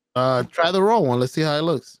 Try the Raw one. Let's see how it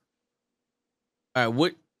looks. All right,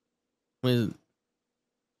 what is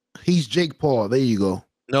He's Jake Paul. There you go.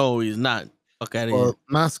 No, he's not. Fuck out of here. Well,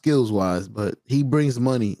 not skills wise, but he brings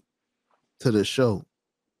money to the show.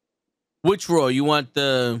 Which Raw? You want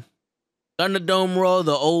the Thunderdome Raw,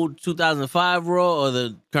 the old 2005 Raw, or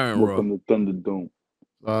the current Welcome to Thunderdome.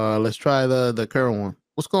 Let's try the current one.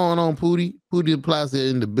 What's going on, Pootie? Pootie the Plaza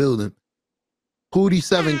in the building. Pootie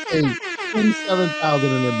 7K, 27,000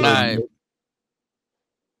 in the building. All right.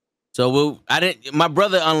 So my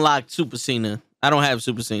brother unlocked Super Cena. I don't have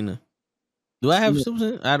Super Cena. Do I have Super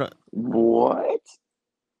Cena? I don't. What?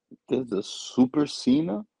 There's a Super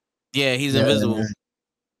Cena? Yeah, he's invisible.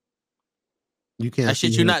 You can't. I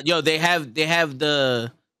shit you not. Yo, they have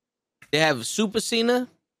Super Cena,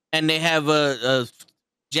 and they have a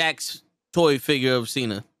Jack's toy figure of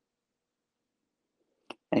Cena.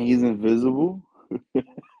 And he's invisible?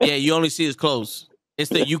 Yeah, you only see his clothes. It's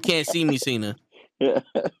the you can't see me Cena.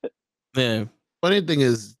 Yeah. Funny thing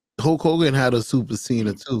is, Hulk Hogan had a Super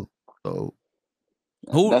Cena too. So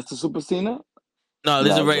who? That's the Super Cena? No,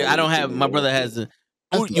 this is Nah, I don't have. My brother has the.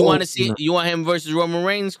 Who, you want to see it? You want him versus Roman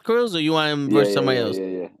Reigns, Krills, or you want him versus somebody else?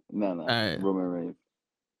 Yeah. No. All right. Roman Reigns.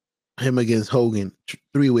 Him against Hogan,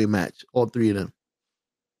 3-way match, all three of them.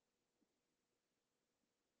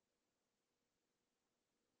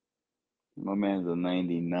 My man's a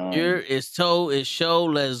 99. Here is toe is show.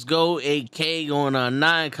 Let's go. 8K going on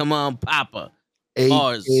 9. Come on, Papa. AK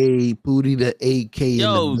Pootie the AK in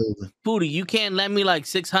Yo, the building. Pootie, you can't let me like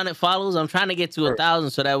 600 followers. I'm trying to get to 1,000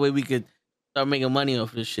 so that way we could start making money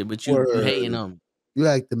off this shit. But you hating on me. You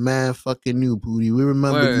like the man fucking new, Pootie. We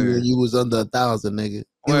remember you when you was under 1,000, nigga.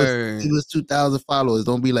 He was 2,000 followers.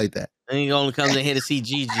 Don't be like that. And he only comes in here to see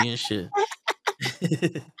Gigi and shit.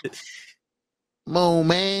 Come on,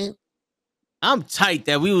 man. I'm tight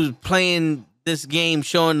that we was playing this game,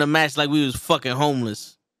 showing the match like we was fucking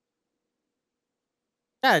homeless.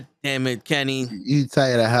 God damn it, Kenny. You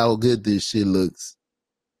tired of how good this shit looks.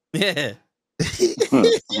 Yeah.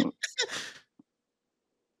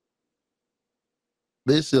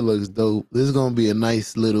 This shit looks dope. This is gonna be a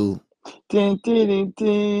nice little. Ding, ding,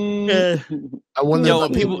 ding. I wonder Yo,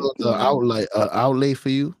 if people outlay for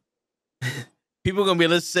you. People gonna be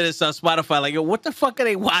listening to this on Spotify like, yo, what the fuck are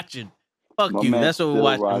they watching? Fuck My you. man That's what we're still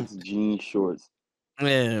watching. rocks jean shorts.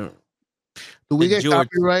 Yeah. Do we get George.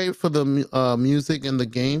 copyright for the music in the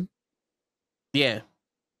game? Yeah.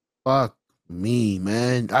 Fuck me,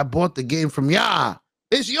 man. I bought the game from y'all.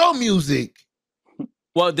 It's your music.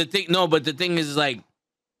 Well, the thing is like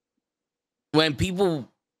when people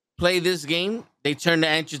play this game, they turn the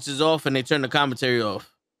entrances off and they turn the commentary off.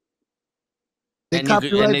 They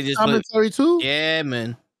copyright the commentary too? Yeah,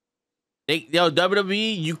 man.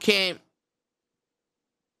 WWE, you can't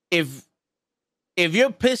if you're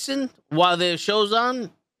pissing while their show's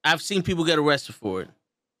on, I've seen people get arrested for it.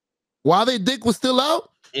 While their dick was still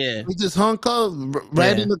out? Yeah. We just hung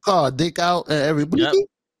right in the car, dick out and everybody. Yep.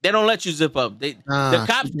 They don't let you zip up. The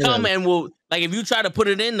cops come and will, like, if you try to put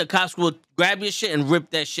it in, the cops will grab your shit and rip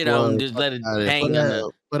that shit out and just let it hang on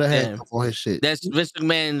the. Put a handcuff on his shit. That's Vince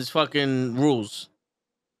McMahon's fucking rules.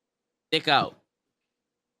 Dick out.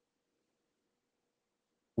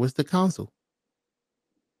 Where's the council?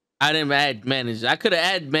 I didn't add managers. I could have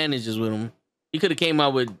added managers with him. He could have came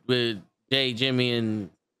out with Jay, Jimmy, and.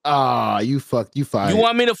 Ah, you fucked. You fired. You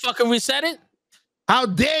want me to fucking reset it? How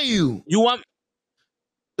dare you? You want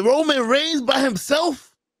the Roman Reigns by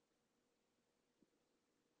himself?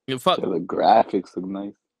 You fuck. Yeah, the graphics look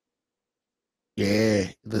nice. Yeah,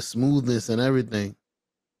 the smoothness and everything.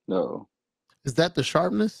 No. Is that the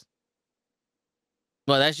sharpness?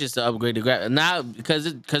 Well, that's just to upgrade the graphics. Now, because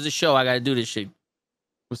of show, I got to do this shit.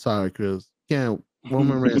 I'm sorry, Chris. Can't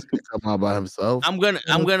Roman Reigns can come out by himself. I'm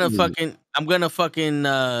gonna fucking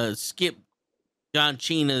skip John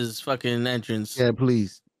Cena's fucking entrance. Yeah,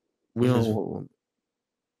 please. We don't.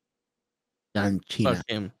 John Cena. Fuck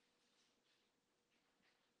him.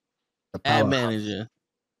 The Add powerhouse. manager.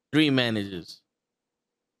 3 managers.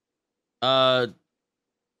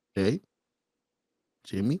 Jay,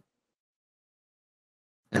 Jimmy,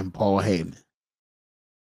 and Paul Heyman.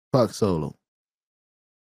 Fuck Solo.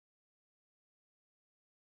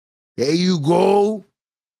 There you go.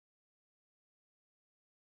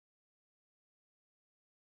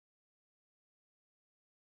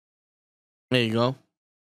 There you go.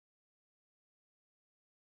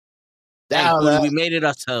 Now Thanks, we made it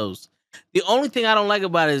ourselves. The only thing I don't like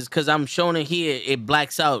about it is because I'm showing it here, it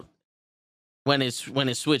blacks out when it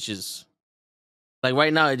switches. Like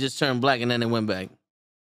right now, it just turned black and then it went back.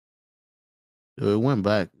 It went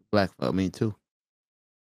black for me too.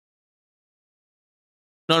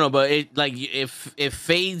 No, but it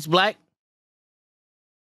fades black.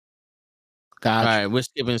 Gotcha. All right, we're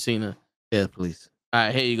skipping Cena. Yeah, please. All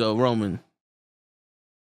right, here you go, Roman.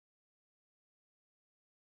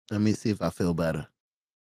 Let me see if I feel better.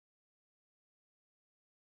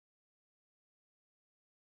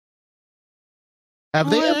 Have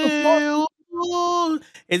they ever fought?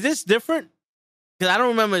 Is this different? Because I don't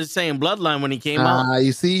remember it saying Bloodline when he came out.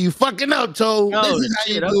 You see, you fucking up, Toe. No, this is how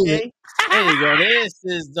shit, you do okay. it. There you go. This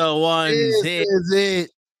is the one. This is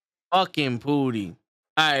it. Fucking Pooty.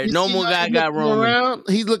 All right, You no see more how guy he's got looking Roman. around?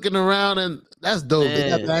 He's looking around, and that's dope. They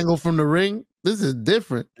got the angle from the ring. This is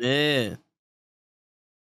different. Yeah.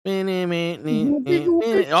 Okay, there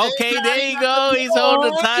you go. He's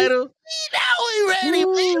holding the title. Now we ready,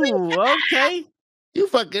 baby. Okay. You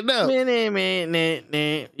fucking up.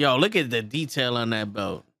 Yo, look at the detail on that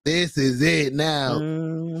belt. This is it now.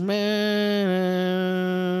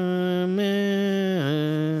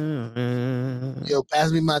 Yo,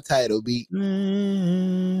 pass me my title, B.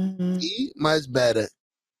 Much better.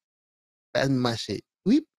 Pass me my shit.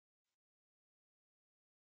 Weep.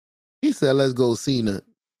 He said, let's go Cena.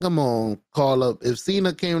 Come on, call up. If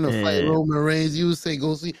Cena came to fight Roman Reigns, you would say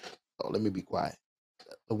go see. Oh, let me be quiet.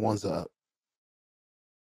 The ones are up.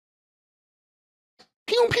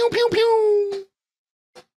 Pew, pew, pew, pew.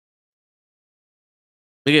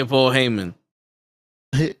 Look at Paul Heyman.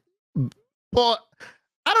 Paul,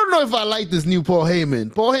 I don't know if I like this new Paul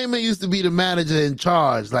Heyman. Paul Heyman used to be the manager in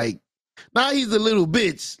charge. Like, now he's a little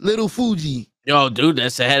bitch, little Fuji. Yo, dude,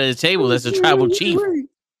 that's the head of the table. That's the tribal chief.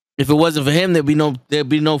 If it wasn't for him, there'd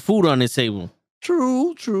be no food on his table.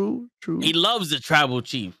 True. He loves the tribal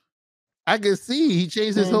chief. I can see he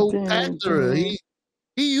changed his whole character.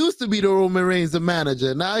 He used to be the Roman Reigns, the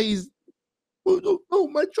manager. Now he's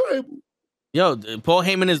my tribal. Yo, Paul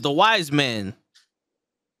Heyman is the wise man.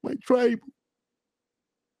 My tribal.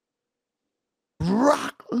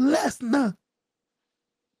 Brock Lesnar.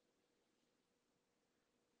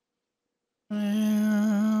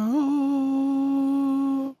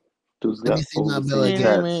 Let me see my bill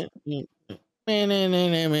again. You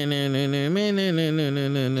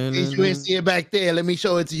ain't see it back there. Let me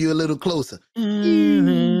show it to you a little closer.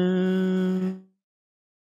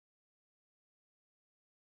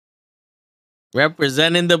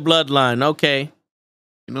 Representing the bloodline. Okay.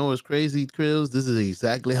 You know what's crazy, Krills? This is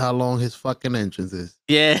exactly how long his fucking entrance is.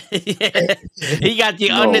 Yeah. He got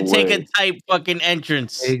the Undertaker type fucking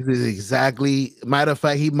entrance. Exactly. Matter of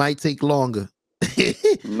fact, he might take longer.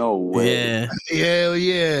 No way. Yeah. Hell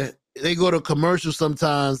yeah. They go to commercial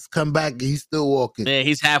sometimes, come back, and he's still walking. Yeah,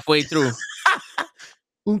 he's halfway through.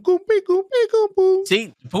 See,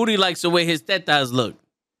 Pooty likes the way his tetas look.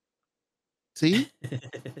 See?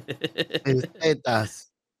 His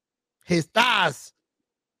tetas. His tas.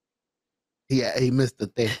 He missed the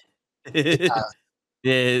thing.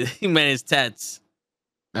 Yeah, he meant his tats.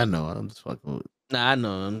 I know. I'm just fucking with. Nah, I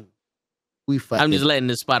know. I'm just letting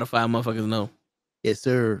the Spotify motherfuckers know. Yes,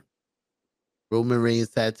 sir. Roman Reigns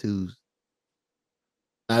tattoos.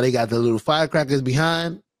 Now they got the little firecrackers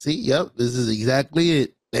behind. See, yep, this is exactly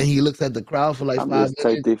it. Then he looks at the crowd for like 5 minutes.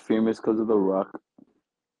 I'm just they famous because of The Rock.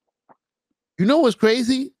 You know what's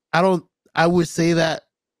crazy? I would say that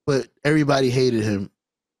but everybody hated him,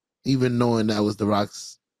 even knowing that was The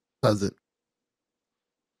Rock's cousin.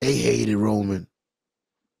 They hated Roman.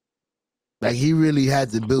 Like he really had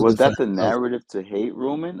to build Was it for that the himself. narrative to hate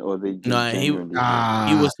Roman, or they just No, genuinely hate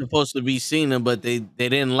him? he was supposed to be Cena, but they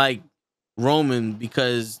didn't like Roman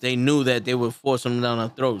because they knew that they would force him down our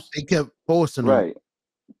throats. They kept forcing him Right.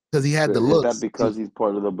 because he had But the is that looks. because he's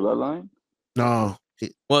part of the bloodline? No,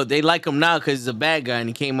 Well, they like him now because he's a bad guy and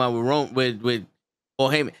he came out with Paul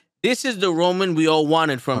Heyman. This is the Roman we all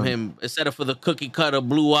wanted from him, instead of for the cookie cutter,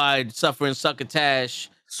 blue eyed, suffering succotash,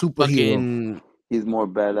 superhero. fucking He's more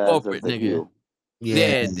badass corporate as the nigga. heel.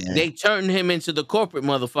 Yeah, they turned him into the corporate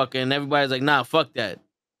motherfucker, and everybody's like, nah, fuck that.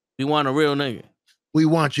 We want a real nigga. We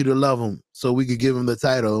want you to love him so we could give him the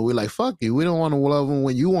title. We're like, fuck you. We don't want to love him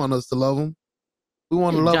when you want us to love him. We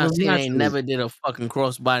want to love John him Cena ain't naturally. never did a fucking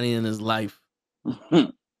crossbody in his life.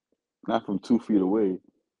 Not from 2 feet away.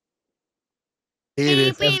 It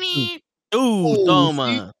is F2. Ooh, See?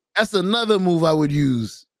 toma. That's another move I would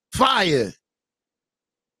use. Fire.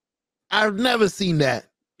 I've never seen that.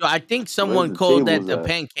 Yo, I think Where's someone the called that tables the at?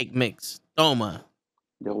 pancake mix. Toma.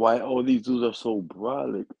 Yeah, why all these dudes are so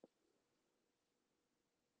brolic?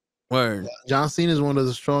 Word. John Cena is one of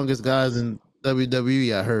the strongest guys in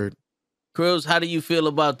WWE, I heard. Krills, how do you feel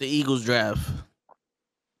about the Eagles draft?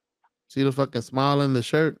 See the fucking smile in the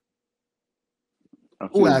shirt? I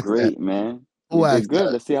Who feel asked great, that? man. Who We did asked good.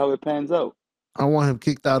 that? Let's see how it pans out. I want him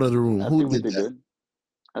kicked out of the room. I Who think we did did that? good.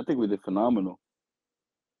 I think we did phenomenal.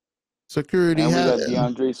 Security And we had got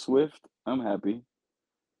DeAndre Swift. I'm happy.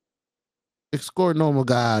 escort normal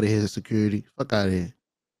guy out of here, security. Fuck out of here.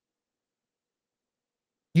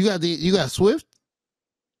 You got Swift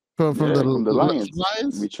from Yeah, the from the Lions.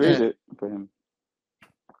 Lions? We Yeah, traded for him.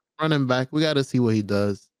 running back. We got to see what he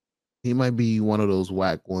does. He might be one of those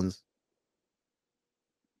whack ones.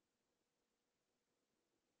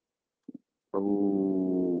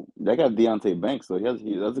 Oh, they got Deontay Banks, so that's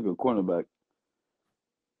a good cornerback.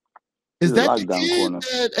 Is He's a that the lockdown kid corner.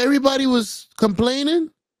 that everybody was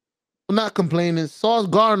complaining? Well, not complaining. Sauce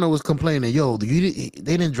Gardner was complaining. Yo, they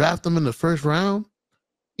didn't draft him in the first round.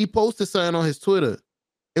 He posted something on his Twitter.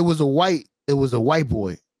 It was a white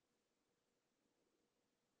boy.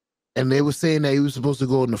 And they were saying that he was supposed to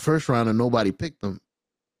go in the first round and nobody picked him.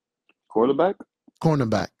 Quarterback?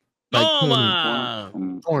 Cornerback. Like Toma.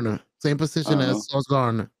 corner. Same position I don't know. as Sauce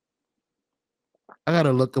Gardner. I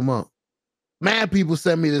gotta look him up. Mad people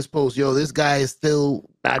sent me this post. Yo, this guy is still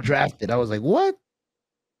not drafted. I was like, what?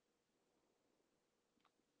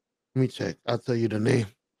 Let me check. I'll tell you the name.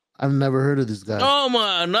 I've never heard of this guy.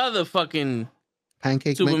 Toma. Another fucking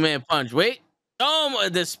Pancake Superman punch. Wait. Toma.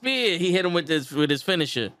 The spear. He hit him with his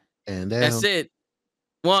finisher. And That's it.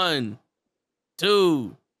 1,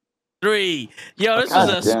 2, 3. Yo, this God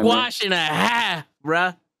was a damn it. squash and a half,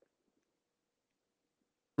 bruh.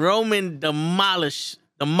 Roman demolishized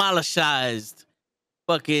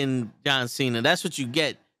fucking John Cena. That's what you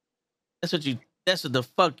get. That's what the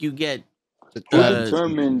fuck you get. Who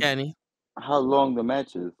determines Kenny. how long the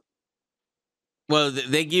match is? Well,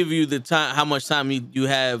 they give you the time, how much time you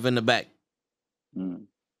have in the back.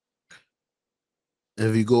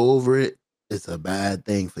 If you go over it, it's a bad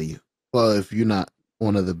thing for you. Well, if you're not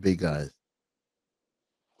one of the big guys.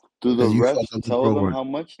 Do the You fuck refs up the tell them program. how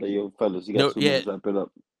much? Like, yo, fellas, you got 2 minutes, wrap it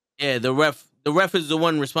up. Yeah, the ref is the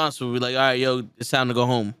one responsible. We're like, all right, yo, it's time to go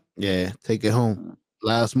home. Yeah, take it home.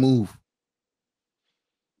 Last move.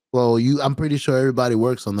 Well, I'm pretty sure everybody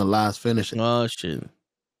works on the last finish. Oh shit.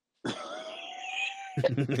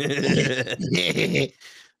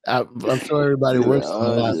 I'm sure everybody works on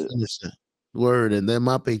the last finisher. Word, and then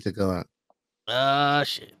my paycheck come out. Ah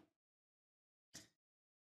shit.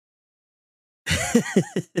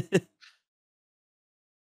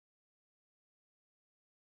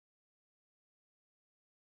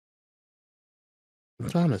 I'm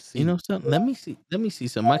trying to see. You know something? Let me see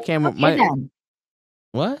something. My camera.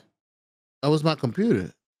 What? That was my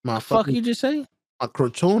computer. My fuck you just say? My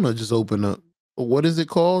Cortana just opened up. What is it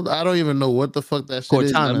called? I don't even know what the fuck that shit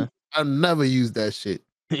Cortana. is. I've never used that shit.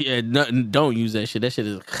 Yeah, don't use that shit. That shit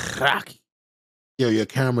is cracky. Yo, your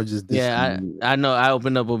camera just disappeared. I know. I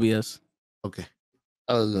opened up OBS. Okay.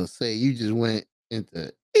 I was gonna say you just went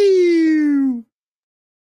into ew.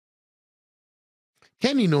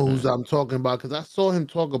 Kenny knows who I'm talking about because I saw him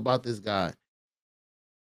talk about this guy.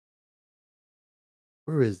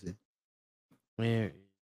 Where is it? Where?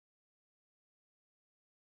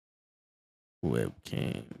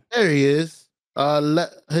 Webcam. There he is.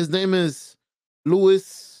 His name is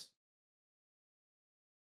Louis.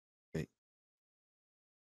 Okay.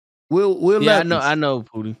 Will Yeah, Levis. I know,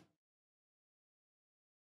 Pootie.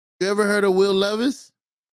 You ever heard of Will Levis?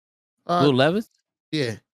 Will Levis?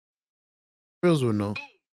 Yeah. Reals would know.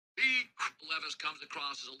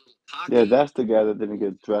 Yeah, that's the guy that didn't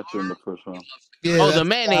get drafted in the first round. Yeah, Oh, that's the the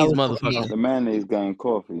guy I mayonnaise was talking motherfucker. about. The mayonnaise guy in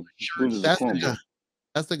coffee. Dude is a That's the guy. cornball.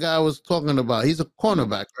 That's the guy I was talking about. He's a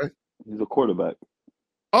cornerback, right? He's a quarterback.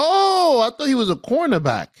 Oh, I thought he was a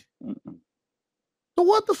cornerback. Mm-mm. So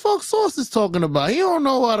what the fuck Sauce is talking about? He don't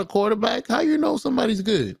know how to quarterback. How you know somebody's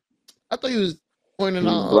good? I thought he was pointing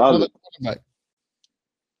He's out another blogging. quarterback.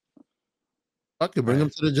 I could bring him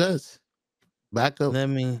to the Jets. Back up. Let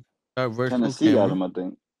me start virtual Tennessee got camera. him, I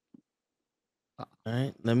think. All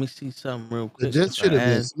right, let me see something real The quick. Jets should have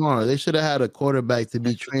been smart. They should have had a quarterback to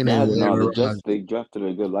be training with No, Aaron the Jets, Rodgers. they drafted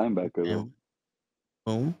a good linebacker, though.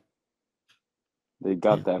 Boom. They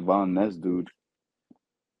got that Von Ness dude.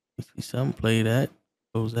 You see something? Play that.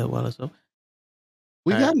 Close that while it's up.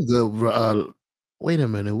 We All got right. a good. Wait a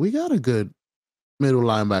minute. We got a good middle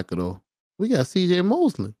linebacker though. We got C.J.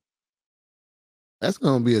 Mosley. That's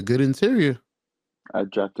gonna be a good interior. I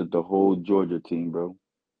drafted the whole Georgia team, bro.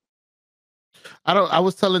 I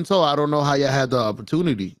was telling Toe, I don't know how you had the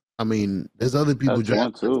opportunity. I mean, there's other people That's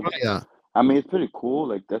one, drafting. too. Yeah. I mean, it's pretty cool.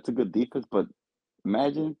 Like, that's a good defense, but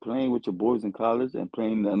imagine playing with your boys in college and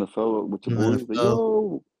playing in the NFL with your boys. Like,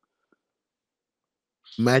 yo,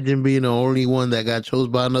 Imagine being the only one that got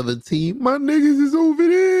chosen by another team. My niggas is over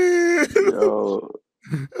there. yo,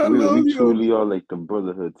 I we love you. truly are like the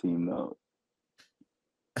brotherhood team now.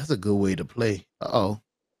 That's a good way to play. Oh,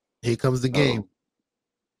 here comes the game.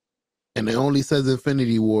 And it only says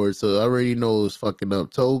Infinity Ward, so I already know it's fucking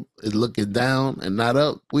up. Toe is looking down and not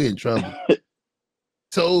up. We in trouble.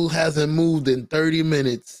 Toe hasn't moved in 30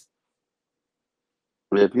 minutes.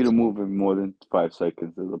 Yeah, if he'd move in more than 5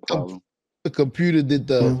 seconds, there's a problem. The computer did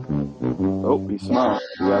the. Oh, he smiled.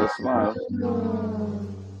 He got a smile.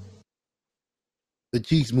 The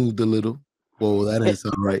cheeks moved a little. Whoa, that ain't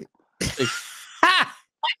sound right.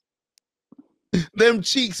 Them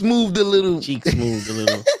cheeks moved a little. Cheeks moved a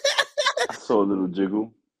little. I saw a little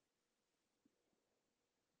jiggle.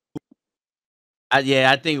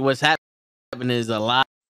 I think what's happening is a lot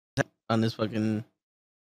on this fucking.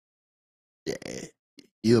 Yeah,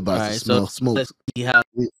 you about to smell smoke. Let's see how.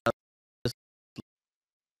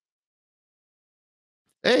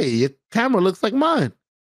 Hey, your camera looks like mine.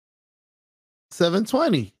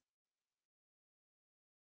 720.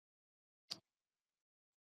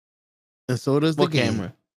 And so does the What game.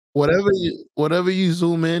 camera? Whatever you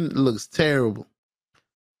zoom in, it looks terrible.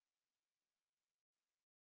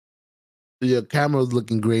 Your camera's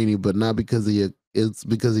looking grainy, but not because of it's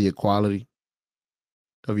because of your quality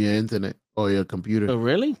of your internet or your computer. Oh,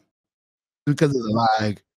 really? Because of the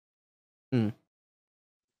lag. Hmm.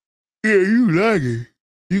 Yeah, you lagging.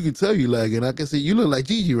 You can tell you lagging. I can see you look like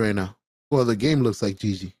Gigi right now. Well, the game looks like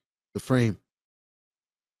Gigi. The frame.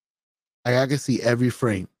 I can see every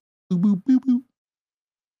frame. Boop, boop, boop, boop.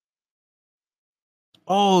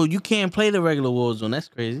 Oh, you can't play the regular Warzone. That's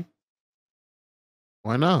crazy.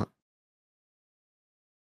 Why not?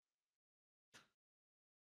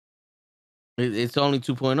 It's only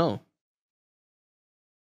 2.0.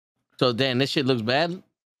 So damn, this shit looks bad.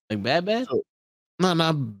 Like bad. No,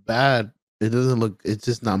 not bad. It doesn't look. It's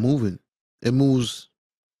just not moving. It moves.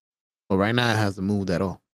 Well, right now it hasn't moved at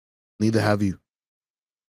all. Neither have you.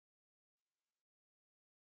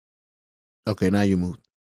 Okay, now you moved.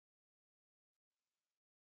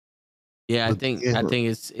 Yeah, I But think yeah.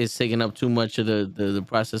 it's taking up too much of the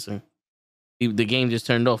processing. The game just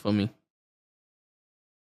turned off on me.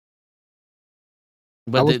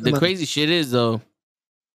 But the crazy shit is though,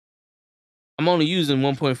 I'm only using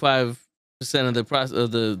 1.5% of the process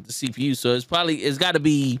of the CPU, so it's got to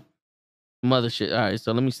be mother shit. All right,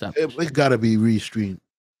 so let me stop. It got to be restreamed.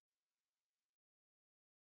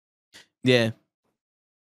 Yeah,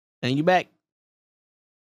 and you back?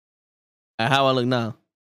 How I look now?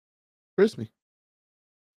 Crispy.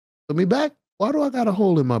 Put me back. Why do I got a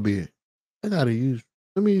hole in my beard? I gotta use.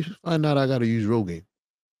 Let me find out. I gotta use Rogaine.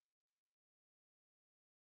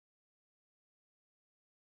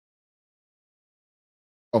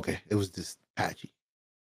 Okay, it was just patchy.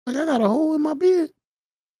 Like I got a hole in my beard.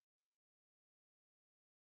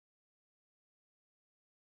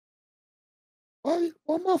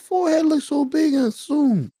 Why my forehead looks so big and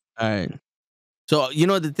soon? All right. So you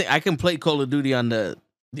know the thing, I can play Call of Duty on the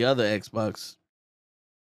other Xbox,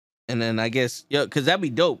 and then I guess because that'd be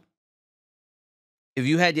dope. If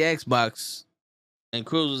you had your Xbox and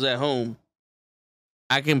Cruz was at home,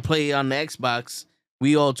 I can play on the Xbox.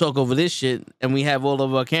 We all talk over this shit, and we have all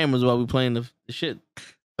of our cameras while we playing the shit.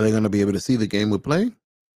 Are they gonna be able to see the game we're playing?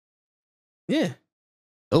 Yeah.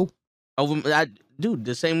 Oh. Dude,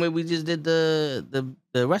 the same way we just did the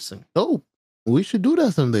the wrestling. Dope. We should do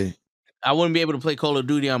that someday. I wouldn't be able to play Call of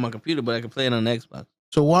Duty on my computer, but I can play it on the Xbox.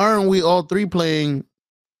 So why aren't we all three playing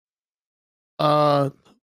I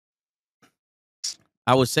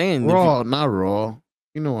was saying Raw, not Raw.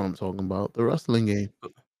 You know what I'm talking about. The wrestling game.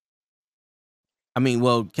 I mean,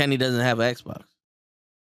 well, Kenny doesn't have an Xbox.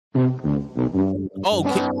 Oh,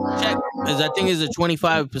 check, because I think it's a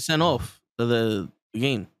 25% off of the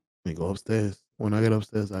game. Let me go upstairs. When I get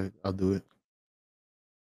upstairs, I'll do it.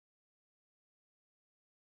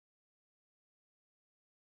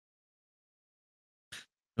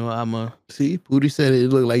 No, I'm a See, Pootie said it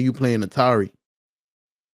looked like you playing Atari.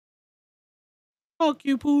 fuck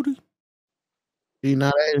you, Pootie. See,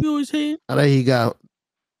 now that he got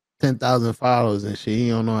 10,000 followers and shit, he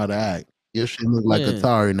don't know how to act. Your shit look like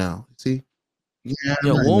Atari now. See? Yeah,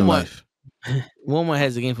 Walmart. Walmart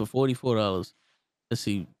has the game for $44. Let's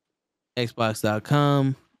see,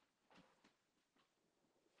 Xbox.com.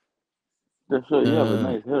 You have a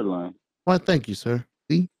nice headline. Why? Thank you, sir.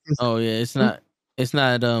 See? Oh yeah, it's not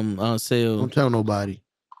on sale. Don't tell nobody.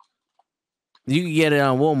 You can get it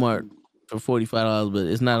on Walmart for $45, but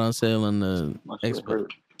it's not on sale on the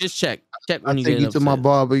Xbox. Just check when you get it. Take you to my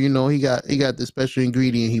barber. You know he got the special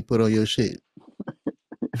ingredient he put on your shit.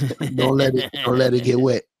 Don't let it get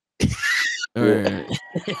wet. Right.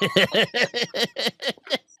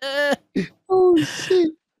 Oh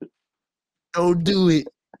shit! Don't do it.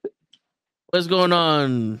 What's going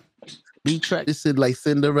on? B-Track. This is like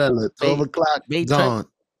Cinderella. 12 o'clock, B-Track. gone.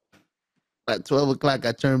 At 12 o'clock,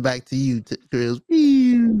 I turn back to you, Trills.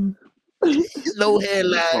 No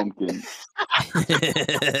hairline. My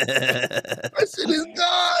shit is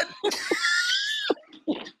gone.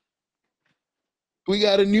 We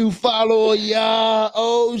got a new follower, y'all.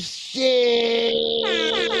 Oh shit!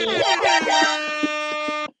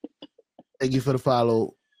 Thank you for the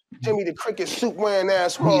follow. Jimmy the cricket soup wearing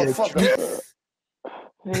ass motherfucker.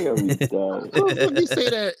 Hell, you died. Who the fuck you say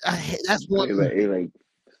that? That's one. Like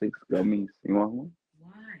 6 gummies. You want one?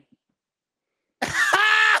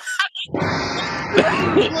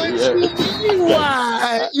 What you mean?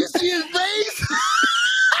 Why? You see his face?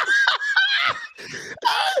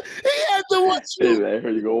 He had to watch you. I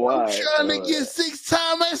heard you go wide. I'm trying to get 6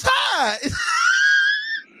 times as high.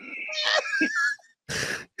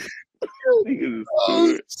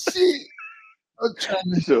 Oh shit! I'm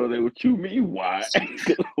trying to show them what you mean. Why?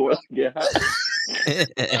 When I get high.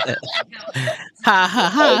 Ha ha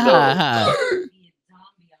ha ha.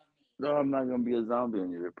 No, I'm not gonna be a zombie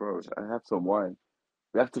on you, bro. I have some wine.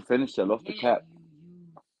 We have to finish that off the cap.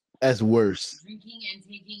 That's worse. Drinking and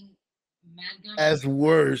taking mad guns. That's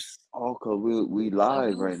worse. Oh, cause we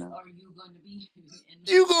live right now.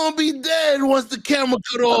 You gonna be dead once the camera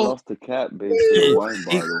cut I off. lost the cap, baby. The wine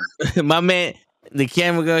bottle. My man, the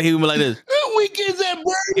camera girl, he would be like this. Weekends at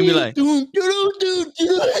Bernie. He'd be like,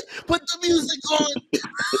 put the music on.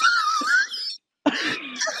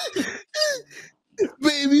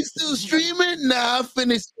 Baby, you still streaming? Nah, I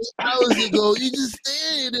finished 8 hours ago. You just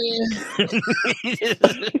staying there.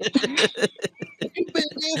 You've been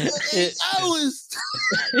there for 8 hours.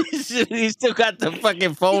 He still got the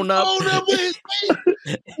fucking phone up. Phone up with his face.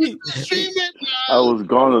 You still streaming? I was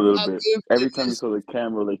gone a little bit. Every time you saw the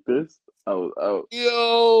camera like this, I was out.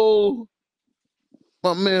 Yo,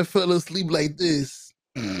 my man fell asleep like this.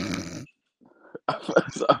 I fell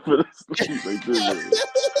asleep like this.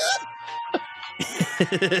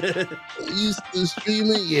 You still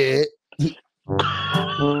streaming? Yeah.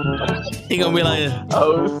 He gonna be like, I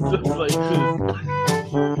was just like this.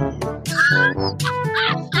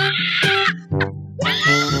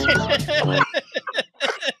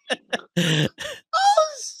 Oh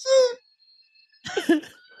shit!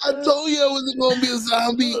 I told you I wasn't gonna be a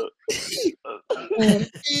zombie.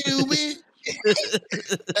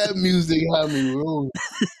 That music had me rolling.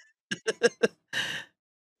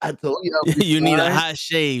 I told you I'll be you fine. need a hot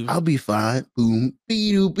shave. I'll be fine. Boom,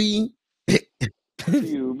 bee doo bee.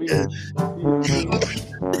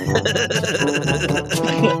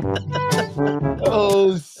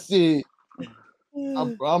 Oh shit!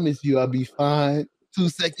 I promise you, I'll be fine. 2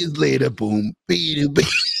 seconds later, boom, bee doo bee.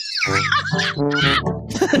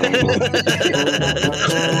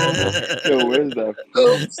 Yo, where's that?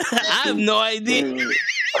 I have no idea.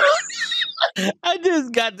 I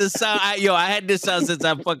just got the sound. I had this sound since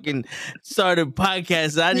I fucking started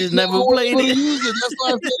podcasting. I just never played it. That's why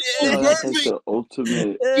I said it was That's perfect. like the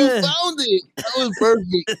ultimate. You found it. That was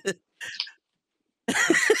perfect.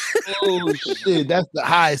 Oh shit! That's the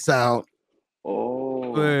high sound.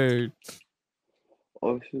 Oh. Word.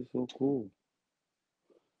 Oh, shit's so cool.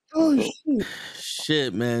 Oh shit!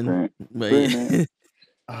 Shit, man. Great. But Great, man.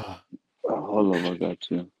 Ah. Oh, Hold on, I got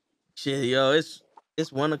you. Shit, yo,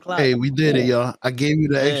 it's 1 o'clock. Hey, we did it, y'all. I gave you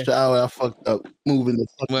the Yeah. extra hour. I fucked up moving the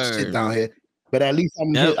fucking shit Word. down here. But at least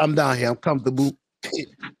I'm Yep. here. I'm down here. I'm comfortable.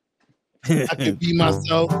 I can be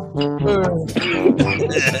myself. Always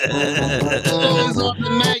on the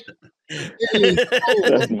night.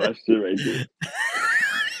 That's my shit right there.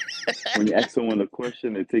 When you ask someone a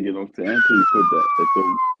question, they take it long to answer. You put that at the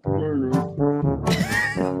burner.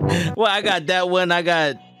 Well, I got that one. I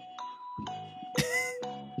got.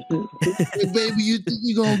 Hey, baby, you think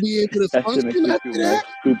you're gonna be able to That's function gonna make after you that? act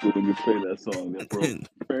stupid when you play that song. That bro.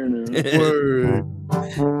 Burner. Word.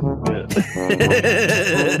 Yeah.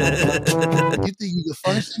 You think you can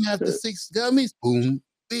function after 6 gummies? Boom.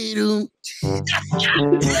 Beedum.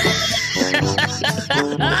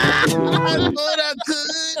 I thought I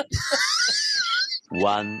could.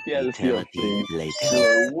 One Yeah, that's your eternity thing.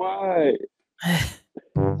 later. Why?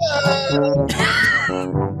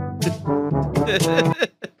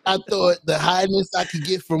 I thought the highness I could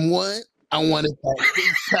get from one, I wanted that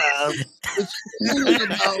 6 times. Which is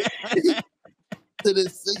about to the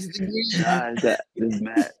 6 degrees. Nah, that is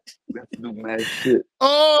mad. We have to do mad shit.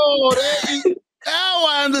 Oh, now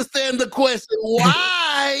I understand the question.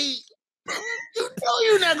 Why? You know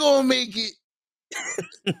you're not gonna make it.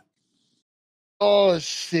 Oh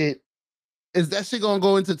shit. Is that shit gonna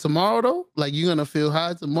go into tomorrow though? Like you gonna feel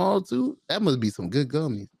high tomorrow too? That must be some good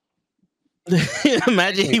gummies.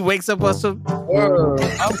 Imagine he wakes up on some.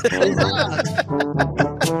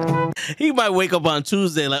 He might wake up on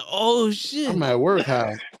Tuesday like, oh shit. I'm at work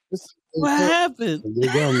high. What happened?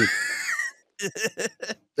 Good gummy.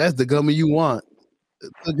 That's the gummy you want.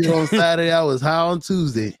 Took it on Saturday. I was high on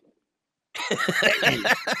Tuesday.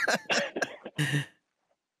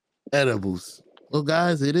 Edibles. Well,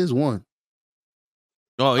 guys, it is 1.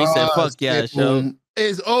 Oh, he said, fuck yeah, show. Boom.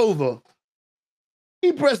 It's over.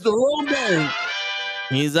 He pressed the wrong button.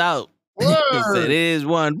 He's out. He said, it is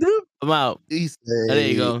 1. Bloop, I'm out. He said, there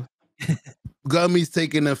you go. Gummies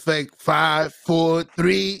taking effect. 5, 4,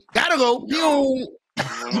 3. Gotta go. Boom.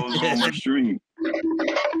 On my stream.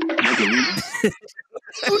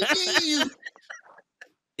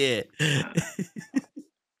 Yeah.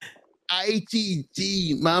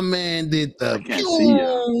 ITG, my man did the. I can't see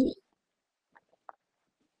ya.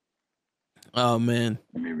 Oh man.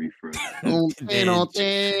 Let me refresh. You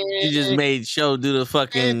just made show do the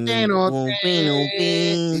fucking.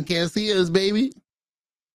 You can't see us, baby.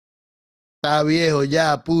 Está viejo,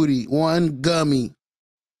 ya, puri. 1 gummy.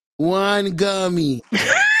 1 gummy.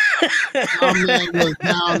 My man was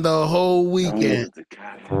down the whole weekend.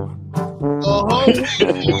 The whole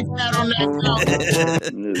weekend he sat on that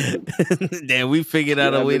couch. Damn, we figured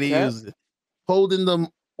out a way to use it. Holding them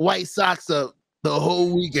white socks up the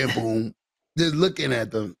whole weekend, boom. Just looking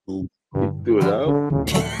at them. Boom. Do it out.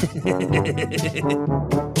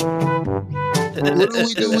 What do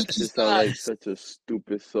we do with That these sound like socks? such a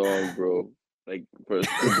stupid song, bro. Like for a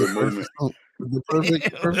stupid moment. The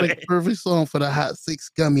perfect song for the hot 6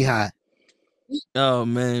 gummy high. Oh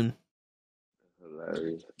man.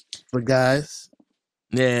 Hilarious. But guys,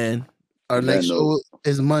 man, our next show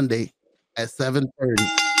is Monday at 7:30.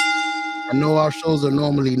 I know our shows are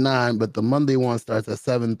normally 9, but the Monday one starts at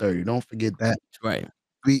 7:30. Don't forget that. That's right.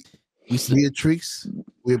 Beatrix,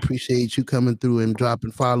 we appreciate you coming through and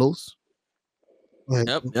dropping follows.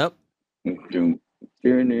 Yep. Oh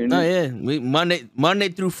Oh yeah, we Monday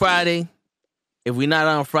through Friday. If we're not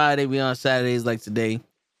on Friday, we on Saturdays like today.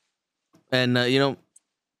 And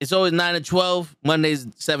it's always 9 to 12. Mondays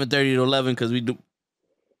 7:30 to 11 because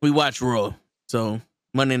we watch Raw. So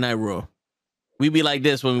Monday Night Raw. We be like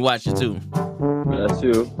this when we watch it too. Bless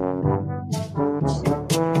you.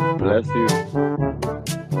 Bless you.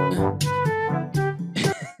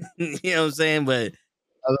 You know what I'm saying? But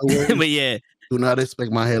yeah. Do not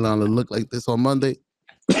expect my hairline to look like this on Monday.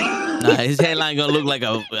 Nah, his hairline gonna look like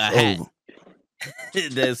a hat.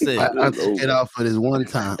 That's it. I took it out for this one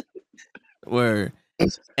time. Word.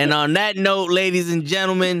 And on that note, ladies and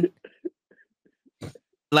gentlemen,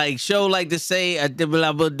 like show like to say,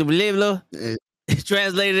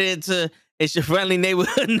 translated into it's your friendly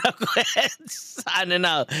neighborhood knucklehead signing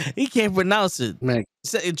out. He can't pronounce it. Man,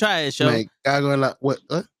 try it, show. Man, what?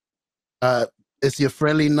 It's your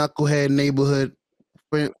friendly knucklehead neighborhood.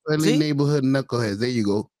 Friendly neighborhood knuckleheads. There you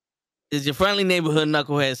go. It's your friendly neighborhood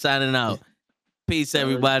knucklehead signing out. Peace,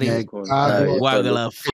 everybody. Man, Wagala.